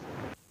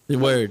 The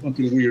word.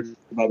 Fucking weird,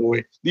 by the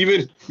way.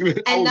 Even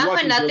and not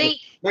for nothing,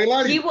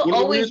 he will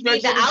always be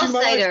the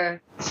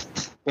outsider.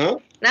 Huh?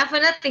 Not for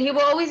nothing, he will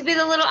always be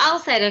the little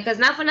outsider. Because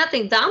not for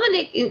nothing,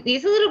 Dominic,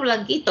 he's a little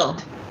blanquito.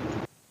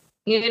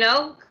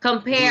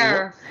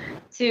 Compare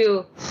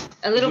to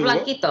a little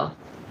blanquito.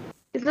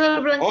 He's a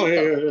little blanquito. Oh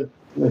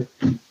yeah.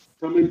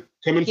 Coming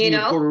from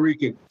the Puerto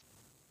Rican.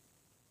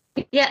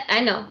 Yeah,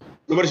 I know.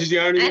 Nobody sees the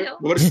irony.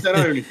 Nobody sees that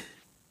irony.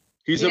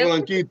 He's a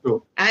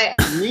blanquito.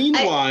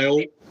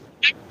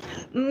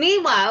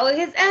 Meanwhile,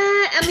 his I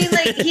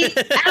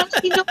don't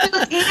see no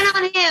real tan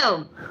on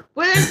him.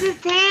 Where's his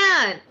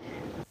tan?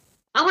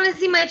 I want to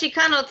see my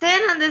Chicano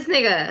tan on this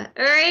nigga.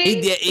 All right,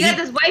 he got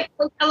this white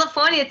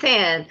California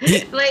tan.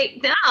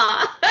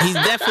 Nah. He's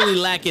definitely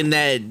lacking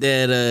that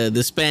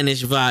the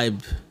Spanish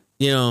vibe.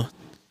 Yeah.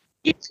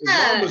 His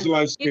mom was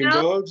light skin,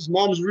 dog. His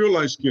mom's real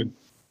light skin.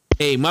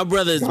 Hey, my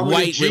brother's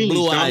white with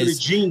blue eyes.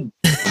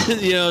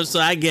 So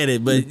I get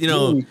it, but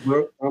Jeans,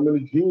 bro. I'm in the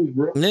jeans,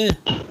 bro. Yeah.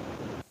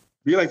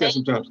 Be like that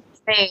sometimes.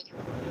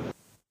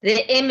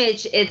 The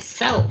image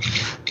itself,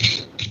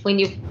 when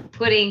you're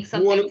putting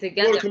something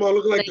together. You want to come out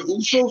looking like the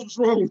Usos? What's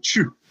wrong with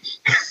you?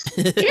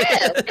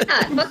 Yeah, why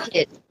not? Fuck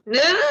it.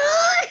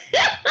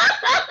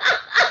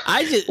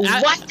 Why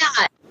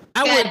not?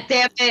 God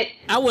damn it.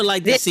 I would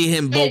like to see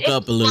him bulk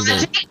up a little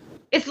bit.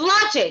 It's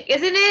logic,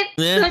 isn't it?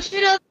 Yeah.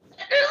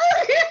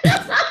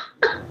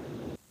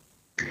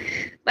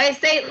 By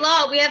state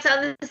law, we have to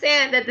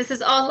understand that this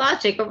is all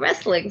logic of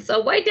wrestling.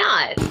 So why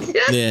not?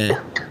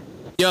 Yeah.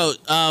 Yo,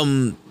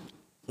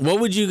 what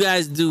would you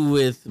guys do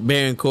with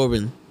Baron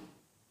Corbin?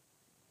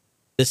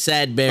 The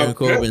sad Baron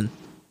Corbin.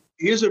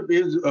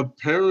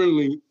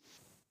 Apparently,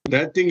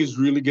 that thing is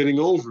really getting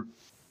over.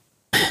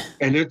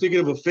 And they're thinking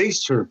of a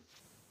face turn.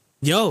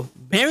 Yo,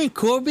 Baron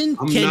Corbin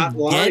I'm not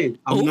lying.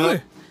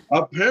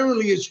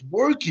 Apparently, it's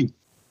working.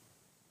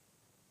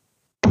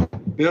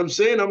 You know what I'm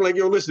saying? I'm like,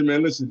 yo, listen.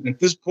 At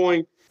this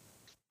point,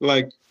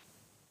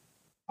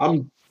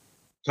 I'm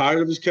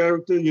tired of his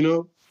character,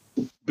 I've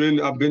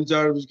been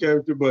tired of his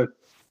character, but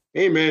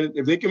hey, man,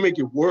 if they can make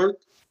it work,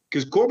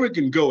 because Corbin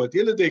can go. At the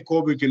end of the day,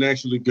 Corbin can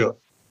actually go.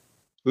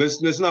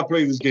 Let's not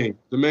play this game.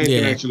 The man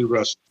can actually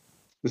wrestle.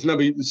 Let's not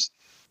be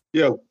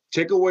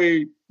take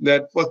away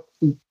that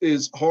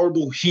is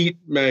horrible heat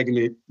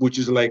magnet, which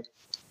is like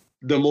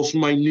the most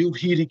minute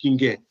heat he can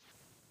get.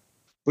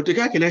 But the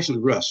guy can actually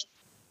wrestle.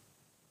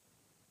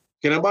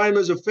 Can I buy him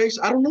as a face?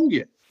 I don't know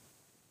yet.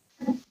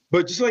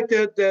 But just like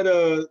that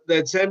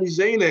Sami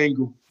Zayn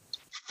angle,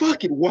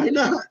 fuck it, why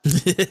not?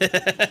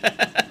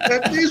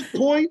 At this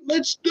point,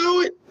 let's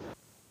do it.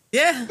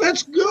 Yeah.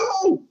 Let's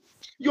go.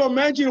 Yo,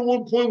 imagine at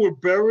one point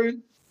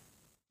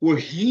where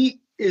he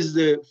is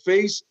the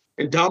face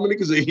and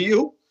Dominic is a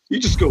heel. You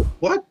just go,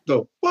 what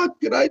the fuck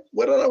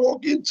what did I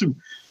walk into?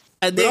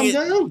 I dig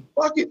it.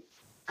 Fuck it.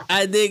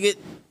 I dig it.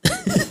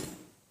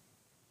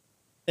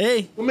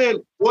 Hey. Well,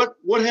 man,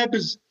 what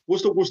happens?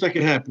 What's the worst that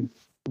can happen?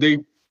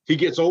 He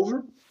gets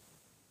over.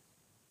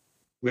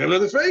 We have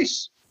another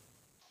face.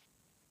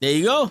 There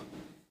you go.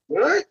 All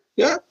right.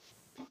 Yeah.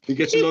 He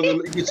gets a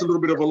little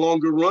bit of a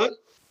longer run.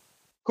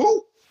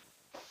 Cool.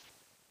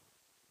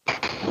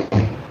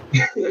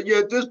 Yeah,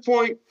 at this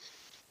point,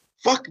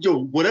 fuck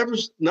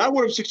whatever's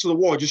sticks to the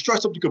wall. Just try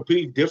something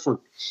completely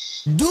different.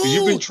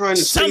 You've been trying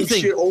the same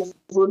shit over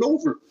and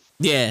over.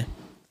 Yeah.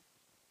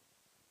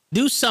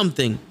 Do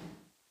something.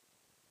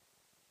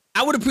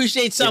 I would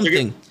appreciate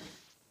something.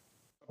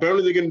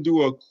 Apparently, they're going to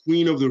do a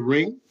Queen of the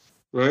Ring,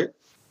 right?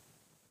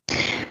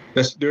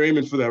 They're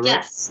aiming for that, right?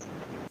 Yes.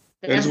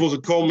 And it's supposed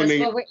to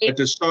culminate at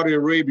the Saudi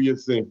Arabia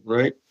thing,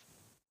 right?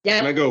 Yeah.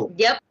 And I go.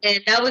 Yep.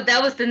 And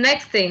that was the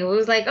next thing. It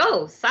was like,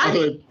 oh,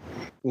 Saudi.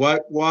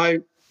 Like, why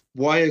do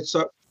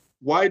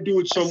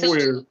it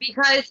somewhere?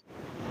 Because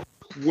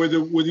where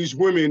these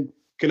women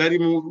cannot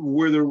even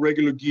wear their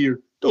regular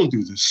gear. Don't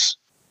do this.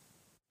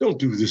 Don't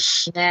do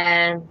this.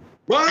 Man,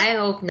 what? I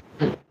hope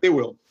not. They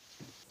will.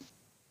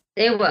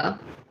 They will.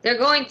 They're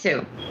going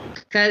to,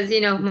 because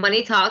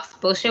money talks,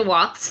 bullshit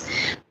walks.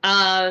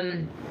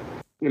 And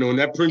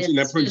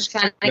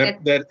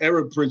that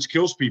Arab prince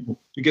kills people.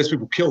 He gets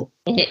people killed.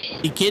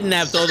 He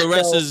kidnapped all the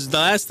wrestlers the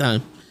last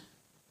time.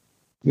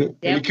 Yeah. Yep.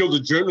 And he killed a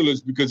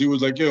journalist because he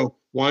was like, "Yo,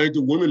 why aren't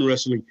the women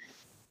wrestling?"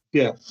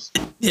 Yeah.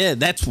 Yeah,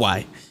 that's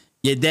why.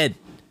 You're dead.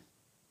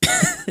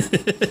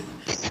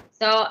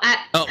 So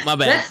my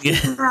bad.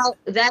 That's how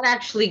that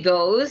actually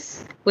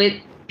goes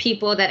with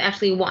people that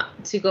actually want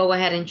to go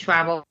ahead and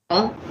travel,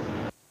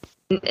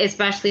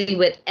 especially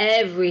with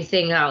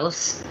everything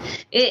else.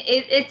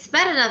 It's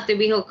bad enough that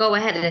we will go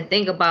ahead and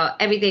think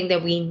about everything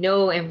that we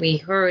know and we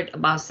heard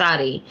about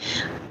Saudi.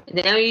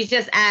 Now you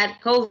just add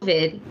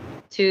COVID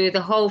to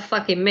the whole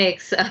fucking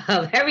mix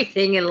of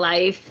everything in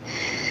life.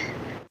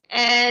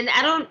 And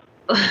I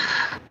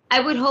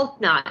would hope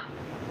not.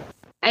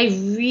 I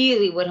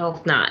really would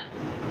hope not.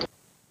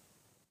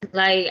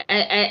 Like,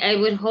 I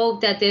would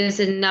hope that there's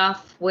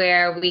enough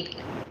where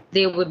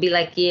they would be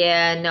like,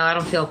 yeah, no, I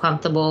don't feel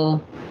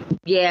comfortable.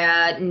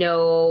 Yeah,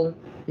 no,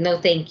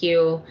 thank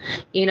you.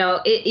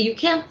 You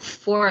can't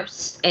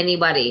force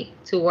anybody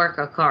to work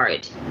a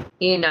card,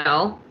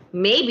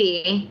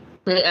 Maybe,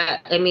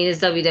 it's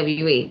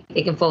WWE.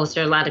 It can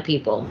foster a lot of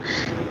people.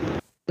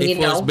 They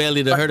force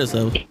Bayley to hurt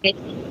herself.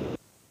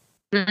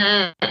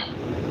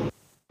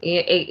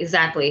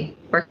 Exactly.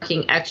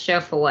 Working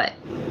extra for what?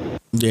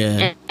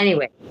 Yeah.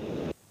 Anyway,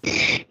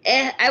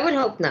 I would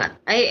hope not.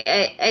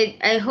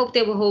 I hope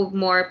they will hold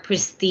more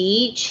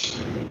prestige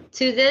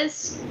to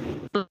this.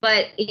 But,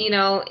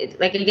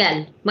 like,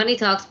 again, money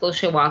talks,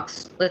 bullshit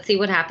walks. Let's see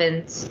what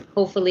happens.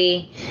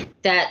 Hopefully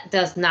that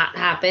does not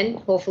happen.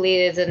 Hopefully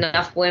there's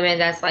enough women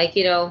that's like,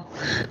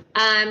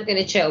 I'm going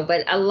to chill.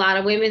 But a lot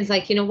of women's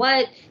like, you know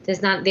what?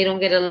 They don't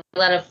get a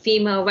lot of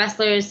female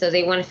wrestlers, so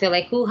they want to feel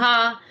like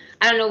hoo-ha.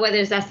 I don't know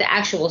whether that's the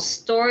actual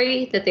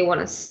story that they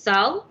want to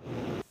sell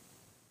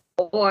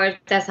or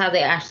that's how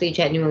they actually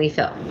genuinely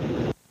feel.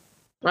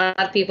 A lot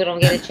of people don't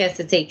get a chance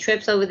to take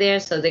trips over there,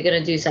 so they're going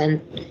to do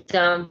something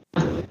dumb.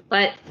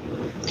 But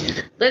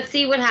let's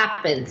see what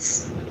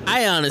happens.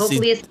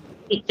 Hopefully it's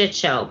a good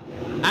show.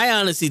 I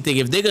honestly think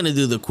if they're going to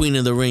do the Queen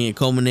of the Ring and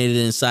culminate it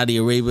in Saudi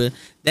Arabia,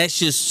 that's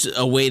just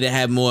a way to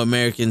have more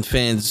American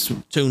fans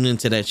tune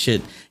into that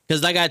shit.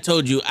 Because like I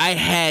told you, I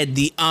had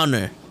the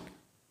honor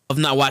of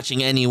not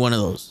watching any one of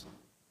those.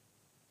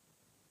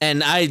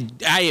 And I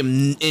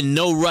am in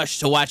no rush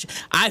to watch.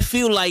 I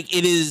feel like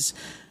it is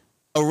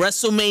a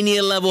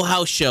WrestleMania level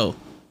house show.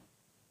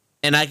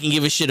 And I can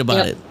give a shit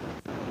about it.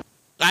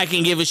 I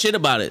can give a shit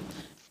about it.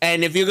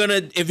 And if you're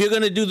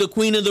gonna do the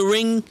Queen of the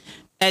Ring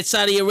at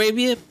Saudi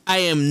Arabia, I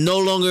am no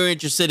longer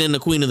interested in the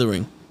Queen of the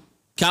Ring.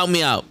 Count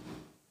me out.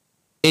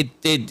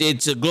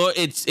 It's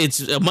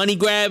a money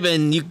grab,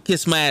 and you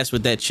kiss my ass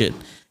with that shit.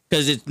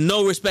 Because it's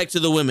no respect to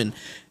the women.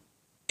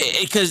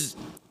 Because,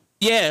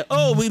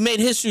 we made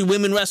history,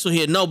 women wrestle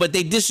here. No, but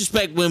they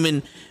disrespect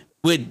women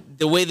with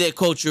the way their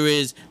culture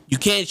is. You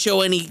can't show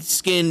any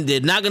skin.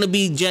 They're not going to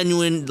be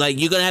genuine. Like,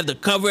 you're going to have to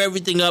cover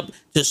everything up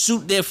to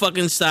suit their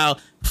fucking style.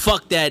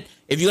 Fuck that.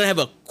 If you're going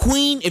to have a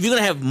queen, if you're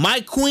going to have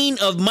my queen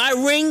of my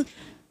ring,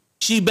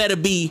 she better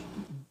be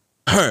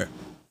her.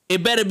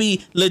 It better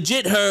be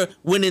legit her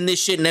winning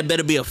this shit, and that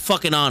better be a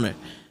fucking honor.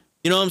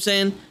 You know what I'm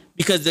saying?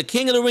 Because the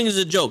King of the Ring is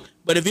a joke.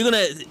 But if you're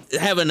going to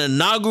have an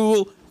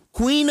inaugural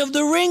Queen of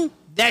the Ring,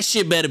 that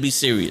shit better be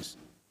serious.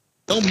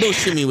 Don't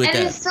bullshit me with that.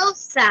 And it's so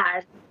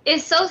sad.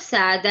 It's so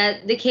sad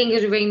that the King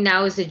of the Ring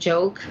now is a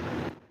joke.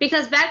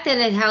 Because back then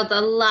it held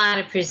a lot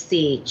of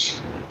prestige.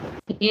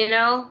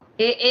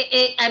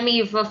 I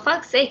mean, for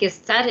fuck's sake,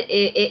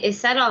 it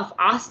set off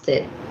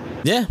Austin.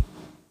 Yeah.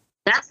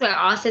 That's where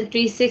Austin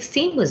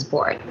 316 was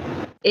born.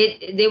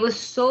 There was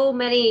so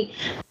many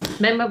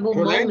memorable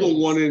moments. Orlando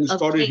won and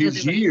started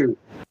his year.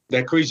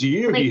 That crazy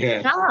year he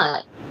had.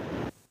 God.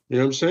 You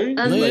know what I'm saying?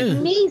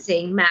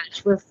 Amazing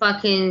match with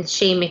fucking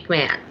Shane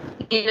McMahon.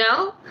 You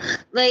know,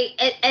 like,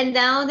 and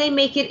now they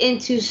make it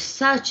into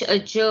such a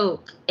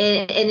joke,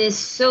 and it's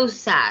so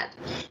sad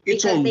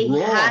It's because on they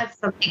Raw. had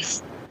something.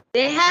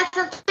 They had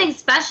something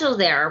special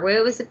there where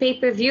it was a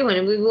pay-per-view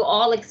and we were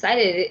all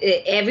excited.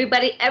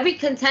 Every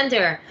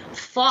contender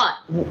fought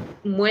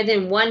more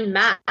than one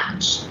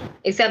match,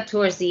 except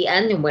towards the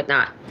end and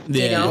whatnot.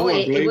 Yeah. You know,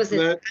 it was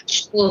an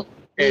actual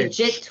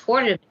legit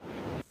tournament.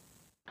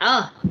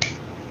 Oh.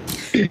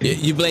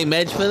 You blame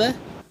Edge for that?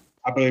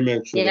 I blame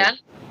Edge. Yeah.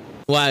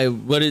 Why?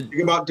 What did?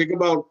 Think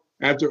about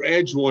after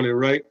Edge won it,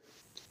 right?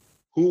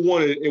 Who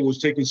won it and was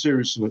taken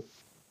seriously?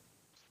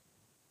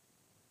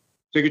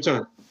 Take your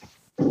time.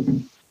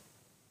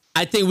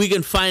 I think we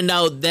can find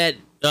out that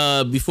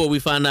before we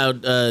find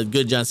out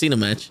good John Cena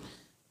match.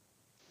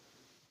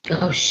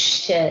 Oh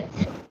shit!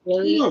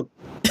 Really? No.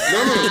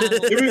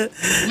 Give me a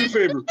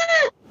favor.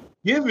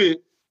 Give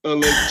it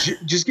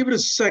just give it a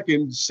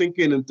second, sink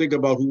in, and think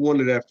about who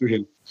won it after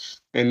him,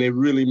 and they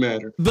really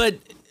matter. But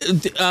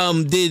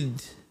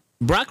did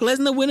Brock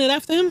Lesnar win it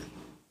after him?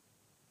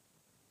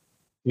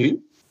 Hmm?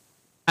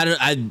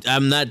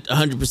 I'm not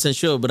 100%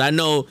 sure, but I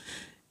know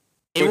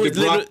it was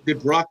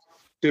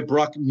did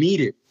Brock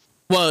need it?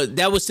 Well,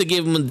 that was to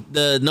give him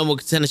the number one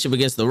contendership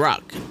against The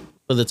Rock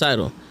for the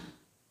title.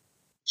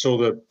 So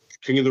the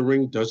King of the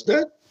Ring does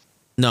that?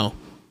 No.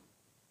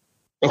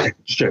 Okay,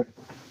 just check.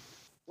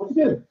 Once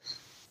again,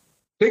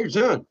 take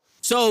your time.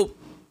 So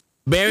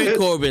Baron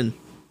Corbin,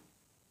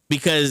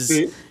 because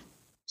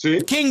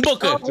See? King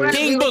Booker,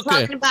 King Booker,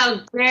 talking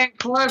about Baron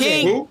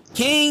Corbin.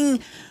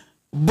 King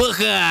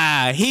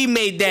Booker, he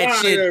made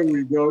that shit. There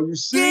we go. You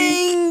see?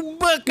 King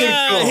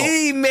Booker,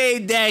 he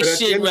made that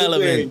shit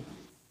relevant.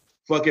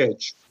 Fuck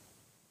Edge.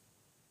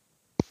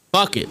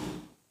 Fuck it.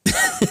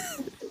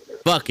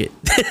 Fuck it.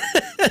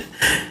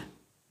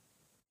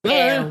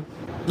 Yeah.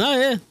 No,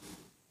 yeah.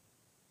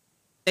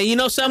 And you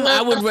know something?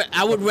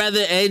 I would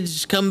rather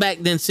Edge come back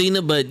than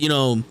Cena, but you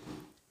know,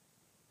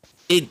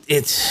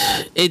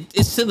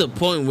 it's to the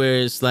point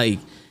where it's like,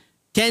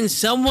 can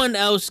someone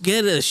else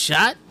get a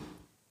shot?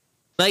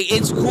 Like,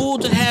 it's cool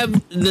to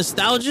have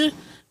nostalgia,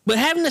 but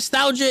have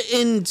nostalgia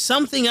in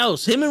something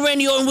else. Him and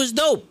Randy Orton was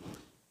dope.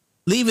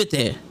 Leave it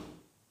there.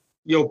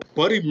 Yo,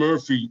 Buddy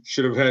Murphy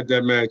should have had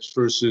that match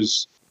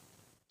versus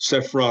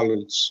Seth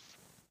Rollins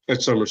at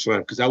SummerSlam,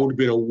 because that would have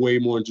been a way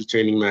more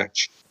entertaining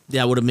match.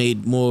 That would have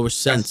made more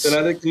sense.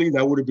 Aesthetically,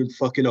 that would have been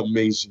fucking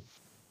amazing.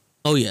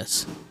 Oh,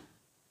 yes.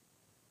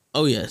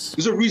 Oh, yes.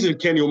 There's a reason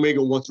Kenny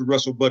Omega wants to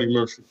wrestle Buddy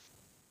Murphy.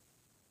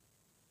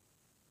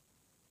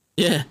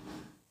 Yeah.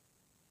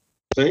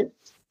 See?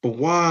 But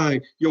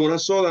why? Yo, when I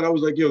saw that, I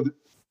was like, yo,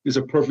 there's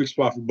a perfect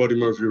spot for Buddy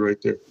Murphy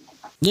right there.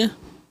 Yeah.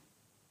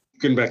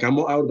 Getting back, I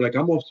would be like,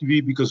 I'm off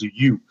TV because of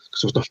you.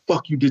 Because what the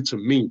fuck you did to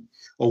me.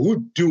 Oh, we're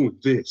doing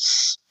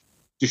this.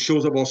 Just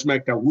shows up on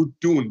SmackDown. We're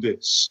doing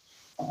this.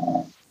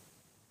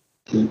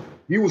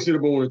 You would sit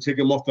up and want to take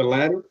him off the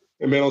ladder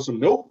and man on some,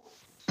 nope.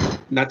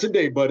 Not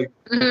today, buddy.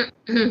 Know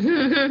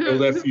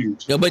that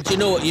feud. Yeah, but you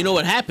know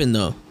what happened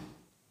though?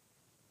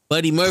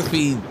 Buddy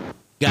Murphy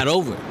got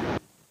over.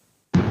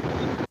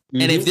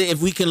 Mm-hmm. And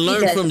if we can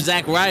learn from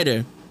Zack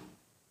Ryder,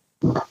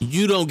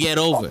 you don't get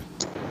over.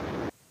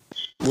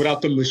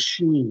 Without the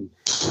machine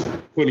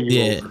putting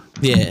you over.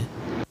 Yeah.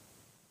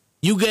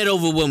 You get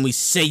over when we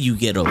say you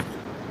get over.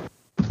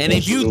 And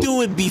if you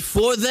do it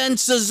before then,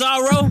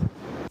 Cesaro,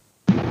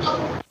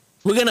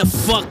 we're gonna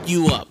fuck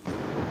you up.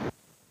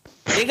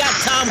 They got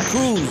Tom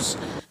Cruise.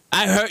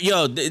 I heard,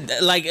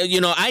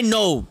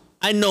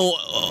 I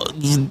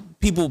know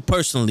people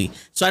personally,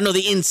 so I know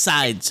the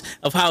insides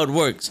of how it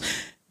works.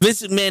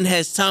 Vince McMahon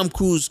has Tom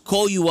Cruise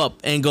call you up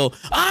and go,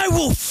 "I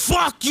will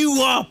fuck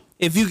you up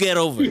if you get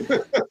over." You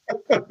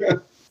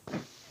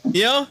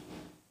know?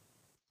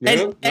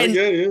 And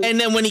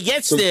then when he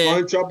gets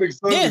there,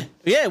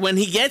 when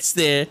he gets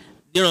there,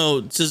 you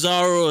know,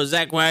 Cesaro or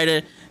Zack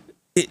Ryder,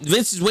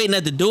 Vince is waiting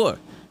at the door,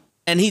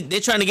 and they're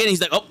trying to get in.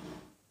 He's like,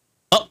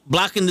 oh,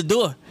 blocking the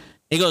door.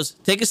 He goes,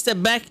 take a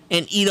step back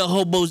and eat a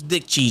hobo's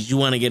dick cheese. You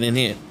want to get in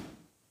here?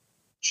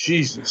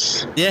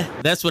 Jesus. Yeah,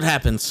 that's what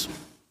happens.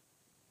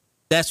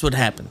 That's what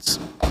happens.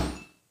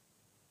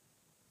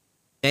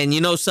 And you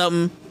know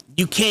something?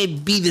 You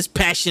can't be this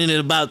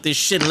passionate about this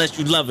shit unless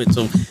you love it.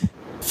 So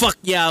fuck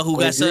y'all who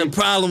got some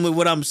problem with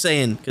what I'm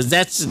saying, because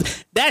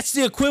that's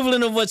the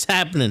equivalent of what's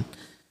happening.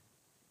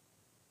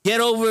 Get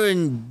over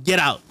and get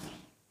out.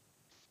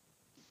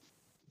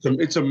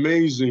 It's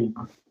amazing,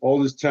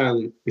 all this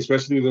talent,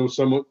 especially those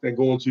someone that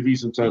go on TV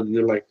sometimes, and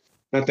you're like,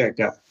 not that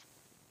guy.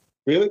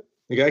 Really?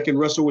 The guy can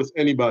wrestle with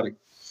anybody.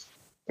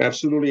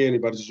 Absolutely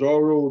anybody.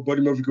 Cesaro or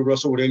Buddy Murphy can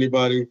wrestle with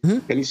anybody,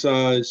 any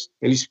size,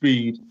 any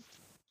speed.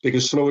 They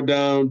can slow it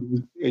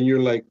down, and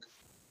you're like,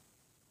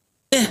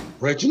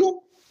 Reginald?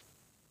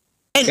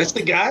 That's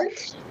the guy?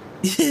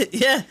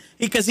 Yeah,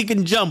 because he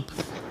can jump.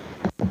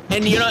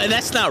 And you know, and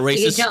that's not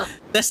racist.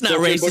 That's not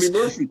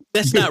racist.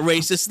 That's not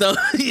racist though.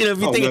 You know, if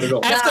you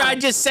think after I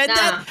just said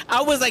that,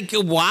 I was like,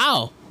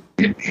 wow.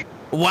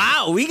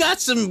 Wow, we got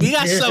some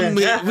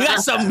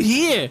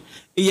here.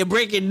 You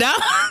break it down.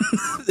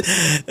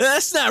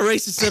 That's not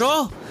racist at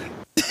all.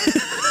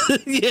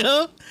 You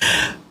know?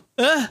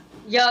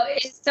 Yo,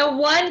 it's the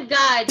one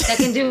guy that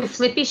can do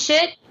flippy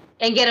shit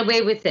and get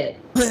away with it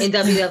in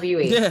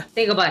WWE. Yeah.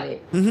 Think about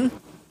it. Mm-hmm.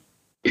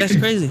 That's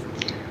crazy.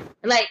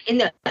 Like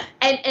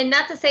and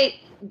not to say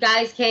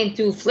guys can't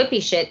do flippy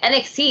shit.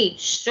 NXT,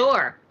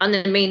 sure. On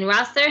the main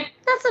roster,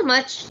 not so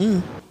much.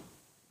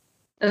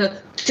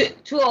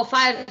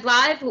 205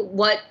 Live,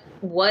 what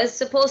was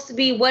supposed to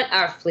be what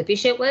our flippy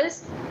shit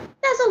was,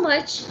 not so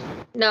much.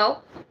 No,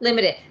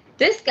 limited.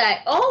 This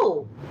guy,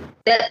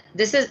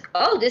 this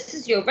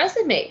is your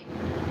resume.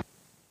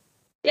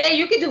 Yeah,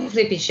 you can do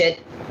flippy shit.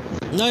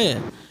 Oh yeah.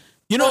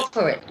 You know, go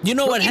for it. You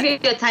know what? Give you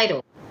a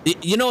title.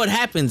 You know what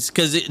happens?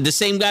 Because the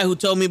same guy who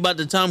told me about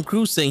the Tom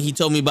Cruise thing, he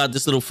told me about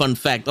this little fun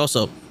fact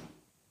also.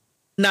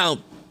 Now,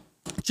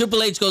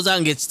 Triple H goes out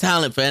and gets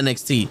talent for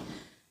NXT.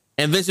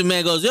 And Vince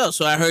McMahon goes, yo,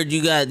 so I heard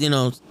you got,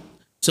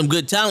 some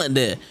good talent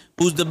there.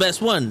 Who's the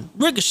best one?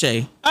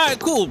 Ricochet. All right,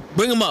 cool.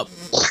 Bring him up.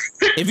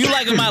 If you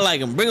like him, I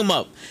like him. Bring him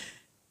up.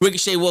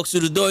 Ricochet walks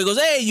through the door. He goes,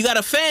 hey, you got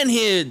a fan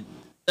here.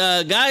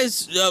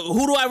 Guys,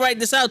 who do I write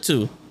this out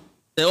to?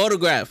 The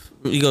autograph.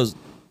 He goes,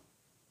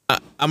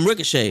 I'm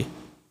Ricochet.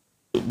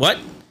 What?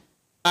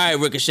 All right,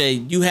 Ricochet,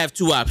 you have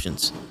two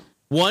options.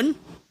 One,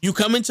 you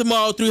come in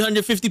tomorrow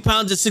 350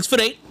 pounds at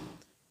 6'8".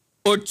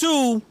 Or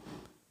two,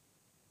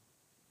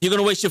 you're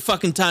going to waste your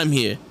fucking time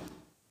here.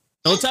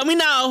 Don't tell me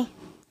now.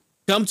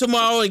 Come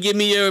tomorrow and give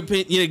me your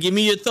opinion, give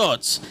me your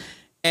thoughts.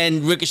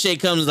 And Ricochet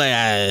comes like,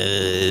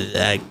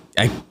 I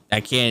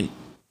can't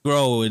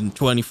grow in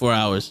 24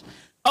 hours.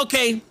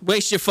 Okay,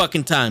 waste your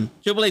fucking time.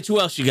 Triple H, who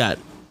else you got?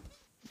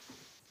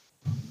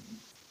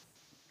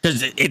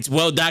 Because it's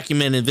well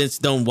documented Vince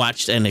don't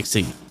watch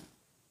NXT.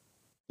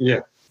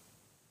 Yeah,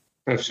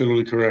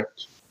 absolutely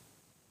correct.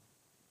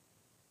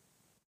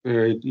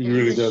 Yeah, he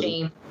really does.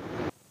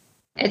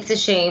 It's a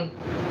shame.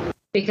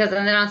 Because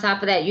and then on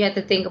top of that, you have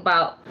to think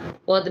about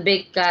the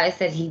big guys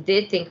that he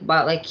did think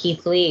about, like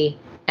Keith Lee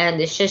and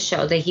the shit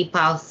show that he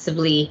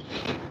possibly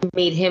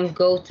made him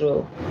go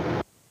through.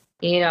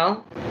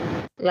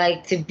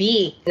 Like to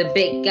be the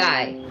big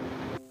guy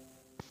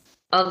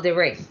of the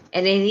ring,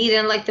 and then he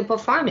didn't like the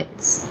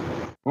performance.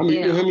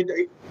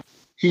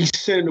 He's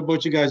sending a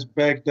bunch of guys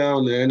back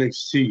down to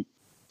NXT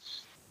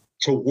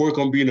to work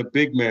on being a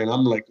big man.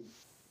 I'm like,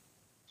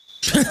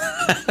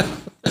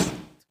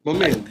 my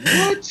man,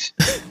 what?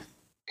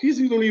 Because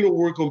you don't even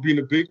work on being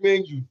a big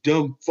man, you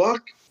dumb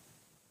fuck.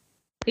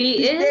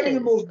 He's better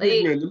than most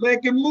big men. The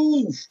man can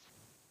move.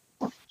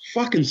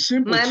 Fucking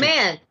simple. My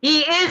man, he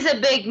is a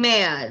big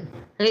man.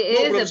 He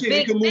is a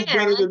big man. He can move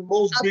better than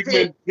most big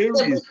men,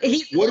 period.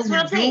 What are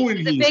we doing here?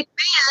 He's a big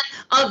man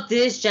of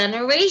this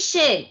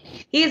generation.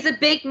 He's a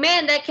big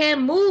man that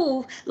can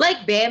move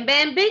like Bam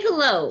Bam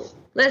Bigelow.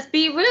 Let's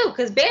be real,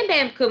 because Bam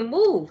Bam can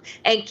move.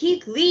 And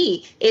Keith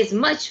Lee is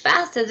much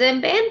faster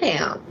than Bam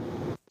Bam.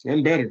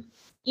 And better.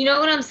 You know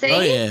what I'm saying?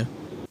 Oh, yeah.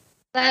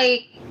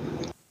 Like,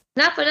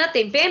 not for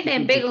nothing. Bam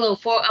Bam Bigelow,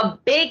 for a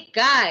big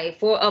guy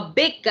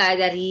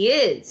that he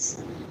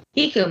is,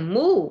 he can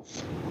move.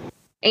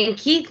 And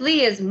Keith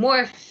Lee is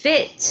more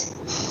fit,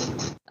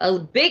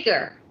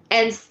 bigger,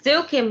 and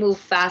still can move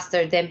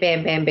faster than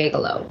Bam Bam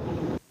Bigelow.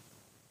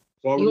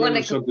 Well, you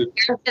want to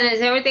comparison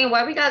is everything?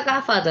 Why we got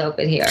Godfather up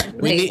in here?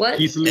 Like, what?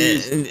 Keith Lee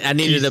is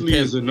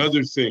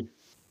another thing.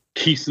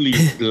 Keith Lee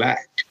is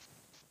black.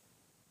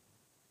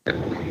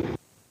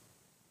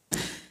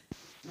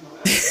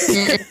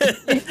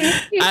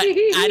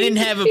 I didn't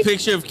have a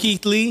picture of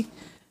Keith Lee,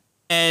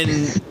 and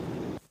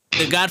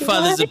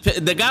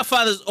the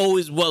Godfather's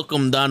always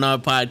welcomed on our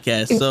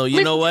podcast. So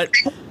you know what?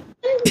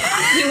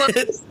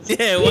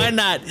 Yeah, why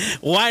not?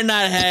 Why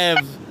not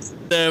have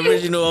the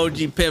original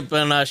OG Pimp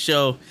on our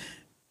show?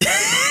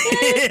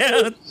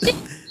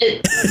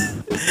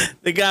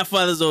 The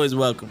Godfather's always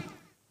welcome.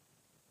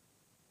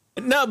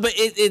 No, but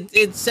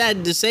it's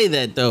sad to say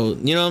that though.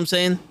 You know what I'm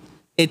saying?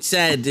 It's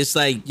sad. It's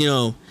like,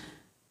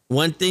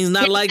 one thing's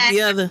not like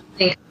the other.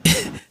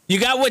 You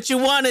got what you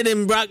wanted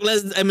in Brock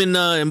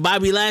Lesnar, in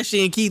Bobby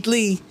Lashley and Keith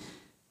Lee,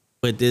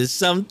 but there's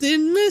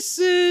something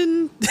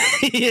missing.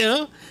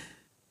 The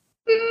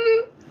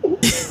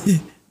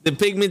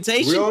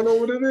pigmentation. We all know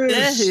what it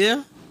is.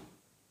 Yeah.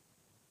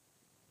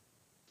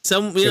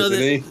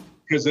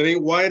 Because it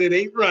ain't white, it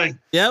ain't right.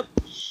 Yep.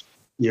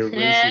 You're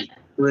racist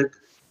prick.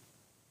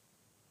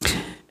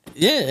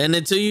 Yeah, and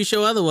until you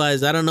show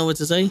otherwise, I don't know what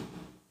to say.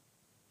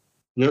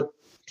 Yep,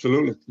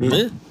 absolutely.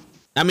 Yeah.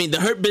 I mean, the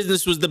Hurt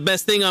Business was the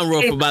best thing on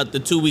Raw for about the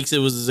 2 weeks it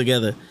was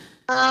together.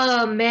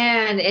 Oh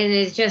man, and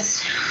it's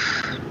just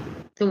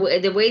the way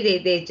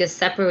they just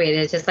separated.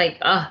 It's just like,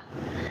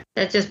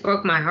 that just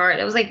broke my heart.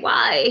 I was like,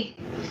 why?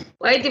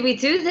 Why did we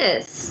do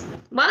this?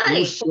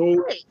 Why?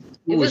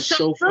 It was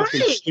so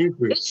fucking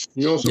stupid.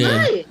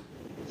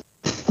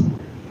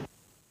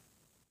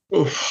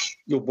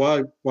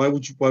 Why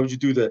would you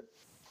do that?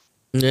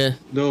 Yeah.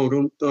 No,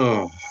 don't.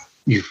 Oh,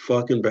 you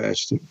fucking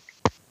bastard.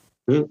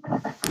 A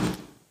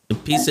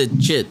piece of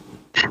shit.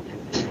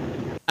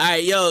 All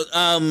right, yo.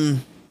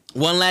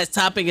 One last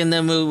topic, and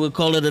then we'll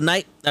call it a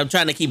night. I'm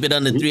trying to keep it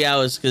under 3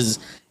 hours because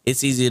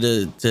it's easier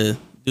to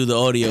do the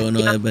audio and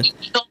all that. But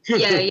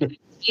yeah,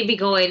 we be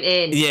going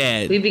in.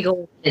 Yeah, we be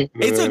going in.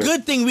 It's a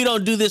good thing we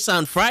don't do this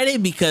on Friday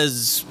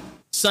because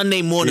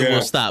Sunday morning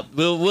we'll stop.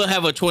 We'll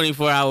have a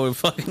 24-hour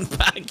fucking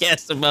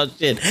podcast about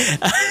shit.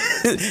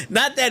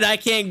 Not that I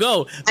can't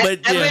go,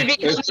 but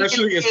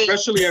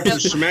especially after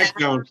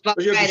SmackDown.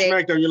 Especially after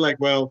SmackDown, you're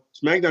like, well,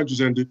 SmackDown just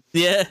ended.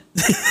 Yeah.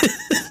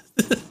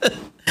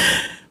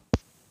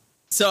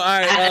 So all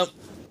right,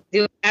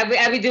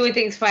 I be doing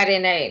things Friday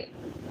night,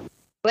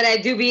 but I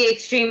do be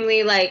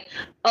extremely like,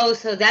 oh,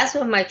 so that's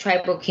what my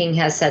tribal king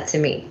has said to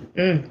me.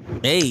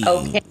 Hey.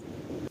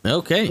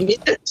 Okay.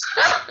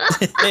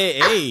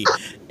 hey,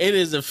 it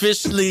is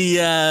officially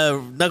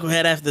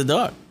Knucklehead After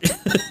Dark.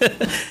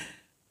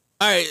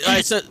 all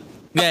right. So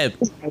go ahead.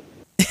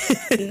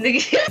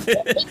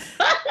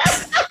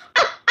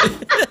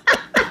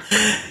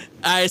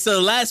 All right.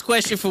 So last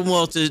question from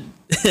Walter.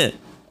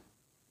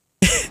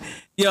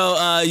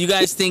 Yo, you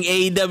guys think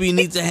AEW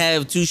needs to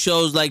have 2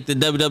 shows like the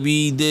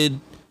WWE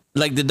did,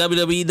 like the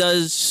WWE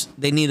does?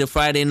 They need a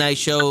Friday night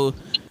show.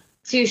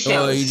 2 shows.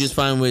 Or are you just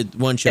fine with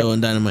 1 show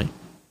on Dynamite?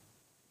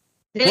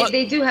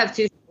 They do have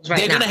 2 shows right now.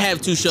 They're going to have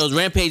 2 shows.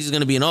 Rampage is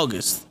going to be in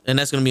August, and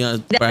that's going to be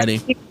on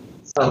Friday.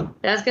 So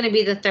that's going to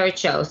be the 3rd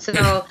show.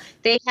 So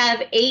they have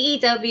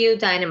AEW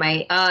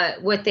Dynamite.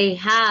 What they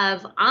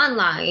have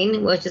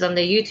online, which is on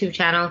the YouTube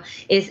channel,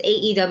 is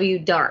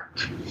AEW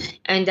Dark.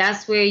 And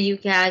that's where you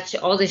catch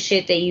all the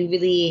shit that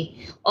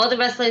all the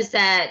wrestlers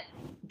that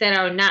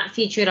are not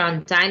featured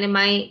on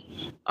Dynamite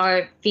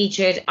are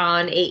featured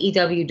on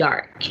AEW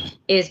Dark.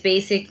 It's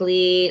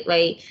basically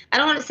like, I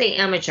don't want to say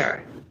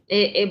amateur,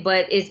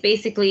 but it's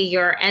basically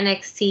your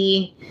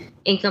NXT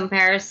in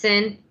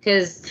comparison,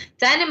 because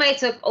Dynamite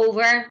took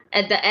over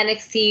at the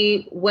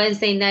NXT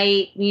Wednesday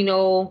night,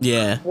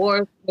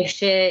 war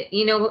shit.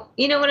 You know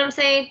what I'm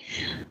saying?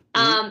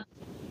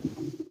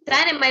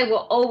 Dynamite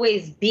will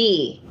always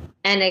be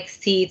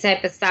NXT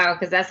type of style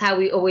because that's how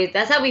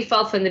we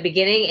felt from the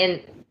beginning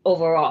and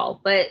overall.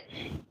 But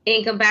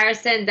in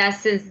comparison,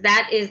 since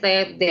that is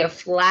their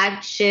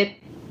flagship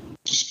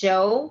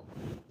show.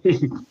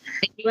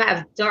 You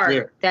have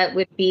Dark, that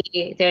would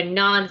be their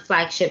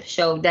non-flagship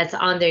show that's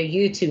on their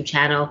YouTube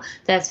channel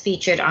that's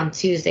featured on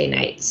Tuesday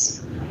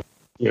nights.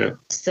 Yeah.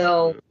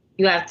 So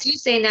you have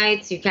Tuesday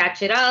nights, you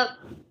catch it up,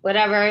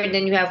 whatever, and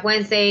then you have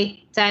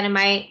Wednesday,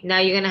 Dynamite, now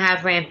you're going to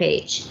have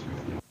Rampage.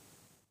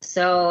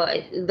 So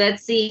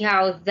let's see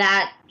how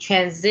that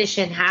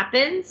transition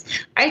happens.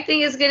 I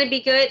think it's going to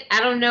be good.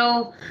 I don't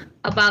know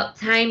about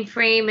time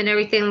frame and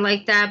everything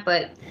like that,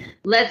 but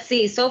let's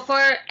see. So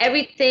far,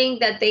 everything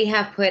that they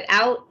have put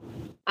out,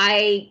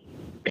 I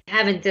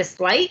haven't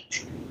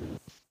disliked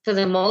for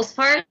the most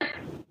part.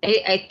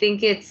 I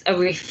think it's a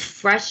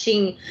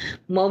refreshing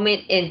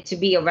moment to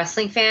be a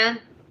wrestling fan.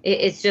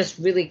 It's just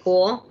really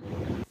cool.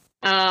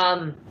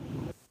 Why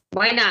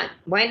not?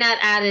 Why not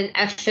add an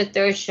extra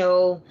 3rd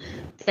show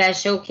that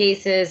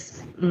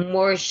showcases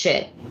more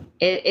shit?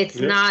 It's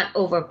not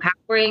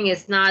overpowering.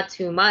 It's not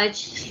too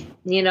much.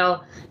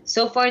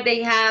 So far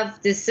they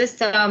have this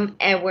system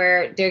and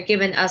where they're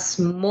giving us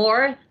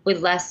more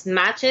with less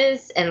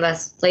matches and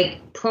less like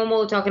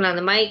promo talking on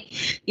the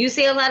mic. You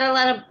see a lot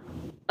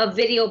of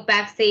video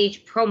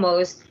backstage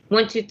promos.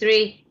 1, 2,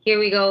 3. Here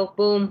we go.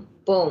 Boom,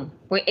 boom.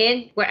 We're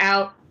in. We're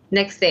out.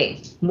 Next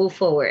thing. Move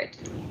forward.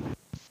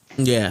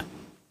 Yeah.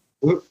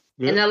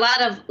 And a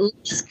lot of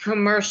less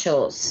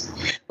commercials,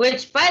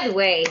 which, by the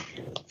way,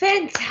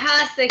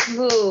 fantastic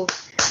move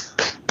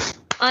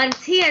on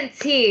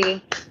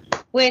TNT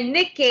when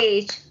Nick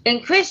Gage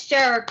and Chris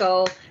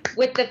Jericho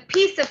with the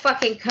pizza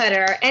fucking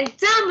cutter and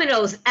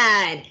Domino's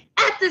ad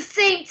at the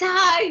same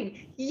time.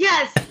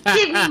 Yes,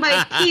 give me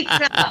my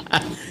pizza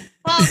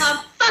while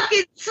I'm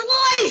fucking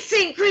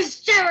slicing Chris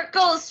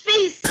Jericho's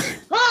face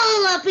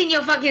all up in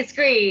your fucking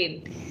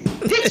screen.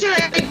 Picture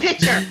in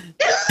picture.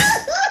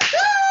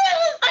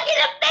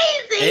 Fucking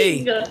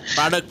amazing. Hey,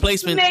 product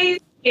placement. Amazing.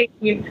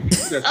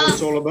 That's what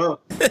it's all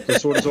about.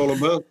 That's what it's all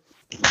about.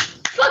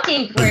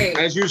 Fucking great.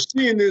 As you're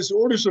seeing this,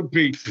 order some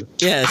pizza.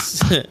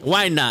 Yes.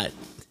 Why not?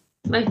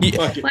 You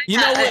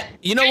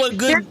know what?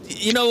 Good.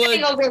 You know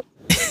what?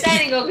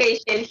 Standing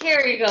ovation.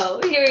 Here we go.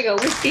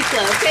 With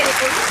pizza.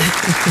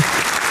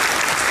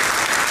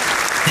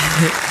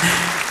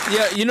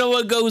 Yeah. You know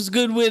what goes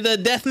good with a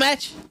death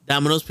match?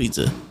 Domino's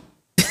Pizza.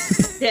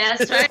 Yeah,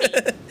 that's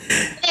right.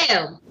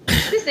 Damn.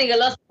 This nigga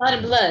lost a lot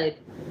of blood.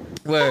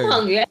 Word. I'm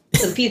hungry. I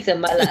need some pizza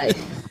in my life.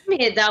 Let me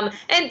hit Domino's.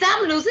 And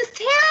Domino's is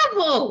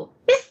terrible.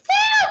 It's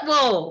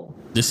terrible.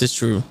 This is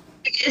true.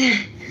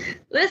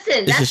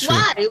 Listen, that's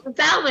why it was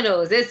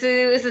Domino's. It's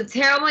a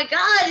terrible. Oh my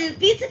God, it's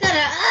pizza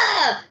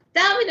cutter.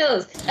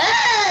 Domino's.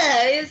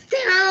 It's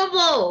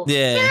terrible.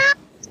 Yeah.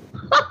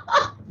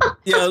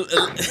 Yo,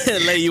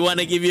 like, you want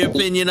to give your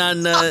opinion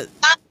on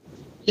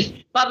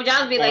Papa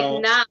John's be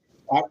like, nah.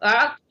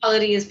 Our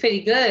quality is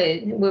pretty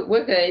good.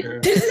 We're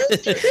good.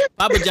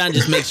 Papa John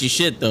just makes you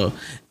shit though.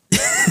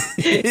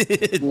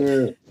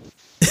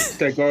 It's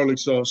that garlic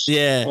sauce.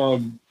 Yeah.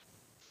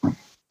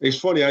 It's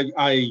funny. I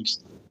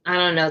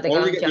don't know. The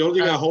only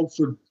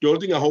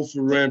thing I hope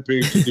for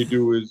Rampage that they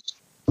do is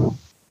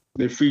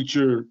they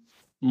feature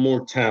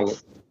more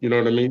talent. You know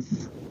what I mean?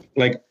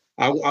 Like,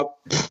 I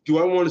do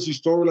I want to see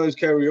storylines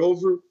carry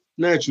over?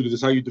 Naturally,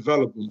 that's how you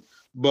develop them.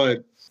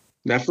 But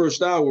that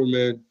first hour,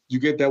 man, you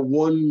get that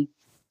one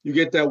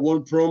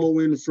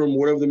promo in from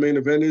whatever the main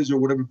event is or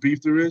whatever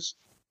beef there is,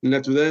 and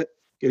after that,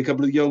 get a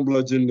couple of young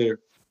bloods in there.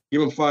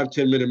 Give them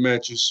 5-10 minute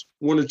matches,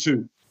 1 or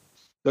 2.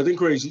 Nothing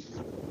crazy.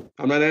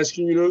 I'm not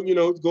asking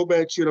you go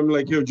back shit. I'm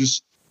like,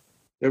 just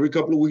every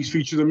couple of weeks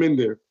feature them in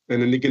there,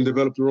 and then they can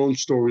develop their own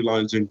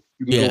storylines, and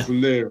you can go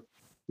from there.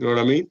 You know what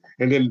I mean?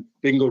 And then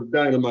they can go to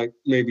Dynamite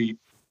maybe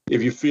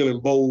if you're feeling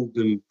bold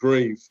and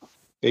brave,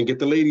 and get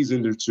the ladies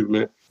in there too,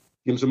 man.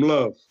 Give them some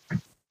love.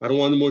 I don't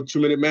want no more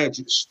 2-minute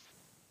matches.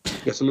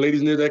 Got some ladies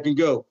in there that can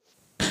go.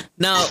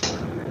 Now,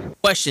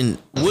 question: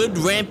 would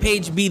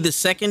Rampage be the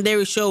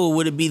secondary show or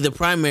would it be the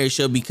primary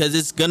show? Because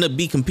it's gonna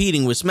be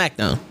competing with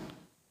SmackDown.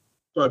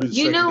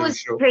 You know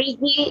what's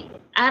crazy?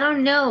 I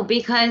don't know,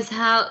 because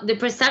how the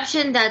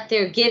perception that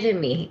they're giving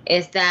me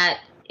is that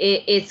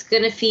it's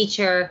going to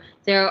feature,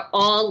 they're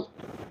all,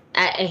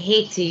 I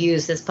hate to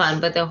use this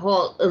pun, but the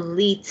whole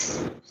elite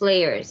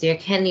players, your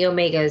Kenny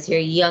Omegas, your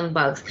Young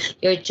Bucks,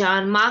 your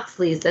John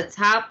Moxleys, the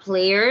top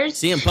players.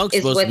 CM Punk's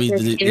supposed to be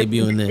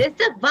debuting there. It's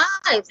the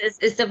vibes.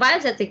 It's the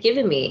vibes that they're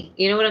giving me.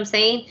 You know what I'm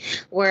saying?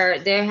 Where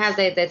they have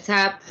the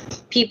top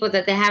people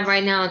that they have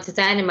right now into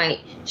Dynamite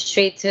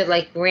straight to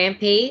like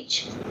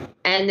Rampage,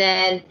 and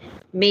then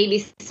maybe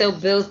still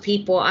build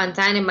people on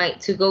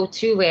Dynamite to go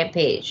to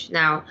Rampage.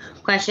 Now,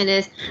 question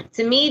is,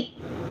 to me,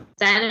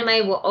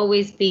 Dynamite will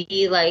always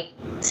be like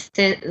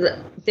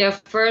their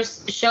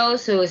first show,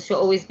 so it should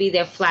always be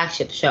their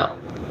flagship show.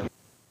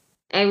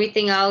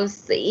 Everything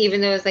else, even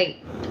though it's like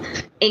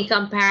in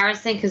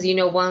comparison, because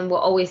one will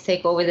always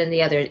take over than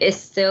the other. It's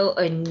still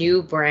a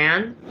new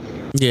brand.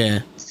 Yeah.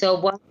 So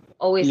one will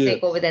always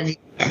take over than the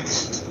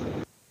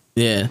other.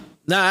 Yeah.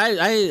 No,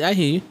 I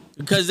hear you.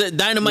 Because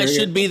Dynamite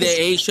should be their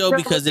A show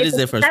because it is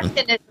their first one.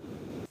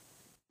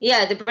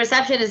 The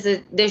perception is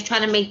that they're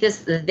trying to make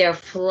this their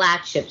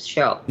flagship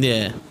show.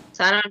 Yeah.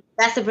 So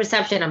that's the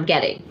perception I'm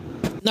getting.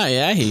 No,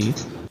 yeah, I hear you.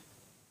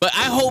 But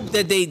I hope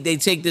that they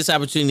take this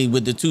opportunity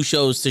with the 2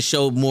 shows to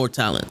show more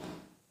talent.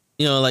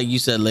 Like you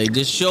said, like,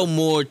 just show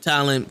more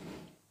talent.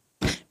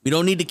 We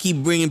don't need to keep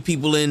bringing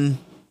people in.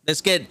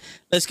 Let's get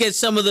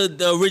some of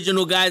the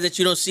original guys that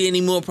you don't see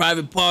anymore.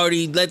 Private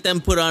Party, let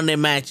them put on their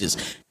matches.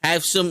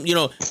 Have some,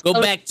 go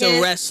back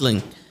to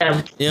wrestling.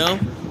 You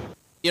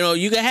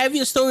can have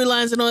your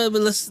storylines and all that,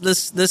 but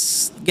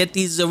let's get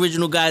these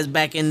original guys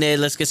back in there.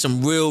 Let's get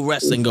some real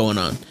wrestling going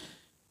on.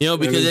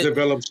 Because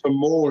develop some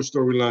more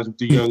storylines with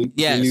the young,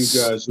 the new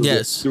guys.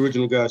 Yes. The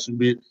original guys should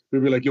be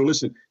like, yo,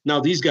 listen, now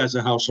these guys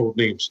are household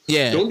names.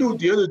 Yeah. Don't do what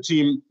the other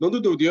team, don't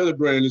do what the other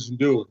brand isn't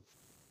doing.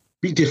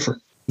 Be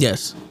different.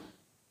 Yes.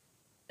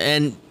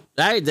 And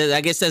I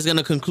guess that's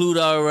gonna conclude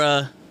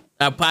our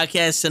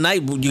podcast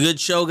tonight. Good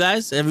show,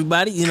 guys.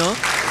 Everybody, good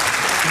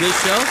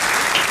show.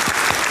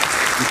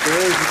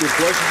 Good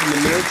questions from the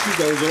man.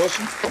 That was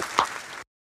awesome.